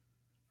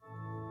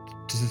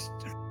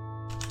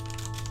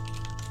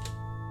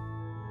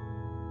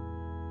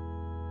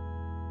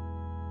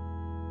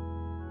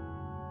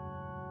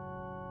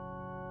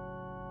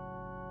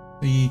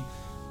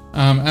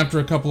 After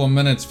a couple of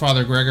minutes,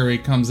 Father Gregory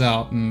comes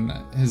out and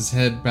his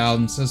head bowed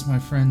and says, "My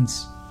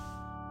friends,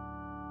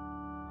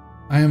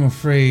 I am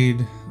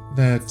afraid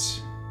that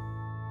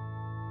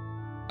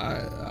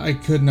I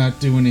could not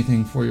do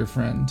anything for your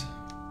friend."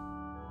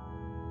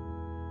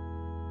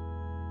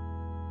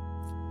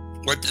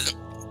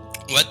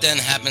 What then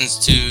happens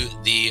to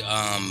the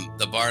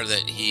bar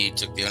that he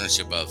took the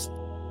ownership of?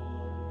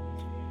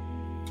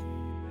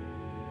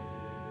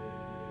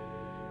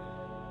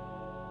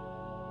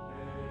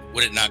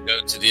 Would it not go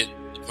to the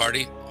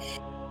party?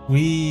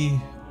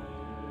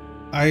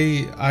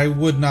 I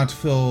would not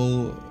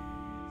feel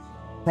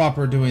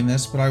proper doing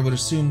this, but I would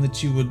assume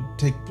that you would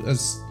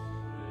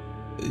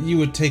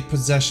take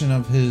possession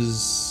of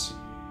his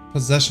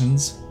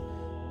possessions,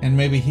 and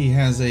maybe he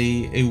has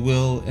a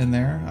will in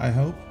there, I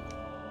hope.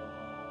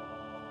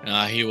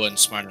 He wasn't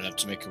smart enough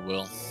to make a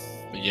will,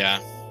 but yeah,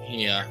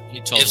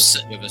 he told us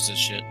to give us his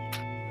shit.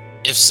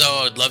 If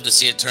so, I'd love to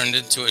see it turned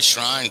into a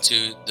shrine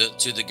to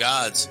the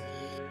gods.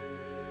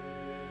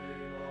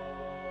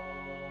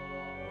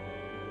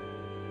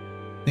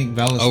 I think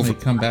Velis Over may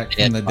come back from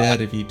dead the body.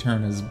 dead if you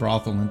turn his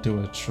brothel into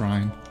a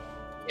shrine.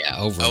 Yeah,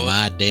 over Oh.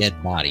 my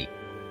dead body.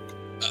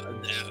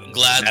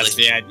 Gladly. That's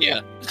the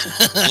idea.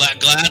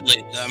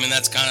 Gladly. I mean,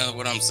 that's kind of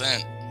what I'm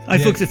saying. I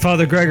Yeah. looked at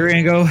Father Gregory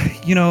and go,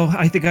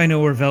 I think I know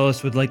where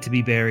Velis would like to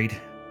be buried.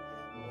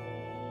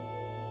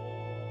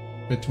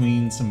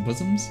 Between some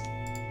bosoms?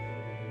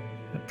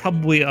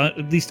 Probably at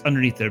least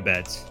underneath their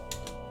beds.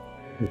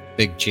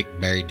 Big chick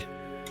buried.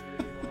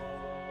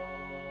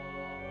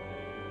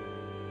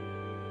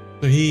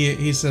 So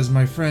he says,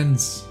 my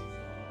friends,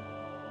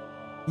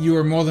 you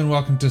are more than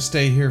welcome to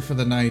stay here for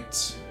the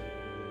night.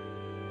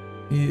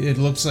 It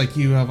looks like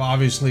you have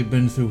obviously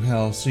been through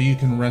hell, so you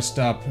can rest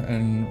up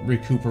and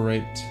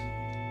recuperate.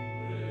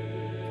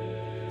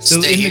 So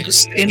Stay in here- the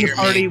stay in the here,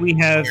 party mate. we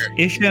have Here.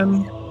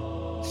 Isham,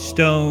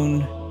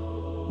 Stone,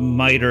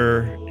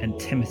 Miter, and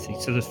Timothy.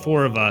 So there's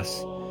 4 of us.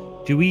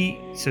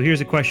 So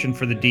here's a question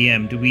for the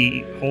DM. Do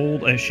we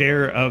hold a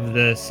share of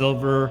the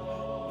silver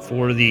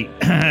for the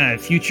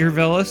future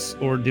Velis,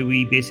 or do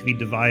we basically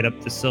divide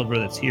up the silver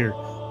that's here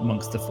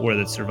amongst the 4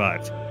 that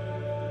survived?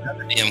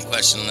 DM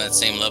question on that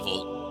same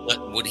level.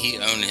 What would he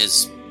own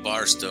his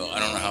bar still? I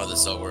don't know how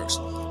this all works.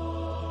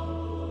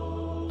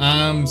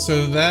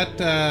 So that,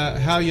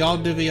 how y'all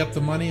divvy up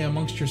the money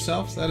amongst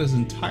yourselves, that is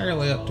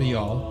entirely up to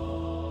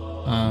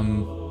y'all.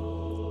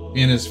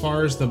 And as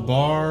far as the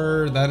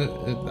bar, that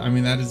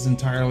is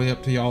entirely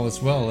up to y'all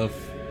as well. If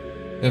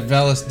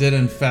Velis did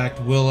in fact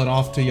will it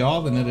off to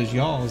y'all, then it is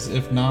y'all's.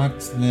 If not,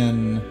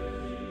 then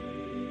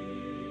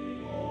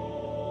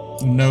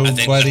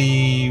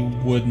nobody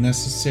would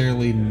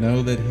necessarily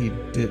know that he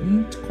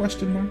didn't,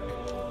 question mark?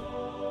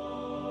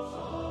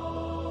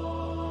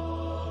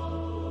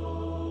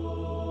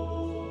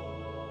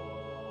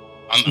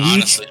 I'm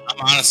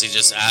honestly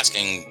just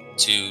asking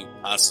to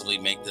possibly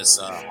make this.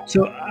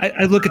 So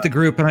I look at the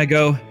group and I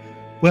go,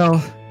 well,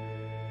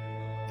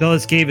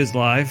 Velis gave his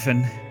life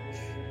and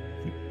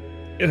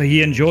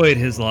he enjoyed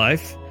his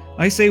life.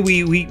 I say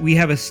we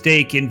have a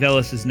stake in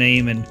Velis's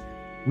name and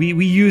we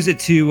use it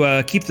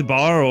to keep the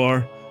bar,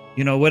 or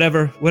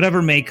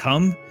whatever may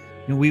come.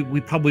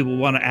 We probably will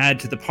want to add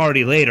to the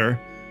party later.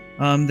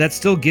 That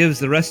still gives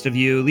the rest of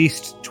you at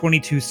least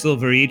 22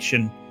 silver each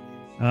and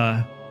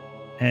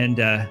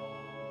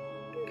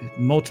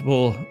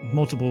multiple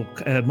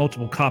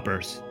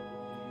coppers.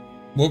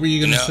 What were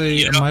you gonna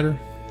say, Miter?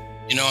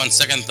 On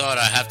second thought,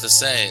 I have to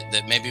say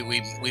that maybe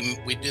we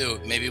do.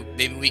 Maybe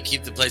we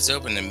keep the place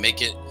open and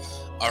make it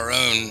our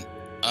own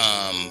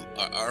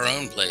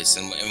place,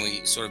 and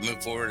we sort of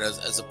move forward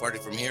as a party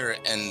from here,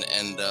 and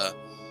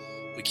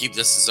we keep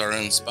this as our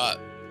own spot.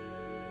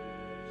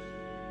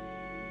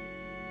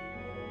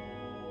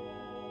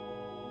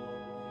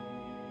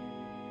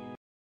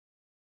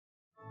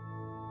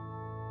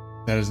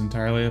 That is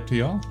entirely up to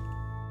y'all.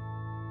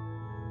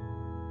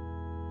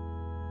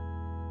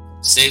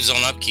 Saves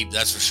on upkeep,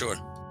 that's for sure.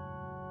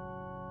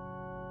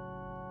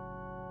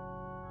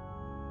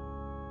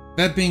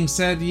 That being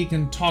said, you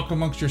can talk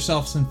amongst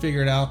yourselves and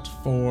figure it out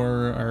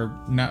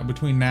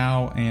between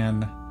now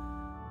and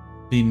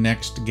the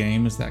next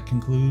game, as that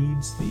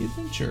concludes the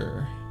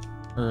adventure,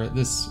 or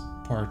this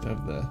part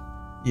of the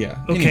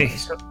Okay,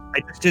 anyways. so I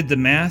just did the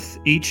math.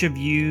 Each of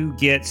you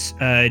gets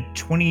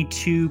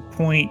 22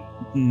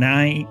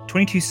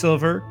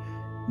 silver,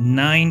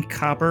 9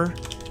 copper,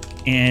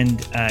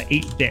 and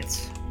 8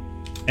 bits.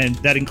 And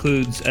that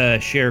includes a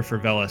share for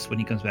Velis when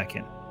he comes back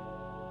in.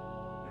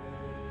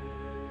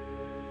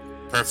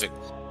 Perfect.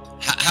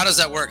 How does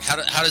that work? How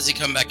does he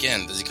come back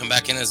in? Does he come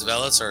back in as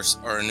Velis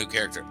or a new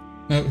character?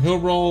 No, he'll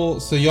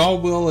roll. So y'all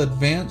will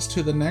advance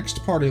to the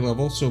next party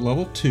level, so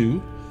level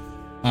 2,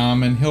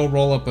 and he'll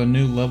roll up a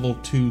new level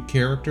 2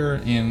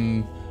 character.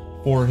 And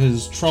for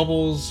his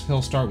troubles,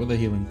 he'll start with a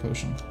healing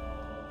potion.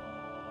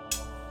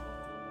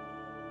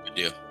 Good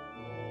deal.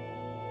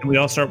 And we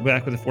all start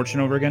back with a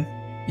fortune over again?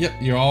 Yep,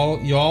 you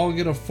all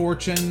get a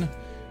fortune,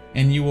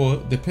 and you will,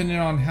 depending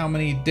on how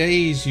many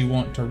days you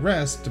want to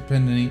rest,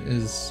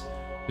 is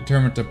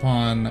determined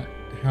upon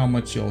how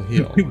much you'll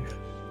heal. We Now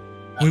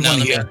want that to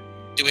we- hear.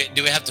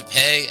 Do we have to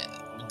pay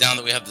now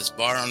that we have this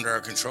bar under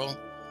our control?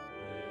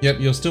 Yep,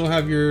 you'll still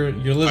have your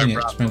living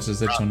Bravo, expenses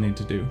that you'll need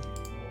to do.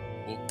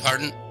 Well,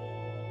 pardon?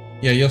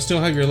 Yeah, you'll still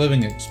have your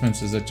living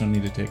expenses that you'll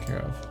need to take care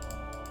of.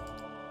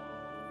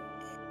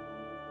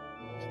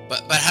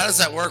 But how does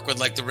that work with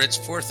like the rich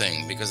poor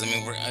thing? Because I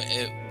mean we're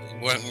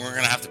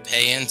gonna have to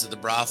pay into the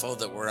brothel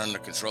that we're under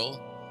control.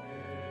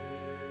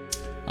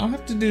 I'll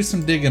have to do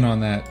some digging on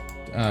that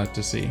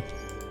to see.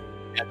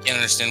 I can't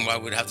understand why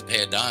we'd have to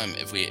pay a dime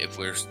if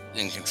we're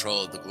in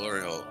control of the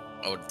glory hole.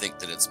 I would think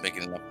that it's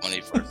making enough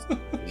money for us to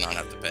not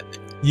have to pay.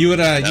 You would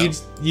No.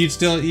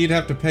 you'd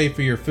have to pay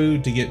for your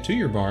food to get to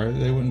your bar.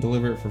 They wouldn't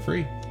deliver it for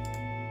free.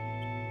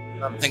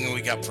 I'm thinking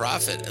we got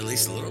profit at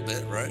least a little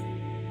bit, right?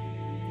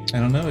 I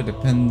don't know. It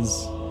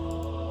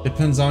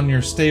depends on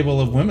your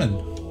stable of women.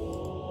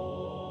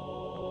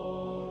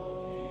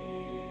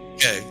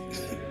 Okay.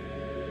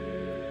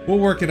 We'll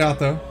work it out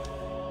though.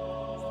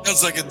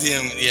 Sounds like a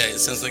DM. Yeah, it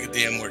sounds like a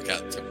DM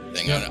workout type of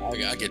thing. Yeah.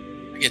 I get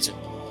you.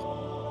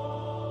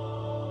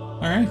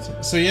 All right.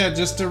 So yeah,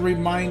 just a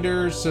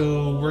reminder.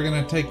 So we're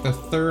gonna take the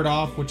 3rd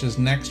off, which is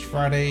next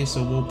Friday.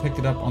 So we'll pick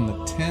it up on the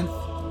 10th.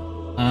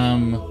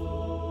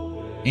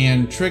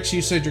 And Trix,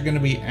 you said you're gonna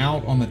be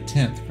out on the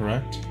 10th,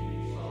 correct?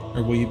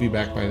 Or will you be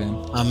back by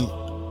then?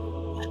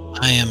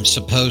 I am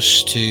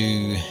supposed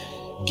to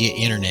get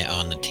internet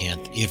on the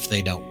 10th if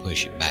they don't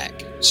push it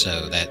back.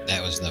 So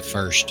that was the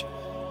first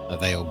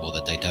available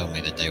that they told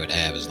me that they would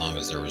have, as long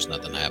as there was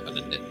nothing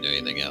happening and didn't do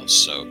anything else.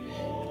 So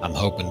I'm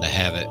hoping to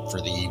have it for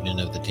the evening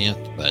of the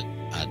 10th, but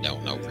I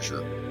don't know for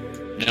sure.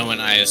 Knowing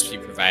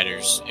ISP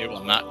providers, it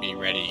will not be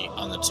ready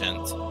on the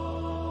 10th.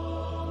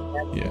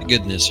 Yeah.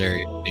 Good in this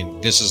area. I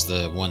mean, this is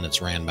the one that's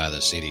ran by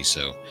the city,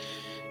 so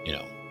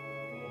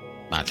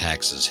my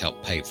taxes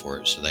help pay for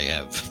it, so they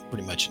have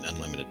pretty much an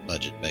unlimited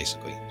budget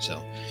basically.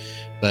 So,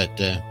 but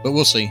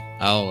we'll see.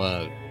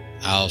 I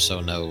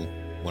also know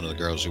one of the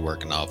girls who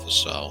work in the office,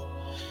 so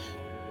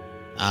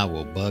I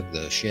will bug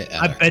the shit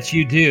out I of her. bet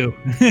you do.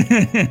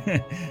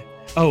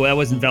 Oh, that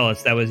wasn't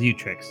Velas. That was you,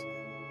 Trix.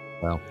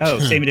 Well, Oh,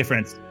 same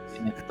difference.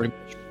 pretty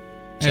much.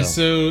 And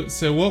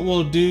so what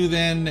we'll do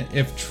then,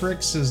 if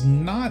Trix is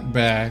not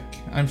back,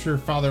 I'm sure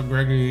Father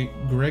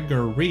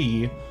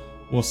Gregory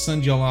will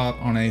send y'all out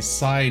on a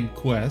side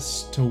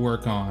quest to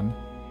work on.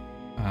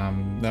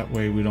 That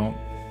way we don't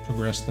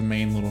progress the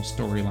main little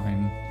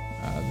storyline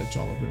that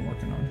y'all have been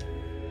working on.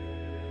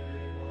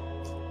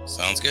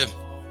 Sounds good.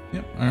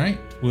 Yep. All right.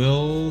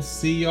 We'll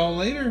see y'all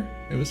later.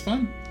 It was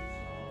fun.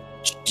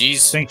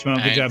 Jeez. Thanks, Mo.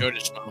 Good I job. enjoyed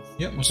it, Mo.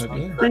 Yep. We'll talk to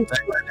you later.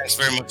 Thanks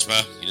very much,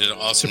 Mo. You did an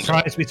awesome job.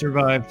 Surprised we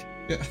survived.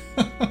 Yeah.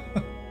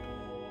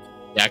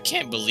 Yeah, I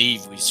can't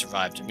believe we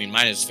survived. I mean,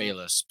 minus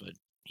Velas, but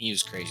he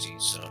was crazy,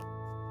 so.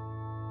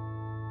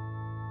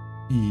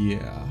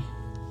 Yeah.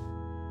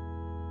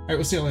 All right,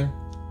 we'll see you later.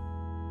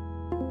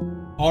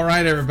 All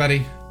right,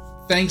 everybody.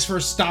 Thanks for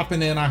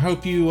stopping in. I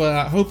hope you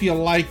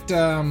liked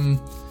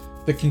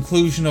the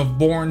conclusion of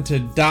Born to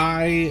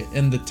Die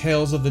and the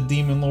Tales of the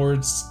Demon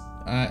Lords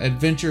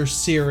adventure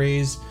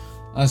series.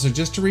 So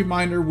just a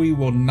reminder, we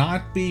will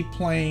not be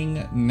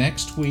playing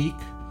next week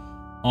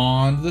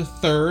on the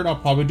 3rd. I'll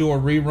probably do a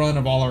rerun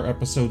of all our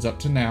episodes up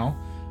to now.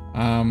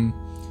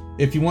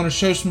 If you want to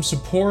show some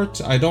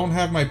support, I don't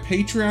have my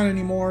Patreon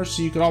anymore,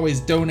 so you could always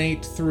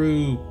donate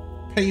through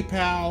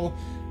PayPal.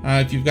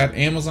 If you've got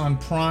Amazon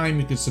Prime,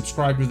 you can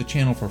subscribe to the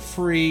channel for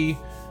free.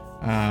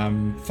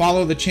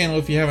 Follow the channel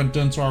if you haven't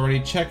done so already.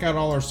 Check out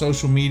all our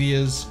social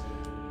medias.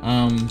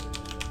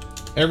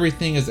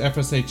 Everything is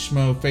FSH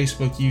Schmo,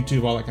 Facebook,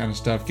 YouTube, all that kind of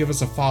stuff. Give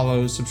us a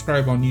follow,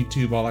 subscribe on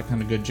YouTube, all that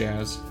kind of good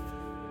jazz.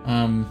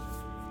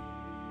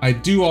 I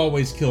do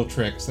always kill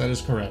Trix, that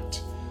is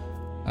correct.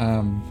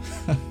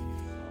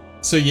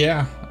 So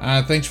yeah,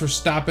 thanks for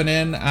stopping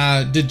in.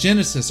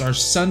 DeGenesis, our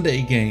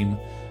Sunday game.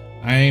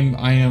 I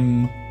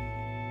am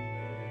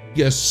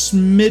a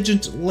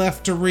smidgen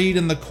left to read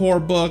in the core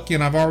book,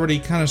 and I've already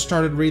kind of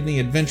started reading the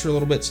adventure a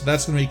little bit, so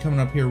that's going to be coming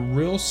up here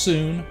real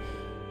soon.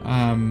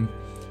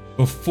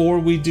 Before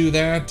we do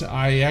that,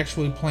 I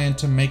actually plan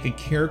to make a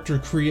character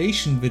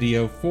creation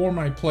video for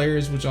my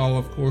players, which I'll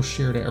of course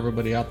share to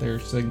everybody out there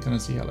so they can kind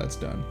of see how that's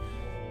done.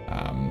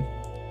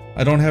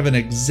 I don't have an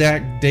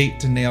exact date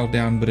to nail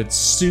down, but it's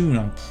soon.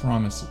 I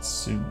promise it's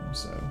soon.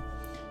 So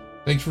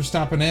thanks for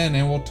stopping in,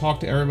 and we'll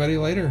talk to everybody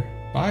later.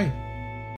 Bye.